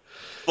 maybe. Yeah.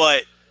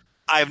 But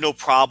I have no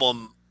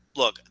problem.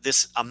 Look,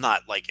 I'm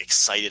not like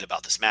excited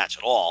about this match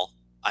at all.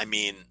 I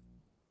mean,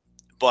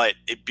 but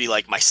it'd be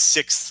like my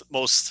 6th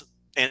most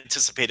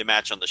anticipated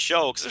match on the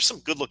show, because there's some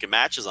good looking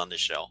matches on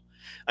this show.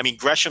 I mean,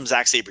 Gresham,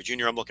 Zack Sabre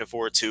Jr. I'm looking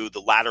forward to.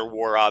 The Ladder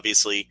War,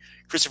 obviously.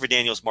 Christopher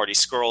Daniels, Marty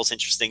Scurll's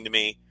interesting to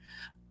me.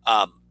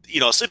 So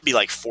it'd be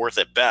like 4th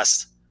at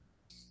best.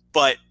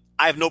 But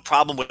I have no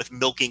problem with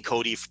milking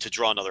Cody to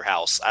draw another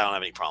house. I don't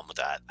have any problem with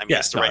that. I mean,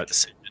 it's the right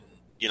decision.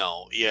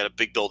 you had a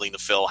big building to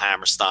fill,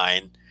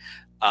 Hammerstein,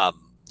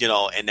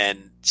 and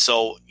then,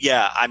 so,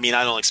 yeah, I mean,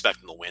 I don't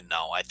expect him to win,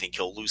 no. I think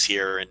he'll lose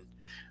here, and,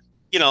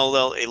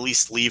 they'll at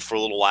least leave for a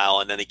little while,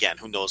 and then again,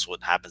 who knows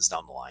what happens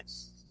down the line.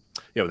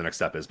 Yeah, what the next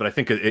step is. But I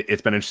think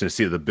it's been interesting to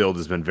see that the build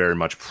has been very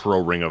much pro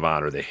Ring of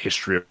Honor, the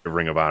history of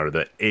Ring of Honor,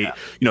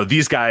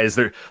 these guys,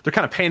 they're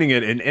kind of painting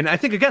it. And I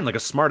think, again, like a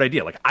smart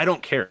idea. Like, I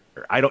don't care.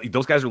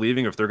 Those guys are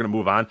leaving, or if they're going to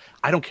move on,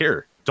 I don't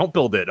care. Don't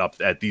build it up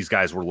that these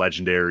guys were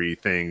legendary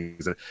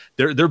things. And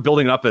they're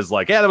building it up as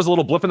like, yeah, that was a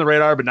little blip in the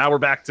radar, but now we're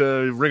back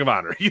to Ring of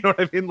Honor. You know what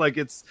I mean? Like,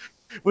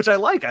 which I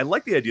like. I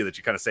like the idea that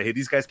you kind of say, hey,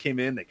 these guys came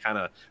in, they kind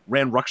of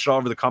ran ruckshaw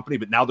over the company,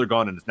 but now they're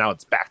gone, and now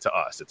it's back to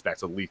us. It's back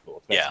to Lethal.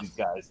 It's back to these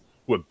guys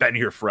who have been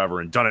here forever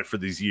and done it for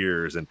these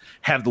years and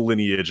have the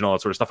lineage and all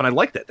that sort of stuff. And I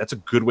like that. That's a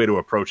good way to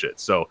approach it.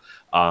 So,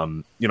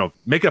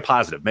 make it a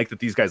positive. Make that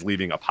these guys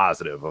leaving a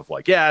positive of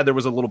like, yeah, there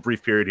was a little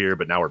brief period here,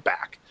 but now we're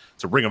back.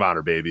 It's a Ring of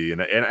Honor, baby.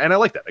 And I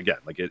like that. Again,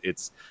 like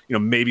it's,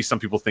 maybe some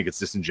people think it's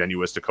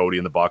disingenuous to Cody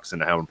and the Bucks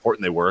and how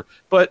important they were,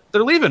 but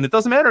they're leaving. It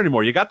doesn't matter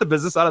anymore. You got the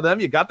business out of them.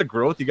 You got the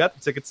growth. You got the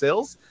ticket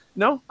sales.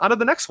 Out of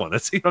the next one.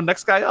 That's,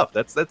 next guy up.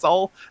 That's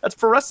all. That's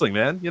pro wrestling,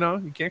 man.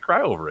 You can't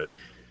cry over it.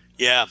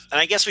 Yeah, and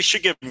I guess we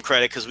should give him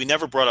credit because we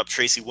never brought up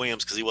Tracy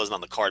Williams because he wasn't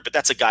on the card, but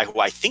that's a guy who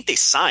I think they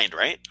signed,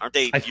 right? Aren't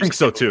they? I think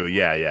so too.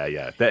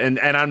 Yeah. And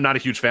I'm not a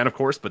huge fan, of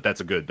course, but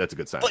that's a good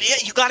sign. But yeah,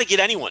 you got to get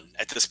anyone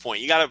at this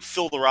point. You got to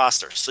fill the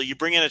roster. So you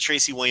bring in a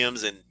Tracy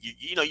Williams, and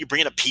you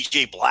bring in a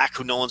PJ Black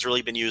who no one's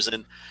really been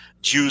using.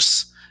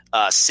 Juice,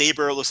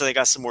 Sabre looks like they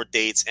got some more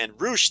dates, and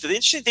Roosh. The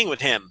interesting thing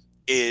with him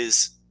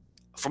is,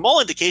 from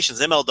all indications,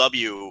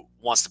 MLW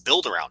wants to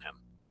build around him.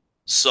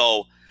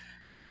 So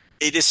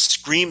it just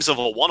screams of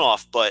a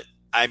one-off, but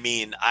I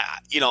mean,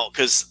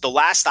 because the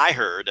last I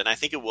heard, and I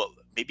think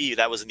maybe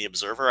that was in the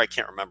Observer, I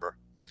can't remember,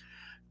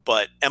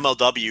 but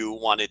MLW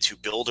wanted to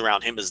build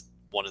around him as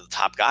one of the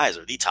top guys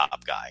or the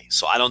top guy.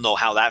 So I don't know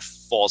how that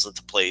falls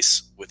into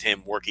place with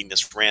him working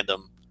this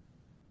random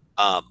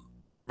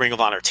Ring of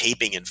Honor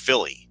taping in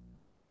Philly.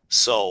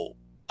 So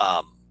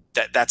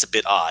that's a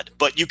bit odd,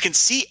 but you can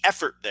see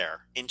effort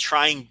there in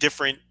trying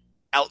different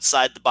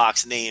outside the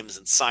box names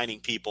and signing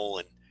people,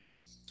 and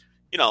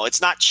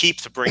it's not cheap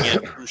to bring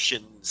in Roosh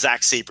and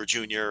Zack Sabre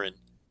Jr. And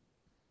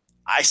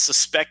I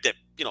suspect that,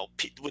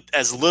 with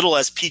as little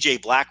as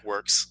PJ Black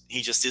works,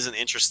 he just isn't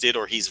interested,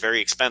 or he's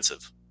very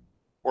expensive,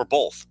 or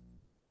both.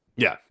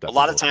 Yeah. A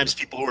lot of times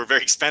people who are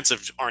very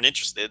expensive aren't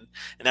interested,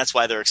 and that's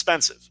why they're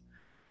expensive,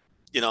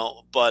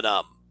 but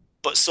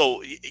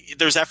so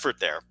there's effort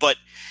there, but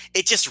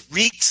it just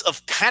reeks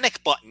of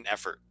panic button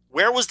effort.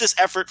 Where was this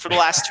effort for the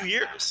last 2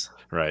 years?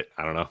 Right.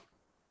 I don't know.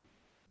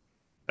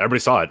 Everybody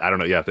saw it. I don't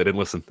know. Yeah, they didn't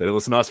listen. They didn't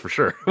listen to us for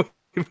sure.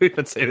 We've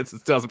been saying it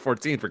since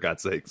 2014, for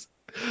God's sakes.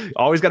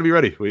 Always got to be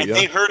ready.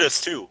 They hurt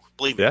us too.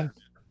 Believe me. Yeah.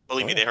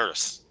 Believe me, they hurt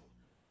us.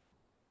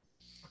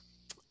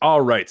 All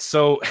right.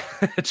 So,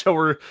 Joe,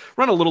 we're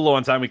running a little low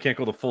on time. We can't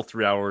go the full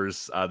 3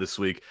 hours this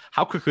week.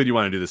 How quickly do you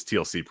want to do this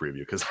TLC preview?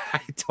 Because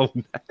I don't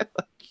know.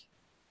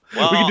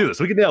 We can do this.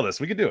 We can nail this.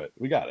 We can do it.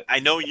 We got it. I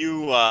know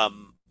you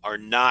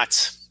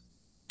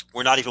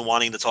we're not even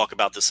wanting to talk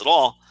about this at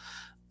all.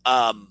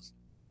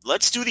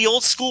 Let's do the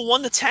old school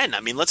 1 to 10. I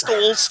mean, let's go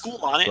old school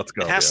on it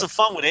and have some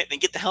fun with it and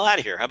get the hell out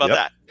of here. How about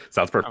that?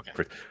 Sounds perfect.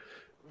 Okay.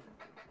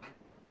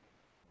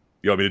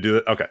 You want me to do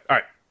it? Okay. All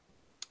right.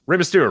 Rey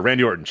Mysterio,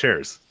 Randy Orton,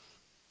 chairs.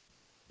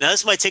 Now,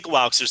 this might take a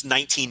while because there's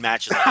 19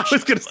 matches. I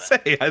was going to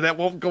say, that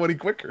won't go any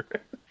quicker.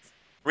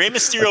 Rey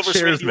Mysterio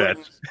versus Randy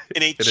Orton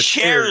in a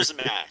chairs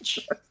match.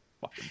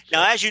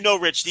 Now, as you know,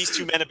 Rich, these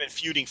two men have been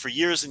feuding for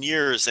years and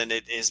years, and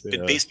it has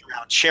been based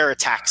around chair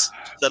attacks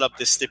to set up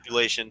this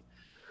stipulation.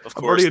 Of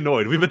course. I'm already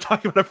annoyed. We've been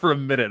talking about it for a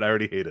minute. I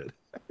already hate it.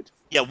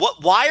 Yeah,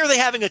 why are they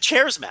having a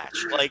chairs match?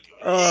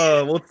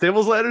 Well,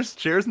 tables, ladders,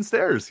 chairs, and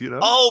stairs,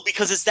 Oh,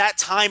 because it's that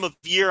time of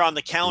year on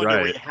the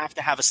calendar where you have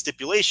to have a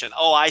stipulation.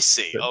 Oh, I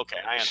see. Okay,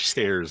 I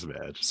understand. Chairs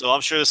match. So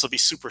I'm sure this will be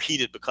super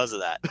heated because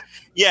of that.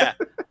 Yeah.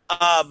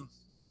 I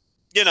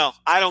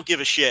don't give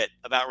a shit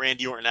about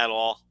Randy Orton at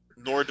all,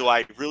 nor do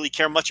I really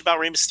care much about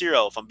Rey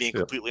Mysterio, if I'm being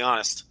completely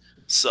honest.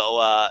 So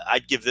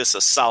I'd give this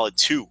a solid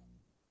 2.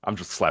 I'm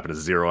just slapping a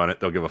 0 on it.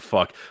 Don't give a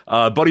fuck.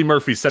 Buddy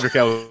Murphy, Cedric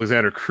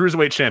Alexander,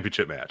 Cruiserweight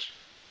Championship match.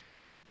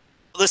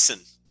 Listen,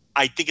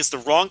 I think it's the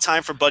wrong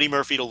time for Buddy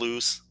Murphy to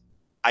lose.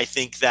 I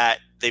think that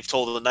they've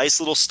told a nice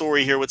little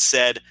story here with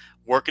Ced,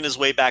 working his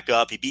way back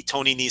up. He beat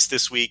Tony Nese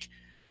this week.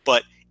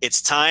 But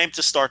it's time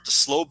to start the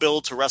slow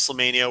build to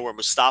WrestleMania, where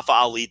Mustafa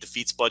Ali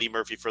defeats Buddy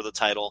Murphy for the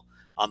title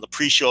on the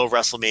pre-show of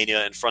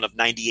WrestleMania in front of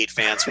 98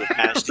 fans who have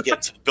managed to get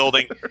into the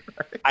building.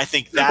 I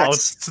think that's... While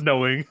it's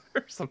snowing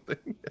or something.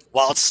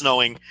 While it's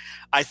snowing.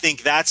 I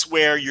think that's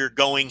where you're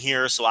going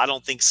here, so I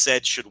don't think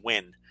Ced should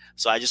win.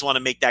 So I just want to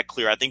make that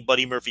clear. I think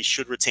Buddy Murphy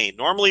should retain.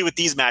 Normally with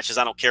these matches,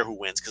 I don't care who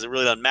wins because it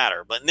really doesn't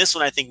matter. But in this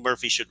one, I think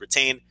Murphy should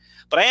retain.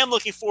 But I am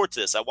looking forward to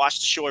this. I watched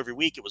the show every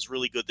week. It was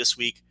really good this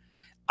week.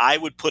 I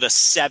would put a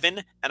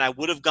 7, and I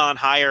would have gone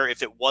higher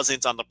if it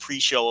wasn't on the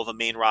pre-show of a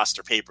main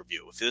roster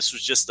pay-per-view. If this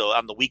was just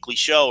on the weekly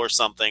show or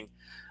something,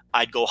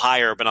 I'd go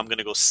higher, but I'm going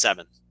to go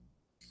 7.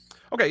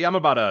 Okay, yeah, I'm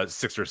about a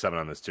 6 or 7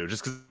 on this too,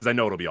 just because I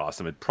know it'll be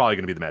awesome. It's probably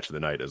going to be the match of the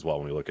night as well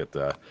when we look at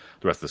the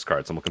rest of this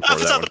card. So I'm looking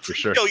forward to that one for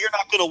sure. You're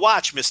not going to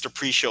watch Mr.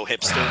 Pre-Show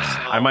hipster.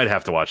 I might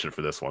have to watch it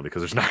for this one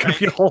because there's not going to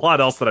be a whole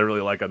lot else that I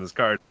really like on this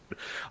card.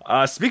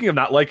 Speaking of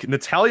not like,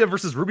 Natalya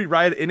versus Ruby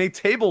Riott in a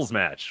tables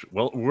match.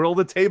 Well, will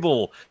the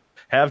table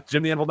have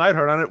Jim the Anvil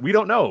Neidhart on it? We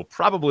don't know.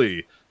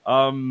 Probably.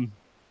 0.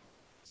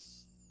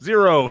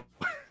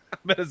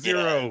 I'm at a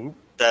 0.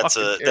 Yeah,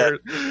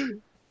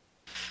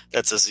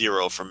 that's a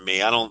 0 from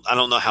me. I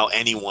don't know how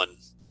anyone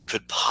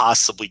could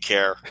possibly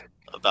care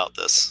about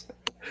this.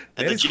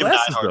 And the Jim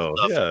Neidhart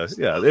stuff.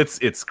 Yeah.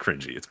 It's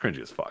cringy. It's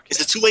cringy as fuck.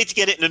 Is it too late to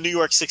get it in a New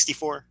York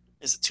 64?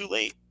 Is it too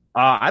late?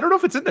 I don't know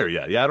if it's in there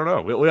yet. Yeah, I don't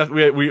know.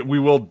 We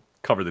will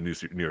cover the New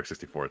York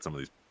 64 at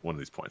one of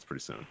these points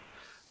pretty soon.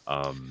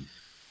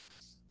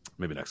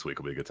 Maybe next week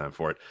will be a good time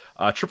for it.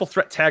 Triple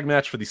threat tag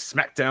match for the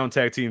SmackDown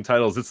tag team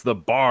titles. It's the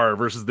Bar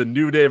versus the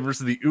New Day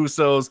versus the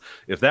Usos.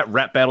 If that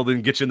rap battle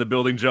didn't get you in the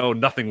building, Joe,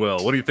 nothing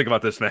will. What do you think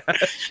about this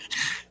match?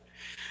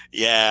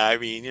 Yeah, I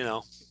mean,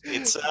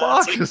 it's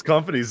fuck this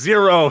company.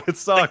 0. It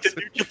sucks. Like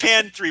the New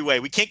Japan 3-way.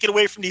 We can't get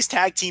away from these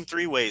tag team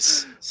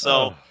 3-ways.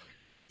 So,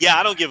 yeah,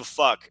 I don't give a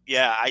fuck.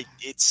 Yeah,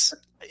 it's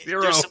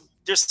 0.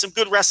 There's some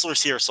good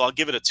wrestlers here, so I'll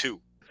give it a 2.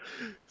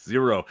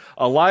 0.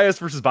 Elias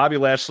versus Bobby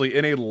Lashley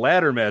in a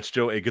ladder match,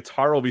 Joe. A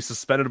guitar will be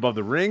suspended above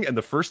the ring, and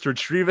the first to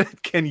retrieve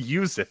it can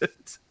use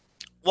it.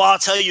 Well, I'll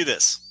tell you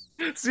this.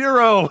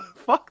 0.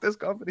 Fuck this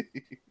company.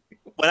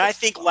 When I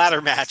think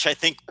ladder match, I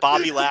think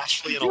Bobby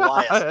Lashley and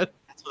Elias.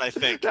 That's what I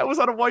think. That was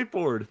on a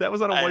whiteboard.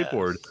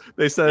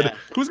 They said,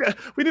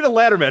 we need a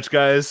ladder match,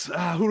 guys.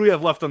 Who do we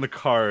have left on the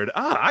card?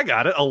 I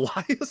got it.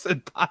 Elias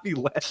and Bobby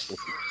Lashley.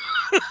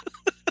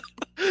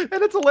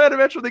 And it's a ladder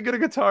match where they get a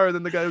guitar, and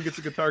then the guy who gets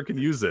a guitar can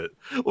use it.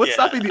 What's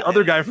stopping the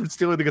other guy from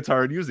stealing the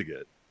guitar and using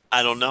it?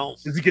 I don't know.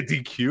 Does he get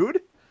DQ'd?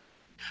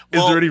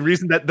 Is there any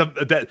reason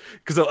that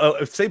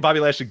because say Bobby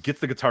Lashley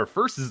gets the guitar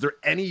first? Is there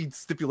any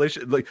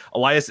stipulation like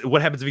Elias?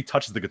 What happens if he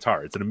touches the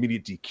guitar? It's an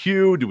immediate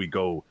DQ. Do we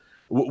go?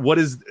 What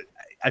is?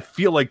 I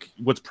feel like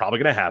what's probably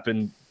going to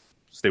happen.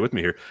 Stay with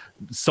me here.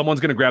 Someone's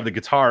going to grab the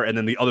guitar, and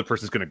then the other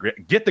person's going to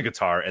get the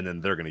guitar, and then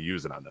they're going to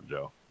use it on them,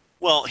 Joe.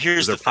 Well,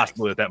 here's the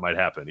possibility that might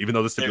happen, even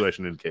though the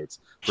stipulation indicates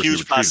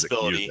huge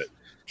possibility.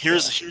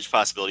 Here's a huge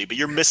possibility, but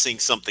you're missing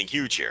something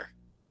huge here.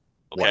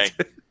 Okay,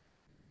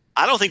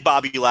 I don't think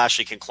Bobby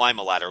Lashley can climb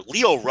a ladder.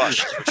 Leo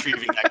Rush is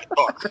retrieving that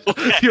guitar.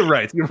 Okay? You're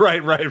right. You're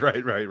right.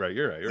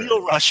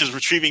 Leo Rush is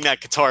retrieving that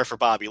guitar for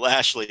Bobby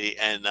Lashley,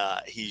 and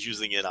he's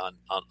using it on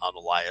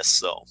Elias.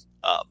 So,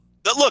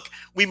 but look,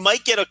 we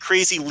might get a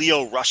crazy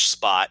Leo Rush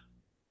spot,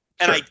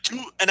 and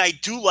I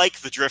do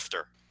like the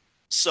Drifter.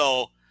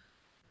 So.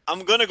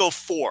 I'm gonna go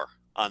 4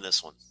 on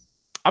this one.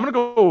 I'm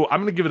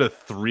gonna give it a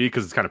 3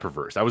 because it's kind of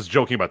perverse. I was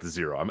joking about the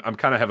 0. I'm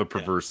kind of have a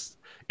perverse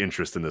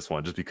interest in this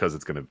one just because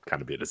it's gonna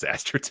kind of be a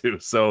disaster too.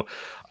 So,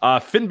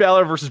 Finn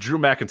Balor versus Drew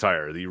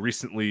McIntyre. The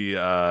recently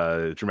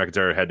Drew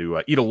McIntyre had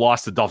to eat a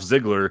loss to Dolph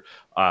Ziggler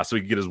so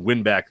he could get his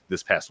win back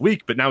this past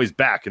week, but now he's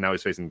back and now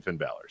he's facing Finn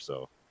Balor.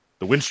 So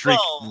the win streak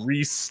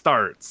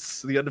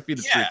restarts. The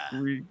undefeated streak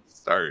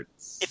restarts.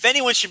 If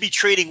anyone should be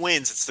trading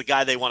wins, it's the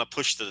guy they want to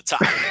push to the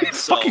top.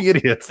 Fucking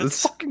idiots!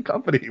 This fucking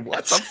company.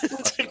 What? Then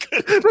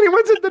he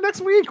wins it the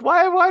next week.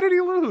 Why did he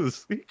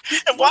lose?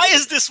 And why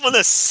is this one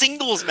a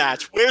singles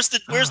match? Where's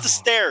the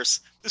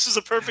stairs? This is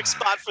a perfect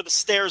spot for the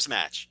stairs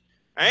match.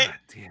 All right? God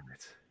damn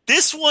it!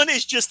 This one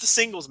is just a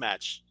singles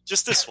match.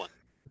 Just this one.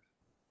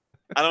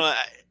 I don't know.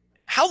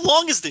 How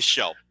long is this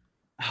show?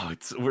 Oh,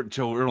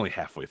 we're only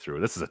halfway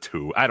through. This is a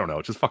 2. I don't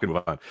know. Just fucking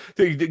move on.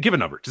 Give a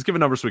number. Just give a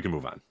number so we can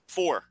move on.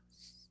 4.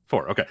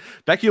 4. Okay.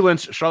 Becky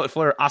Lynch, Charlotte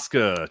Flair,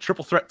 Asuka,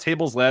 triple threat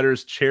tables,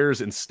 ladders, chairs,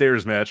 and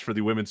stairs match for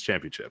the women's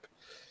championship.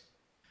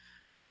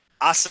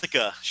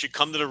 Asuka should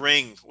come to the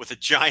ring with a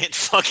giant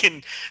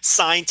fucking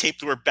sign taped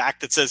to her back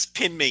that says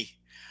 "Pin me."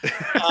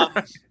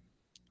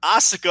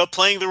 Asuka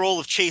playing the role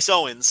of Chase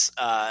Owens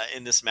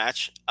in this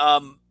match.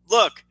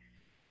 Look,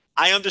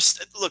 I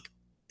understand. Look,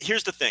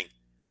 here's the thing: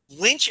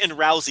 Lynch and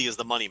Rousey is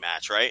the money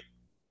match, right?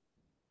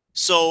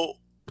 So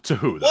to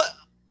who? Though?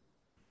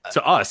 What?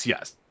 To us,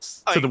 yes.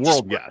 To the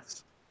world,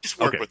 yes. Just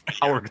work with me.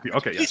 I'll work with you.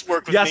 Okay, please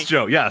work with me. Yes,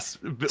 Joe. Yes.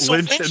 So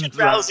Lynch and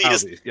Rousey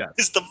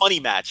is the money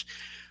match.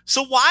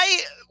 So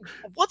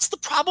what's the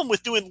problem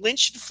with doing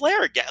Lynch and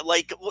Flair again?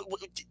 Like,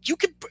 you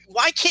could.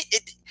 Why can't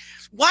it?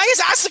 Why is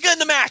Asuka in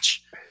the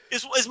match?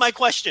 Is my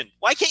question.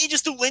 Why can't you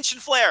just do Lynch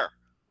and Flair?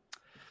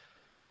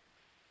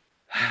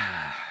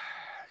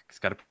 He's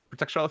got to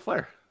protect Charlotte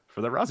Flair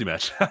for that Rousey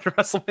match after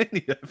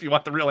WrestleMania. If you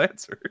want the real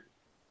answer.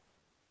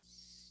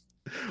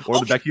 Or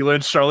the Becky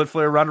Lynch, Charlotte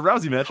Flair, Ronda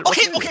Rousey match.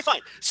 Okay,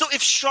 fine. So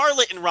if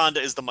Charlotte and Ronda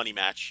is the money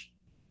match,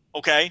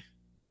 okay,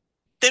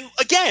 then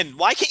again,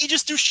 why can't you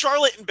just do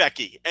Charlotte and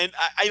Becky? And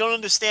I don't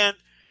understand.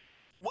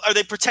 Are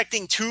they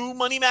protecting 2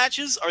 money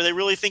matches? Are they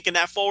really thinking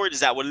that forward?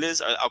 Is that what it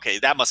is? Okay,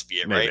 that must be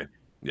it, Maybe. Right?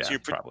 Yeah, so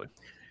probably.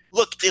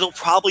 Look, it'll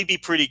probably be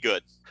pretty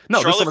good.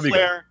 No, Charlotte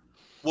Flair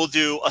will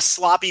do a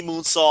sloppy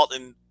moonsault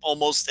and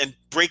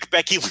break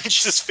Becky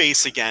Lynch's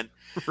face again.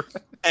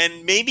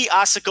 And maybe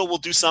Asuka will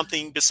do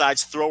something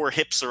besides throw her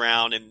hips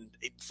around and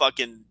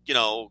fucking,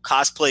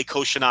 cosplay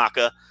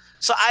Koshinaka.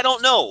 So I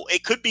don't know.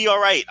 It could be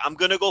all right. I'm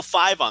going to go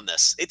 5 on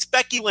this. It's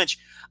Becky Lynch.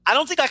 I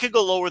don't think I could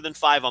go lower than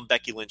 5 on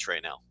Becky Lynch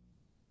right now.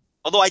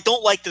 Although I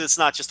don't like that it's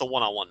not just a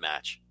one-on-one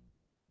match.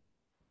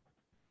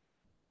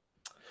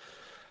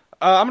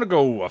 I'm going to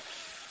go a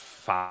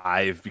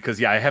 5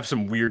 because, I have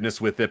some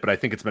weirdness with it, but I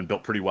think it's been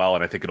built pretty well,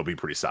 and I think it'll be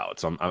pretty solid.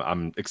 So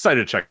I'm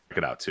excited to check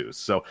it out, too.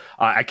 So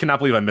I cannot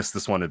believe I missed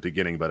this one at the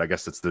beginning, but I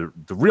guess it's the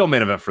real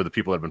main event for the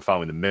people that have been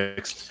following the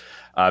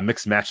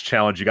mixed match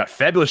challenge. You got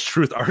Fabulous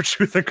Truth,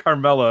 R-Truth, and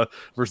Carmella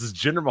versus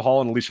Jinder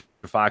Mahal and Alicia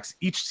Fox.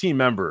 Each team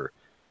member,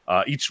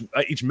 each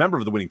member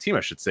of the winning team, I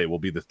should say, will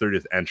be the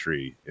 30th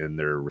entry in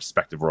their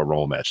respective Royal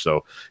Rumble match.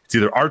 So it's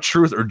either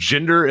R-Truth or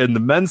Jinder in the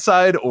men's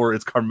side, or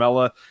it's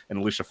Carmella and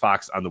Alicia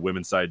Fox on the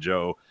women's side,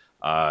 Joe.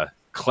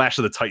 Clash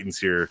of the Titans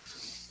here.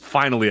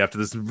 Finally, after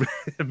this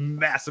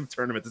massive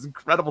tournament, this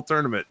incredible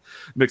tournament,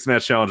 mixed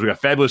match challenge, we got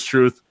Fabulous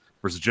Truth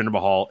versus Jinder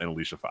Mahal and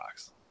Alicia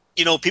Fox.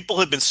 People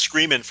have been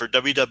screaming for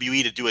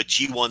WWE to do a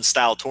G1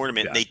 style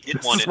tournament. And they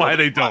did one. That's why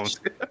they don't.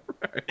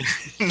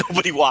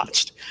 Nobody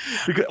watched.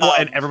 Because,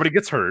 and everybody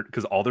gets hurt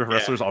because all their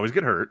wrestlers always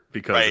get hurt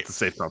because it's a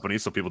safe company,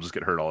 so people just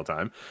get hurt all the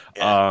time.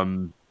 Yeah.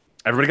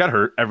 Everybody got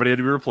hurt. Everybody had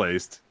to be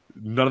replaced.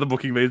 None of the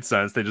booking made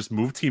sense. They just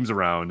moved teams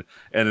around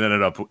and it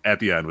ended up at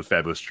the end with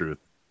Fabulous Truth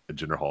and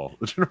Jinder Mahal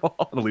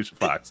and Alicia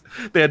Fox.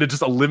 They had to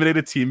just eliminate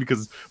a team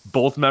because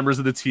both members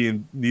of the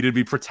team needed to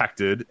be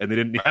protected, and they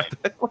didn't have to.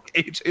 Like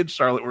AJ and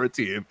Charlotte were a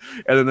team,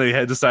 and then they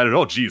had decided,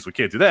 oh, geez, we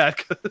can't do that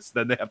because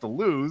then they have to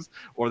lose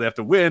or they have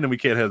to win, and we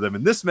can't have them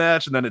in this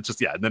match. And then it's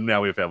just And then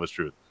now we have Fabulous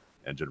Truth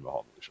and Jinder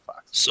Mahal and Alicia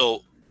Fox.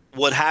 So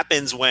what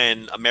happens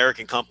when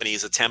American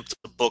companies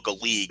attempt to book a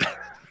league?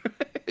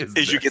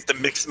 is you get the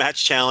mixed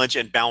match challenge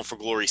and Bound for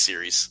Glory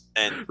series,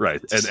 and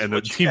and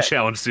the team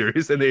challenge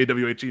series and the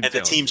AWA team and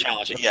the team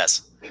challenge.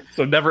 Yes.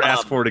 So never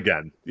ask for it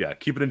again. Yeah,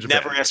 keep it in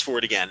Japan. Never ask for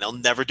it again. They'll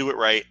never do it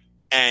right.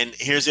 And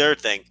here's the other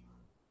thing: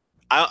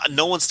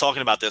 no one's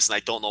talking about this, and I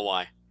don't know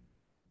why.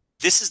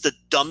 This is the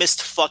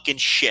dumbest fucking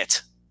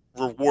shit.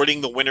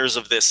 Rewarding the winners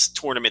of this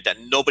tournament that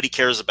nobody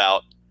cares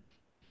about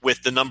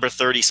with the number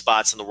 30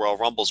 spots in the Royal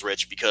Rumbles,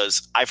 Rich.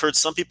 Because I've heard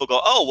some people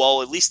go, "Oh,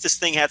 well, at least this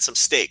thing had some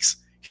stakes."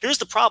 Here's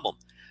the problem.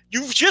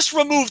 You've just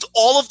removed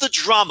all of the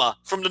drama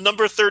from the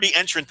number 30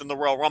 entrant in the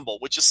Royal Rumble,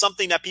 which is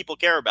something that people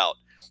care about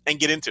and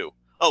get into.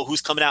 Oh,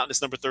 who's coming out in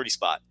this number 30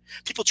 spot?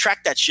 People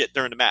track that shit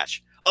during the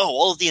match. Oh,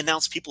 all of the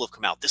announced people have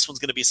come out. This one's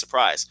going to be a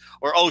surprise.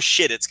 Or, oh,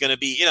 shit, it's going to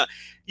be,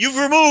 you've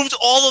removed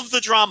all of the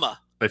drama.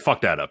 They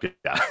fucked that up,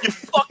 yeah. You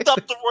fucked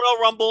up the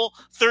Royal Rumble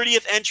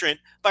 30th entrant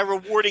by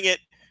rewarding it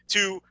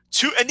to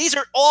two, and these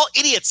are all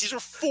idiots. These are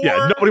 4.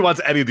 Yeah, nobody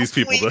wants any of these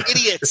people.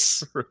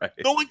 Idiots. Right.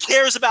 No one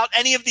cares about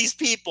any of these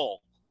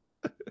people.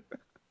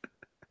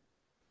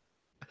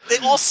 They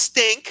all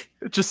stink.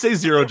 Just say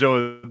 0,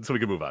 Joe, so we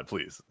can move on,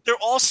 please. They're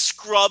all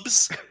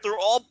scrubs. They're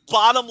all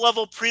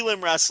bottom-level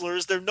prelim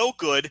wrestlers. They're no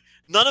good.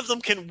 None of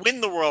them can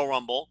win the Royal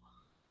Rumble.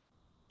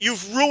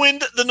 You've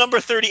ruined the number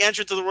 30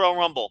 entrant to the Royal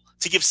Rumble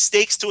to give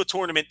stakes to a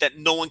tournament that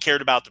no one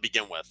cared about to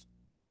begin with.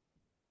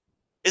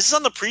 Is this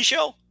on the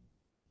pre-show?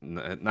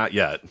 Not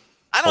yet.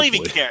 I don't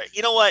even care.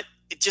 You know what?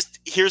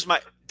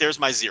 There's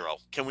my 0.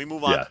 Can we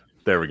move on? Yeah,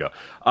 there we go.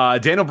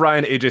 Daniel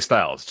Bryan, AJ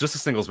Styles. Just a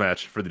singles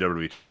match for the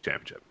WWE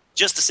Championship.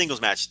 Just a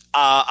singles match.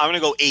 I'm going to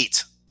go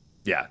 8.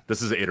 Yeah,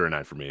 this is an 8 or a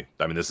 9 for me.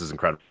 I mean, this is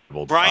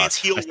incredible. Bryan's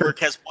heel work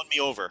has won me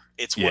over.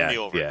 It's won me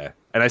over. Yeah.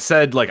 And I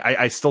said,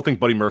 I still think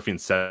Buddy Murphy and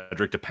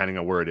Cedric, depending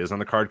on where it is on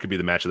the card, could be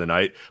the match of the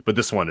night. But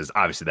this one is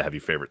obviously the heavy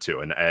favorite, too.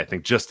 And I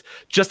think just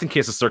in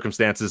case of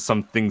circumstances,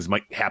 some things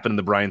might happen in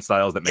the Bryan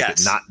Styles that make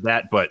it not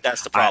that. But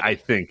that's the problem. I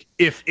think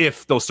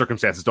if those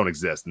circumstances don't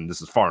exist, and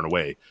this is far and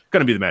away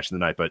going to be the match of the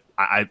night, but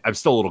I'm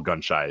still a little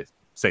gun-shy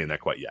saying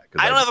that quite yet.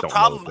 I don't have a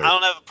problem. I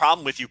don't have a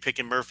problem with you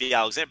picking Murphy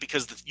Alexander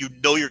because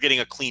you're getting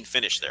a clean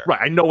finish there. Right.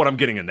 I know what I'm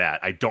getting in that.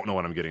 I don't know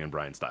what I'm getting in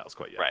Bryan Styles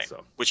quite yet. Right.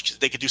 So. Which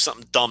they could do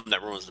something dumb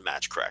that ruins the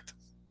match. Correct.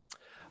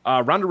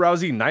 Ronda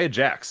Rousey, Nia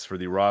Jax for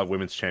the Raw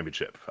Women's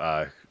Championship.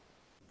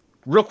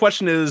 Real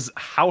question is,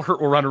 how hurt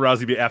will Ronda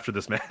Rousey be after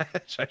this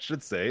match? I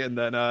should say, and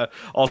then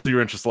also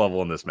your interest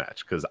level in this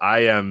match, because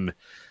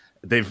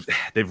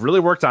they've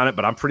really worked on it,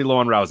 but I'm pretty low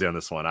on Rousey on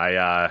this one.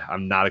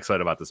 I'm not excited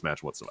about this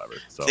match whatsoever.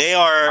 So they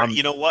are.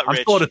 You know what, Rich?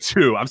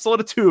 I'm still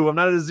at a 2. I'm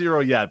not at a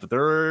 0 yet, but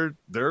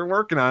they're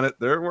working on it.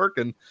 They're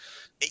working.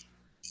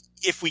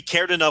 If we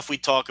cared enough,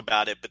 we'd talk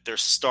about it. But they're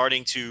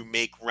starting to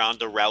make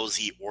Ronda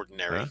Rousey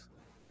ordinary. Yeah.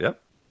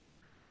 Yep.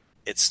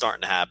 It's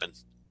starting to happen.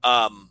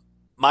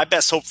 My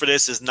best hope for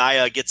this is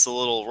Nia gets a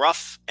little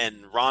rough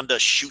and Ronda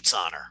shoots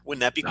on her. Wouldn't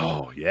that be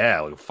cool? Oh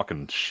yeah, like a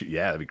fucking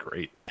that'd be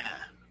great.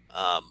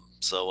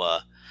 So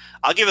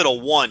I'll give it a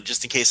 1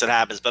 just in case it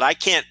happens, but I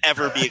can't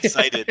ever be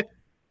excited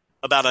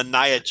about a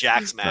Nia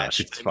Jax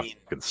match.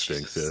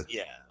 Stinks,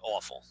 yeah,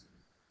 awful.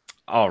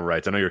 All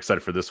right, I know you're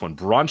excited for this one.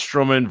 Braun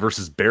Strowman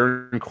versus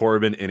Baron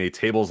Corbin in a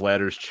tables,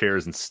 ladders,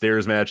 chairs, and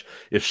stairs match.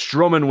 If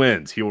Strowman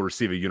wins, he will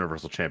receive a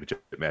Universal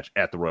Championship match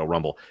at the Royal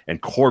Rumble,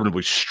 and Corbin will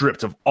be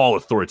stripped of all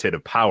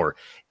authoritative power.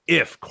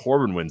 If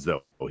Corbin wins,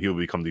 though, he will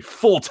become the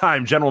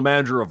full-time general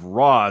manager of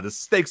Raw. The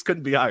stakes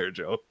couldn't be higher,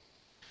 Joe.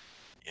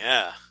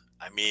 Yeah,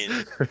 I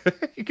mean,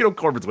 you know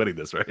Corbin's winning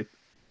this, right?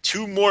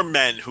 two more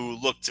men who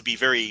look to be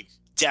very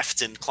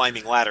deft in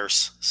climbing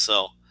ladders.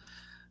 So,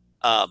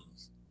 I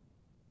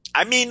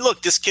mean,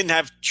 look, this can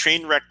have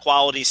train wreck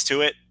qualities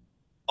to it.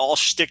 All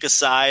shtick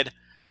aside,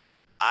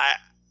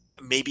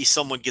 maybe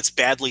someone gets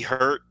badly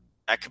hurt.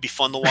 That could be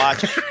fun to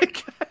watch.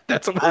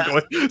 That's what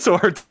we're going. So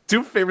our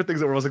two favorite things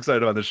that we're most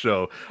excited about on the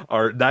show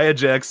are Nia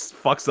Jax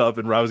fucks up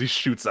and Rousey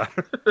shoots at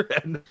her,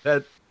 and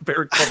that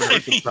Baron Corbin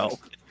hurts himself.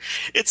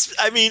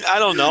 I mean, I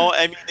don't know.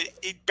 I mean,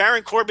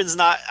 Baron Corbin's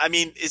not. I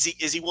mean, is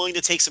he willing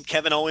to take some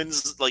Kevin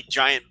Owens like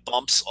giant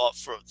bumps off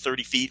for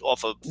 30 feet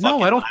off a?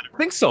 No, I don't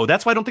think so.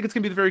 That's why I don't think it's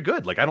gonna be very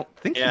good. Like, I don't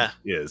think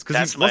he is,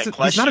 because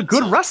he's not a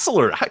good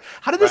wrestler.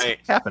 How did this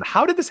happen?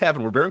 How did this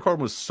happen? Where Baron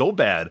Corbin was so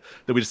bad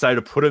that we decided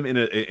to put him in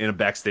a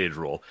backstage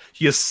role.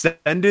 He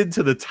ascended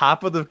to the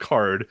top of the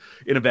card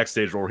in a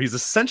backstage role. He's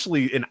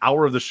essentially an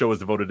hour of the show is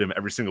devoted to him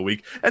every single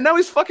week, and now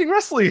he's fucking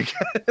wrestling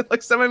again,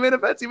 like semi-main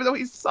events, even though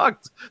he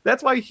sucked.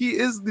 That's why he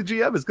is the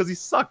GM, is because he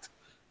sucked.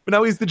 But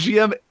now he's the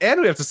GM, and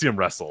we have to see him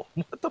wrestle.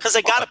 Because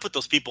they got to put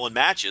those people in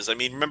matches. I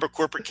mean, remember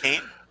Corporate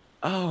Kane?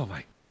 Oh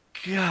my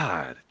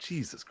God,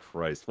 Jesus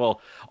Christ!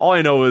 Well, all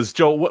I know is,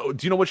 Joe,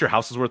 do you know what your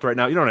house is worth right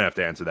now? You don't have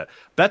to answer that.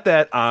 Bet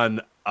that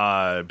on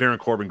Baron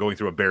Corbin going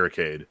through a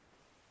barricade,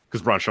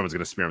 because Braun Strowman's going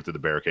to spear him through the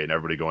barricade, and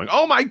everybody going,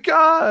 "Oh my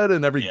God!"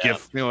 and every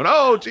gif going,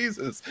 "Oh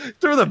Jesus,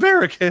 through the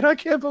barricade! I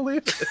can't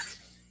believe it."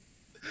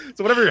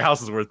 So whatever your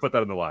house is worth, put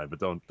that in the line, but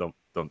don't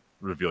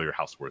reveal your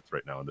house worth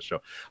right now on the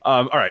show.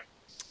 All right,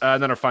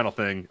 and then our final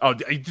thing. Oh,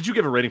 did you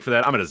give a rating for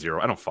that? I'm at a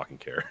 0. I don't fucking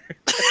care.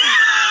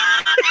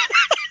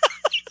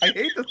 I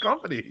hate this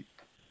company.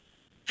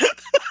 I'm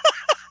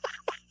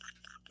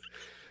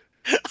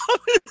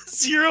at a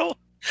 0.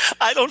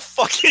 I don't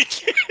fucking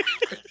care.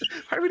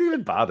 Why would we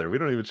even bother? We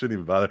shouldn't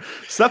even bother.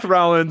 Seth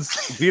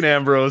Rollins, Dean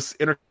Ambrose,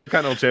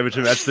 Intercontinental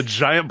Championship match, the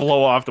giant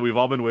blow off that we've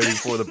all been waiting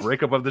for, the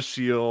breakup of the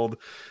Shield.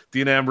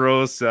 Dean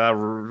Ambrose,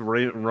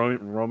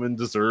 Roman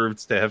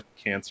deserved to have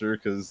cancer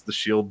because the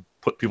Shield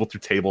put people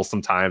through tables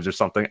sometimes or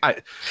something.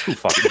 Who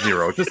fucking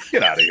 0? Just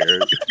get out of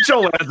here.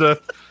 Joe Lanza.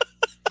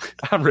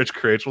 I'm Rich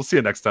Craich. We'll see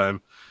you next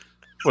time.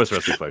 Voice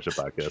Wrestling Flagship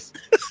Podcast.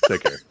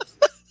 Take care.